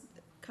 was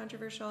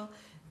controversial.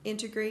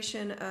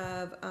 Integration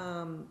of,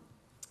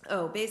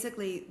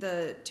 basically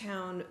the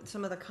town,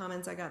 some of the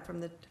comments I got from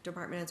the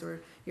department heads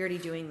were, you're already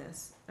doing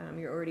this.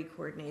 You're already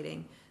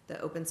coordinating the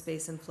open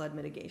space and flood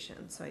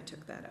mitigation, so I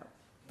took that out.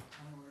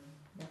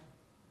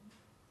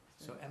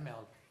 So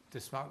ML, the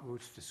smart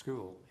routes to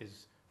school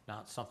is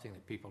not something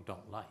that people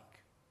don't like.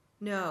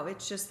 No,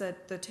 it's just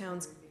that the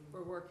town's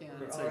We're working on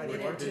We're it. already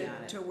committed working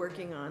on it. to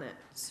working on it,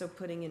 so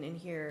putting it in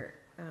here,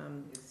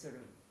 It's sort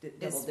of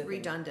double is dipping.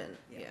 redundant,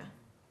 Yeah. yeah.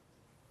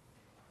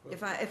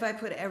 If I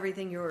put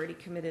everything you're already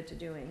committed to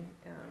doing,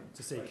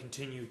 To say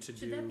continue to do.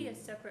 Should that be a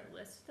separate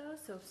list though,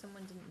 so if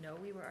someone didn't know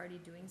we were already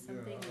doing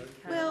something,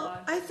 we well,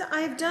 cataloged?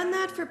 I've done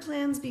that for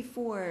plans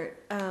before.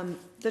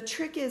 The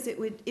trick is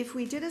if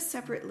we did a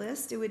separate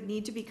list, it would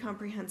need to be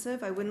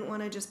comprehensive. I wouldn't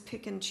wanna just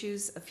pick and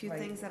choose a few Right.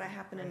 things that I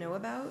happen to Right. know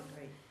about,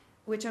 Right.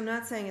 which I'm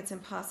not saying it's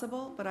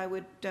impossible, but I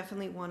would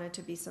definitely want it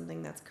to be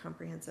something that's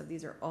comprehensive.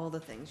 These are all the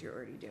things you're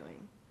already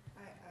doing.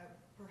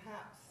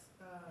 Perhaps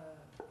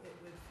it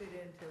would fit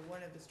into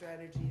one of the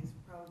strategies,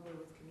 probably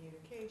with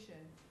communication,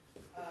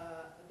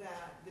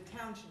 that the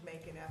town should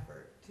make an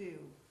effort to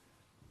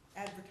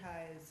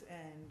advertise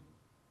and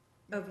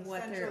Of maybe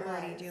what they're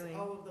already centralize doing.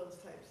 all of those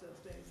types of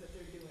things that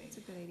they're doing. That's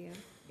a good idea.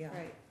 Yeah.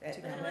 Right. That-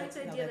 To no, And I go- like that's-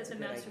 the no, idea that's that a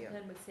the good master idea.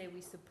 plan would say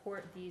we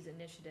support these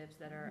initiatives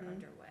that are Mhm.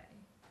 underway,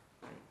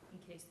 Right. in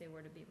case they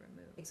were to be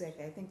removed.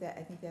 Exactly, I think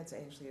that's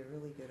actually a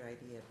really good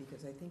idea,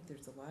 because I think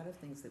there's a lot of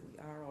things that we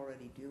are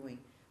already doing,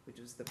 which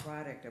is the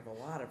product of a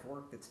lot of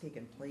work that's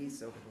taken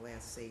place over the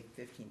last, say,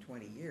 15,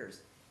 20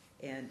 years.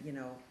 And, you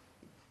know,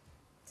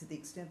 to the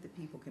extent that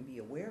people can be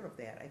aware of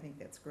that, I think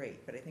that's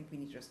great, but I think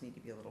we just need to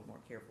be a little more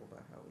careful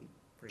about how we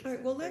phrase it. All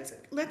right, well,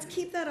 let's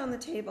keep that on the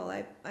table.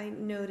 I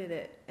noted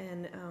it,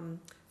 and,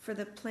 for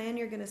the plan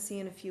you're gonna see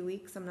in a few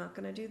weeks, I'm not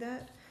gonna do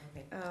that.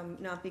 Okay,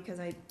 Not because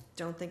I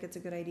don't think it's a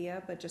good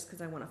idea, but just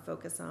because I want to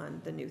focus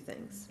on the new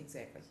things.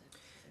 exactly.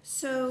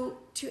 So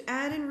to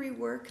add and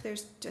rework,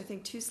 there's, I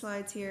think, 2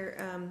 slides here.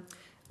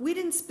 We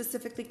didn't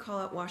specifically call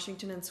out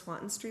Washington and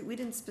Swanton Street. We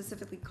didn't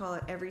specifically call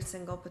out every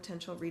single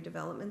potential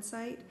redevelopment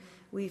site.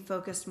 We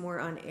focused more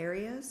on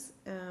areas.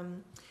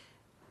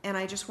 And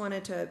I just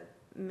wanted to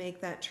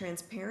make that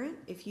transparent.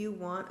 If you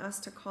want us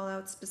to call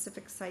out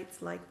specific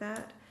sites like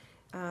that,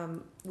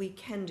 we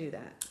can do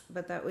that,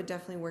 but that would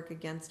definitely work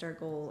against our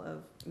goal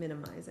of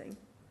minimizing.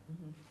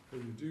 Mhm.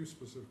 Well, you do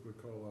specifically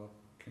call out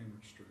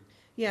Cambridge Street.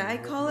 Yeah, I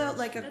And call out North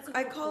like That's a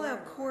I full call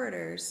out corridor.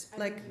 corridors, I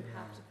like think you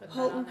have to put that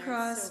Holton on there. It's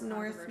Cross, so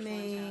North controversial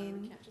in town. We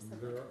Main. can't just And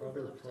have there like are other,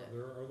 overlooked it.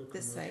 there are other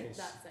This site.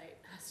 commercial, That site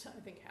has to, I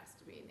think has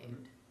to be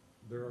named.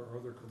 there are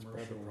other Private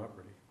commercial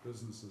property.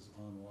 businesses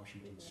on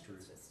Washington Yeah, Street.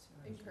 it's just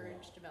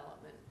encourage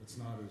development. It's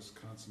not as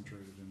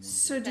concentrated in one.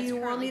 So do That's you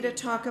want me to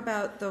currently talk being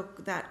about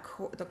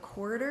the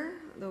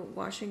corridor, the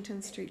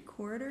Washington Street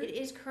corridor? It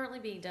is currently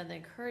being done, the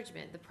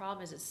encouragement, the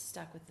problem is it's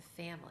stuck with the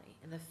family,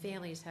 and the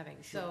family is having,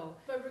 so,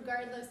 But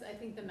regardless, I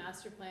think the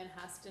master plan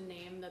has to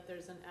name that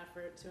there's an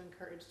effort to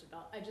encourage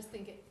development. I just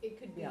think it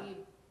could be Yeah.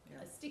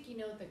 Yeah. a sticky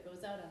note that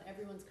goes out on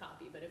everyone's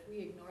copy, but if we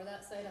ignore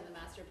that site on the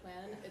master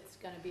plan, it's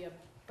gonna be a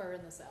burr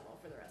in the saddle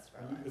for the rest of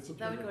our lives. It's a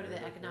that would big go to the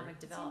area, right?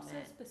 economic Seems so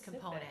development specific.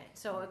 component.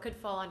 So it could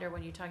fall under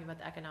when you're talking about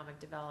the economic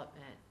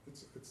development.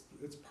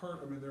 It's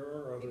part, I mean, there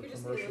are It other could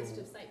just be a list commercial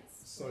of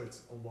sites.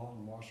 sites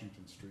along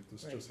Washington Street.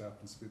 This Right. just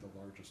happens to be the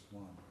largest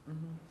one.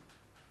 Mhm.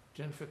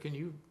 Jennifer, can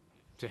you,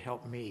 to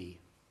help me,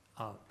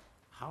 how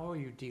are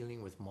you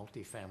dealing with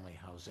multifamily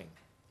housing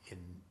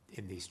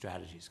in these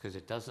strategies? Because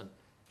it doesn't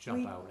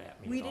jump out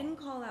at me We at all. didn't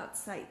call out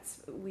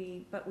sites,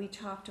 but we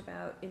talked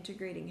about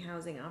integrating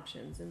housing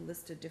options and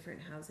listed different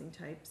housing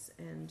types,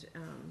 and,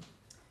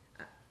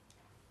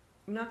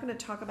 I'm not gonna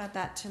talk about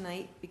that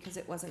tonight because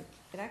it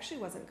actually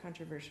wasn't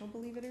controversial,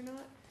 believe it or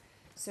not.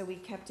 So we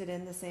kept it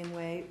in the same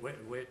way,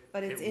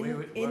 but it's in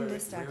this Where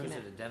is document.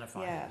 it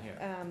identified Yeah, in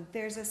here?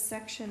 there's a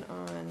section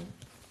on,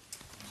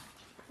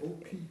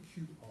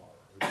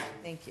 OPQR.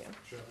 thank you,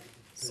 Chapter-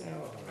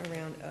 so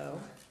around O.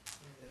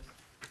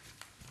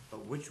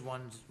 But which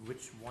ones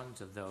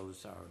of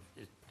those are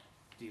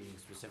dealing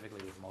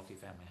specifically with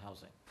multifamily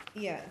housing?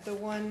 Yeah, the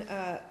one,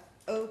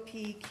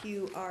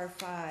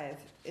 OPQR5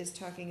 is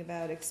talking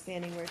about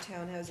expanding where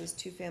townhouses,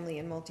 two-family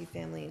and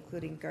multifamily,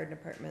 including garden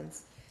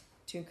apartments,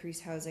 to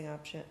increase housing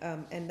option,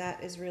 and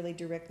that is really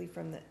directly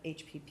from the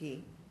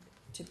HPP,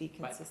 to be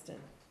But- consistent.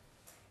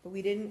 But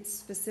we didn't I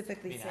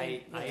specifically mean,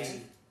 say.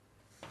 I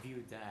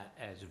viewed that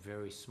as a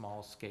very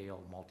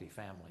small-scale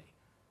multifamily,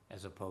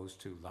 as opposed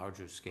to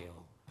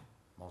larger-scale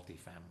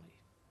multifamily.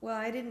 Well,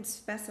 I didn't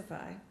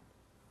specify.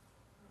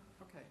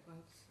 Okay,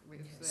 we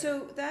have said.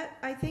 So that,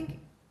 I think,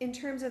 in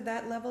terms of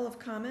that level of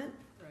comment,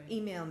 Right,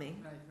 email me.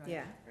 right.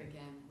 Yeah.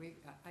 Again,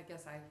 I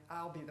guess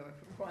I'll be the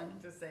one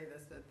to say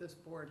this, that this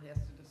board has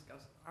to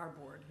discuss, our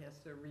board has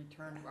to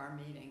return to our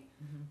meeting.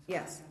 Mhm. So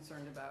Yes. I'm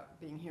concerned about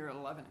being here at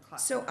 11 o'clock.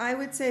 So I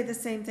would say the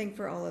same thing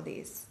for all of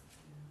these.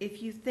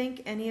 If you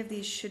think any of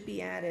these should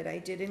be added, I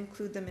did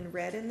include them in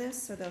red in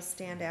this, so they'll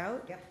stand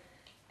out. Yep.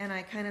 And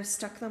I kind of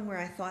stuck them where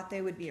I thought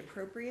they would be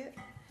appropriate.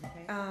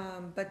 Okay.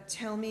 But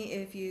tell me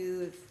if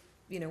you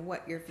know,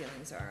 what your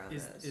feelings are on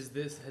those.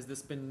 Has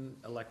this been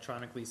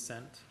electronically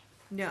sent?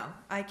 No,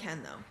 I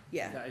can though,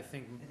 yeah. I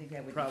think I think that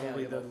would be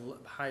probably the valuable.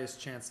 highest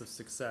chance of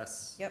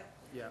success. Yep.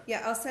 Yeah.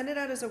 Yeah, I'll send it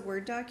out as a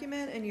Word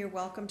document, and you're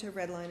welcome to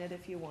redline it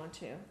if you want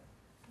to.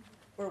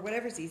 Or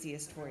whatever's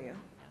easiest for you,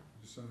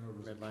 You send it over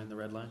as a Red line, the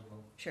red line? as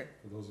well, sure.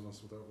 for those of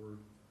us without word.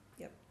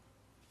 Yep.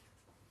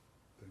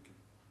 Thank you.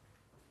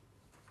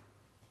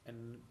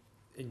 And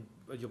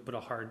I'll put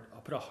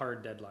a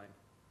hard deadline.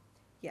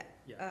 Yeah.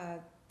 Yeah.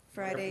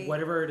 Friday.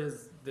 Whatever it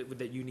is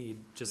that you need,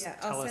 just Yeah,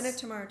 tell I'll us. send it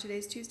tomorrow.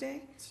 Today's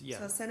Tuesday? Yeah.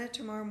 So I'll send it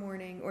tomorrow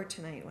morning or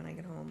tonight when I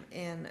get home.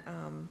 And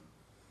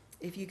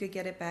if you could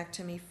get it back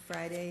to me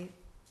Friday,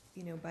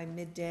 by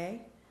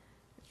midday,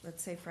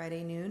 let's say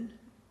Friday noon.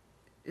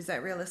 Is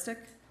that realistic?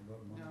 How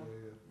about No.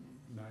 Monday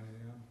at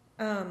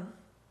 9 AM?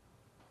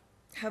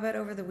 How about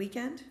over the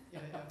weekend? Yeah,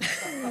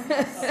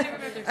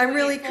 I'm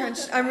really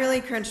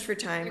crunched for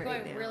time You're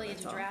right going now. really that's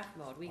into all. draft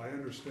mode. I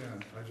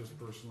understand, I just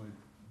personally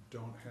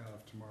don't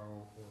have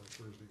tomorrow or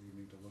Thursday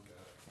evening to look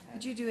at it.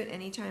 Could you do it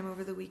any time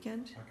over the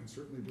weekend? I can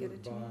certainly do Get it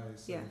it to by, me?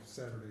 say, Yeah.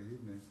 Saturday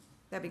evening.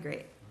 That'd be great.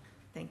 Okay.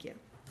 Thank you.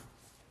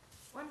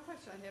 One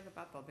question I have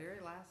about the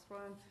very last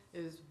one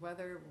is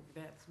whether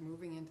that's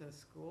moving into the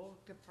school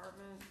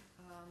department,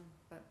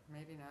 but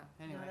maybe not,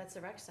 No, anyway. that's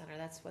the rec center.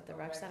 That's what the Oh,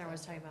 rec rec center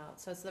was center. talking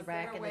about. So it's the Is there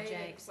rec a and the way to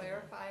janks.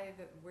 clarify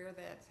where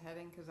that's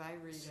heading? Because I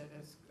read it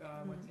as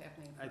what's Mhm.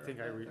 happening I for think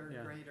the I read- third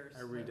yeah, graders.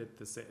 I read that it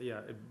the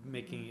same,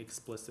 making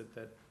explicit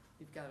that,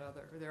 You've got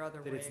there are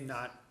other ways. it's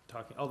not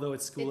talking, although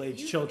it's It's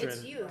school-age youth- children.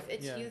 It's youth.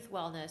 It's Yeah. youth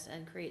wellness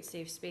and create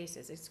safe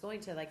spaces. It's going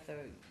to like the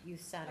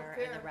youth center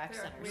Oh, and the fair, rec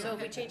fair. center. We So if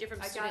we don't- change it from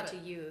I got student it. to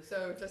youth.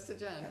 So just to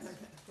Jen,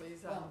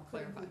 please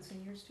clarify.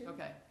 seniors too?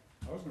 Okay.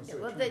 I was gonna say.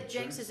 Well, turn the the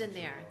Jenks is in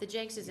into there. a The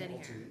Jenks is in here.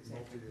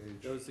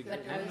 Multi-age. Those, But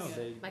I no, was-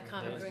 they. my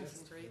comment they- Doing was-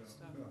 some great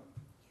stuff. Yeah.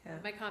 Yeah.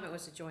 My comment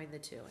was to join the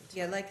two. and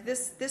Yeah, like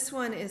this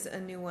one is a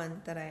new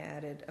one that I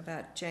added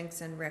about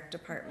Jenks and Rec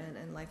Department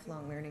and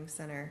Lifelong Learning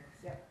Center.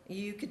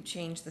 You could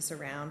change this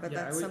around, but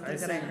Yeah, that's would- something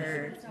that I say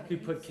heard. You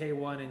could put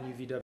K1 and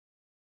UVW.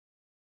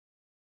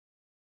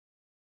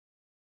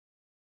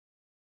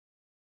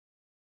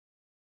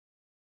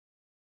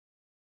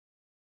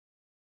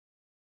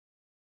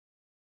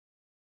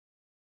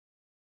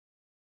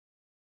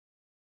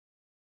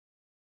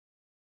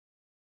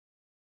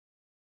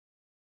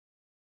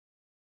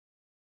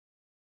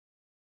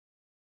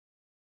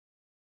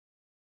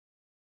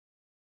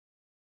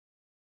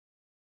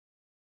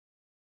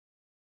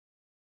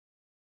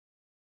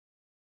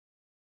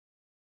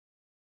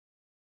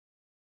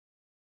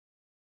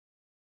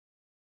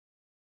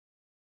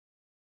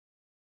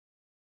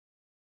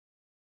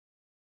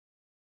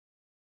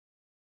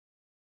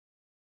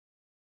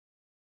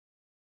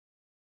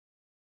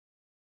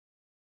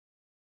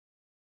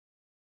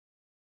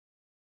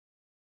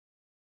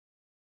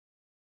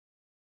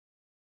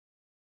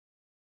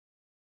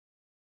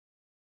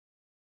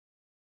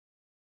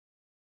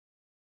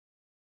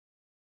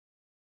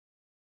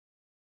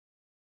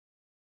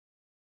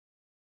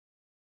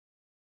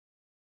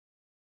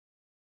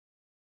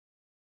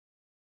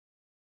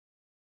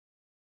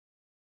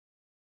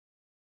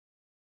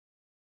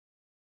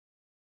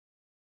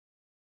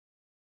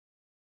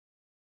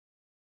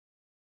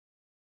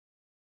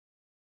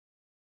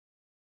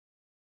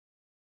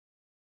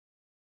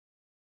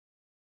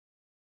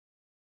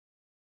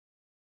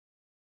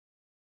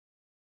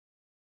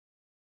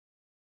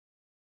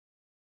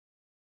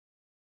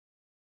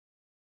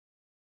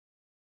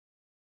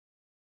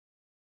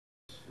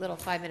 Little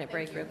 5-minute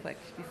break real quick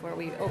before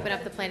we open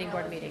up the planning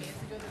board meeting.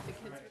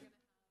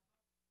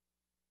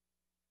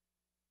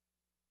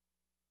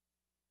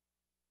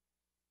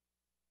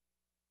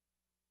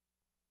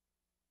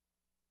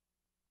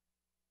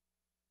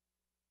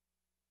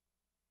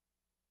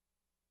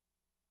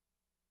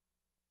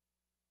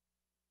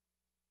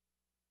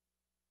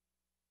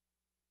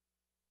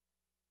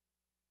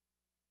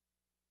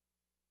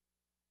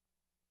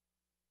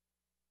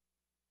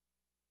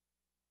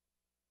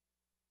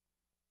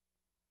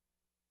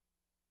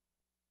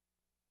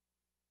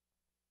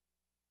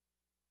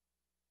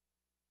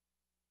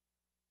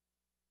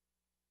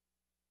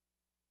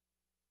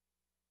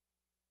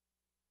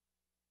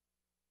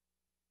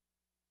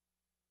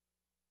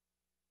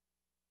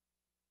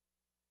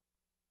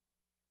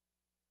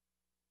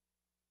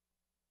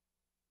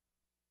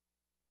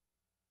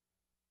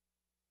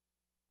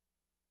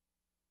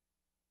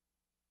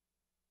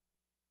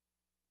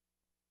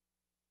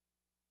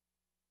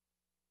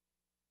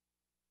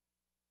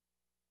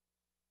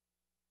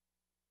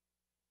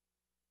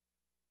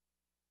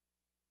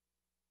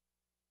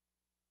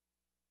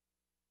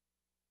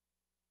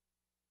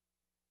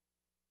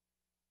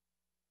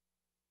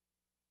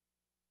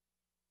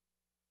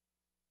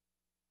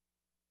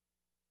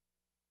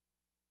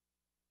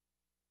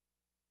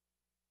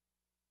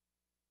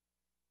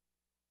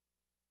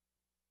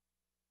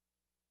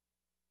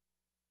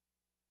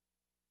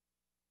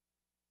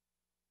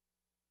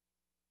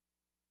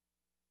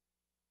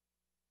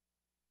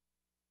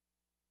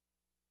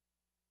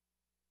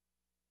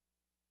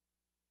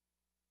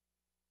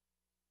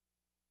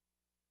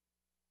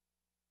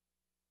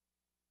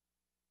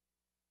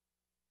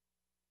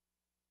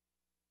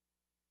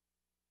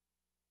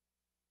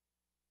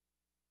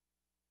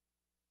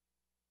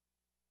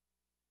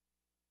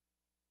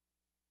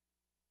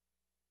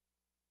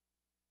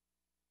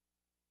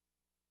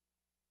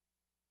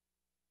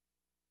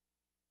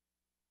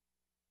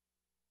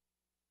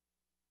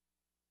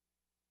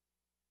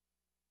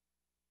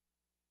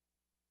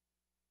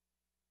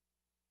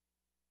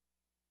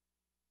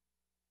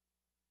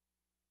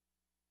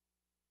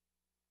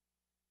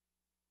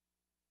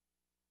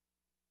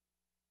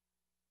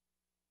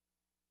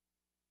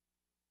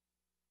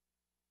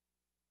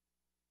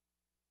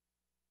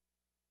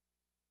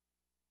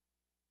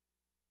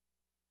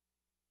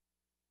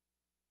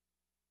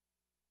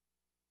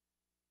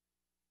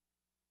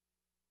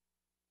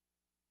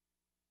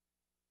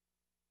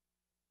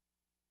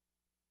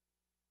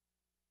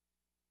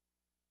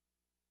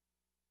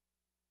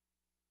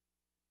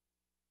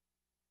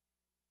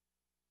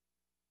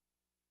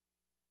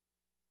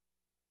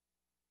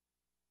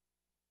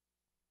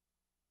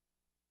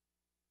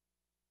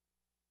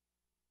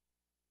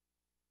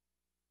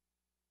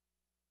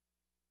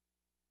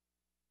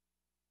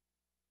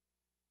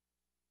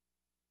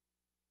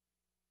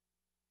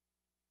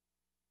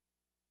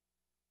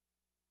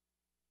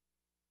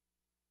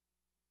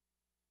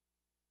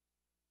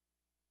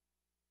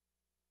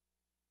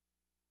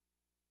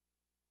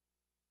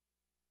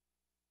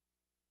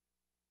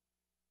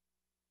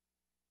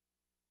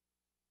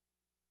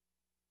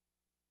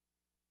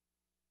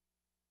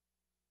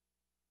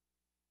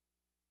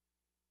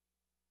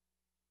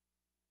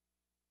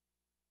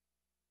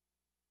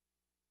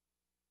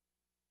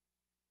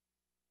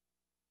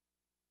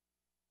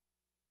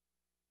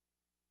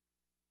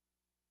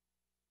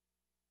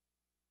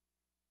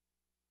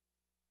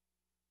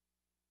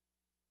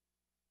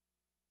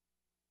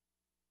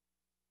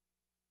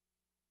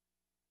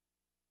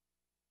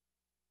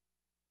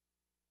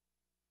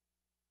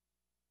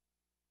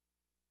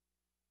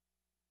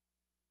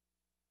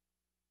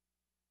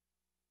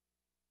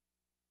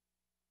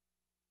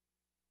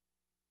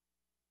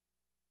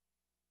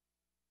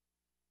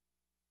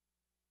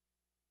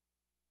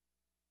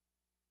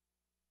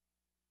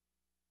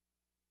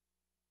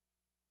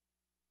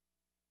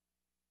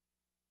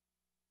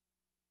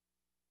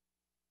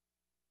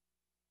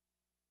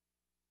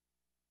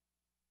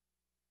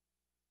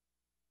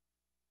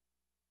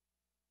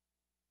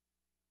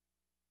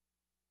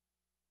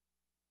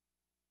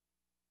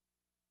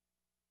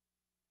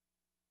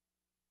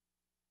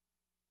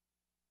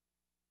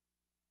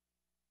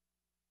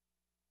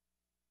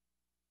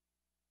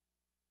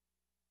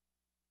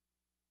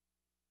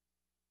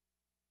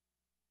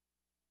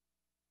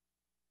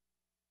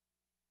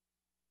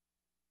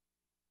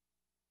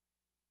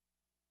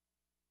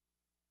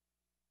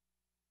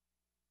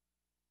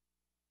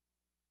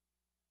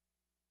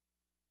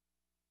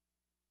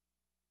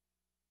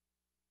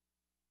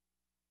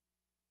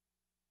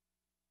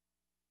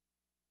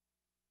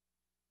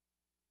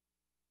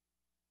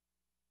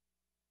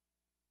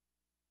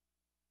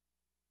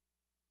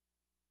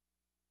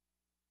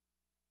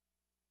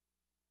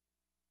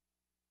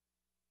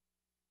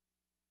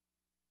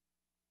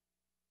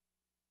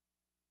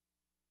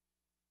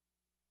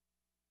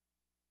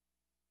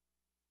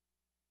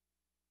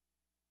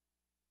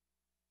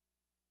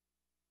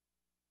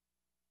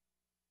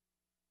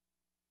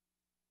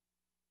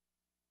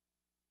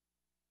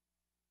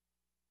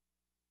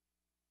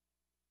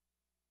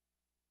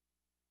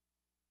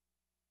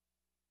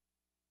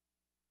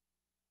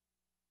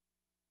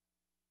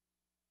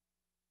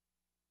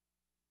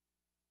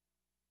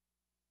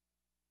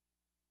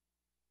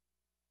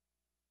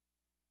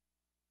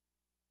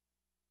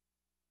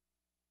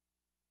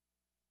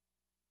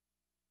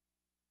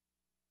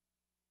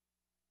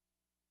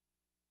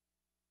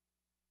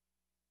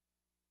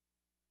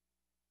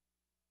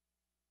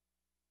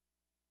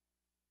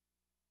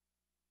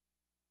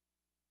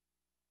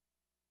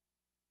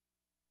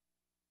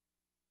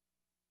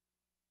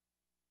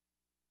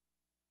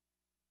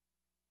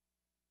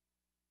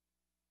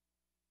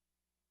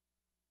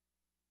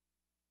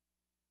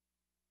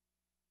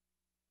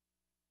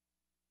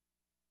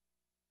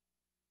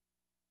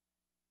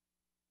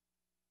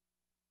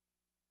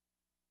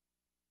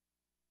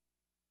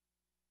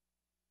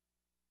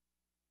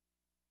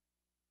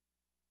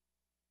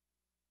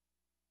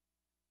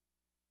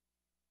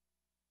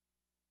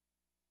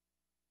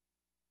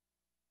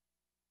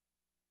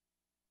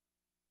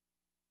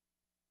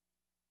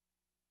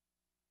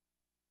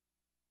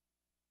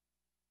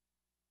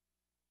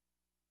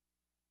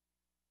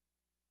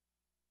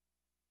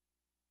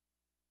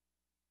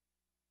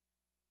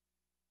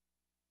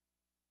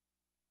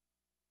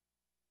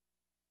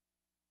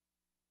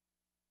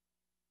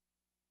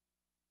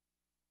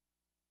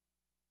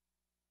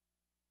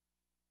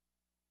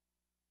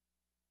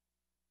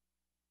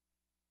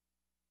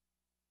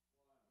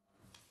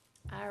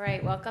 All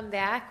right, welcome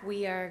back.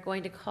 We are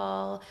going to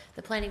call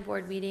the planning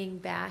board meeting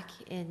back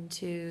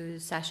into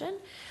session.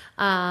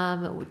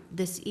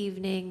 This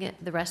evening,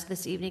 the rest of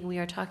this evening, we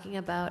are talking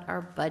about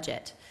our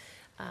budget.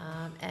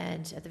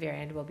 And at the very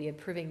end, we'll be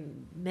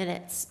approving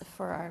minutes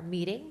for our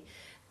meeting.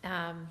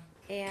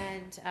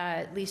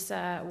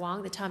 Lisa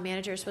Wong, the town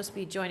manager, is supposed to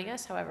be joining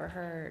us. However,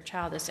 her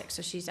child is sick,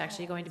 so she's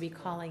actually going to be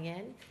calling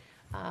in.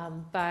 I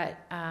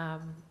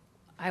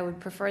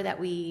would prefer that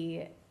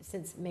we,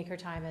 make her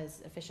time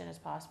as efficient as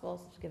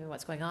possible, given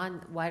what's going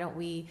on. Why don't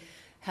we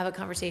have a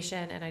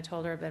conversation? And I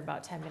told her in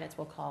about 10 minutes,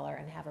 we'll call her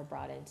and have her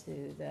brought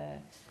into the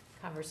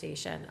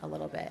conversation a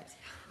little bit.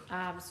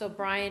 So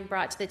Brian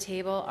brought to the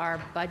table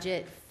our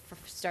budget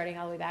starting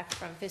all the way back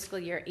from fiscal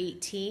year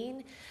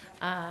 18.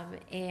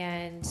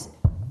 And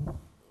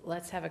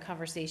let's have a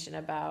conversation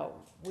about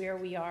where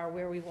we are,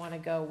 where we want to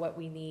go, what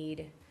we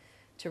need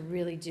to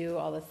really do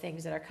all the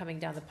things that are coming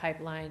down the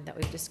pipeline that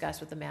we've discussed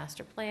with the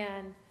master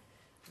plan,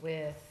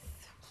 with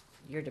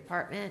your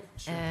department,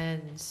 Sure.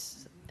 and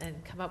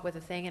come up with a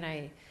thing.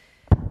 And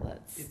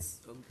It's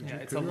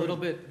a little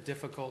bit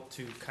difficult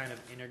to kind of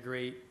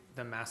integrate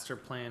the master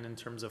plan in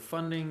terms of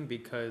funding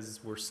because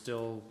we're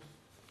still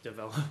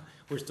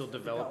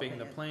developing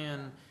the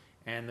plan,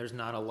 and there's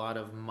not a lot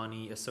of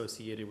money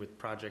associated with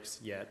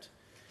projects yet.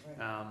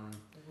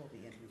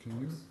 Can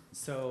you,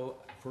 So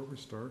before we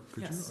start,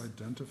 could Yes. you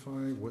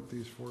identify what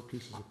these 4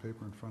 pieces of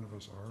paper in front of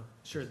us are?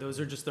 sure, those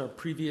are just our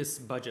previous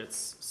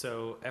budgets.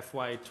 So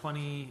FY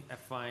 20,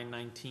 FY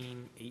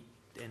 19,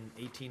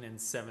 18, and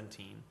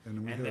 17.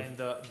 And we And have,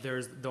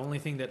 then the only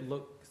thing that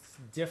looks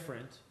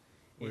different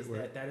is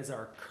Wait. that is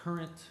our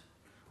current,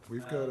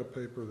 we've got a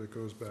paper that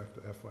goes back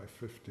to FY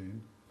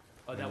 15,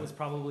 that was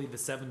probably the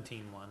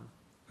 17 one.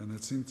 and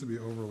it seems to be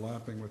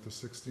overlapping with the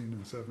 16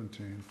 and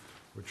 17,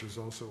 which is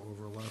also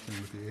overlapping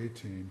with the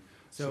 18.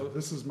 So So,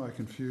 this is my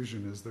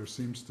confusion, is there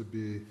seems to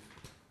be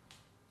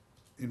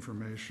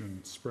information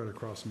spread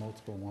across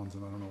multiple ones,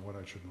 and I don't know what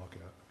I should look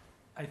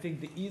at. I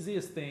think the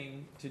easiest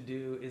thing to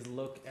do is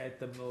look at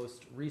the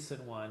most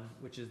recent one,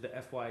 which is the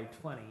FY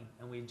 20,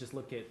 and we just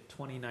look at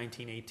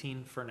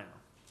 2019-18 for now.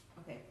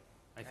 Okay,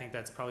 I think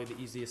that's probably the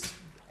easiest.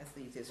 that's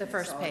the easiest. the way.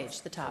 first So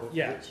page, the top.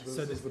 Yeah, This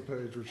so is the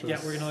page which Yeah,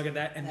 is. we're gonna look at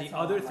that, and That's the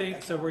all other I thing,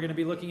 like, so that's we're all. gonna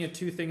be looking at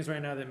 2 things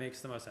right now that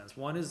makes the most sense.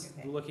 One is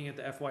Okay. looking at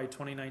the FY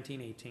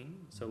 2019-18,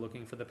 so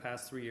looking for the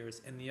past 3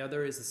 years, and the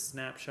other is a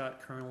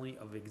snapshot currently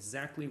of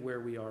exactly where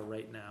we are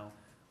right now,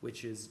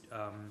 which is,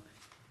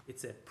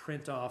 it's a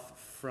print off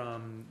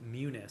from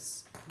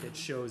Munis that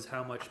shows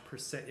how much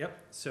percent,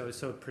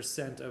 so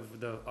percent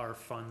of our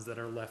funds that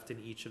are left in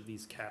each of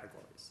these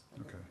categories.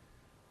 Okay,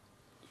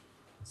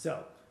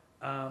 So,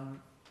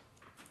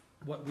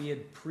 what we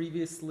had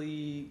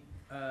previously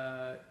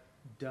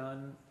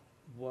done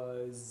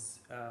was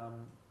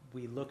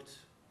we looked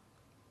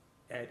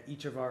at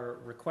each of our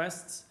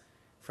requests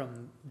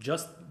from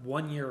just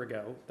 1 year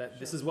ago.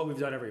 This is what we've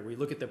done every year. We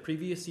look at the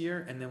previous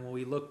year, and then when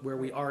we look where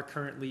we are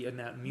currently in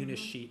that Munis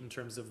sheet in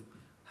terms of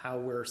how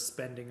we're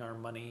spending our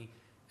money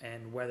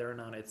and whether or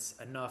not it's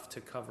enough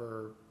to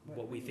cover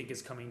what we think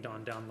is coming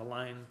down the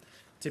line.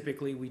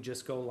 Typically, we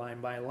just go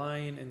line by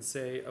line and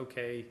say,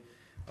 okay,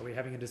 are we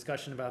having a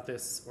discussion about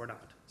this or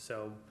not?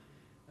 So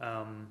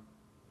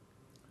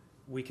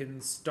we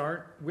can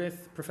start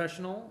with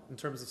professional in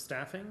terms of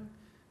staffing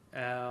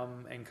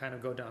and kind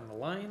of go down the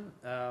line.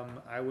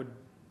 I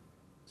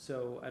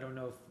don't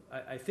know if,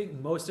 I think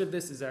most of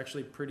this is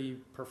actually pretty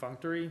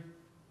perfunctory.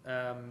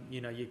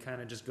 You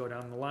kind of just go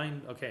down the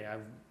line. Okay,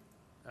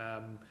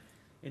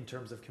 in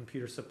terms of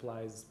computer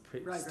supplies,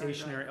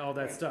 stationery, all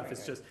that stuff.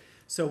 It's just,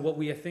 so what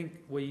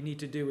you need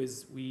to do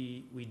is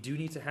we do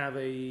need to have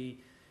a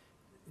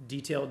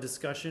detailed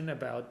discussion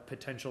about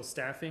potential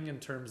staffing in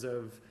terms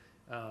of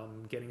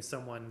getting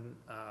someone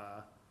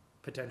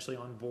potentially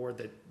on board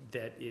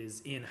that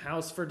is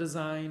in-house for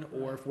design,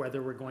 or if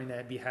whether we're going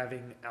to be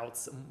having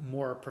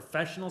more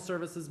professional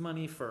services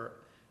money for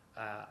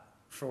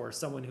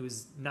someone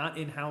who's not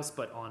in-house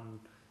but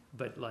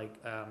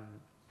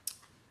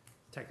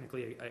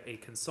technically a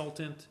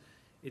consultant.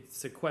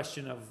 It's a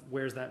question of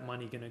where's that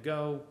money going to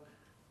go.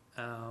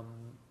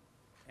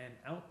 And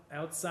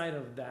outside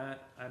of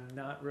that, I'm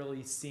not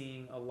really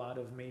seeing a lot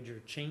of major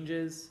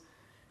changes.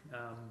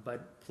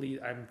 But please,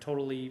 I'm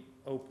totally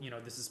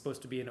this is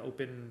supposed to be an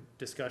open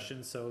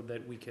discussion so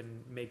that we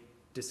can make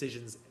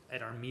decisions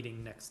at our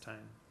meeting next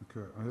time.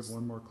 okay, I have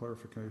one more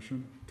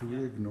clarification. Do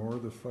we ignore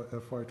the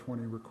FY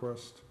 20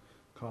 request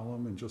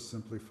column and just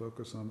simply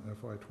focus on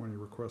FY 20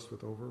 request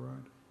with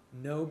override?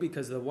 No,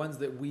 because the ones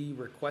that we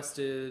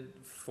requested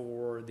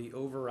for the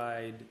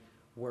override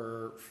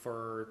were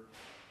for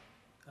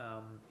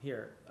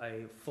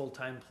a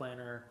full-time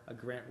planner, a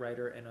grant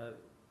writer,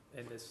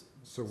 and this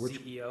So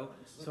which, CEO.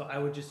 So I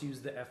would just use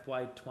the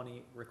FY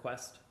 20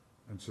 request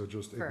and so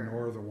just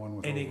ignore the one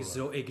with and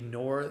override?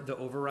 ignore the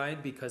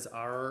override because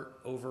our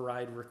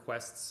override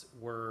requests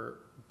were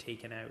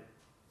taken out.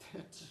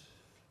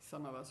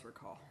 Some of us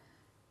recall.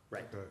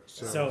 Right. Okay,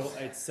 So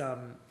it's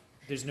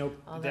there's no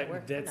All that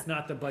work for that's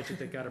not the budget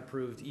that got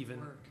approved even.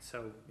 Work.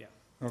 So yeah.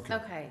 Okay,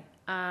 Okay,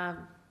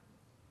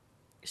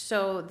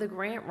 So the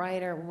grant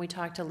writer, when we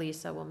talk to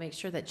Lisa, we'll make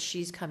sure that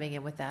she's coming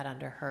in with that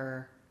under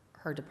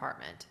her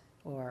department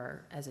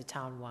or as a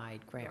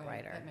town-wide grant Right,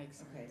 writer. That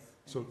makes Okay. sense.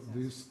 So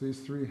these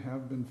three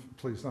have been,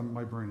 please,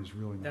 my brain is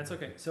really not. That's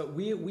okay. working. So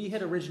we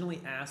had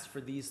originally asked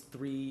for these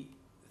three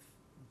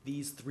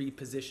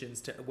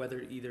positions to, whether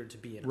either to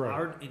be in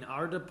Right.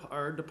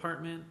 our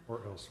department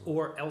Or elsewhere.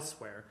 or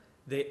elsewhere.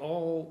 They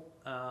all,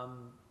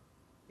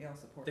 They all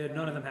support.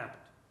 none of them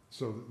happened.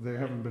 So they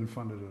haven't been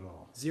funded at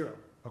all? Zero.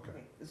 Okay.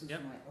 Okay, this is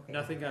Yep. my, okay.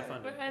 Nothing got it.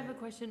 funded. But I have a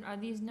question, are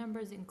these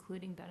numbers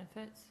including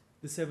benefits?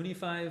 The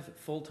 75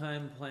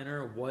 full-time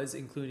planner was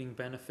including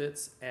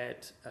benefits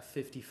at a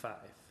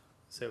 55.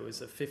 So it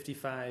was a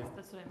 55,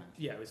 That's what I meant.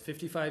 yeah, it was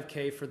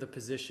 55K for the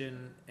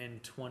position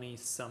and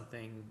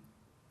 20-something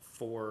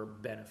for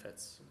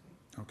benefits.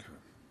 Okay.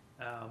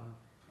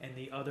 And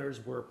the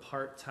others were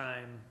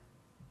part-time,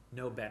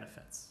 no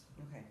benefits.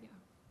 Okay.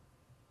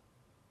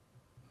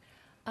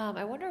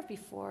 I wonder if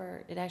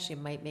before, it actually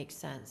might make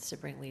sense to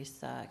bring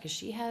Lisa, because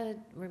she had,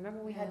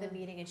 remember we had the Yeah.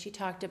 meeting and she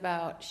talked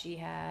about, she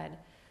had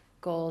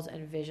goals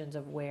and visions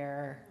of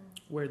where,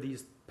 Where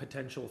these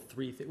potential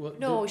well,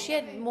 no, she I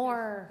had think-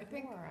 more, I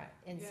think- more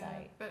Yeah,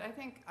 insight. but I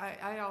think,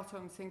 I also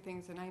am seeing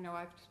things, and I know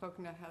I've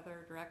spoken to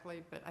Heather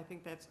directly, but I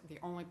think that's the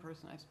only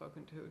person I've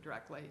spoken to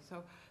directly.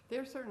 So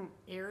there are certain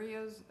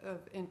areas of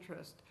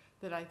interest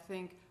that I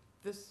think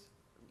this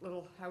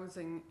little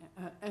housing,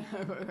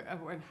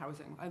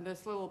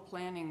 this little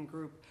planning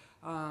group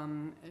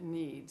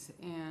needs,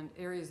 and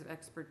areas of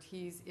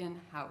expertise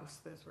in-house,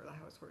 that's where the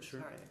house word,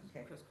 Sure. sorry,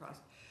 Okay.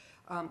 crisscrossed.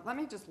 Let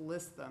me just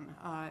list them,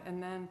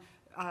 and then,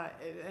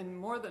 and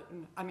more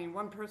than, I mean,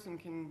 one person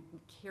can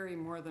carry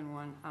more than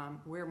one,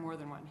 wear more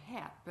than one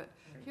hat, but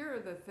Right. here are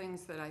the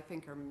things that I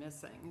think are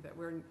missing, that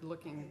we're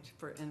looking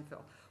for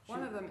infill. One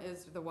Sure. of them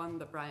is the one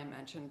that Brian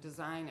mentioned,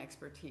 design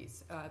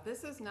expertise.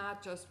 This is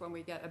not just when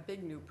we get a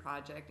big new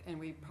project, and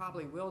we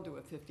probably will do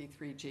a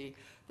 53G.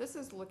 This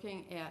is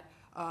looking at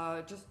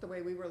just the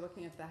way we were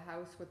looking at the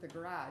house with the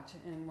garage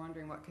and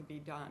wondering what could be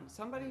done.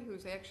 Somebody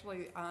who's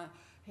actually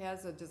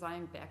has a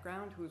design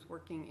background, who's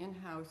working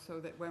in-house, so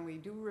that when we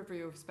do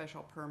review of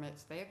special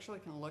permits, they actually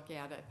can look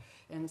at it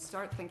and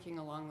start thinking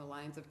along the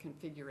lines of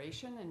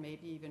configuration, and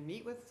maybe even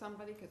meet with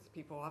somebody, because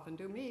people often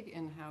do meet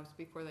in-house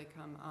before they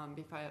come,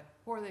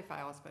 before they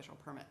file a special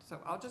permit. So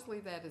I'll just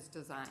leave that as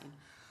design.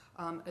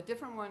 A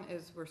different one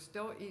is we're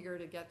still eager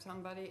to get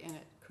somebody, and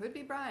it could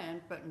be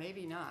Brian, but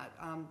maybe not,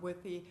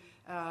 with the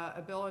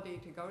ability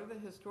to go to the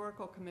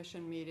historical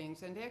commission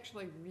meetings and to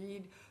actually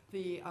read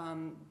the,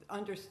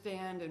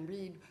 understand and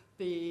read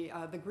the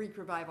Greek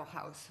Revival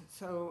House.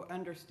 So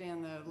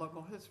understand the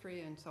local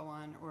history and so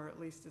on, or at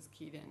least is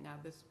keyed in. Now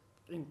this,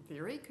 in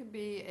theory, could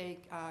be a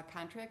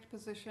contract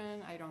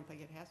position. I don't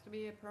think it has to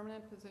be a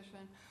permanent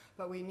position,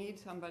 but we need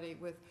somebody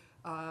with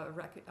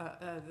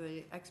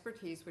the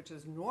expertise, which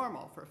is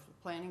normal for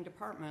planning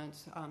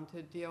departments,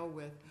 to deal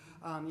with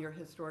your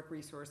historic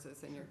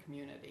resources in your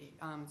community.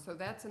 So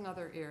that's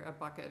another a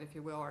bucket, if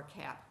you will, or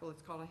cap. Well,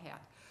 let's call it a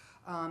hat.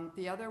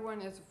 The other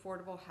one is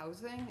affordable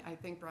housing. I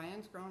think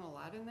Brian's grown a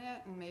lot in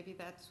that, and maybe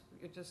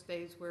it just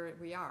stays where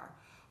we are.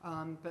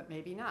 But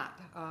maybe not.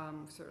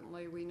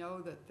 Certainly we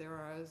know that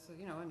there is,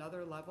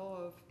 another level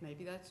of,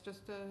 maybe that's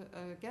just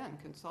again,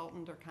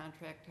 consultant or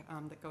contract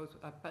that goes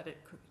up, but it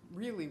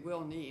really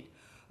will need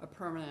a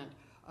permanent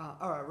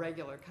or a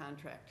regular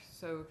contract.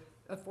 So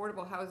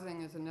affordable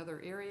housing is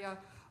another area.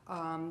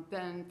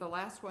 Then the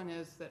last one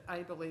is that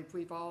I believe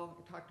we've all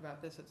talked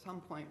about this at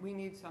some point. We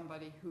need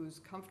somebody who's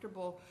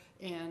comfortable,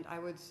 and I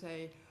would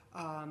say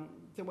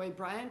the way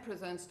Brian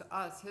presents to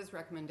us his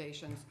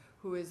recommendations,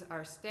 who is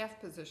our staff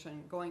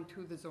position going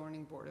to the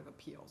Zoning Board of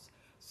Appeals.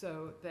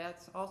 So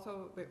that's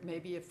also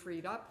maybe a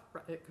freed up,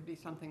 it could be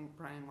something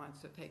Brian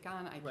wants to take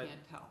on, I Right.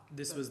 can't tell.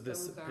 This But was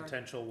this those are-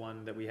 potential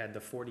one that we had,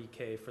 the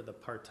 40K for the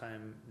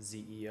part-time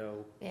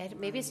ZEO. Yeah,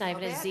 maybe it's not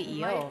even a Well, that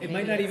CEO. might- It maybe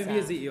might not it's, even be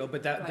a uh, ZEO,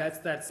 but Right. that's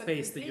that But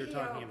space the that you're CEO,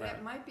 talking about.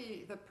 That might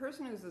be, the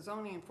person who's the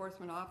zoning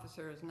enforcement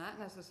officer is not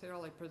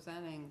necessarily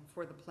presenting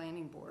for the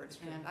planning board.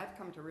 And I've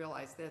come to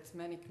realize that's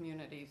many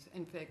communities.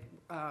 In fact,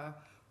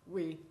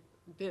 we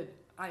did,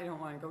 I don't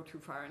want to go too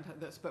far into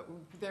this, but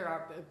there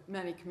are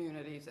many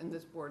communities, and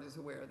this board is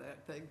aware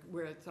that,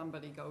 where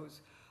somebody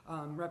goes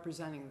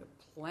representing the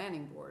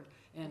planning board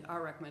and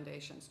our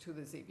recommendations to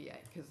the ZBA,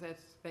 because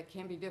that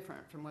can be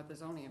different from what the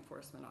zoning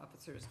enforcement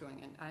officer is doing.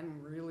 And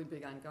I'm really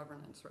big on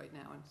governance right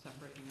now and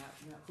separating out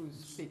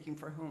who's speaking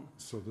for whom.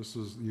 So this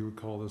is, you would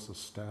call this a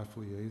staff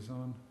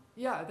liaison?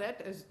 Yeah,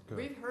 that is, Good.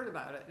 we've heard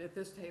about it at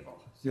this table.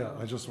 Yeah,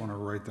 I just want to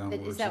write down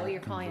words. Is that what it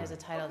you're calling comes as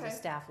a title, as a Okay.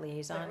 staff That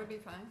liaison? would be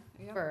fine,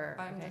 yeah. For-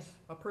 I'm okay. just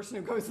a person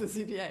who goes to the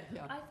ZBA,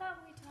 yeah. I thought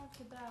we talked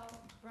about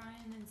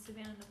Brian and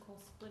Savannah Nicole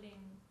splitting,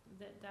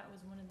 that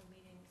was one of the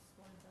meetings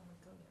one of them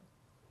would go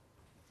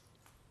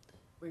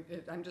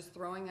to. I'm just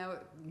throwing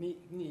out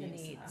needs.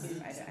 needs.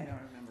 I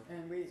don't remember.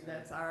 And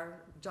that's our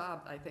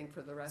job, I think,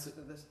 for the rest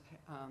of this,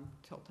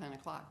 till 10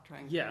 o'clock,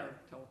 trying to, Yeah. or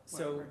till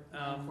So, whatever,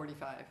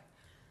 9:45.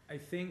 I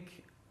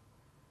think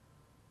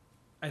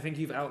I think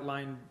you've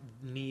outlined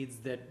needs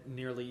that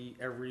nearly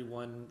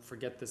everyone,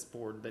 forget this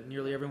board, that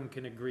nearly everyone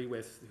can agree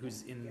with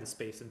who's in the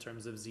space in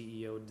terms of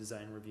ZEO,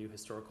 design review,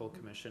 historical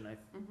commission.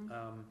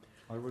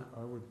 I would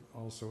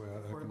also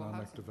add Affordable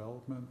economic housing.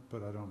 development,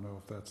 but I don't know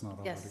if that's not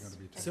already Yes. gonna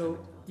be taken So,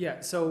 over.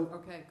 yeah, so,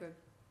 Okay, good.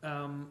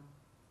 Yeah,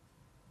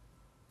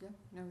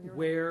 no, you're right.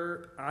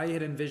 where I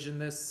had envisioned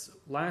this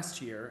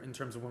last year, in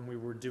terms of when we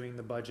were doing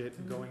the budget,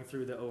 Mhm. going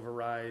through the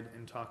override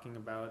and talking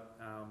about,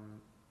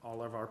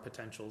 all of our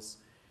potentials,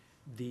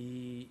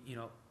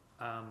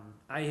 I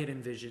had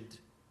envisioned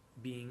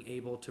being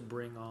able to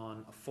bring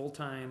on a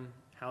full-time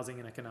housing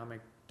and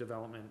economic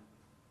development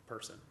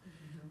person.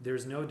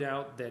 There's no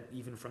doubt that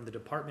even from the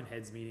department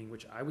heads meeting,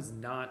 which I was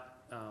not,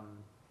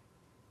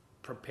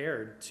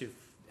 prepared to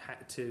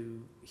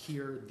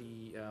hear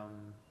the,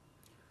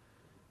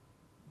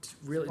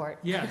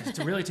 Support.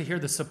 to hear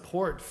the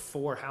support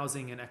for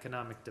housing and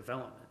economic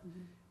development.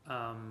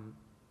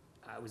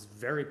 I was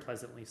very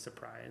pleasantly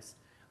surprised.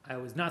 I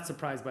was not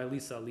surprised by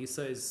Lisa.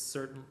 Lisa is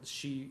certain,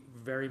 she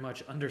very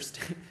much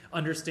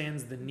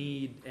understands the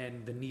need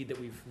and the need that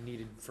we've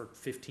needed for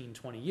 15,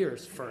 20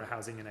 years for a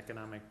housing and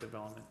economic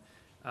development,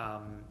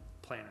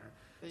 planner.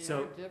 They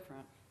So- are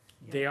different.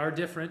 They are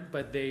different,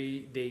 but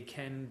they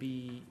can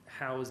be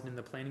housed in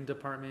the planning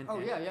department. Oh,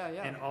 yeah.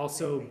 And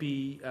also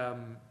be,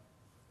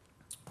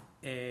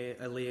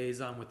 a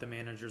liaison with the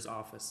manager's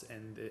office,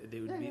 and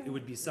it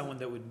would be someone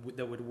that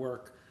would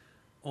work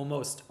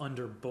almost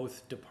under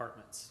both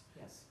departments.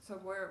 Yes. So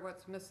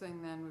what's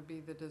missing then would be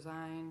the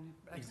design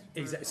expert.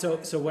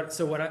 Exactly. So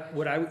what I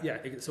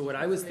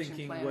was Conservation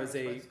thinking planner was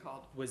is what a it's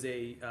called.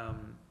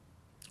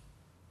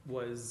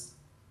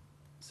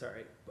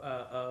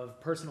 of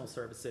personal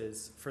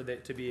services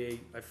to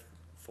be a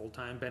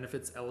full-time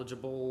benefits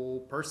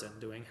eligible person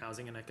doing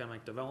housing and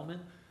economic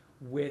development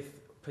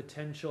with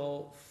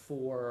potential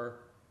for,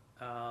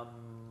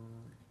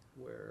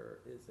 where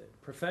is it,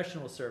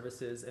 professional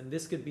services, and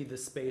this could be the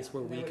space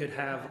where we could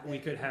have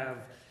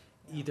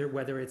either,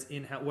 whether it's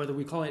in-house, whether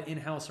we call it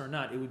in-house or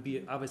not, it would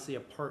be obviously a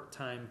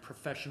part-time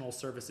professional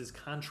services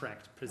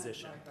contract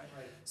position.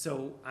 Right.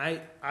 So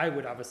I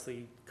would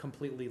obviously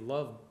completely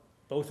love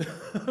both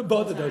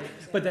of those,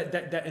 but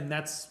that and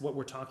that's what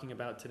we're talking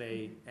about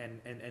today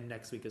and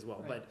next week as well.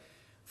 Right. But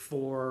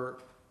for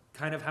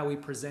kind of how we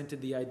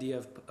presented the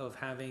idea of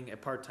having a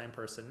part-time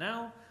person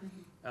now,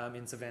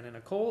 in Savannah and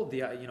Nicole,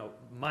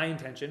 my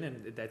intention,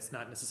 and that's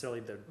not necessarily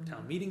the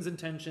town meeting's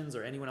intentions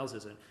or anyone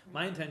else's,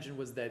 my intention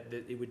was that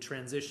it would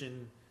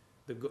transition,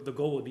 the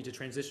goal would be to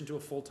transition to a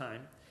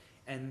full-time,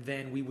 and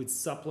then we would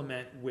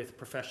supplement with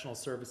professional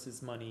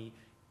services money,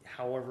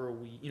 however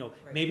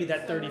maybe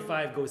that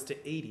 35 goes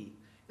to 80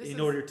 in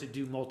order to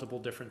do multiple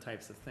different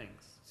types of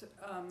things. So,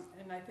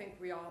 and I think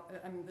we all,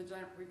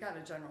 we've got a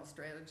general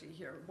strategy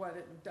here. What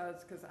it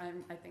does, because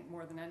I think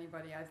more than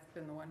anybody, I've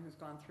been the one who's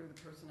gone through the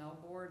personnel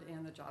board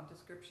and the job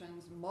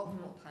descriptions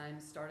multiple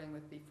times, starting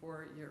with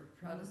before your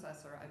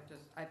predecessor.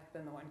 I've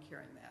been the one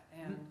carrying that,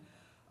 and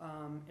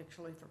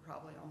actually for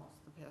probably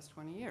almost the past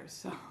 20 years.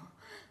 So,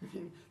 I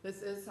mean,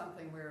 this is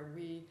something where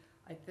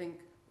I think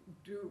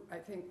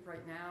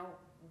right now,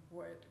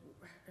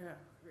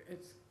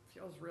 it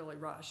feels really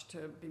rushed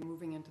to be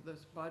moving into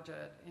this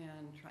budget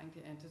and trying to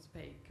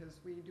anticipate, because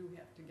we do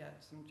have to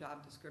get some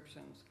job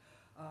descriptions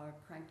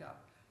cranked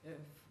up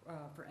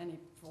for any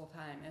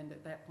full-time, and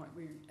at that point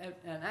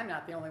and I'm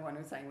not the only one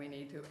who's saying we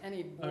need to,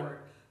 any board,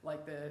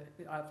 like the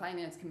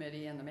finance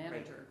committee and the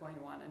manager are going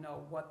to want to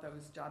know what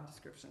those job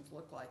descriptions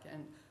look like,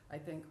 and I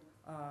think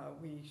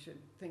we should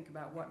think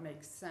about what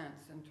makes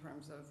sense in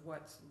terms of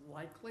what's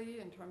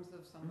likely in terms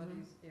of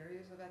somebody's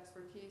areas of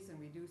expertise, and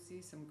we do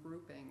see some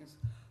groupings.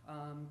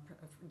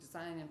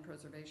 Design and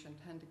preservation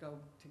tend to go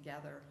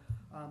together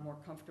more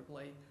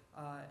comfortably,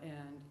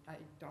 and I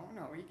don't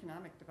know,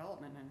 economic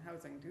development and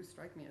housing do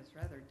strike me as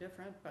rather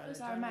different, but. Those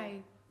are my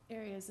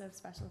areas of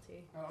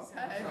specialty. Oh,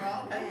 okay,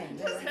 well, that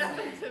just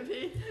happened to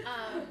be.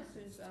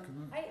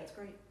 That's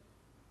great.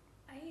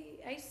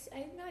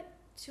 I'm not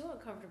too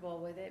uncomfortable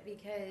with it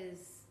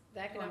because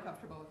that can.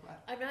 Uncomfortable with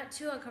what? I'm not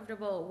too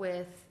uncomfortable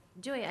with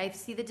doing it. I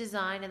see the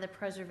design and the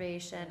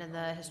preservation and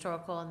the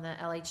historical and the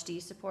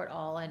LHD support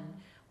all in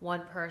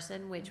one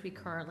person, which we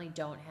currently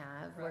don't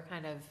have. We're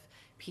kind of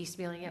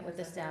piecemealing it with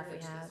the staff we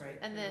have.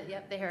 And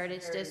the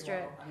Heritage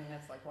District. I mean,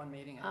 that's like one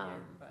meeting a year,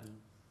 but.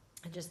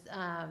 And just,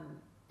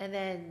 and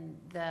then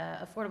the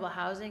affordable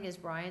housing is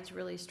Brian's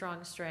really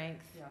strong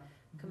strength Yeah.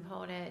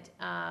 component.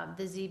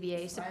 The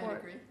ZBA support. I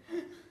agree.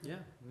 Yeah,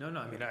 no,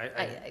 I mean,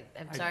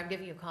 I'm sorry, I'm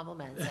giving you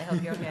compliments. I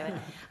hope you're okay with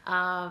it.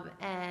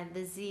 And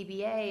the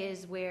ZBA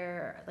is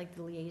where, like,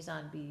 the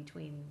liaison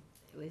between,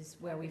 is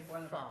where we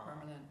One of our fall.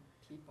 permanent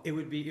people. it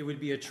would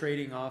be a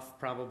trading off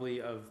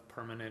probably of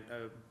permanent,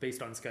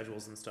 based on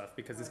schedules and stuff,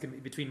 because it's gonna be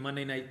between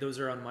Monday night, those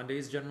are on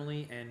Mondays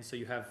generally, and so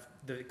you have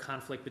the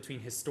conflict between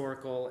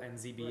historical and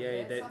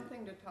ZBA That's that,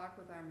 something to talk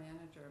with our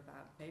manager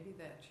about. Maybe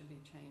that should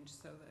be changed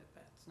so that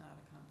that's not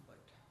a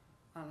conflict,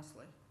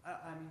 honestly.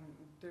 I mean,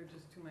 there are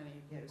just too many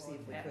Yeah, to see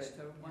people if we attached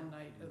could, to one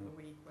night of the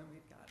week when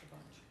we've got a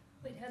bunch.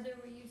 Wait, Heather,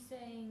 were you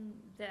saying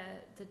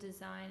that the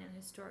design and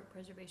historic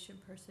preservation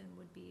person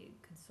would be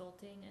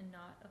consulting and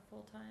not a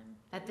full-time?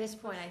 At this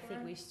point, I For think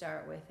sure? we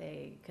start with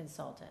a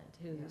consultant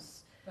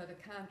who's, But a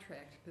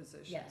contract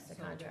position. Yes, a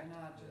contract. So they're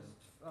not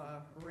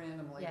just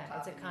randomly Yeah,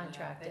 it's a popping in and out.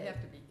 contracted. They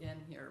have to be in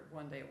here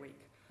one day a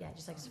week. yeah,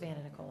 just like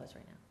Savannah Nicole is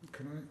right now.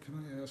 Can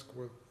I ask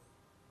what,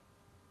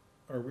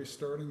 are we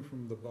starting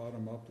from the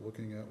bottom up,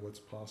 looking at what's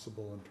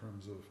possible in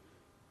terms of,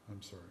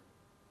 I'm sorry.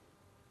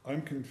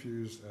 I'm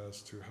confused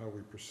as to how we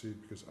proceed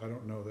because I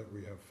don't know that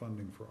we have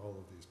funding for all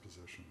of these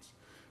positions.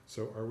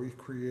 So are we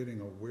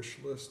creating a wish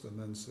list and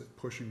then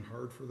pushing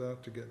hard for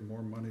that to get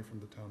more money from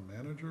the town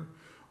manager?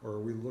 Or are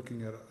we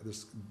looking at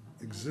this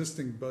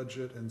existing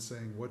budget and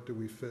saying, what do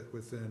we fit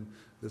within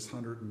this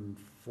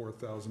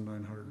 $104,905.50?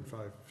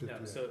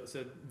 No,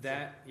 so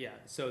that, yeah,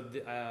 so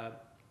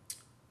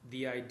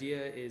the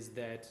idea is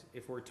that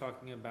if we're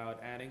talking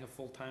about adding a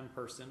full-time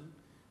person,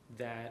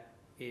 that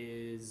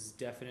is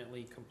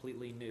definitely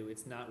completely new.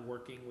 It's not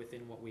working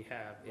within what we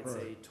have. It's a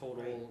Right.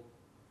 total,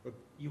 But-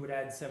 you would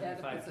add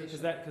 75, position.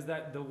 because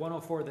that, the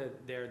 104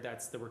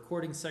 that's the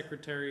recording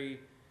secretary.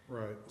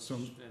 Right, so,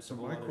 which is so a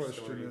whole my other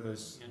question story, but,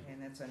 is, yeah. And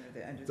that's under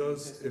the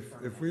does, existing if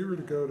permit. we were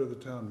to go to the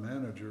town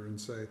manager and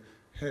say,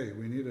 hey,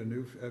 we need a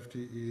new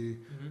FTE,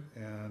 Mhm.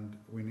 and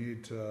we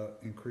need to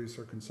increase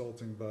our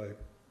consulting by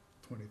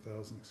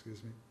 20,000,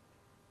 excuse me,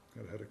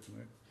 got a headache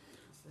tonight.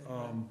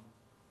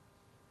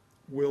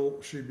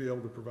 Will she be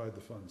able to provide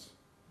the funds?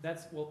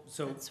 That's, well,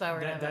 so That's why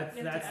we're gonna have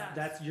You have to ask.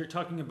 that's, you're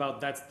talking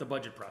about, that's the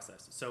budget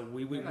process. So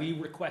we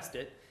request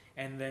it,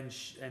 and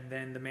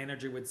then the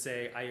manager would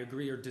say, I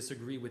agree or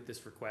disagree with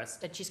this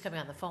request. But she's coming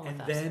on the phone with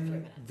And us in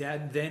 3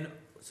 then, minutes.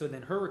 so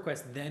then her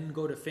request then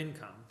go to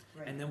FinCom.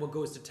 Right. And then what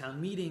goes to town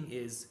meeting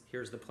is,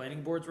 here's the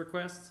planning board's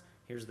request,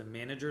 here's the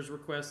manager's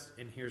request,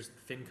 and here's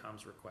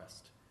FinCom's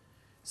request.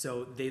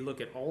 So they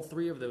look at all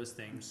three of those I'm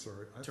things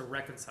sorry, to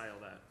reconcile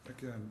that.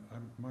 again,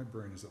 my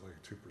brain is at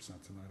like 2%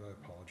 tonight, I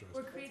apologize.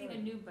 We're creating a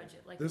new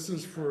budget, like. This the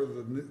is green for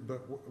budget. the,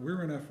 but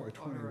we're in FY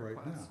 '20 Order right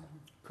now. request.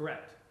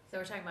 Correct. So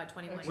we're talking about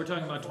 21. We're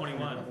talking about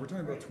 21. We're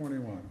talking about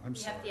 21, I'm We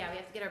sorry. have, yeah, we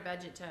have to get our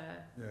budget to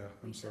Yeah,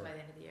 I'm reach them by sorry.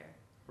 the end of the year.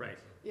 Right.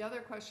 The other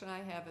question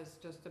I have is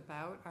just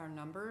about our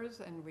numbers,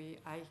 and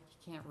I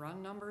can't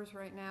run numbers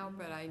right now,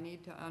 but I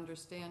need to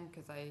understand,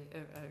 because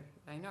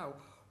I know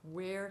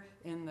where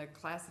in the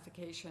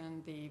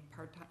classification the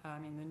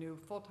part-time, the new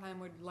full-time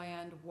would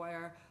land,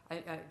 where,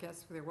 I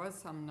guess there was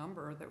some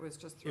number that was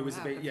just It thrown was,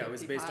 out, it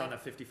was based on a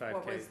What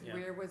 55K, was, yeah.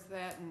 where was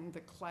that in the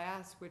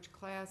class, which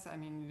class, I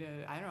don't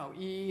know,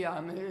 E,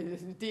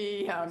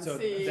 D, So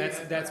C.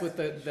 that's what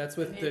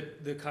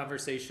the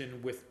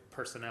conversation with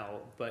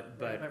personnel, but,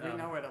 But we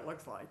know what it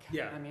looks like.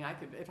 Yeah. I mean, I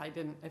could,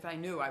 if I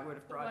knew, I would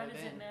have But brought why it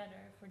does in. it matter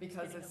if we're just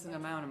Because getting a it's an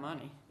budget? amount of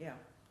money. Yeah,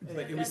 but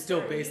it was That's still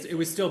very based, easy. it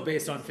was still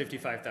based on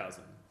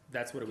 55,000.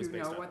 That's what it Do was you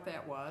based know on. what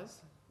that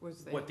was?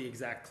 Was What the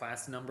exact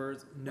class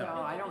numbers? No,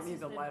 No. I don't This need is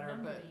the the letter,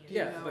 number but you do you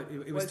Yeah, know?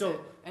 but it was still,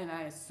 And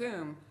I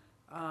assume,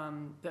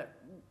 that,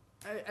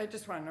 I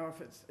just wanna know if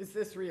is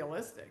this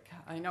realistic?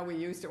 I know we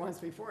used it once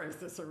before, is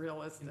this a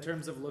realistic? in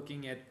terms of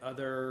looking at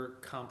other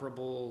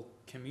comparable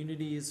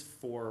communities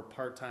for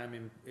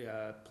part-time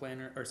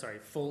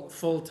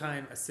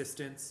full-time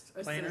assistants,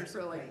 It's planners.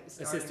 really Right.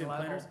 starting Assistant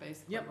level, planners?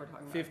 basically, Yep. we're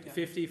talking about.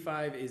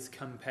 55 is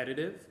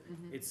competitive.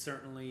 Mhm. It's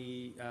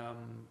certainly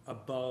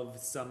above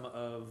some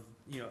of,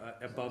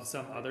 above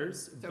some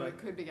others, So but it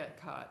could be get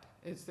cut,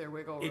 is there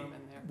wiggle It- room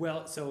in there?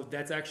 well, so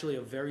that's actually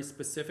a very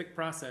specific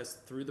process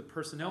through the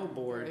personnel I'm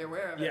board. very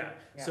aware of it. Yeah,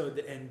 so,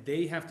 and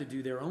they have to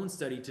do their own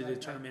study to Right, right.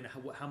 determine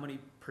how many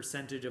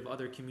percentage of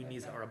other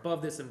communities Okay. are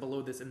above this and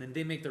below this, and then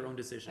they make their own I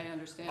decision.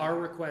 understand. Our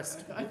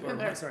request, I've been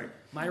there.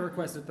 my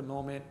request at the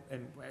moment,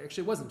 and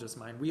actually it wasn't just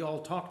mine, we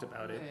all talked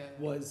about it, Yeah, yeah, yeah.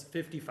 was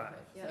 55.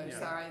 So Yeah.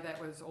 sorry, that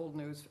was old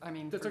news, That's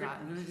okay.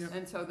 forgotten. Yeah.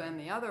 And so then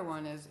the other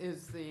one is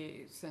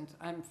since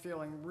I'm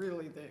feeling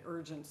really the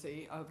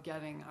urgency of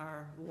getting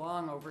our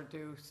long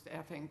overdue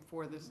staffing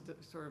for this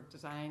sort of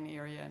design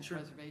area and Sure.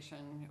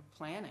 preservation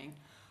planning,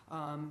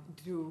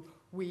 do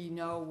we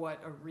know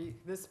what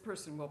this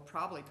person will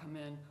probably come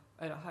in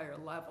at a higher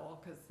level,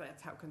 because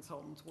that's how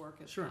consultants work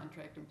as Sure.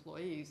 contract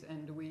employees,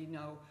 and do we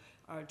know,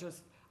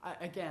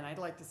 again, I'd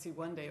like to see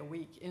one day a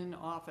week in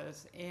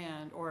office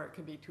or it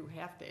could be 2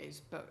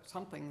 half-days, but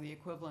something the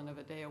equivalent of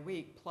a day a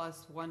week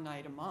plus one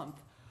night a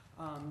month.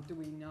 Do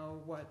we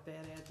know what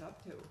that adds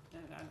up to?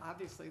 And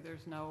obviously,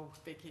 there's no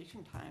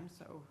vacation time,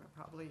 so I'll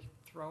probably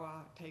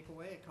take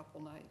away a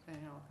couple nights,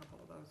 a couple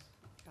of those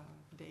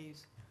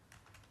days.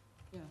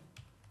 Yeah,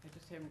 I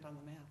just haven't done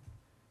the math.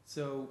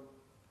 So,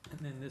 and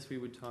then this we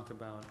would talk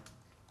about.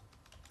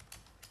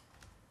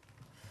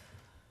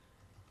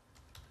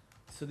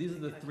 So these are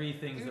the three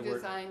things Do that we're.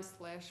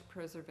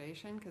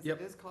 design/preservation, because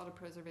Yep. it is called a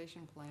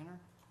preservation planner.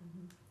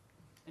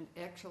 And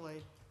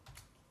actually,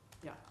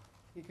 yeah,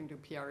 you can do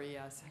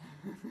PRES,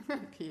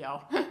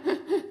 PL.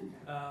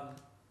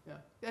 Yeah,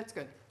 that's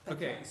good. Thank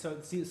you. Okay, so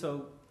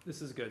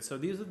this is good. So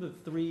these are the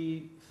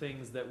three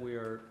things that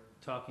we're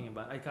talking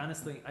about. I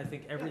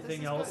think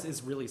everything is else good.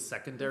 is really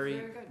secondary,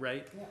 It's very good.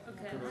 right? Yeah.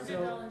 Okay, So-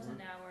 $100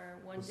 an hour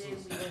one This day a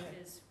is- week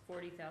is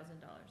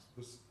 $40,000.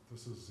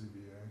 This is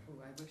ZBA.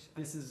 Ooh, I wish,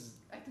 This is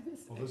I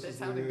missed Well, it, this that is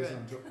sounded good.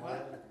 liaison to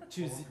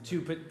all.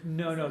 to, but,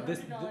 no, this,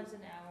 $100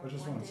 an hour, I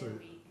just one wanna day a say-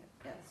 week,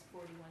 is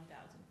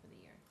 41,000 for the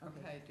year.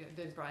 Okay,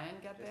 did Brian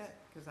get that?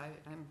 Because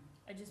I'm,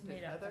 I just Did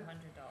made up the Heather?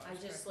 $100. I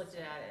just for looked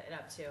consulting. it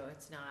up too,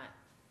 it's not,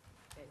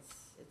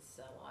 it's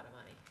a lot of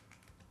money.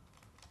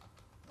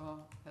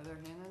 well, Heather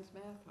Hannon's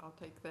math, I'll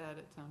take that,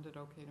 it sounded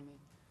okay to me.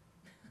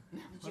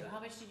 How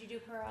much did you do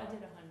per I hour?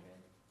 did 100.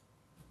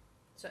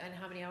 So, and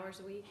how many hours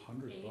a week?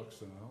 $100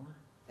 Eight. an hour?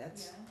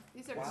 That's, Yeah.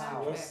 These are Wow.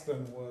 contract. Less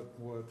than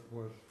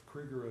what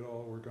Krieger et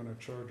al. Were gonna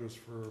charge us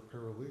for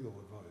paralegal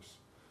advice.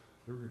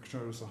 They were gonna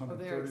charge us they're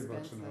 $130 an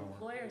expensive. hour.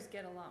 Lawyers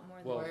get a lot more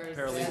than Well, Lawyers,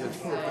 paralegals-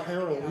 For a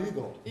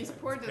paralegal. These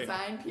poor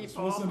design people. This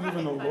wasn't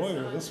even a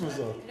lawyer, this was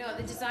a, No,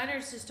 the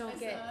designers just don't My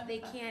get, son.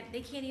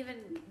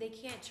 they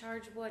can't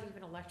charge what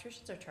even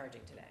electricians are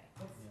charging today.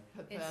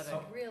 It's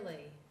Pathetic.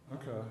 really,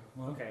 okay,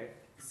 well, okay,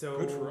 so.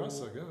 good for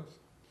us, I guess.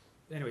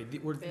 Anyway,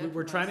 Bad we're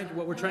for trying to, myself.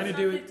 what we're Well, trying to it's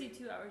do. not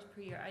 52 hours per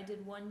year. I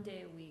did one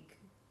day a week.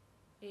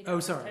 8 Oh,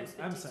 hours sorry. times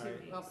I'm 52 sorry.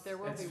 weeks. Well, but there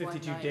will That's be one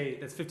 52 night. days,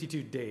 that's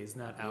 52 days,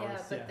 not hours, yeah,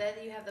 yeah. but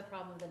then you have the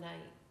problem of the night,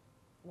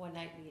 one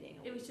night meeting.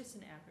 a It was week. just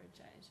an average.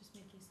 I was just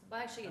making some.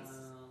 Well, actually,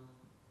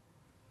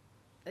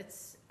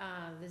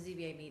 Um, the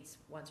ZBA meets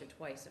once or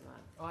twice a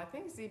month. Well, I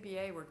think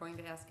ZBA, we're going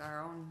to ask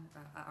our own,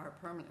 our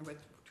permanent, with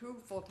 2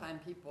 full-time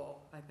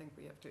people, I think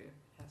we have to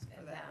ask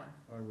for that Yeah.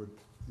 one. I would,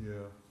 yeah,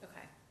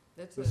 Okay.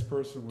 That's this a,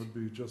 person would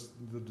be just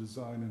the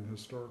design and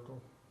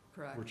historical,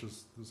 correct. which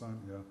is design,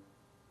 yeah.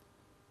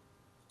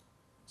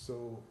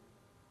 So,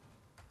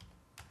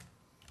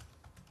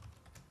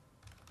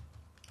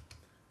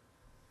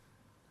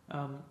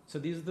 So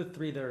these are the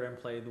 3 that are in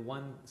play. The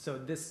one, so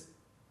this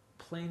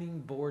planning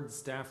board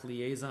staff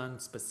liaison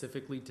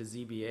specifically to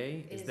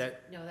ZBA, is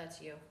that? No,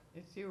 that's you.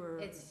 It's you or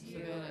It's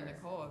Savannah you.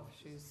 Nicole,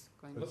 if she's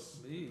going to,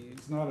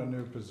 it's not a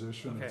new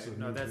position, Okay, it's a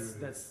no, new that's,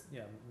 duty.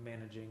 yeah,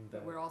 managing the.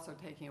 but we're also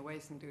taking away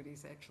some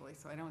duties, actually,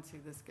 so I don't see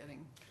this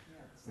getting,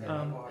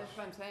 Um, that's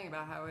what I'm saying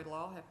about how it'll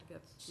all have to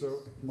get. So,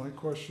 my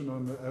question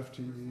on the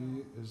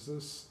FTE, is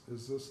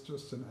this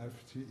just an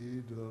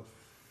FTE to the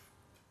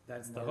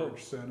That's the hope.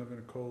 large Santa Fe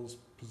Nicole's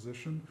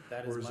position?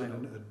 That is Or is my it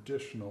an hope.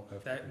 additional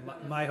FTE?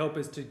 That, my hope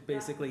is to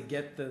basically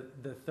get the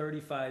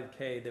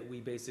 35K that we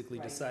basically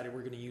Right. decided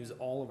we're gonna use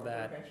all of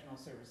that professional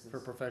services. for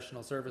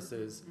professional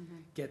services.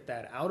 Mhm. Get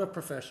that out of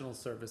professional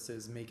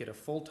services, make it a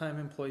full-time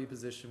employee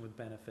position with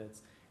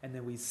benefits, and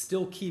then we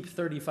still keep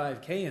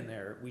 35K in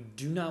there. We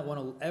do not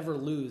wanna ever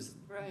lose,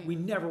 Right. we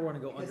never wanna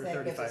go Because under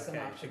that gives us some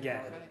 35K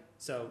again. optionality. Right.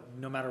 So,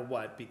 no matter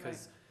what,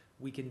 because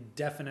we can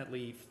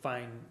definitely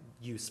find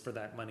use for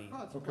that money.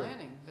 Oh, it's Okay.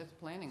 planning, that's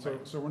planning.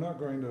 So we're not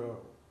going to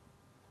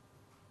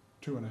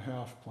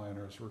 2.5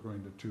 planners, we're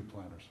going to 2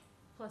 planners,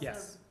 Plus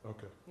Yes.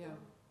 okay. Yeah,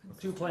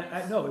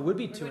 No, it would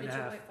be We're two and a going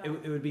to half.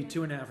 2.5. It would be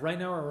 2.5. Right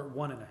now, we're at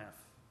 1.5.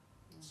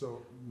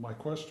 So my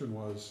question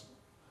was,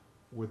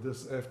 would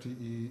this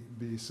FTE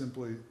be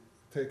simply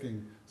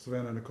taking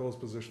Savannah Nicole's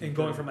position? And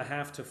going from a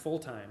half to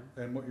full-time,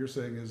 And what you're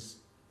saying is,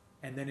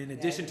 and then in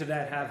addition to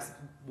that, have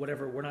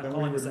whatever, we're not then we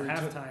calling would this a retain,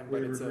 halftime,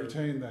 but we it's would a,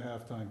 retain the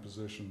halftime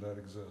position that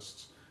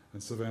exists,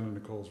 and Savannah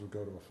Nicole's would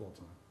go to a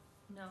full-time.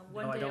 No, No,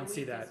 one I day a don't week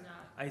see is that. not.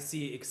 I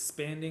see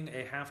expanding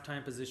a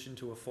halftime position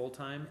to a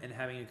full-time and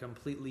having a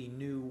completely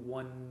new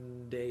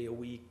 1 day a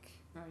week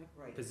right,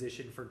 Right.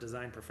 position for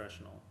design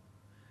professional.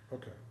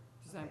 Okay,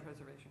 design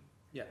preservation.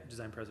 Yeah,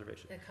 design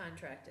preservation, They're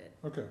contracted.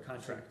 okay.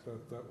 contract.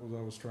 That was,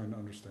 I was trying to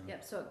understand.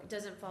 Yep, so it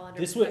doesn't fall under.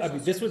 This would, I mean,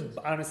 professional this services.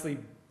 would honestly,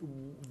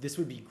 this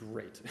would be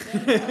great.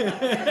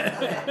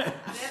 That,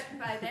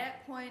 by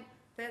that point,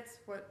 that's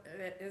what,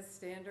 that is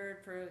standard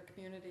for a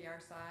community our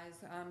size.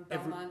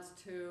 Every- Belmont's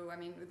too, I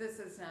mean, this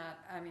is not,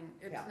 I mean,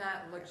 it's Yeah.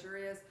 not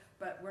luxurious,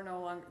 but we're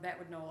no longer, that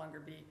would no longer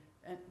be,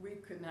 and we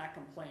could not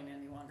complain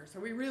any longer. So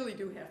we really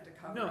do have to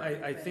cover No, I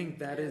everything. think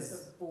that As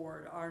is- a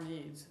board, our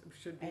needs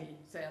should be And-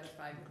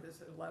 satisfied with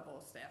this level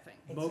of staffing.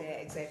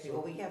 Exactly,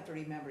 well, we have to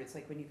remember, it's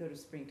like when you go to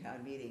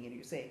Springtown meeting and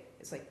you say,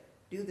 it's like,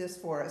 do this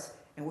for us,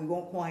 and we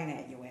won't whine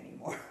at you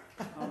anymore.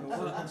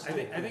 Well, I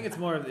think it's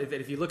more of,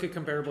 if you look at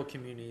comparable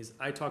communities,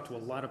 I talk to a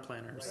lot of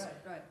planners.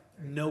 Right.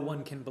 No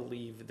one can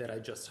believe that I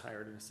just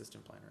hired an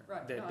assistant planner.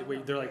 Right. They, No, I they-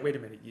 know. they're like, wait a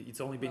minute,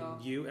 it's only been Well-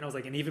 you? And I was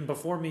like, and even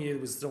before me,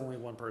 it was only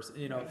one person,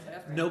 you know?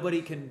 Exactly.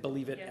 Nobody can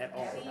believe it Yeah. at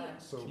all.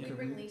 So Can we can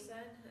bring we, Lisa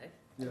in?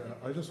 yeah,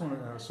 I just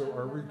wanna ask, so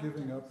are we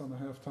giving up on the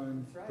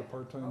halftime, That's right. the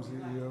part-time Oh,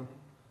 ZEO?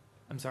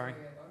 I'm sorry?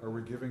 Are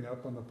we giving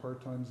up on the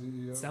part-time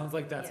ZEO? Sounds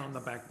like that's on the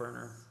Yes. back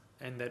burner,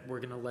 and that we're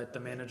gonna let the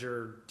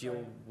manager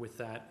deal with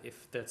that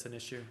if that's an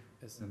issue.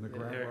 And the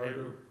grant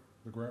writer,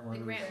 the grant The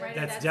writer? grant writer,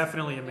 That's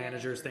definitely a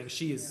manager's thing.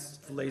 She is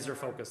laser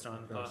focused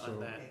on Okay, so-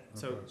 that. Okay.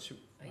 So, Okay.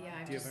 Yeah,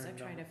 I'm Do you have just, I'm her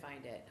trying to number?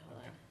 find it, hold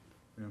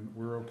on. And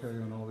we're okay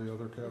on all the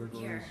other categories?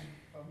 Here,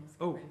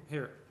 oh,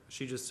 here,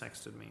 she just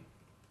texted me.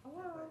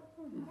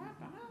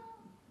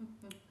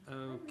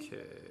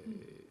 Okay.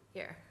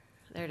 here,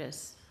 there it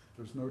is.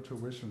 There's no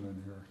tuition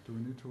in here. Do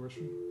we need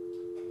tuition?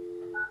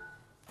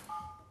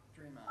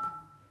 Dream on.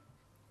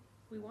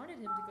 We wanted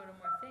him to go to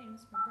more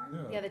things,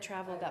 remember? Yeah, the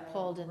travel got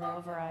pulled in the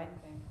override.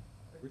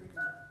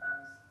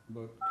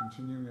 But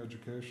continuing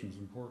education is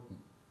important,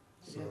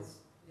 so, Yes,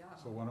 yeah.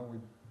 so why don't we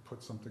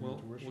put something in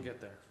tuition? We'll get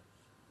there.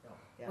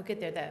 Yeah, We'll get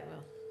there,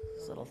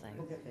 this little thing.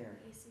 we'll get there.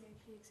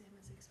 ACIP exam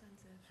is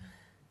expensive.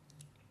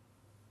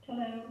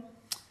 Hello.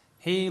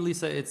 Hey,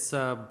 Lisa, it's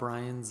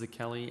Brian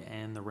Zakelli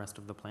and the rest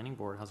of the planning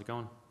board. How's it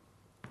going?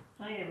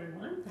 Hi,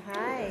 everyone.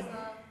 Hi.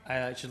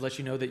 I should let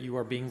you know that you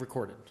are being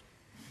recorded.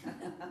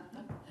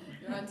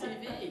 You're on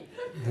TV.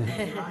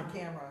 You're on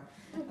camera.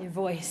 Your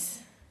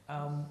voice.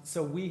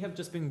 So we have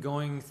just been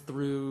going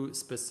through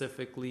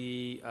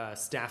specifically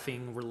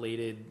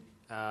staffing-related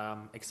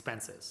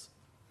expenses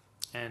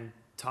and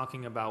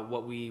talking about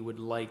what we would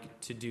like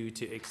to do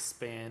to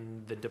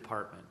expand the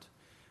department.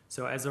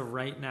 So as of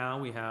right now,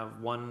 we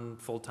have one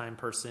full-time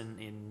person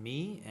in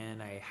me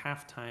and a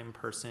half-time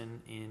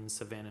person in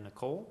Savannah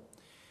Nicole.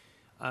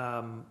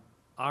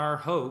 Our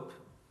hope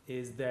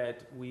is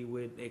that we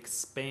would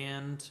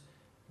expand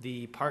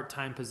the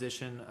part-time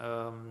position,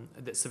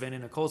 that Savannah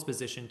Nicole's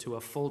position, to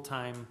a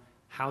full-time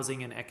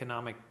housing and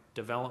economic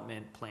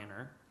development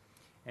planner.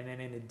 And then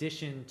in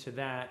addition to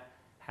that,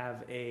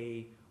 have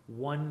a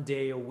 1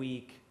 day a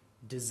week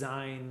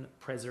design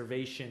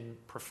preservation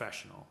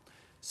professional.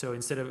 So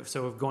instead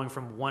of going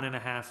from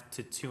 1.5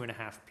 to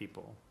 2.5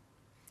 people.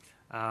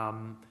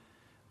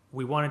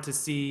 We wanted to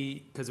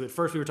see, because at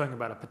first we were talking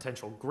about a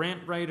potential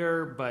grant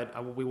writer,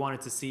 but we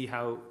wanted to see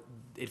how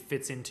it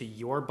fits into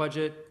your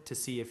budget, to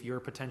see if you're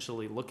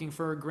potentially looking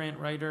for a grant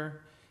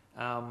writer,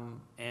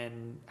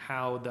 and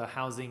how the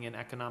housing and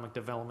economic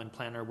development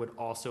planner would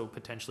also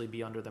potentially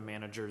be under the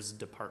manager's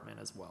department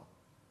as well.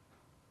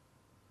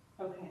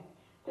 Okay,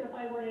 so if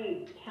I were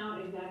to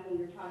count exactly,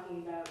 you're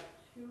talking about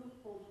 2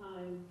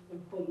 full-time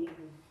employees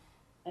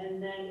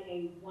and then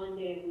a 1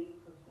 day a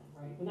week person,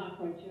 right? So not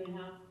quite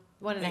 2.5?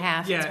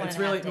 1.5. Yeah, it's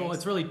really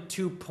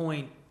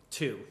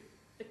 2.2.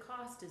 The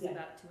cost is Yeah.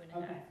 about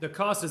 2.5. Okay. The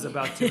cost is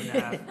about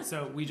 2.5.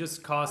 So we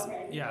just cost,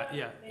 Okay,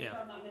 yeah. Make sure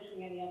I'm not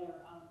missing any other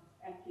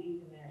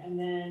FTEs in there. And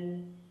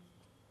then,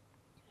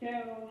 so,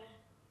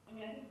 I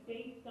mean, I think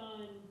based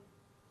on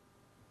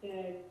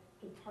the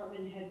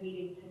department head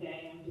meeting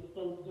today, I'm just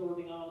still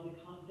absorbing all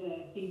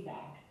the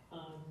feedback.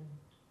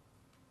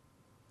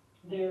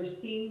 There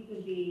seems to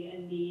be a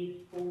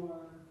need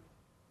for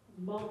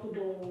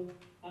multiple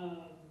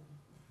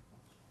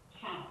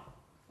paths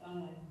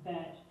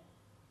that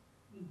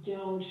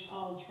don't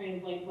all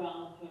translate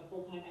well to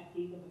full-time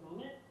FTEs at the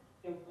moment.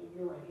 So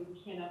you're right, we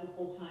can't have a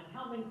full-time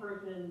housing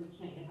person, we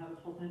can't have a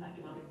full-time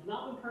economic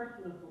development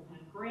person, a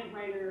full-time grant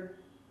writer.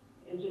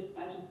 That's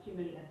just too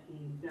many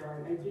FTEs. So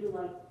I do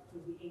like the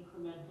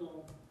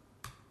incremental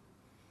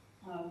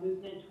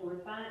movement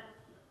towards that.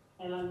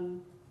 And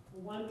I'm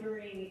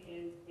wondering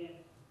if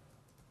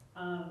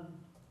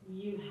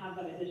you have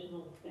that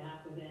additional staff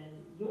within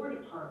your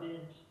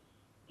department,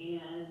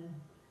 and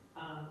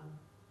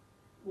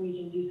we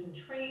can do some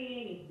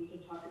training, and we can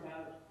talk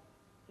about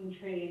some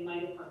training in my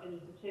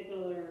department in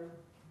particular.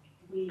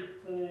 We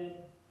could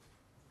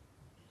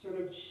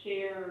sort of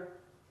share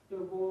the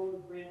role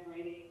of grant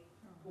writing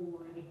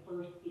for the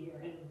first year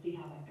and see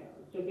how that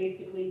goes. So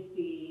basically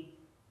see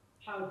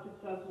how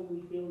successful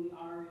we feel we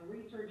are in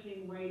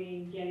researching,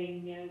 writing,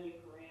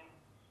 managing grants,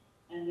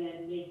 and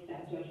then make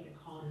that judgment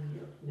call in a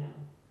year from now.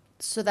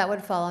 So that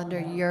would fall under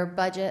your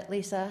budget,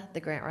 Lisa, the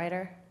grant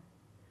writer?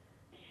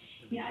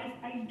 Yeah,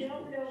 I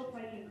don't know if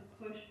I can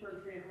push for a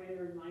grant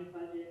writer in my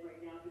budget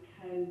right now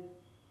because,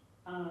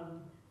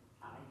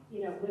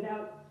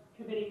 without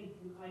committing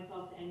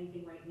myself to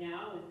anything right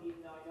now, and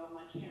even though I know I'm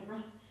on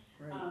camera,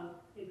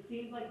 it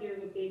seems like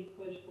there's a big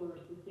push for a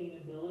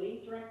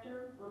sustainability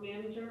director or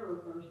manager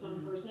or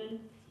some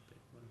person.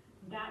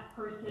 That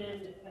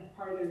person, as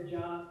part of their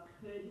job,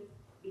 could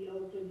be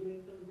also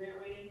doing some grant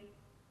writing.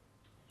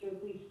 So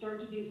if we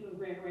start to do some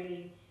grant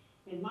writing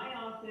in my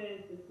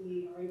office, if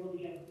we are able to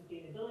get a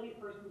sustainability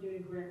person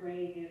doing grant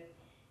writing, if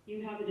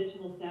you have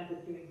additional staff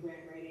that's doing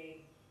grant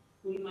writing,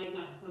 we might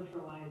not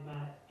centralize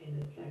that in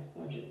this next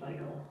budget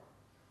cycle.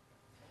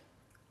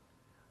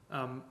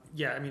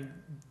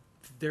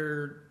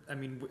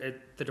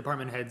 At the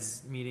department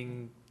heads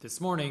meeting this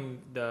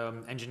morning,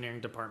 the engineering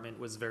department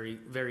was very,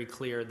 very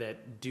clear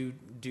that due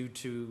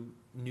to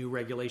new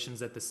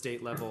regulations at the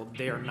state level,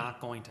 they are not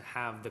going to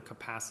have the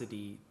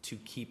capacity to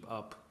keep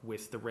up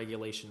with the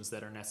regulations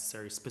that are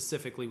necessary,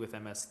 specifically with the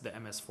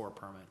MS4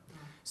 permit.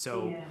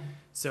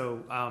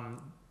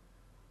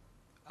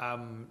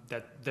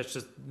 That's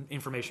just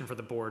information for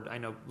the board. I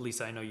know,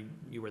 Lisa, I know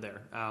you were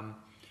there. And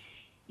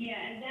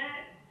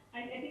that,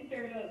 I think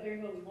there's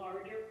a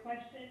larger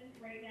question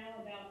right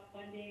now about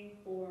funding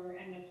for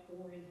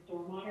MS4 and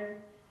stormwater.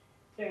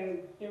 So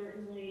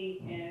certainly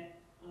if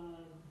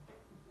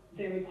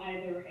there is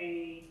either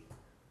a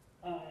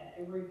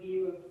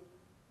review of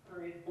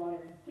current water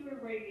and sewer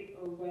rates,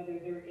 or whether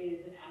there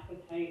is an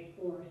appetite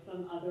for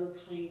some other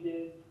kind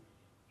of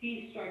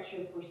fee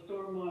structure for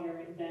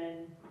stormwater,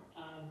 then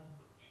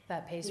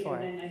that pays for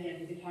it. Then again,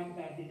 we could talk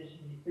about the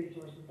additional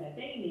resources that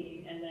they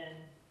need, and then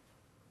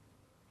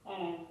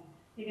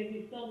because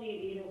we still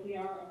need, you know, if we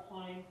are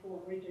applying for,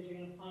 researching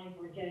and applying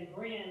for getting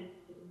grants,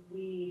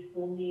 we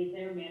will need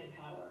their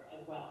manpower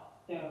as well.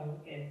 So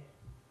it's,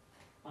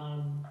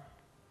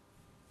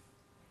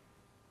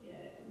 yeah,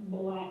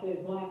 we'll have to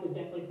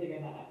definitely figure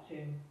that out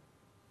too.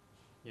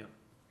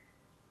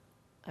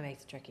 That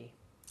makes it tricky.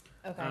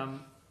 Okay.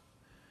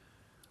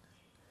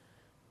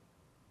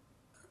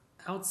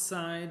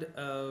 Outside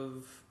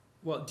of,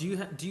 well, do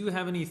you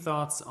have any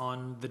thoughts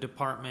on the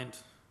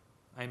department?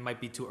 It might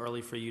be too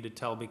early for you to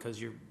tell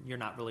because you're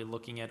not really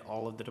looking at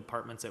all of the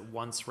departments at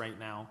once right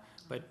now.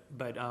 But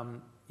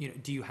you know,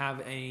 do you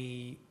have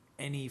any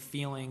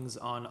feelings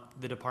on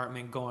the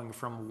department going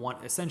from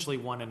essentially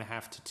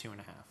 1.5 to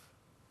 2.5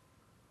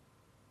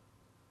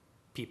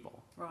 people?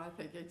 Well, I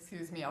think,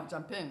 excuse me, I'll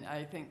jump in.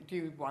 I think, do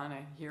you want to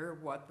hear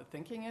what the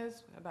thinking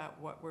is about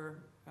what we're,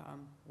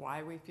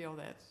 why we feel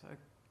that's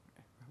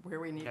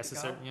where we need to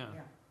go? Yeah.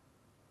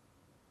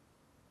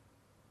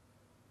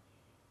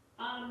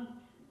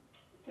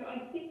 So I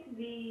think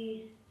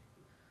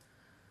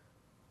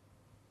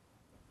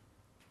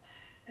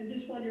I'm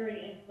just wondering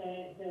if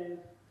the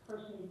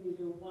person who's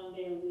a 1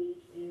 day a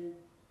week is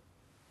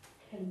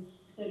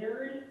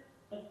considered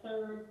a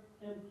third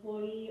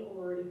employee,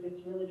 or if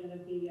it's really going to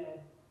be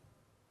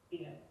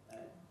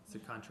It's a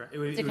contract. It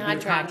would It's a be a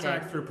contracted.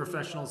 contract for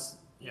professionals.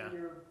 Yeah.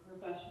 your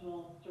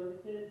professional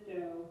services.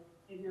 So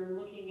if you're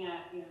looking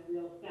at, you know,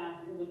 real staff,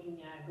 you're looking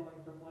at going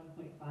from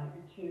 1.5 to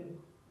 2.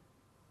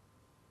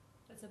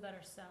 That's a better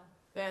sell.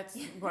 That's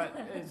what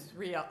is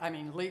real, I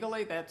mean,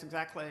 legally, that's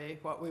exactly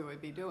what we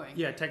would be doing.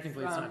 Yeah,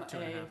 technically it's not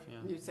From 2.5. Yeah.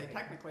 You'd say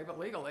technically, but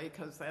legally,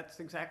 because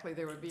that's exactly,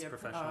 there would be It's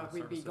professional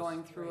we'd be services.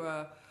 going through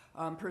a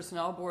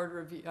personnel board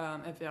review,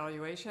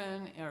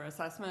 evaluation or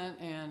assessment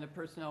and a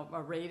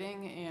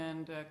rating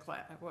and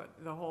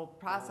the whole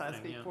process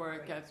thing, yeah. before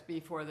it gets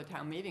before the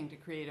town meeting to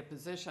create a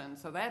position.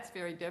 So that's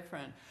very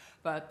different.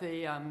 But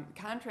the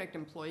contract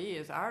employee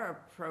is our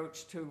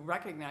approach to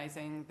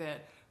recognizing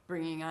that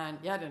bringing on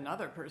yet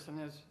another person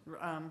is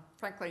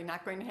frankly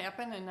not going to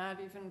happen, and not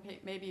even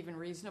maybe even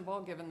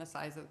reasonable given the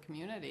size of the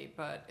community.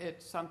 But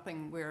it's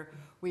something where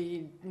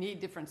we need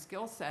different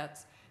skill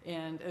sets,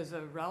 and as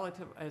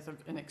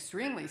an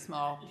extremely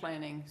small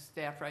planning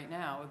staff right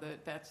now,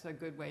 that's a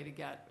good way to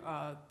get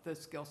the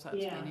skill sets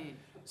we need.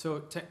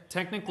 So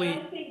technically,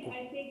 I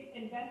think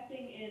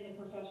investing in the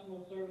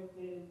professional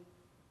services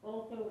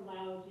also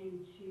allows you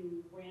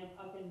to ramp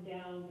up and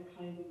down the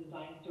kinds of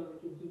design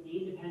services you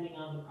need depending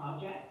on the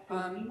project. So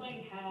you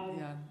might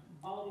have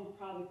all these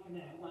projects come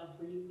in at once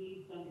where you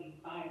need somebody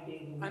 5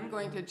 days a week. I'm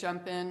going to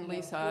jump in,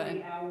 Lisa.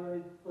 40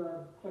 hours for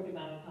a quick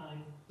amount of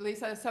time.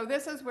 Lisa, so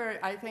this is where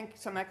I think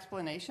some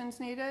explanations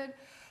needed,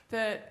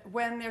 that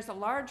when there's a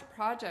large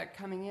project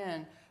coming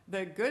in,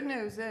 the good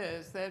news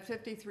is that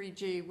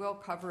 53G will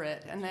cover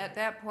it, and at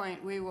that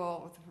point we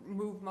will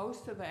move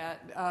most of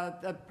that.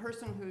 The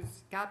person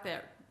who's got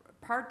that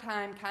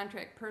part-time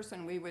contract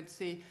person we would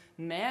see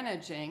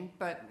managing,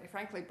 but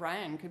frankly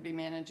Brian could be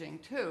managing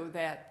too,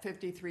 that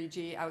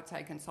 53G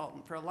outside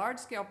consultant. For a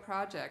large-scale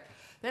project,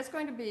 that's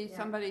going to be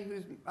somebody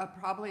who's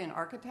probably an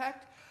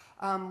architect.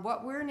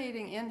 What we're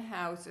needing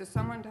in-house is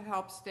someone to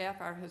help staff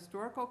our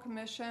historical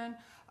commission,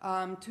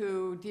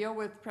 to deal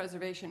with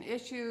preservation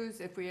issues.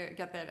 If we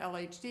get that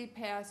LHD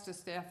passed, to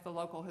staff the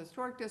local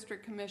historic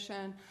district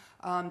commission.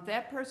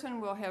 That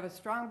person will have a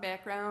strong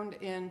background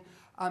in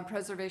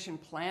preservation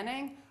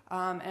planning,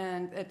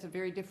 and it's a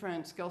very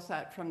different skill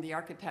set from the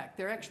architect.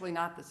 They're actually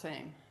not the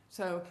same.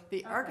 So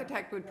the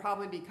architect would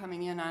probably be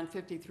coming in on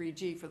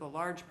 53G for the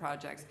large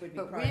projects,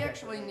 but we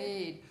actually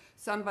need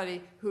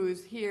somebody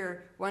who's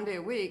here 1 day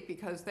a week,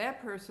 because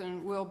that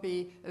person will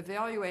be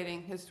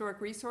evaluating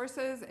historic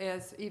resources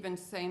as even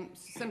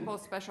simple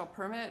special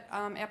permit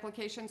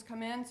applications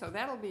come in. So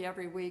that'll be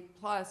every week,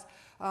 plus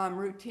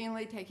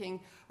routinely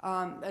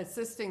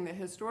assisting the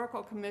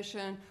historical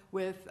commission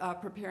with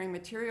preparing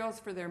materials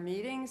for their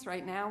meetings.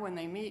 Right now, when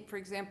they meet, for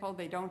example,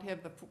 they don't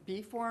have the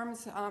B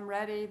forms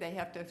ready. They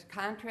have to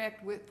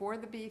contract for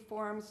the B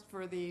forms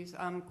for these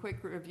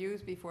quick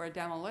reviews before a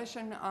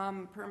demolition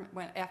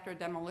after a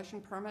demolition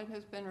permit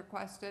has been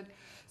requested.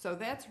 So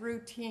that's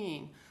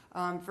routine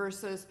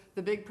versus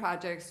the big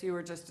projects you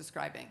were just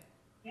describing.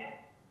 Yeah.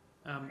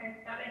 Okay,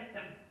 that makes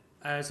sense.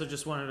 I also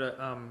just wanted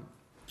to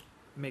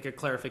make a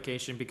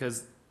clarification,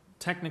 because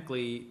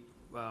technically,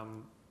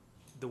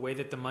 the way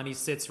that the money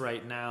sits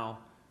right now,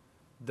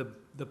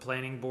 the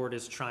planning board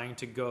is trying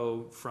to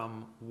go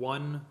from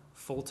 1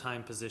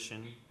 full-time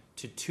position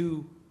to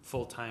 2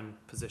 full-time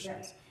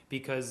positions.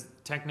 Because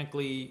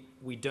technically,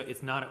 we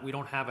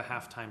don't have a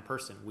half-time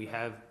person. We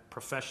have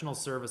professional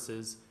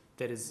services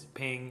that is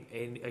paying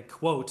a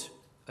quote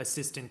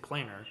assistant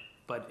planner,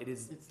 but it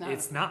is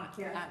not.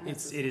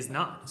 It is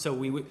not. So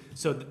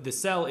the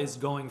cell is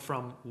going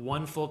from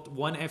 1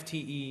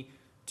 FTE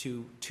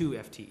to 2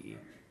 FTE.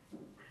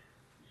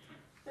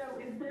 So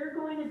is there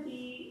going to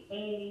be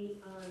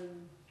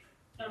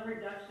some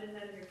reduction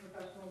then in your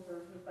professional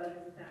services budget?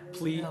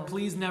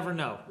 Please never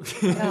know.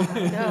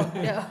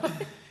 No.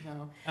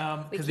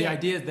 Because the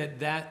idea is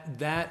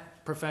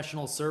that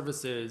professional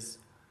services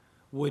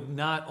would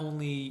not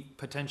only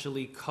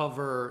potentially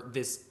cover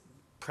this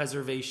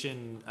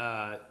preservation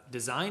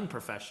design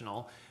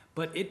professional,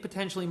 but it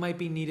potentially might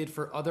be needed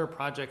for other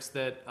projects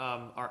that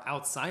are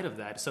outside of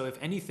that. So if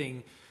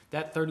anything,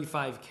 that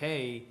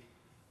 35K,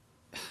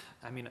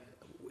 I mean,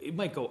 it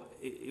might go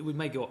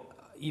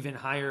even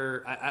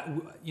higher.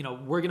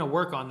 We're gonna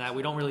work on that.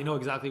 We don't really know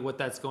exactly what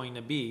that's going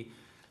to be,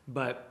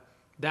 but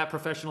that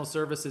professional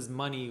services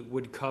money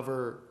would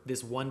cover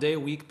this 1 day a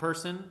week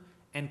person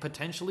and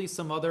potentially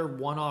some other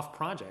one-off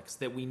projects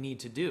that we need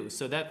to do.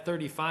 So that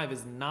 35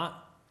 is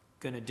not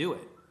gonna do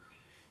it.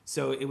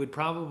 So it would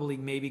probably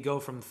maybe go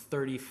from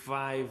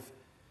 35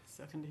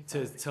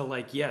 to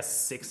like, yes,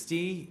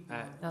 60,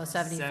 No,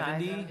 75.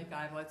 70.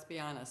 75, let's be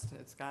honest,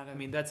 it's gotta. I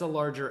mean, that's a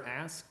larger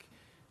ask.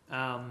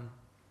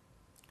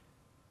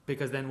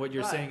 Because then what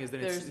you're saying is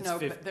that it's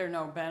There are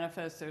no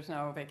benefits, there's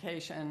no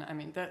vacation, I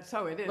mean,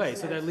 so it is. Right,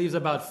 so that leaves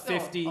about still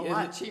 50. A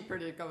lot cheaper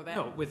to go that.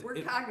 No, We're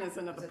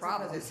cognizant of the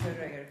problem.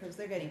 Because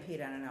they're getting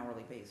paid on an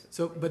hourly basis.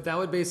 So, but that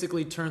would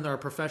basically turn our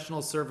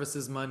professional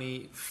services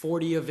money,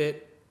 40 of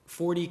it,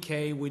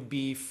 40K would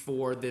be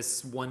for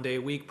this 1 day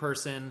a week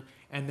person,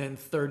 and then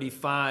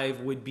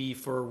 35 would be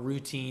for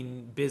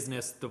routine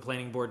business the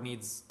planning board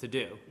needs to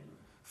do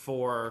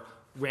for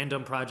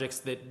random projects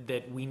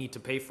that we need to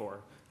pay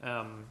for.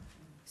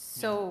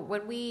 So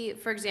when we,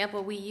 for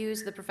example, we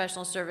used the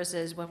professional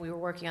services when we were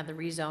working on the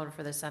rezone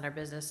for the center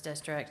business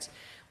district.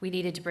 We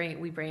needed to bring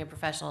in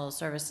professional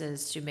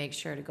services to make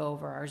sure to go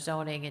over our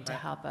zoning and to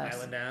help us.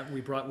 Highland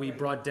Ave, we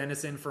brought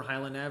Dennis in for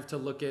Highland Ave to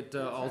look at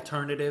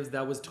alternatives.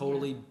 That was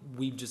totally,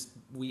 we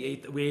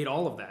ate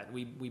all of that.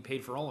 We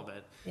paid for all of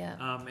it.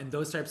 Yeah. And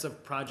those types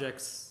of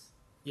projects,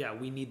 yeah,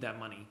 we need that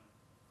money.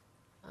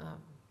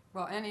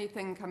 Well,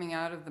 anything coming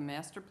out of the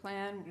master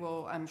plan,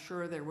 I'm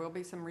sure there will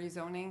be some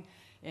rezoning.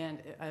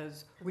 And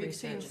as we've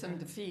seen some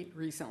defeat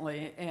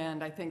recently,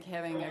 and I think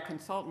having a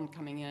consultant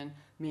coming in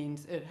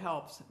means it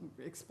helps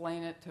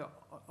explain it to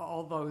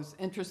all those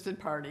interested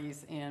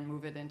parties and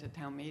move it into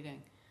town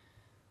meeting.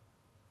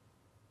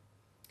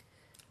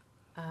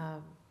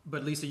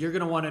 But Lisa, you're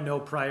gonna wanna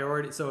know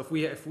priority, so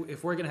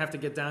if we're gonna have to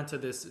get down to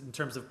this in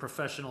terms of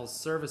professional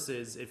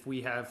services, if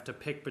we have to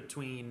pick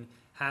between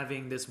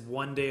having this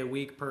 1 day a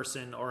week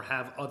person or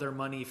have other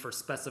money for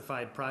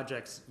specified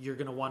projects, you're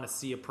gonna wanna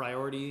see a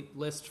priority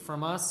list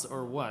from us,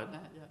 or what?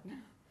 Not yet.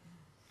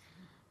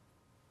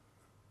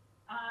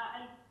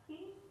 I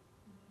think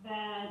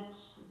that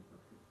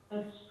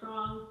a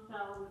strong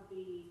sell would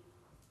be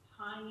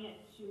tying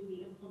it to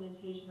the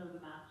implementation of the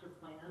master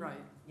plan.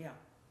 Right. Yeah.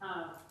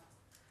 As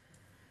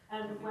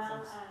That makes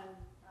well sense.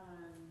 as,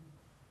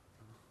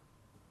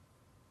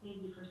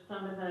 maybe for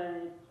some of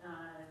the,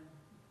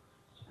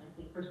 I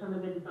think for some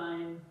of the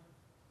design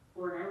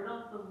work, I would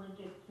also link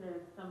it to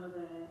some of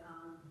the,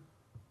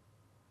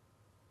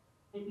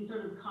 maybe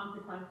sort of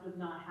consequences of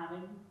not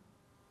having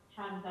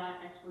that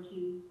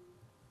expertise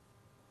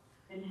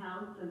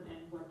in-house and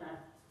what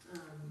that's,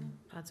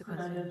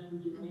 Consequences. prevent us from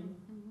doing.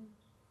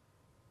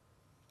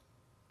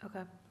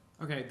 Okay.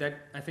 Okay,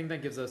 I think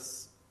that gives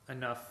us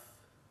enough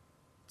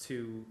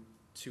to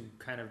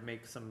kind of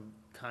make some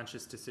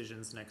conscious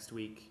decisions next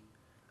week.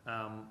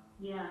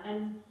 Yeah,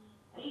 and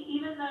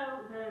even though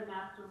the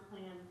master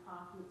plan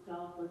process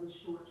itself was a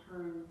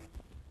short-term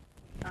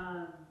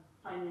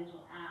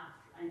financial ask,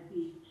 I'd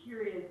be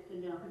curious to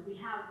know, because we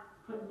have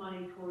put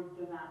money towards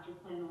the master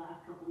plan the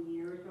last couple of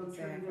years, so in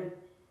terms of,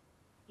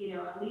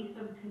 at least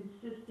some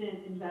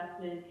consistent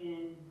investment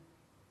in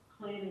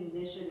planning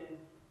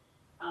initiatives,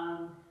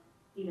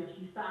 if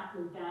you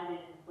factor that in,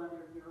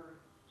 whether your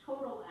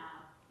total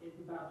ask is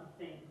about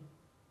the same,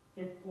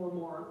 if or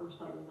more or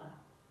slightly less.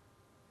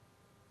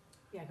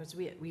 Yeah, because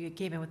we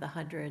came in with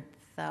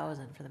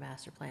 100,000 for the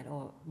master plan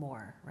or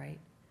more, right?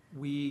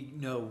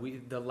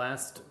 The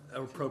last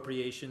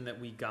appropriation that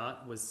we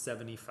got was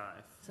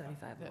 75.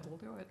 75. That'll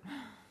do it.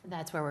 And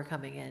that's where we're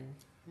coming in.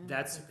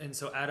 And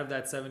so out of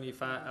that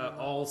 75,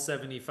 all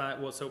 75,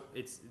 well, so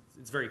it's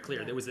very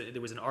clear. Yeah.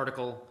 There was an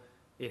article,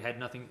 it had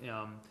nothing,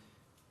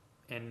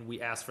 and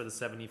we asked for the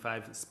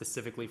 75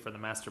 specifically for the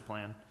master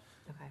plan.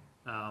 Okay.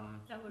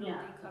 That would Yeah.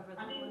 only cover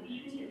the I mean, one.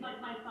 even, like,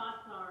 my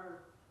thoughts are,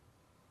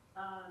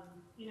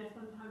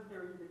 sometimes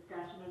there was a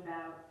discussion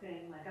about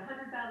saying, like,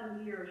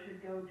 100,000 a year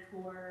should go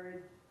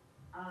towards,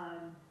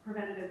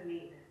 preventative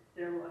maintenance.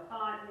 So a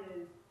thought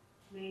is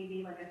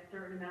maybe like a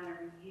certain amount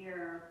every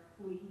year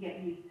we can get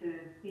used to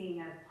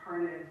seeing as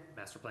part of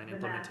Master plan the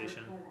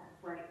implementation. master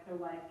plan, right? So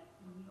like,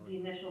 the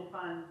initial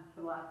funds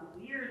for the last couple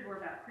of years were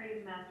about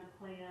creating the master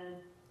plan,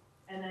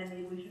 and then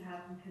maybe we should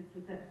have some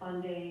consistent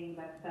funding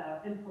that's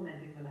about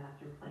implementing the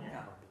master plan.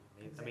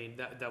 I mean,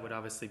 that would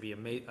obviously be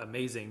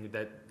amazing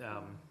that,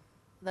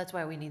 That's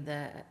why we need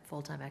the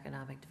full-time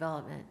economic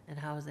development and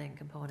housing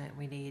component.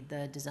 We need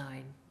the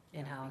design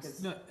in-house.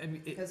 Because- no, I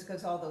mean,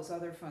 Because all those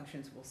other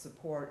functions will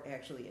support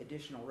actually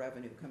additional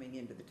revenue coming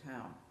into the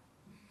town.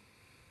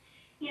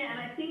 Yeah, and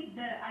I think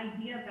the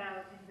idea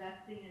about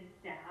investing in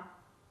staff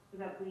so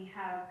that we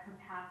have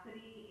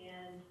capacity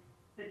and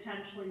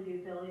potentially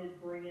the ability to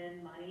bring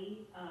in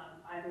money,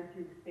 either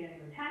through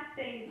expanding the tax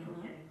base,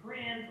 or getting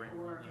grants,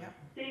 or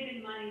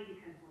saving money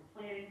because we're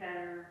planning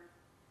better,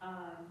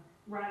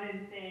 rather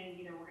than saying,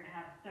 you know, we're gonna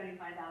have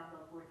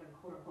 $75,000 worth of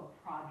quote-unquote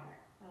projects.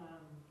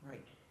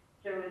 Right.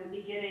 So in the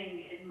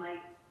beginning, it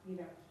might, you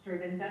know, sort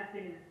of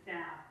investing in the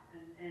staff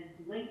and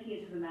linking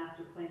it to the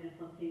master plan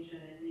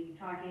implementation, and maybe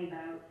talking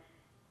about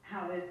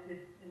how is this,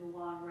 in the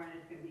long run,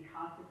 is gonna be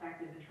cost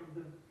effective in terms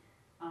of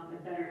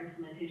a better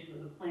implementation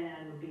of the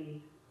plan would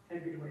be a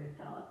good way to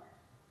sell it.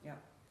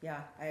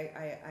 Yeah,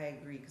 I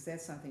agree, because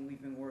that's something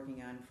we've been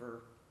working on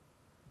for,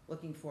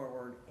 looking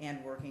forward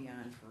and working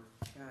on for,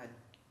 God,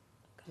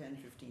 10,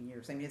 15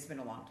 years. I mean, it's been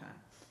a long time.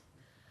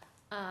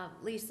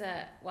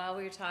 Lisa, while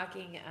we were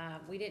talking,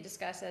 we didn't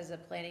discuss as a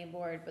planning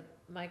board, but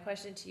my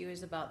question to you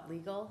is about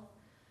legal.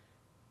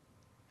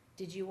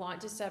 Did you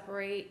want to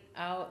separate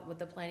out what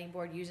the planning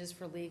board uses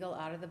for legal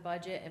out of the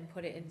budget and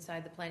put it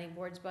inside the planning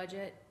board's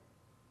budget?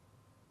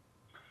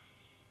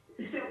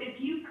 So if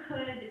you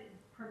could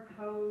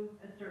propose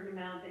a certain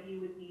amount that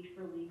you would need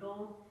for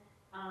legal,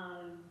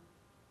 I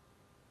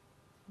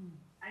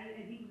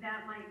think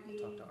that might be.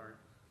 Talk to Art.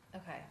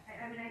 Okay.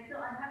 I mean, I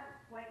haven't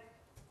quite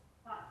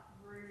thought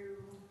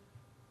through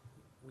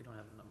We don't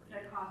have the number the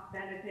yet. cost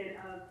benefit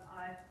of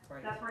us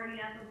separating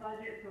out the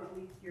budget, so at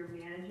least you're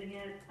managing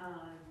it,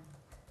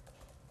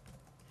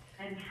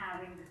 and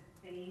having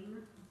the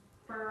same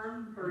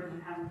firm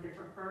versus having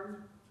different firms.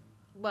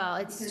 Well,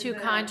 it's Because two the-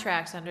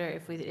 contracts under,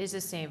 if it is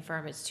the same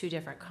firm, it's two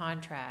different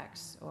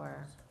contracts,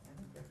 or, I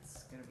think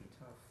that's gonna be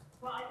tough.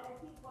 Well, I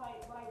think what I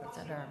That's want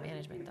under our to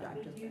management, do, though.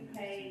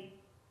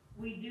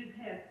 we do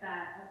pay a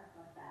fat,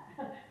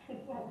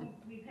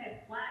 we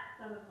pay a flat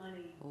sum of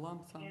money,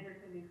 Lump sum.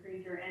 Anderson and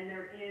Krieger, and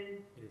there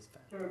is It is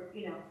fast. sort of,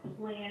 you know,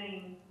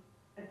 planning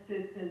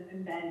assistance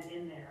embedded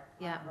in there.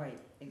 yeah. Right,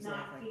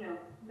 exactly.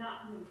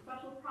 Not from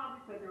special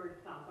projects, but there is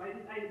some, so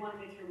I wanna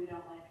make sure we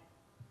don't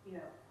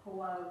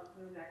pull out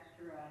those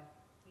extra,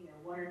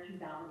 $1,000 or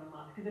 $2,000 a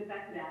month, because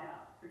that could add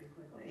up pretty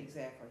quickly.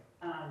 Exactly.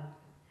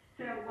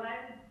 So what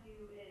I would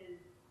do is,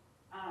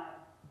 I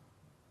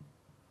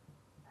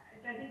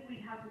think we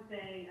have to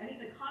say, I think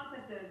the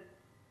concept of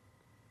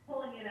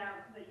pulling it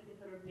out so that you can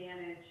sort of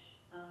manage,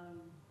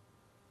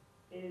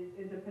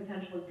 is a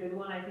potentially good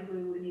one. I think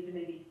we would need to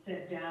maybe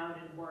sit down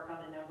and work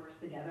on the numbers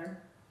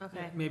together.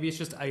 Okay. Maybe it's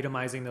just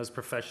itemizing those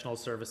professional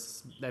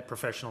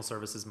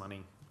services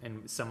money,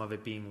 and some of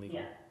it being legal.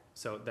 Yeah.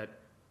 So that,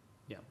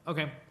 yeah,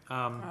 okay.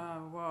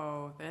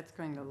 Whoa, that's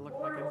going to look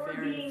like Or a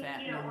very being,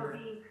 fat or number.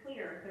 being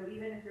clear, so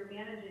even if you're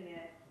managing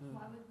it,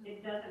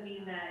 it doesn't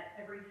mean that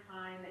every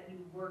time that you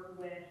work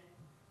with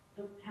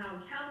the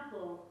town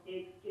council,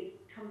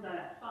 it comes out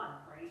of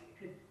funds, right? It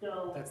could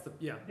still, That's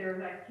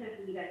there's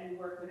activity that you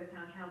work with the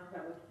town council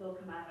that would still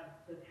come out of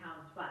the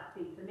town's flat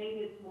fee. So maybe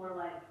it's more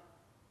like,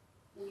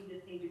 we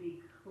just need to be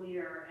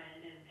clear and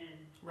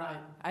Right,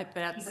 keep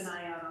an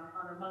eye out on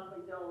our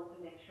monthly bills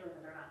to make sure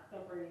that they're not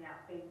separating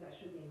out things that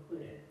should be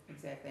included.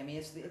 Exactly. I mean,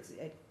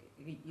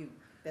 you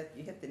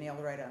hit the nail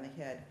right on the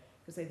head,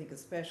 because I think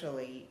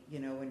especially,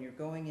 when you're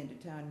going into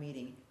town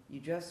meeting, you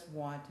just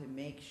want to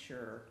make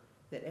sure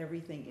that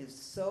everything is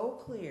so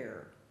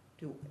clear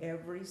to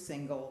every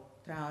single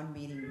town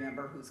meeting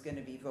member who's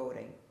gonna be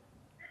voting.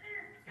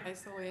 Hi,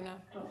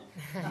 Selena.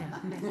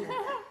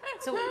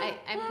 So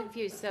I'm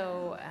confused,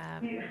 so,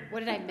 what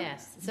did I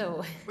miss?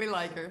 So. We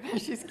like her.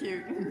 She's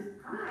cute.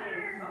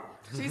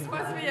 She's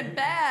supposed to be in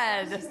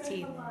bed. Just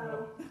teasing.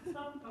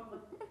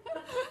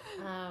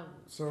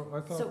 So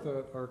I thought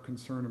that our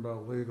concern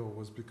about legal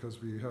was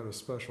because we had a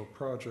special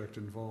project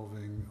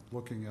involving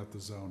looking at the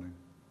zoning.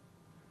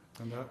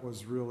 And that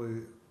was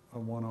really a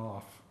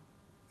one-off.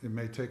 It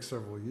may take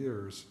several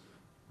years,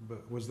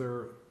 but was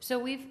there,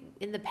 So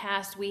in the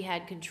past, we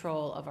had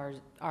control of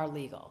our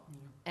legal,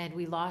 and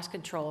we lost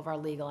control of our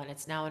legal, and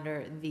it's now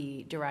under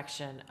the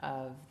direction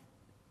of,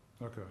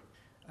 okay,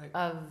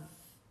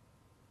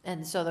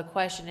 and so the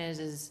question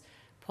is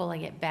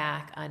pulling it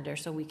back under,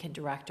 so we can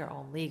direct our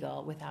own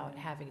legal without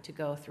having to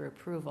go through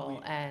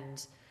approval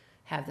and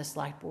have the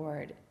select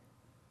board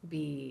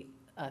be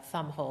a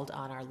thumb hold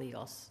on our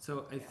legals.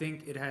 So I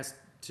think it has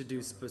to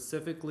do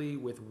specifically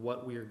with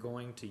what we are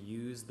going to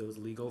use those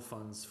legal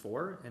funds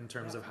for, in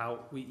terms of how,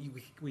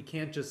 we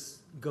can't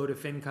just go to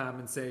FinCom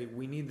and say,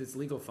 we need this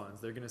legal funds.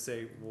 They're gonna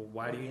say, well,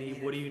 what do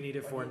you need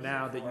it for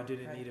now that you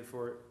didn't need it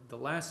for the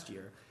last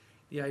year?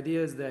 The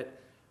idea is that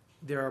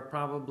there are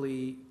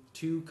probably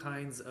two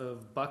kinds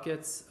of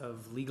buckets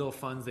of legal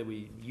funds that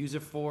we use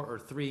it for, or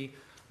three.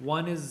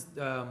 One is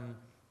the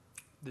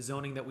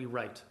zoning that we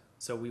write.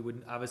 So we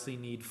would obviously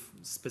need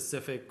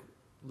specific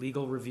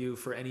legal review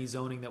for any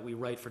zoning that we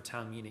write for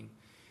town meeting.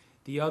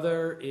 The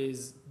other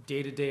is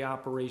day-to-day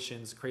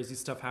operations. Crazy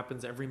stuff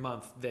happens every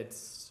month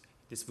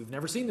we've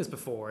never seen this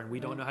before, and we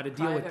don't know how to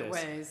deal with Private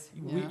this.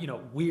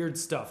 ways, Weird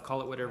stuff,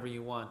 call it whatever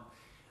you want.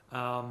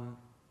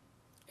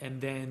 And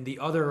then the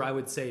other, I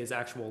would say, is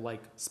actual,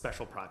 like,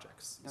 special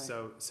projects. Right.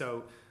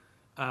 So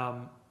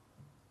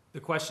The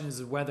question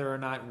is whether or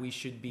not we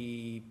should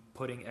be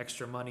putting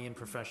extra money in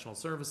professional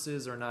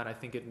services or not. I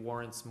think it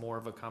warrants more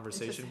of a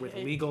conversation with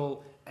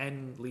legal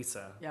and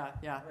Lisa. Yeah,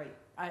 yeah. Right.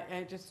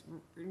 I just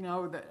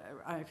know that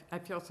I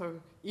feel so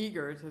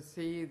eager to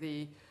see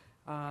the,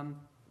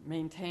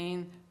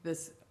 maintain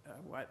this,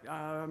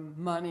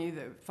 money,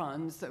 the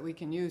funds that we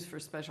can use for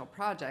special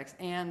projects,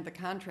 and the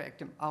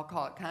contract, I'll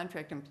call it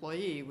contract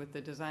employee with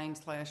the design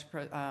slash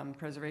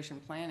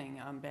preservation planning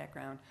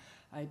background.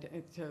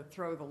 To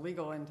throw the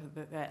legal into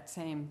that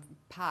same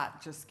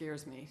pot just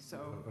scares me,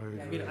 so.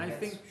 I mean, I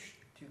think,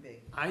 Too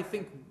big. I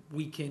think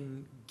we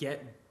can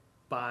get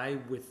by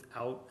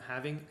without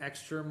having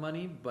extra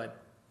money, but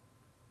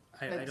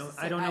I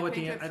don't know what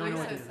the, I don't know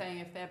what Lisa's the. saying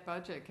if that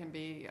budget can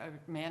be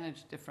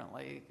managed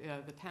differently,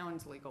 the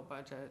town's legal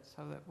budget,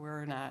 so that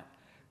we're not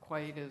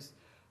quite as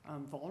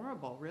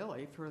vulnerable,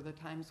 really, for the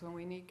times when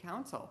we need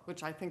counsel,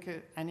 which I think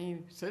any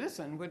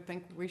citizen would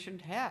think we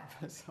should have,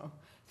 so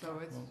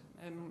it's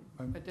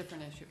a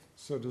different issue.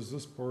 So does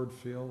this board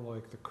feel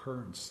like the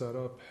current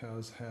setup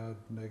has had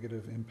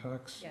negative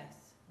impacts?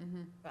 Yes,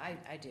 Mhm. but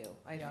I do.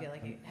 I Yeah. feel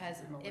like it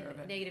has I'm aware of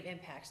it. negative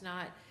impacts,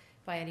 not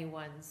by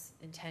anyone's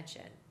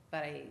intention.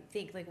 But I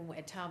think like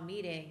at town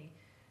meeting,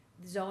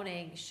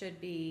 zoning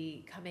should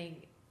be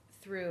coming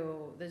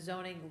through, the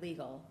zoning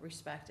legal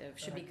respective,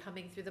 should be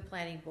coming through the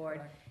planning board.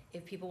 Correct.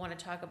 If people wanna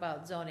talk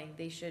about zoning,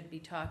 they should be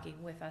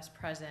talking with us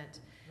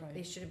present. Right.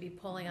 They shouldn't be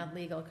pulling on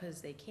legal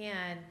because they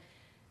can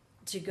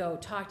to go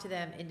talk to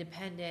them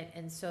independent,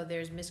 and so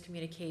there's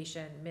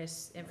miscommunication,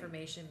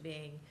 misinformation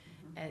being,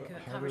 and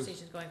But how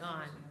conversations going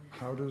on.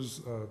 How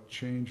does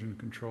change in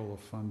control of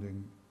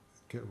funding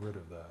get rid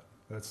of that?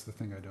 That's the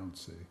thing I don't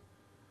see.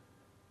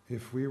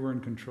 If we were in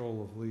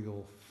control of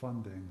legal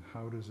funding,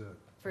 how does it,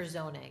 For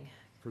zoning.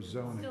 for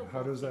zoning, Still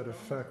how does that both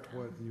affect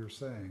what you're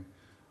saying?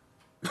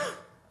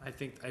 I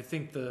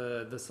think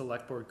the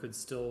select board could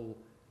still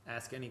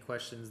ask any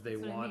questions they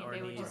That's what I want mean, or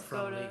they would need just from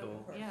go to-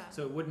 legal. Yeah.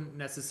 So it wouldn't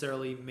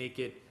necessarily make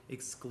it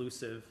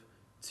exclusive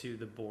to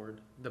the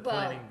board, the Well,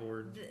 planning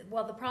board.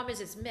 Well, the problem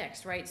is it's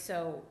mixed, right?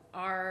 So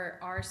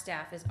our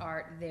staff is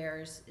Art,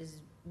 theirs is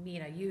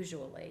Mina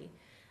usually.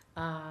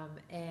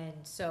 And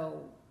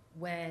so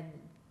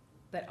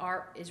but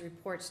Art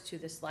reports to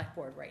the select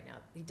board right now.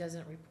 He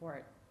doesn't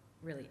report,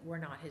 really, we're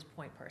not his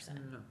point person.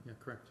 No, yeah,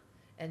 correct.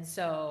 And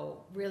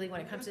so really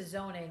when it comes to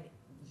zoning,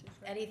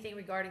 anything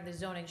regarding the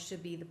zoning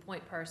should be, the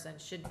point person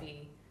should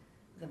be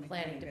the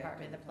planning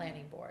department, the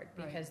planning board,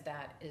 Right. because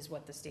that is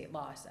what the state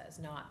law says,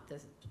 not the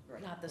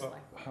But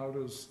select board. how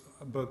does,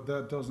 but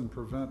that doesn't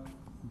prevent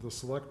the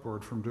select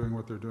board from doing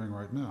what they're doing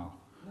right now.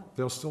 No.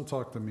 They'll still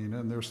talk to Mina,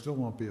 and there still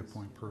won't be a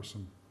point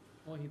person.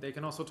 Well, they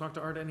can also talk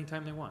to Art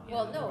anytime they want.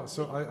 Well, no.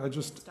 So I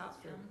just,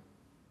 Stop them.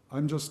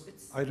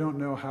 I don't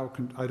know how,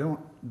 I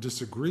don't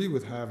disagree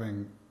with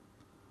having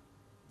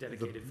the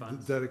Dedicated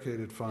funds.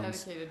 dedicated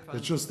funds. Dedicated funds.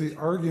 It's just the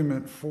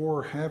argument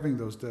for having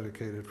those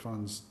dedicated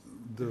funds,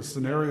 the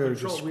scenario you're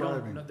Control- we don't-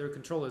 describing. no, their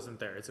control isn't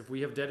there. It's if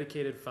we have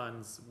dedicated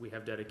funds, we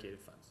have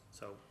dedicated funds.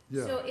 So,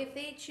 So Yeah, if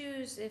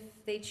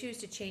they choose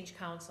to change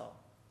council,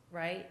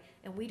 right,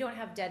 and we don't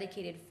have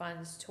dedicated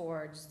funds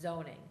towards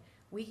zoning,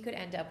 we could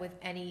end up with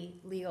any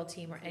legal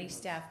team or any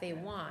staff they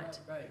want.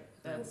 Right.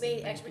 Who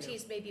may,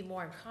 expertise may be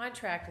more in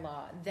contract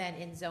law than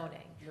in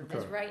zoning.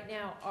 Because Okay. right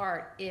now,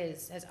 Art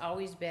has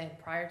always been,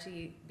 prior to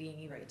being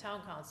even a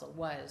town council,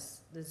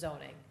 was the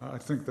zoning. I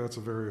think that's a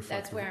very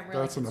effective, where I'm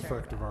really that's an concerned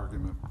effective about.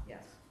 argument.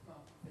 Yes.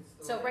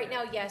 So right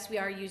now, yes, we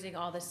are using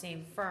all the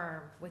same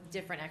firm with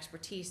different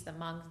expertise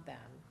among them,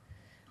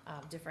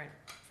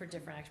 for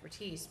different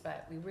expertise,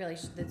 but we really,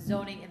 the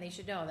zoning, and they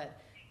should know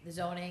that the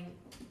zoning,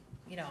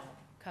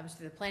 comes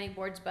through the planning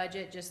board's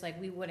budget, just like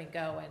we wouldn't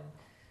go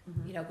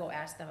and, go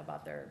ask them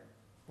about their,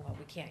 well,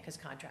 we can't because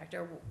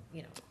contractor,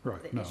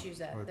 Right, the no, issues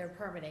that, right. their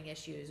permitting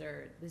issues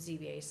or the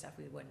ZBA stuff,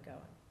 we wouldn't go.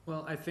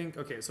 well, I think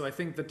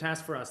the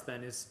task for us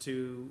then is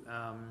to,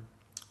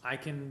 I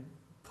can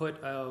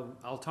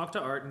I'll talk to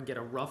Art and get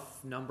a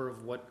rough number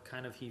of what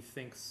kind of he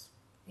thinks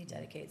He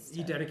dedicates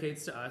he to,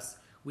 dedicates to us.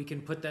 We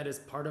can put that as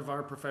part of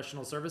our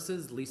professional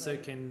services. Lisa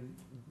Right. can,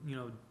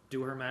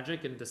 do her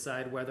magic and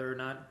decide whether or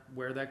not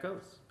where that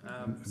goes.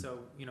 So,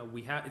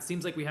 it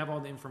seems like we have all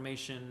the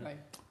information Right.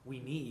 we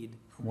need.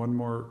 One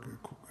more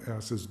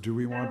ask is, do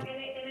we want, So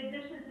in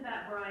addition to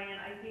that, Brian,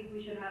 I think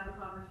we should have a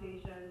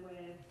conversation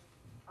with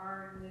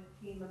Art and his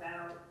team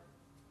about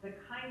the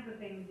kinds of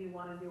things you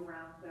want to do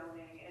around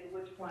zoning and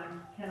which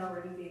ones can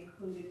already be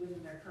included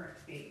within their current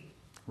fee.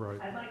 right,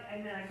 I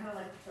kind of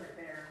like to start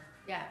there,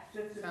 yeah.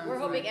 just to. Sounds We're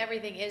hoping right.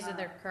 everything is in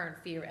their current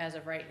fee as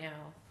of right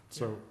now.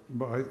 so,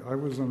 but I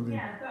was under the,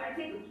 Yeah, so I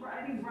think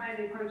Brian,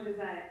 the approach is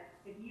that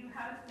if you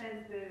have a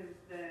sense of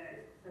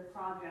the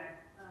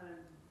project,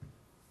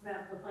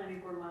 that the planning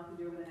board wants to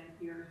do over the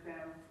next year or so,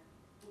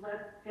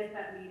 let's get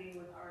that meeting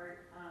with Art,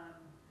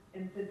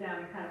 and sit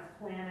down and kind of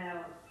plan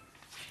out,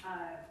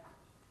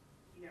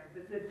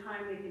 the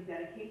time they can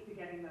dedicate to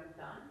getting those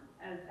done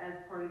as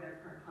part of their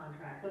current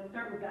contract. Let's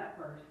start with that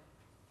first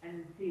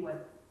and see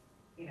what,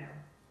 Okay.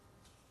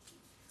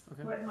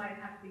 what might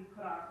have to be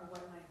put off or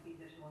what might be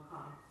additional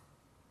costs.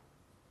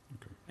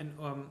 And,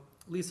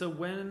 Lisa,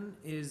 when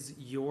is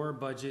your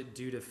budget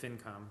due to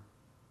FinCom?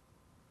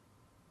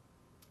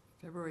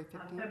 February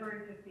 15th?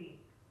 February 15th.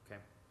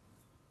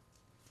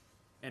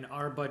 And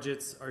our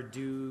budgets are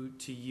due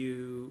to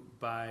you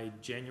by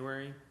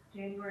January?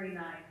 January 9th.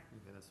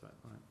 Okay, that's right.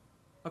 All right.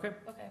 Okay,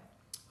 Okay,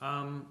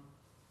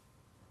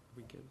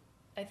 we good?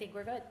 I think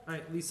we're good. All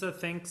right, Lisa,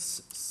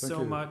 thanks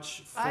so you.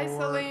 much for. Bye,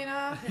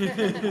 Selena. It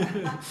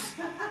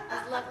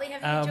was lovely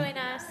having you join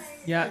us.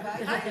 Yeah,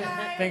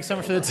 thanks so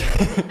much for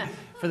the,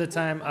 for the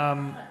time.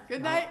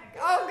 Good night.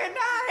 Oh, good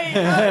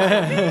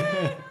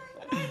night.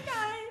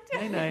 Oh,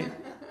 Night, night.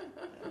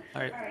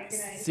 All right, All right, good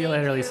night. see you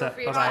later, Thank you Lisa.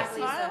 for your Bye-bye. time,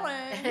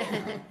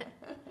 Lisa.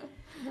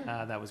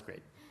 Smiling. That was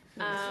great.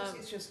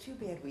 It's just too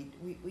bad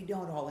we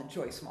don't all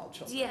enjoy small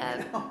children. Yeah,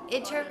 you know?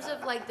 in terms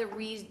of like the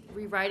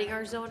rewriting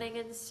our zoning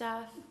and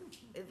stuff,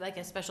 like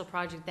a special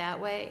project that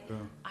way, Yeah.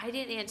 I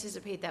didn't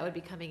anticipate that would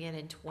be coming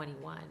in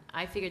 21.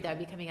 I figured that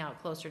would be coming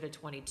out closer to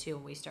 22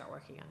 when we start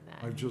working on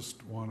I that.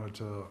 just wanted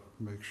to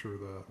make sure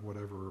that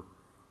whatever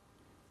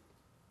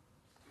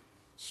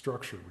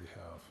structure we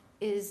have,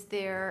 Is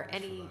there For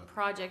any that.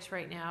 projects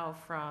right now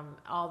from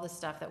all the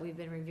stuff that we've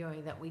been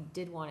reviewing that we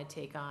did want to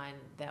take on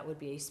that would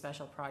be a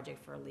special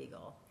project for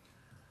legal?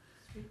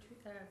 Street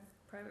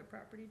private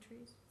property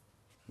trees?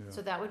 yeah.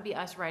 So that would be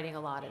us writing a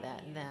lot of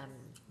that and then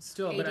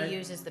Still, but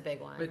ADUs is the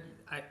big one. But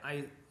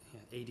yeah,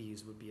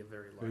 ADUs would be a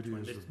very large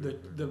one. ADUs The-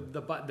 would be a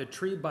big one. The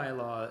tree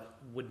bylaw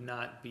would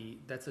not be,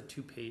 that's a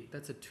two-page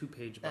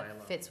bylaw.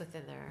 That fits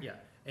within there. Yeah,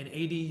 an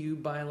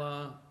ADU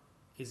bylaw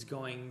is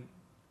going,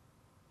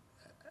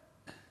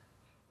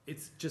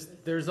 it's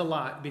just, there's a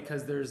lot,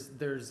 because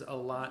there's a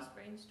lot, Just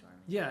brainstorming.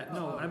 yeah,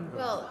 no, I'm,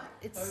 Well,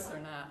 it's, Those are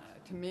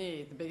not, to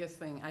me, the biggest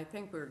thing, I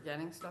think we're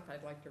getting stuff,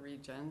 I'd like to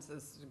read Jen's,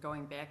 is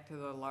going back to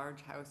the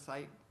large house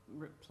site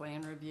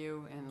plan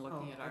review and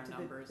looking Oh, at our that's a good-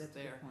 numbers that's a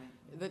good there.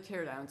 point. The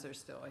tear downs are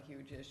still a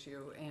huge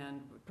issue,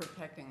 and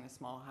protecting the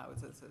small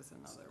houses is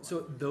another one.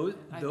 so those,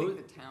 And I those,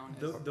 think the town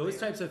is. those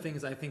types of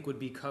things I think would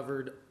be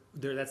covered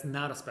there. That's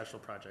not a special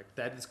project.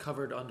 That is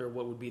covered under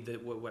what would be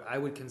what I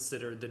would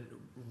consider the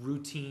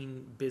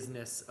routine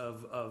business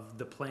of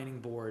the planning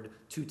board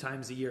 2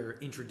 times a year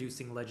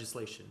introducing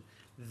legislation.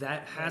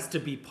 That has to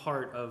be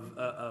part of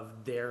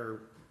their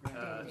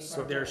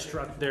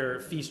their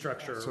fee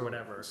structure or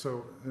whatever.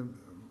 So,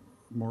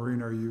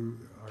 Maureen, are you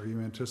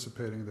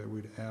anticipating that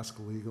we'd ask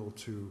legal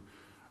to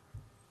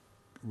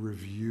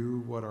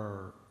review what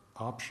our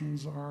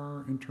options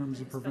are in terms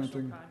of Special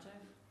preventing? project?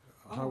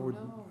 How Oh, would?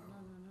 no.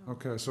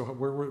 Okay, so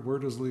where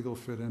does legal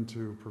fit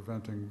into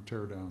preventing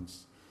tear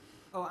downs?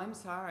 Oh, I'm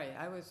sorry,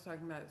 I was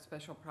talking about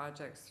special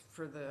projects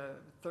for the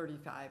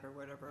 35 or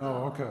whatever.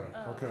 Oh, okay,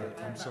 Oh, okay, we're I'm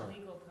talking about sorry.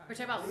 legal we're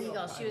talking about legal. She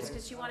was, projects.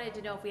 because she wanted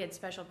to know if we had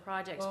special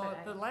projects, Well,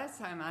 but the last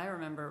time I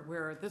remember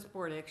where this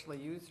board actually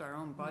used our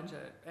own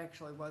budget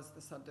actually was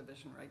the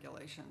subdivision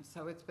regulations,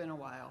 so it's been a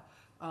while.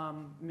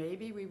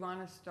 Maybe we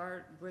want to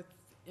start with,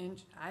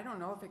 I don't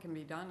know if it can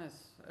be done as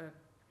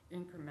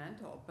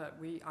incremental, but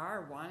we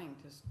are wanting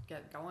to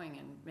get going,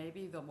 and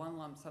maybe the one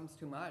lump sum's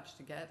too much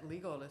to get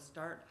legal to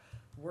start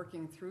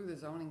working through the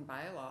zoning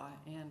bylaw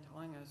and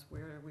telling us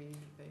where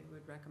they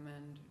would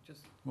recommend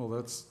just. Well,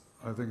 that's,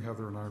 I think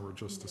Heather and I were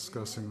just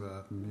discussing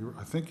that, and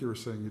I think you were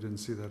saying you didn't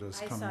see that as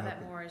I coming saw up.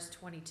 that more as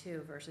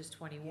 22 versus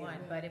 21. Yeah,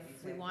 But if we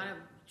exactly. want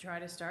to try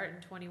to start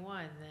in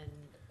 21,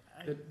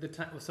 then The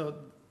time, so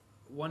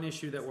one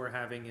issue that we're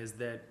having is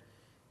that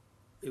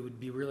it would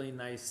be really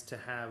nice to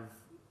have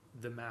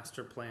the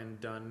master plan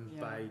done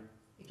Yeah. by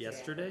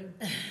yesterday,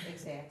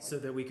 Exactly. so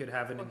that we could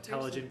have an Well, here's the-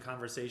 intelligent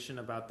conversation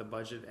about the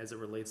budget as it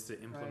relates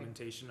to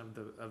implementation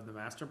of the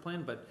master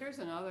plan, but Here's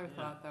another Yeah.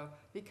 thought, though,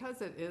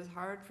 because it is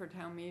hard for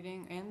town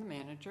meeting and the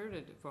manager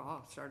to, well,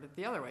 I'll start it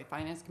the other way,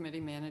 finance committee,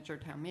 manager,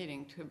 town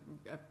meeting, to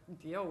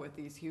deal with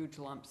these huge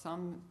lump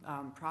sum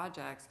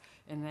projects,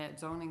 and that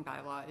zoning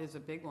bylaw is a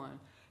big one.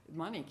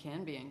 Money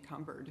can be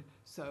encumbered,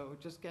 so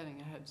just getting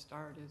a head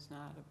start is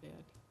not a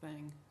bad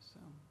thing, so.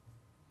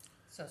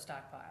 so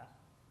stockpile.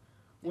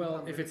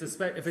 well, if it's a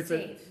Start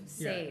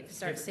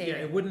Yeah, saving.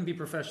 it wouldn't be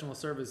professional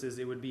services,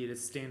 it would be a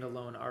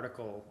standalone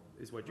article,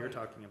 is what you're Right.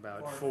 talking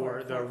about, For-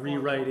 for the for-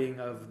 rewriting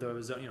of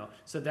those,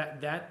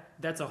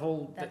 that's a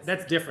whole, That's-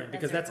 that's different,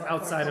 because that's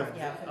outside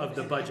Yeah, of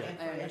the budget.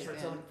 And I for understand.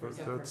 zoning, But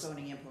for that's-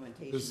 zoning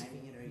implementation, is- I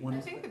mean, you know. you when- I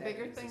just think put the that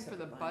bigger as a thing for the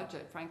separate line.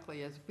 budget,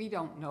 frankly, is we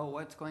don't know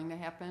what's going to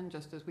happen,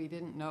 just as we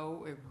didn't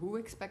know who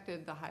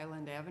expected the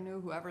Highland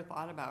Avenue, whoever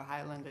thought about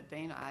Highland at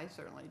Dana, I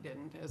certainly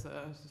didn't as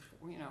a,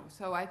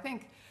 so I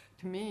think,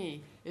 to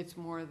me, it's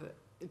more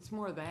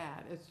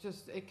that, it's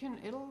just,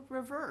 it'll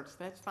revert,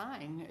 that's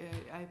fine.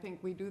 I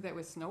think we do that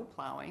with snow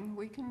plowing,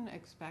 we can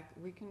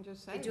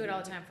just say. They do it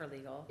all the time for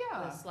legal.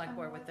 Yeah. The select I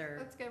board mean, with their,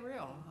 Let's get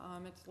real,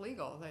 it's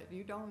legal, that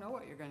you don't know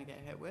what you're gonna get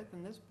hit with,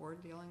 and this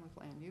board dealing with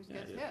land use Yeah,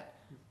 gets yeah. hit.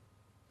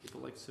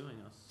 People like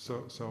suing us.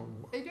 So,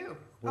 They do.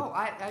 What- Oh,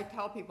 I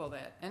tell people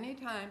that.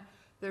 Anytime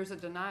there's a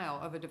denial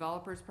of a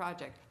developer's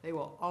project, they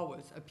will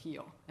always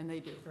appeal, and they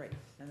do. Right,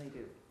 and they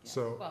do.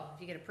 So, Well,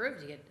 if you get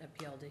approved, you get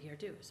appealed here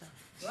too, so.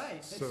 Right,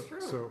 it's So-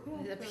 true. so-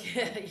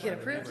 Yeah. You get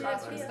approved, you Across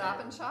get from appealed. Stop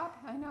and Shop?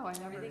 I know, I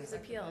never. Everything's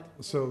appealed.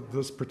 so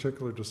this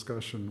particular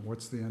discussion,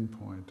 what's the end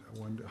point?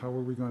 How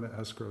are we going to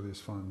escrow these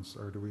funds?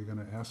 Or are we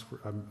going to ask for,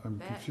 I'm That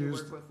you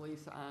confused. work with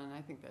Lisa on,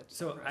 I think that's.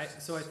 So I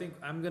think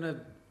I'm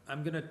gonna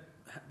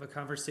have a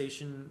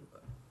conversation,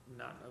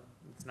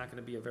 it's not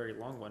gonna be a very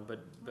long one, but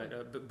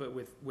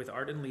with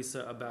Art and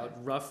Lisa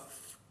about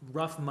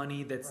rough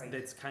money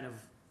Right.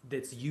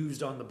 that's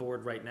used on the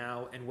board right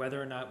now, and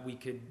whether or not we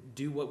could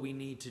do what we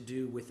need to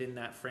do within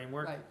that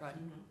framework.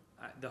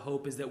 Right. The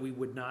hope is that we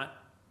would not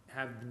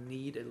have the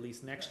need, at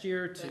least next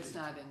year, to. That's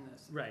not in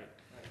this. Right.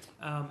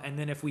 And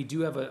then if we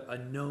do have a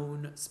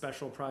known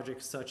special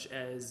project such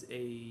as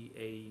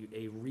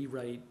a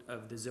rewrite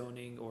of the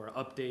zoning or an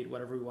update,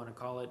 whatever we wanna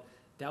call it,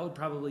 that would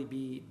probably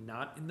be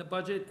not in the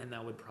budget, and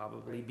that would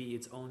probably be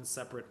its own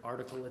separate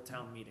article at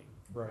town meeting.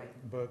 Right,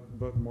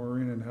 but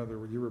Maureen and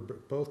Heather, you were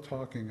both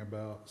talking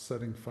about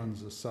setting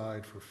funds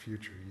aside for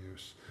future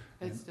use.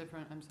 It's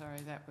different, I'm sorry,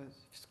 that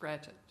was,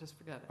 scratch it, just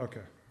forget it.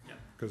 Okay,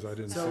 because I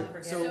didn't see. So-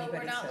 Forget So we're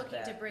anybody not said looking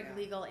to that, bring yeah.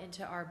 legal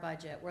into our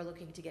budget, we're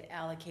looking to get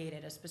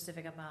allocated a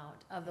specific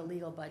amount of the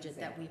legal budget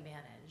that we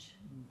manage.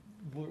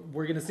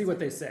 We're gonna see what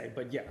they say,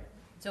 but yeah.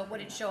 So it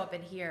wouldn't show up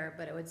in here,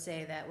 but it would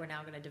say that we're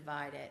now gonna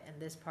divide it, and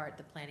this part,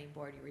 the planning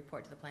board, you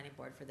report to the planning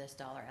board for this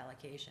dollar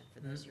allocation, for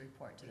this, you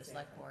report to the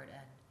select board,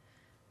 and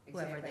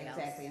whoever Exactly, they else.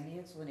 exactly, and the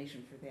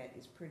explanation for that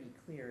is pretty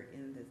clear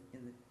in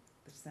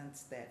the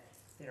sense that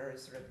there are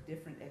sort of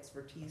different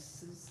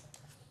expertises.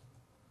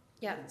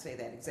 Yeah. I didn't say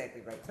that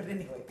exactly right, but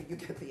anyway, but you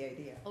get the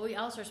idea. Well, we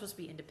also are supposed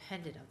to be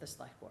independent of the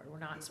select board, we're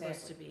not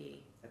supposed to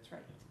be, That's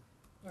right.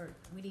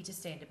 we need to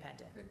stay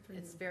independent. Good for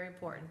It's you. very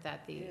important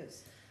that It the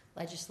is.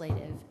 legislative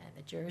and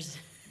the jurors,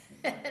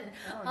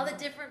 all the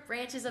different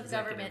branches of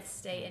Executive. government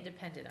stay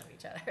independent of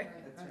each other.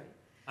 That's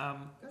right.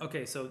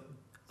 Okay, so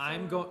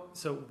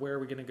so where are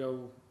we gonna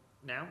go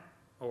now,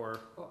 or?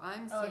 Well,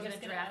 I'm Oh, I you're was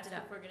gonna gonna draft ask it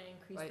up. if we're gonna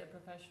increase Right. the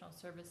professional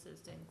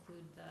services to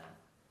include the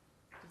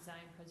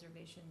design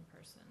preservation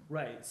person.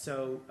 Right,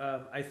 so,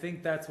 I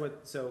think that's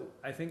what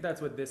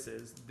this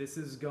is. This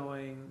is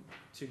going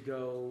to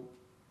go,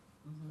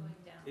 Mhm. Going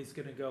down. it's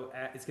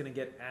gonna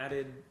get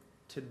added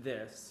to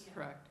this.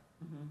 correct.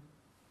 Mhm.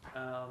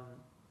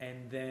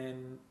 And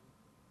then,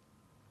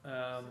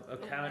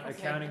 Okay.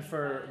 accounting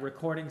for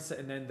recording,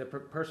 and then the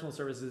personal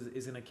services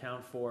is an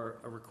account for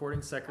a recording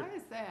Why secretary.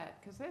 is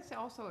that? Because that's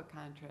also a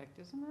contract,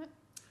 isn't it?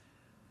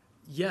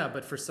 Yeah,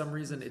 but for some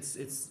reason, it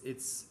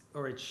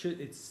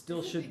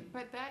still should,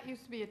 But that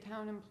used to be a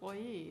town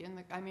employee, a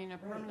permanent How come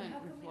we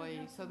don't employee,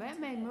 have so someone that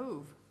may today?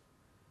 move.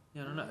 I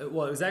don't know,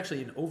 well, it was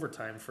actually in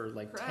overtime for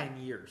like 10 Correct,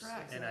 years,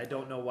 correct. and I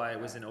don't know why it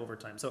was in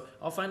overtime. So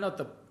I'll find out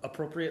the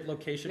appropriate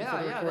location for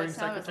Yeah, the yeah, recording that's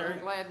not, secretary. I'm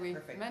glad we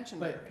Perfect.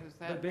 mentioned But- it, because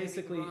that But may be the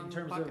basically, in wrong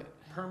terms of bucket.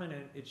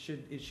 permanent, it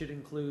should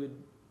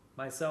include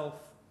myself,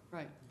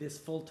 Right, the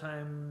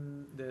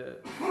full-time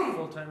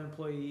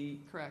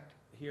employee correct,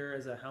 here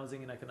as a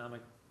housing and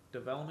economic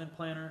development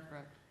planner.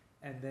 correct.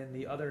 And then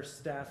the other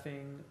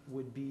staffing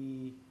would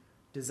be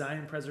design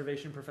and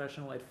preservation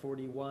professional at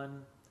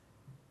 41,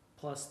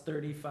 plus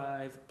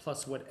 35,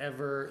 plus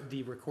whatever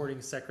the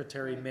recording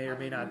secretary may or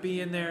may not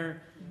be in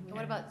there. And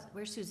what about,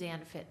 where's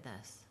Suzanne fit in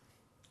this?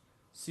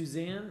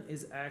 Suzanne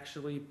is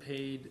actually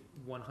paid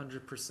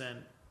 100%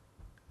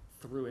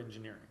 through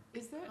engineering.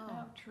 Is that Oh.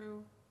 now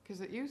true?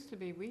 Because it used to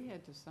be we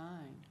had to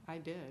sign. I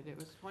did. It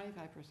was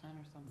 25%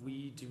 or something.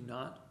 We do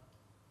not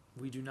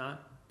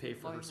pay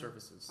for her Employee.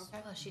 services.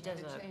 Okay. Well, she does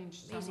It a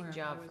changed amazing somewhere.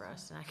 job I for was-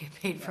 us, and I get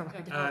paid from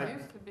her. Yeah, Uh, it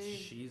used to be.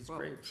 She's well,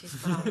 great. She's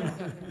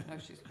phenomenal. No,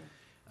 she's good.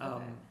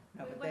 Um,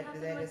 No, Wait, but what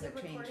that happened is with a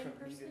the change recording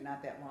from person?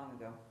 not that long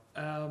ago.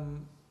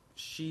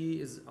 She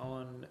is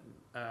on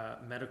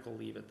medical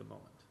leave at the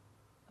moment.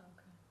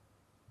 Okay.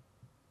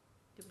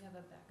 Do we have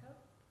a backup?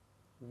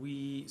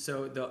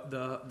 So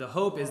the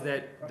hope is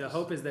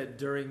that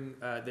during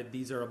that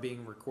these are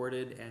being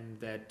recorded, and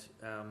that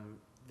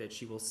that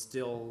she will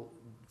still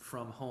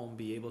from home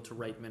be able to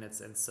write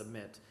minutes and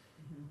submit.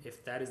 Mhm.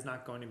 If that is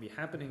not going to be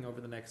happening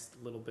over the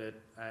next little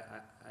bit,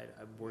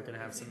 we're gonna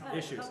have some We've had a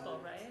issues. couple,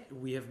 right?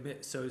 We have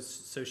so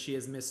she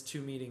has missed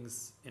 2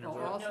 meetings in a Well,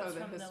 row, also Notes the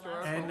from the last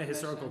historical and the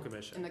historical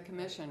commission. commission. And the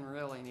commission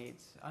really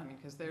needs,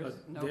 because there's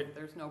But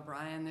there's no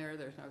Brian there,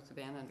 there's no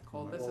Savannah and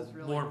Nicole. This Well, is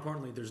really. more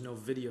importantly, there's no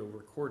video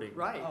recording.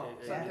 Right, Oh,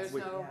 so yeah. there's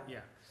Which- no,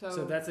 Yeah,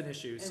 so that's an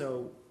issue. and-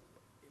 So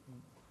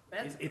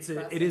that's it's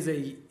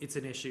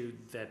an issue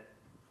that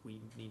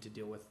we need to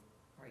deal with.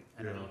 Right.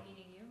 I don't Yeah. know.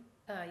 Meaning you?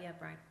 Yeah,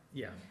 Brian.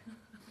 Yeah,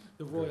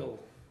 the royal.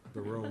 The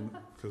real,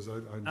 because I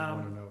want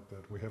to note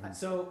that we haven't,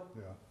 So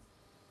yeah.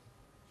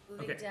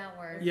 Moving Okay.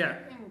 downward. Yeah.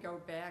 If you can go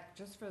back,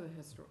 just for the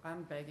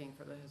I'm begging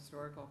for the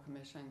historical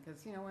commission,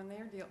 because, when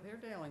they're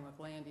dealing with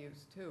land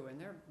use too,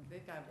 and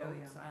they've got Oh,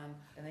 votes on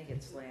And they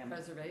get slammed.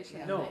 preservation.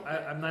 Yeah. and no, they-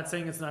 I'm not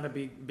saying it's not a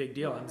big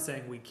deal. I'm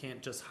saying we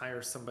can't just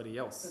hire somebody For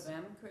else.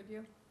 them, could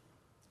you?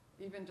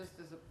 Even just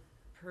as a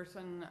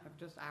person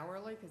just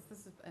hourly? Because this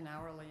is an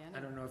hourly I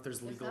anyway. don't know if there's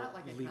It's legal, not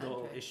like a legal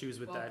contract. issues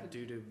with Well, that could-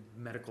 due to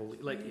medical,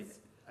 like, Please.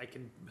 I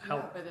can Yeah,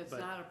 help, but it's but,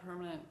 not a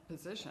permanent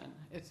position.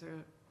 It's a,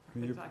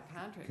 Can it's you, a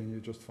contract. can you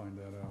just find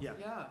that out? yeah.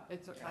 Yeah,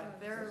 it's,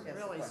 they're Yes,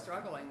 really question.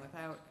 struggling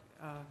without,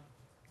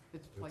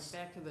 it's like It's-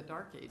 back to the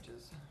dark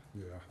ages.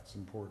 Yeah, it's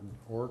important.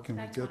 Or can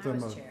we Back to get when I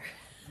them was a, chair.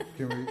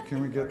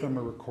 can we get them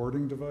a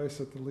recording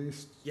device at the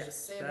least?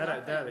 Yes, They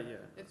have that, nothing. yeah.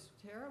 It's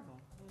terrible.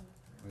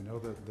 I know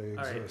that they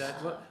All right,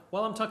 exist. that,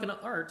 while I'm talking to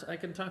Art, I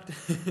can talk to,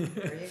 There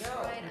you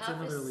go. Right, it's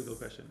another office- legal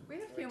question. We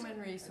have human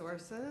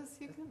resources.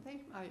 You can,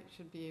 they might,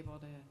 should be able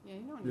to, yeah,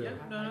 you don't Yeah. need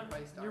a No, no,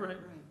 high-priced you're art,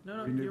 right. No, We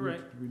no, need- you're we-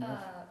 right. we know-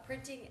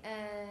 Printing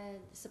and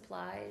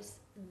supplies,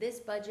 this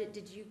budget,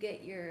 did you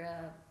get your,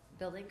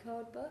 building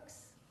code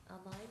books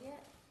online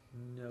yet?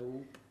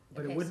 Nope,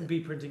 but it Okay, wouldn't so- be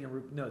printing a,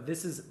 no,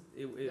 this is,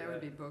 That would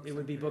be books. it would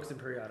and be books and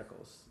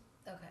periodicals.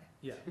 periodicals, Okay.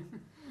 yeah.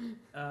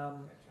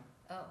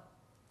 Oh,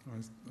 I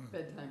s-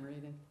 Bedtime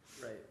reading.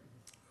 Right.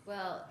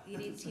 well, he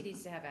needs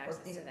to have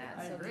access to that,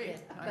 I so. agree.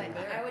 But I'm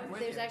there I would, with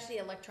there's you. actually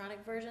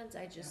electronic versions,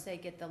 I just say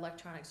get the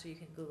electronic so you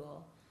can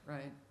Google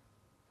Right.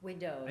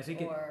 Windows I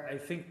think or. I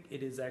think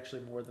it is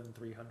actually more than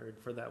 300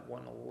 for that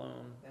one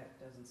alone. That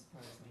doesn't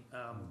surprise me.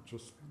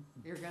 Just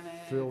You're gonna.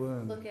 fill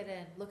in. Look it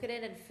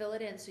in and fill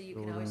it in so you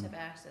Fill can it always in. have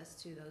access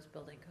to those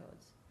building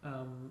codes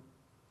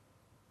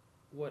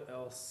What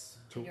else?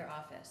 in your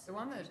office. The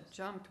one that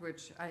jumped,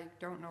 which I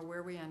don't know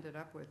where we ended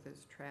up with,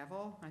 is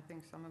travel. I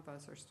think some of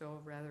us are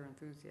still rather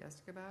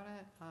enthusiastic about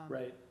it.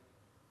 Right.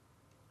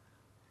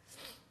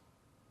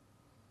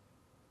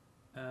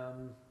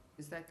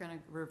 Is that gonna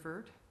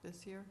revert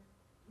this year?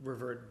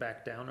 Revert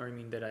back down, or you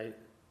mean that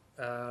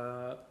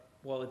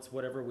well, it's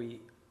whatever we,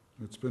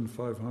 It's been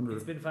 500.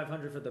 it's been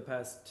 500 for the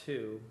past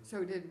two.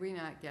 So did we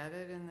not get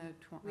it in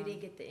the We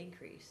didn't get the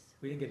increase.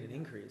 We didn't get an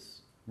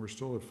increase. We're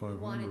still at We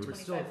wanted 500. We're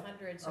still-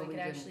 2,500 so Oh, we we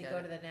could didn't actually get go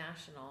it. to the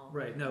national.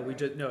 Right, no, we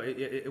just, no,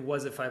 it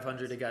was at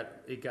 500,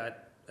 it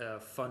got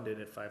funded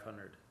at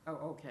 500 Oh,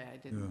 okay, I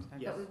didn't. I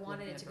Yeah. But we was wanted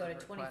looking it to at go to her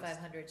request.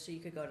 2,500 so you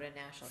could go to a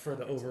national for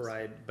the conferences.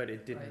 override, but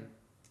it didn't,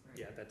 Right.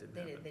 yeah, that didn't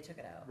They happen. they took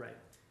it out. Right.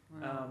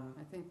 Well,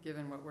 I think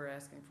given what we're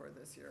asking for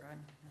this year,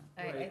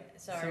 Right.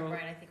 Sorry, So,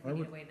 Brian, I think I we need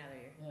would- to wait another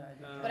year.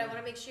 yeah. But I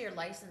wanna make sure your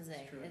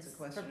licensing True, it's is a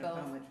for question of how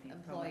both much people-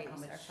 employees how are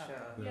much,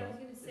 covered. Yeah, I was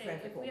gonna The say,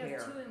 traffic if will we have bear.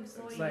 two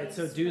employees. Right,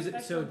 so professional dues and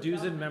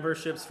development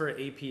memberships for job.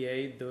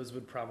 APA, those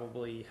would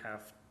probably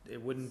have,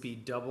 it wouldn't be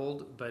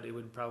doubled, but it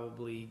would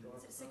probably,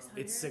 Is it 600?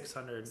 it's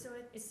 600. So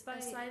It's it's by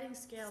a sliding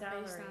scale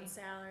based salary. on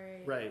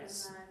salary. Right. And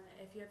then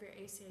if you have your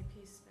ACAP,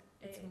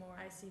 It's more.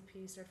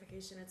 ICP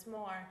certification, it's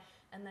more.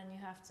 And then you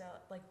have to,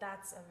 like,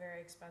 that's a very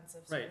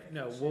expensive Right, certification.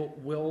 no,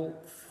 we'll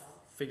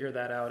figure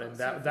that out, and So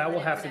that fill will it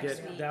in have for to next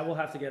get, week. that will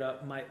have to get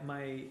up.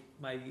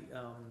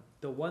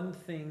 The one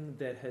thing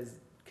that has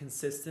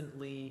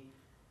consistently,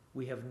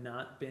 we have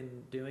not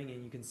been doing,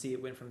 and you can see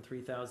it went from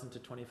 3,000 to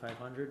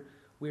 2,500.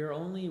 We are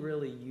only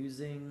really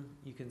using,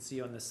 you can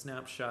see on the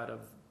snapshot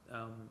of,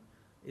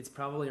 it's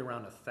probably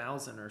around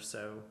 1,000 or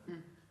so.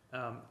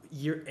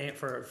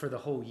 For the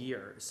whole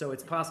year, so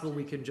it's possible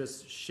we can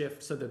just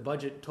shift, so the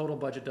total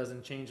budget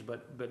doesn't change,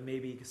 but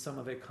maybe some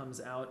of it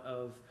comes out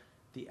of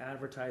the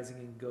advertising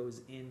and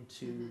goes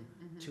into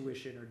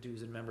tuition or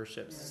dues and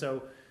memberships.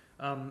 So,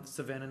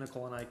 Savannah,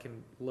 Nicole, and I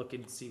can look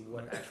and see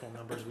what actual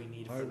numbers we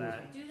need I for would-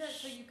 that. Do that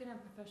so you can have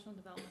professional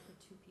development for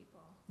two people.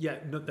 Yeah,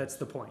 no, that's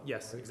the point,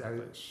 yes,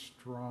 exactly. I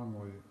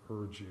strongly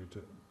urge you to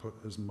put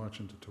as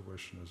much into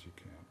tuition as you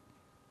can.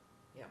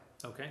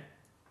 Okay.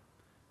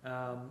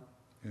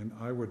 And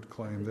I would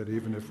claim that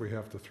even if we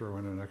have to throw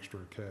in an extra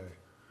K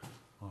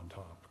on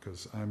top,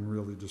 because I'm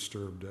really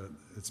disturbed that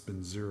it's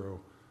been 0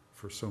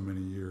 for so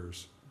many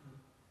years,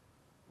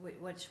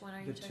 Which one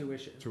are The you talking?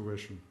 tuition,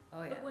 tuition.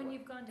 Oh, yeah. But when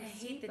you've gone to I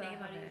hate the SEPA, name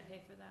how of do you it.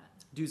 pay for that?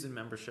 dues and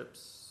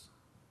memberships,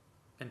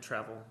 and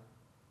travel.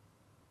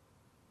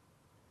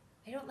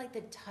 I don't like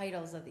the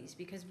titles of these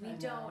because we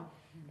don't,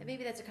 and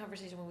maybe that's a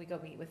conversation when we go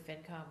meet with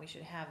FinCom, we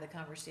should have the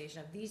conversation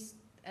of these,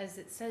 as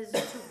it says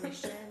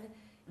tuition,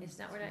 it's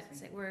not, we're not,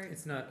 saying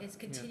It's not. it's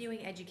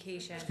continuing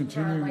education. It's for our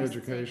continuing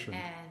licensing education.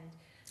 And,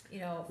 you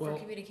know, for Well-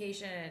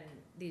 communication and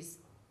these,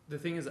 The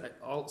thing is,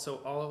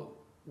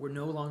 we're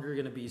no longer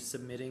gonna be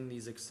submitting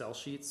these Excel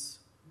sheets.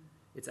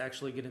 It's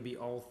actually gonna be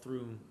all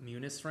through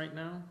Munis right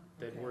now,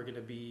 that we're gonna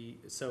be,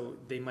 so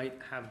they might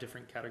have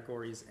different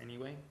categories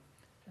anyway.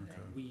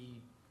 Okay.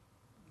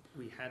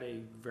 We had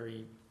a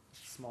very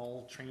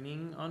small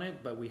training on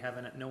it, but we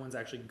haven't, no one's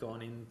actually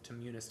gone into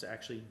Munis to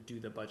actually do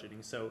the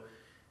budgeting, so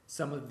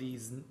some of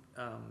these,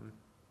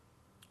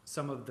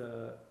 some of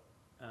the,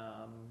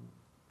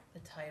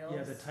 titles.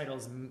 yeah, the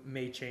titles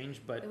may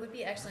change, but It would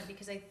be excellent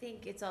because I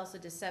think it's also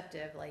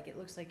deceptive, like, it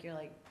looks like you're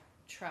like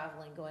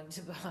traveling, going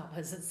to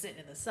Bahamas and sitting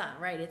in the sun,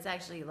 right? It's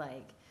actually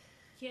like,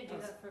 Can't do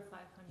that for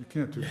 500. You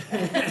can't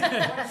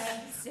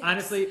do,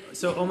 honestly,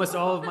 so almost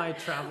all of my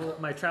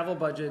travel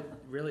budget,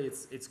 really,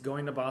 it's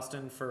going to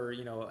Boston for,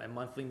 a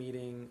monthly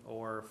meeting,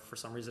 or for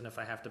some reason if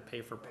I have to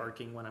pay for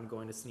parking when I'm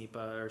going to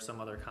SNEPA or some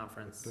other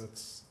conference.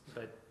 that's,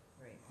 But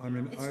I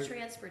mean, It's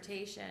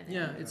transportation.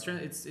 Yeah,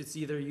 it's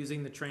either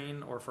using the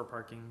train or for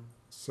parking.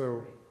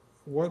 so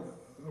what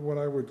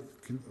I would,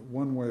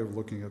 one way of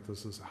looking at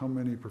this is how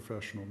many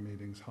professional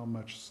meetings, how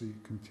much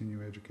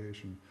continuing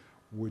education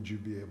would you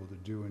be able to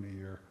do in a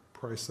year?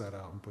 Price that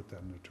out and put that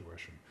into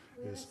tuition.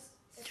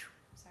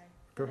 Sorry.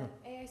 Go For ahead.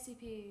 the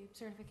AICP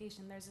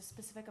certification, there's a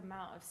specific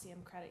amount of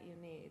CM credit you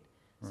need,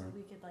 so Right.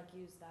 we could like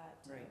use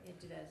that to. Right. You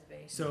do that as a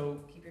base. So,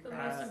 Keep your But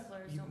credits. most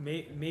employers you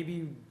don't. maybe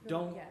you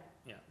don't, Yeah.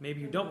 yeah, maybe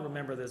you don't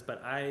remember this,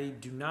 but I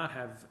do not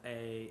have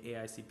a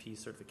AICP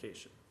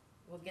certification.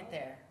 We'll get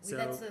there. So-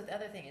 That's the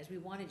other thing, is we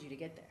wanted you to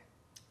get there.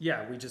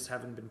 Yeah, we just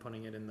haven't been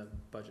putting it in the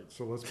budget.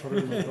 So let's put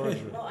it in the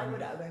budget. Well,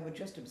 I would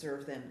just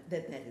observe then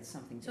that that is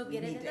something So that we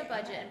get it need in to the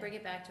budget add. and bring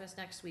it back to us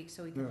next week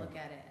so we can Yeah. look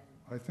at it.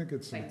 I think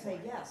it's, I'd say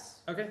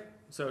yes. Okay,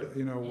 so,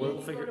 you know, And we'll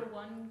if you go figure- to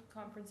one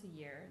conference a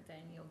year,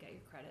 then you'll get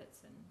your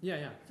credits and.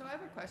 yeah. So I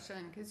have a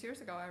question, because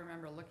years ago I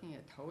remember looking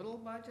at total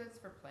budgets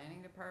for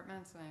planning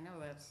departments, and I know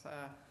that's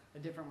a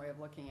different way of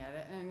looking at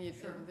it, and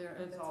it's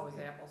always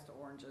apples to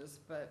oranges,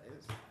 but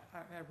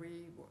are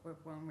we,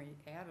 when we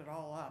add it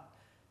all up,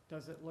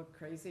 does it look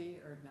crazy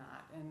or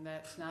not? And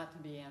that's not to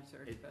be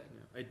answered, It, but.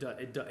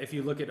 it does, if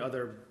you look at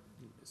other,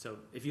 so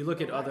if you look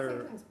at other,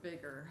 Lexington's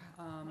bigger,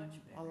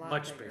 a lot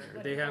much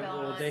bigger, they have,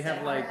 well, they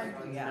have like,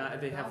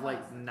 they have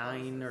like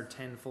 9 or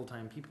 10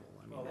 full-time people,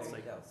 I mean, Well, it's there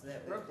like, you go. So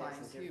that- Brookline's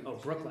that's a huge. difference.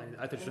 oh, Brookline,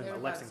 I thought you were talking about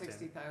And Lexington,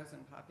 they're about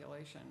 60,000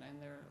 population,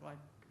 and they're like,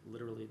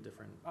 literally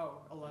different.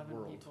 11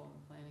 World. people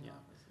in the planning Yeah.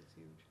 office is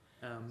huge.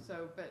 Um,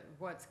 So, but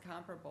what's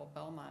comparable,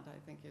 Belmont, I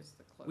think, is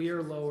the closest. We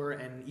are lower,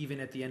 and even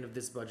at the end of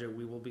this budget,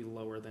 we will be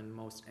lower than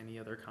most any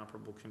other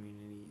comparable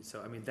community.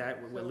 So, I mean, that,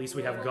 at least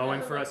we have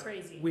going for us.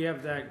 We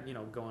have that,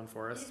 going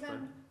for us, but,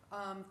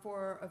 Even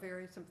for a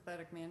very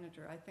sympathetic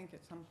manager, I think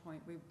at some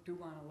point we do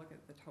want to look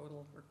at the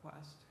total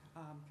request,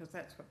 because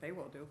that's what they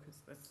will do,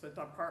 because that's the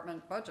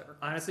department budget request.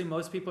 honestly,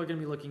 most people are gonna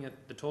be looking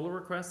at the total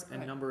requests and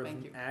Right, number of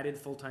thank you. added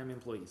full-time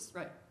employees.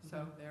 Right,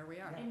 so there we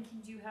are. And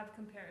do you have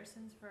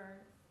comparisons for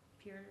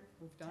peer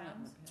We've done it in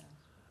towns? the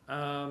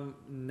past.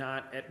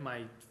 Not at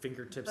my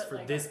fingertips But for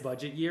like this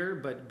budget year,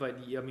 but,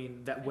 I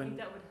mean, that I when, think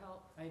that would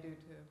help. I do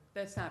too.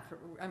 That's not for,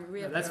 I mean, we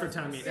No, have. that's to- for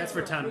town meeting. we That's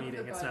have for to town approve the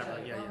meeting. It's not budget.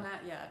 like- yeah, Well, yeah.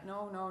 not yet. No,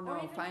 Or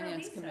even for finance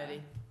Lisa.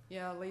 committee.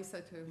 Yeah,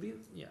 Lisa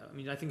too. yeah, I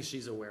mean, I think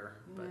she's aware,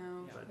 but,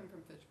 No, but- she came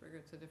from Fitchburg,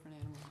 it's a different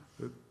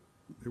animal.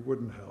 it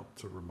wouldn't help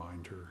to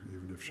remind her,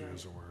 even if she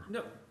is aware.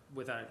 no,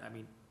 without, I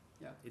mean,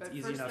 Yeah. it's But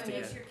easy first enough to thing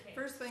get. is- Your case.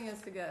 First thing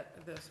is to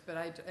get this, but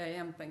I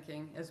am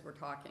thinking as we're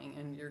talking,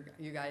 and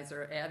you guys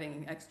are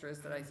adding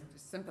extras that I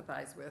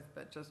sympathize with,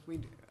 but just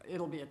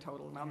it'll be a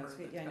total number Yes,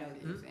 that's yeah, I gonna know. be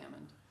Mhm.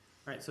 examined.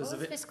 Right, so What is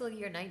was it fiscal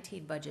year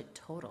 19 budget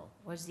total?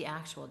 What is the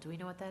actual? Do we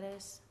know what that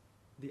is?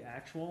 the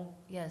actual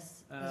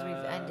Yes, because we've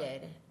Uh,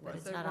 ended, but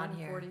Was it's it not on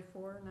here.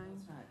 144, 9?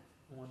 It's not.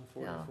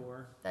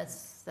 144?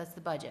 That's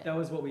the budget. That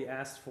was what we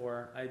asked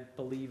for. I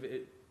believe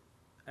it,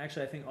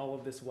 actually, I think all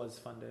of this was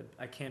funded.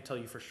 I can't tell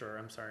you for sure,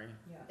 I'm sorry.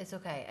 It's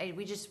okay.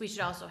 We should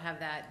also have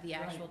that, the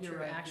actual, You're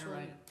true, right,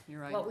 actual, You're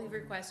right. what we've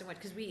requested,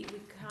 because we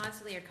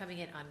constantly are coming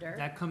in under.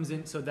 That comes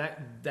in, so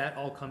that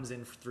all comes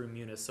in through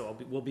Munis, so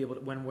we'll be able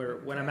to,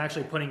 when I'm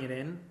actually putting it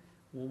in,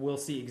 we'll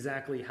see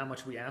exactly how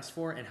much we asked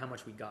for and how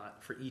much we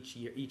got for each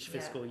year, each Yeah.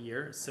 fiscal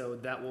year. So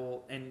that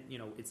will, and,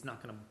 it's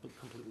not gonna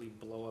completely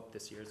blow up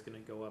this year. It's gonna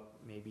go up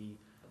maybe,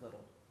 A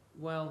little.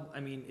 well, I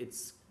mean,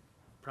 it's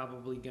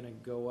probably gonna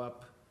go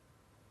up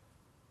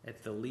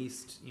at the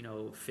least,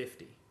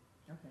 50.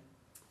 Okay.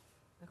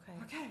 Okay.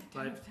 Okay,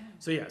 But- 10 of 10.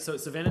 So yeah, so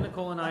Savannah,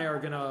 Nicole and I are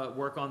gonna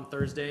work on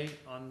Thursday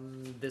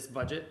on this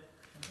budget.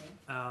 Okay.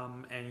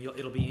 And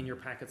it'll be in your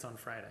packets on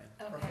Friday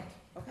Okay.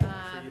 Okay.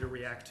 for you to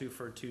react to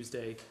for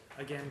Tuesday.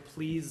 Again,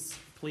 please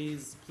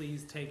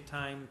take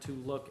time to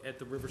look at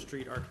the River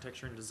Street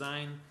architecture and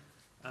design.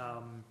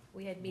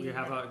 We had We meeting.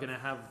 gonna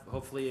have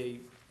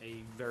hopefully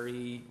a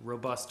very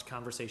robust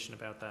conversation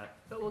about that.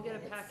 But we'll get a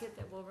packet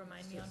that will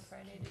remind me on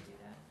Friday to do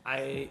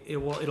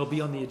that. It'll be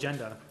on the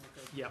agenda.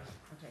 Yeah.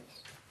 Okay.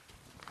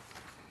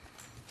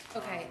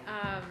 Okay,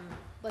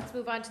 let's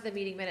move on to the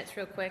meeting minutes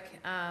real quick,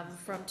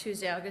 from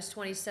Tuesday, August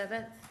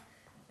 27th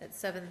at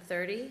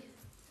 7:30.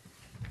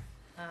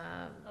 Oh,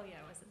 yeah,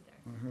 I wasn't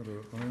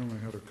there. I only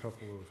had a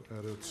couple of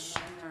edits.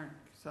 Mine aren't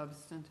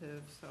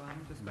substantive, so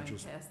I'm just going to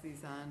Just- pass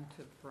these on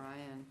to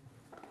Brian.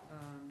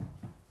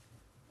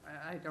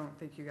 I don't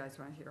think you guys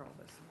want to hear all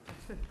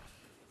this.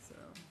 So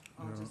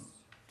I'll Yeah. just,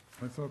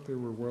 I thought they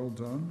were well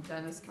done.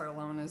 Dennis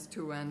Carlona's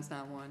 2 N's,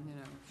 not 1,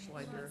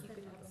 Schleicher.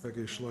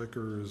 Peggy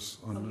Schleicher is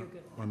Oh, you're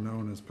good.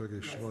 unknown as Peggy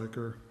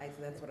Schleicher.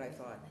 That's what I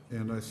thought.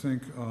 And I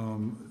think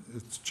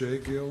it's Jay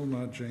Gill,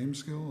 not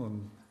James Gill,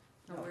 and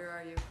Oh, where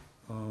are you?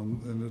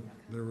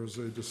 there was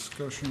a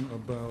discussion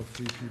about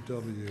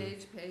DPW.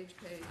 Page.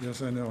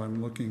 Yes, I know,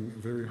 I'm looking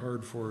very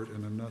hard for it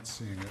and I'm not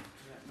seeing it,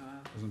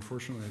 because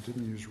unfortunately I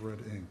didn't use red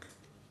ink.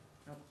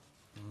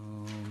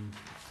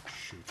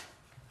 Shoot.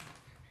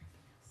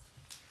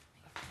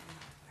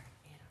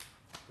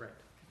 Right.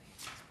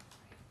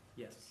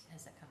 Yes.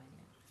 Has that come in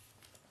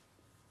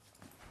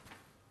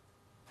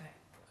yet?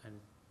 And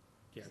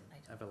Yeah,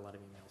 I have a lot of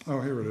emails.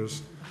 Oh, here it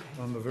is.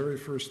 On the very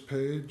first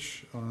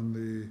page, on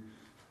the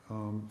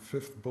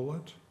fifth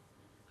bullet,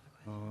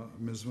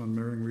 Ms. Von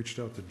Mering reached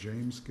out to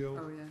James Gill,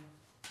 Oh,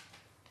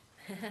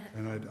 yeah.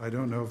 and I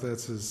don't know if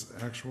that's his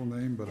actual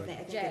name, but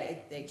I,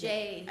 Jay,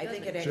 Jay. I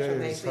think it Jay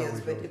actually is is, how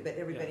we go. but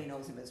everybody Yeah.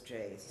 knows him as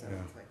Jay, so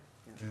Yeah. it's like,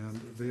 yeah.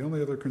 and the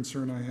only other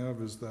concern I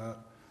have is that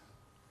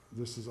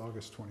this is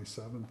August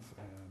 27th,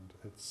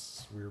 and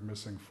we're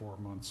missing 4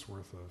 months'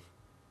 worth of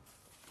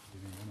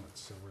meeting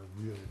minutes, so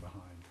we're really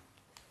behind.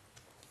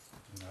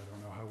 And I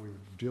don't know how we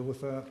would deal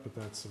with that, but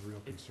that's a real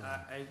concern.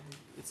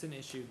 It's an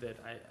issue that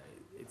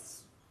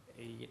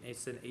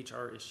it's an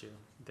HR issue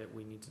that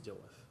we need to deal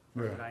with,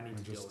 or Yeah, that I need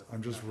to deal with.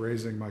 I'm just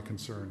raising my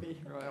concern.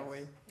 Well, I don't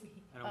really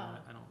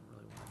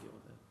wanna deal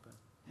with it, but.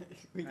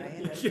 we I don't-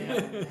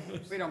 understand.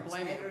 We don't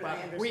blame you, I but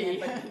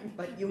understand, we,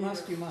 but you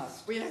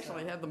must. we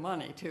actually have the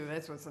money too,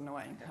 that's what's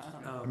annoying.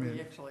 I mean,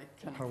 We actually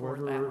can afford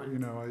that However,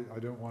 one. I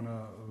don't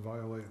wanna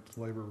violate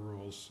labor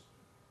rules,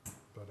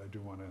 but I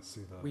do wanna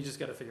see We just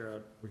gotta figure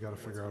out, we gotta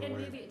figure out a And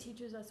way. maybe it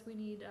teaches us we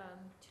need,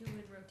 two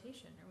in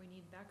rotation, or we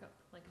need backup,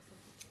 like a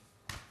substitute.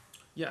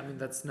 yeah, I mean,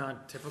 that's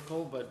not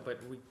typical, but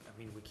we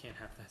can't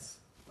have this.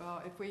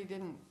 Well, if we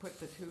didn't put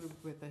the two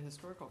with the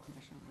historical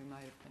commission, we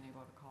might have been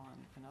able to call on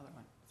another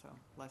one, so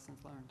lessons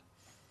learned.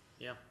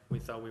 Yeah, we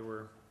thought we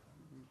were,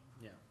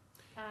 yeah.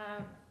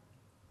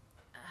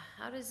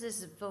 How does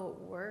this vote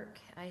work?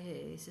 I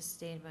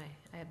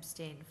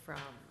abstained from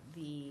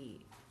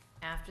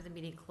after the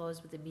meeting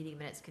closed, but the meeting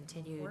minutes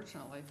continued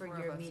Unfortunately, for 4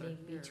 of your us are meeting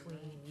here, between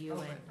right? you Oh,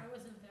 and, but- I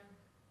wasn't there.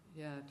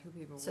 Yeah, 2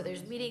 people so were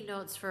there's missing. meeting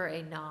notes for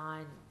a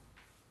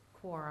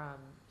non-quorum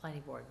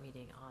planning board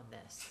meeting on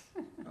this.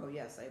 Oh,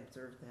 yes, I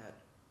observed that,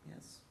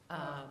 yes.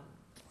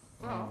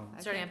 Well, I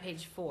Starting on think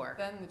page 4.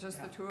 then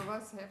just the 2 of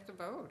us have to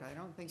vote, I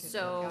don't think it's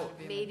So gotta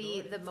be a maybe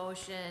majority. the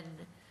motion,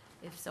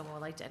 if someone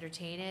would like to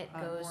entertain it,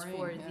 On goes Maureen,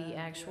 for yeah, the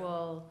yeah.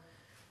 actual,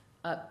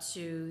 up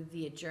to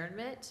the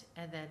adjournment,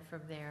 and then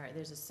from there,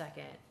 there's a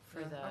second for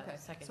Yeah, the okay.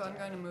 secondary. So I'm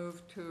going to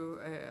move to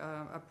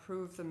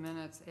approve the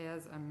minutes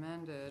as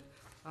amended,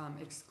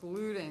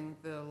 excluding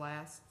the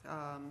last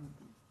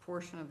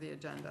portion of the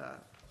agenda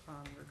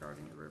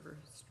regarding the River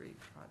Street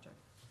project.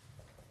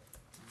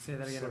 Say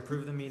that again,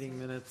 approve the meeting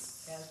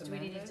minutes As Do we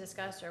need to amended?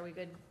 discuss, are we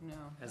good? No,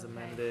 as Okay.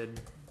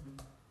 amended.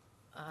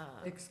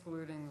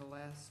 excluding the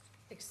last.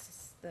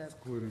 The,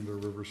 Including the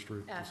River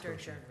Street after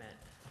discussion. adjournment.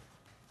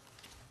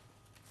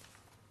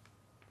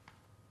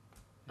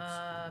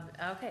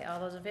 Okay, all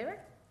those in favor?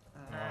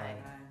 Aye.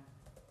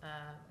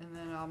 And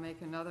then I'll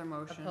make another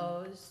motion.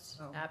 Opposed,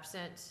 Oh.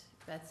 absent,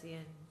 Betsy,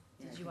 and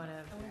did you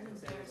wanna, I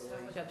wasn't there, so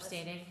I was you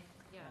abstaining?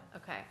 Yeah.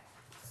 Okay,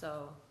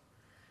 so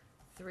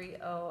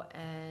 3-0,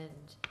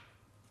 and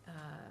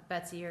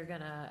Betsy, you're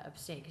gonna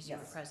abstain because you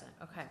were Yes. present,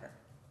 okay. Sure.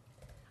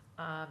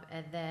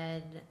 And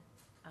then,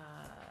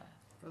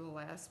 For the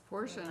last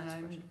portion, last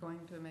I'm portion.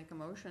 going to make a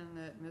motion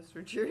that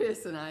Mr.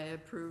 Julius and I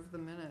approve the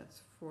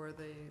minutes for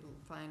the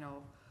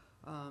final,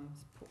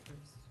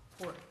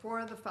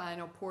 for the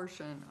final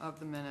portion of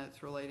the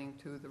minutes relating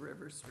to the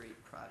River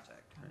Street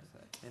project. How's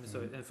that? And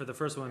so, and for the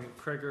first one,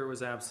 Kreger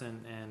was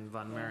absent and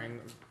Von Mering,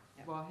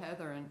 Well,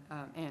 Heather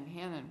and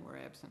Hannon were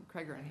absent.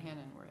 Kreger and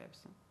Hannon were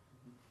absent.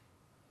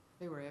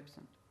 They were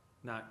absent.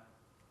 not,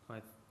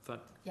 I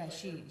thought, yeah,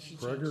 she changed it.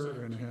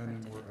 Gregor and she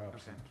Hannon corrected were it.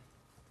 absent.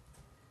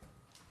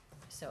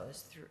 So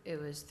it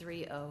was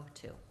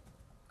 3-0-2,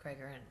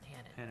 Kreger and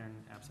Hannon. Hannon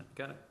absent,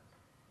 got it?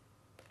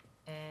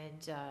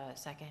 And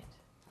second,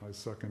 I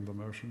second the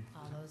motion.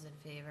 all those in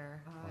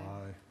favor?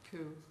 Aye.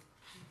 2.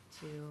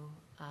 2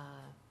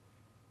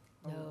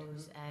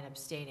 noes and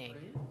abstaining.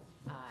 3?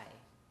 Aye.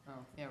 Oh,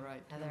 yeah,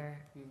 right. two. Heather,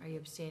 are you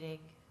abstaining?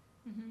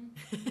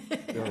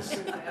 Mm-hmm. Yes.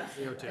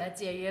 302.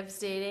 That's, yeah, you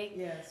abstaining?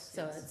 Yes.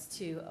 So it's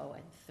 2-0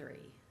 and 3,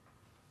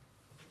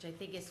 which I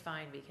think is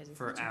fine because it's.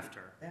 For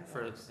after, That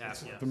for, works. yeah.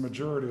 The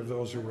majority of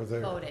those who were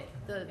there. Voted,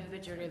 the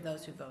majority of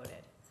those who voted.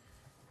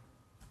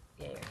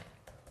 Yea or nay,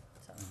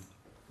 so.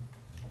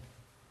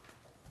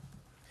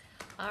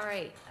 All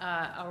right,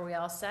 are we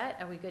all set?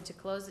 Are we good to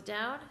close it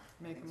down?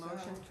 Make a Think so.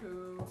 motion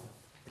to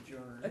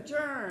Adjourn.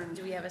 adjourn.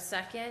 Do we have a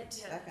second?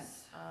 Second.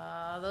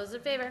 Those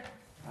in favor?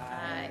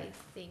 Aye.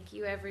 Thank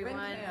you, everyone.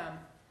 Windham.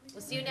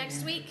 We'll see you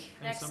next week.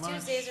 Thanks so Next much.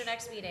 Tuesday is our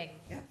next meeting.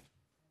 Yep.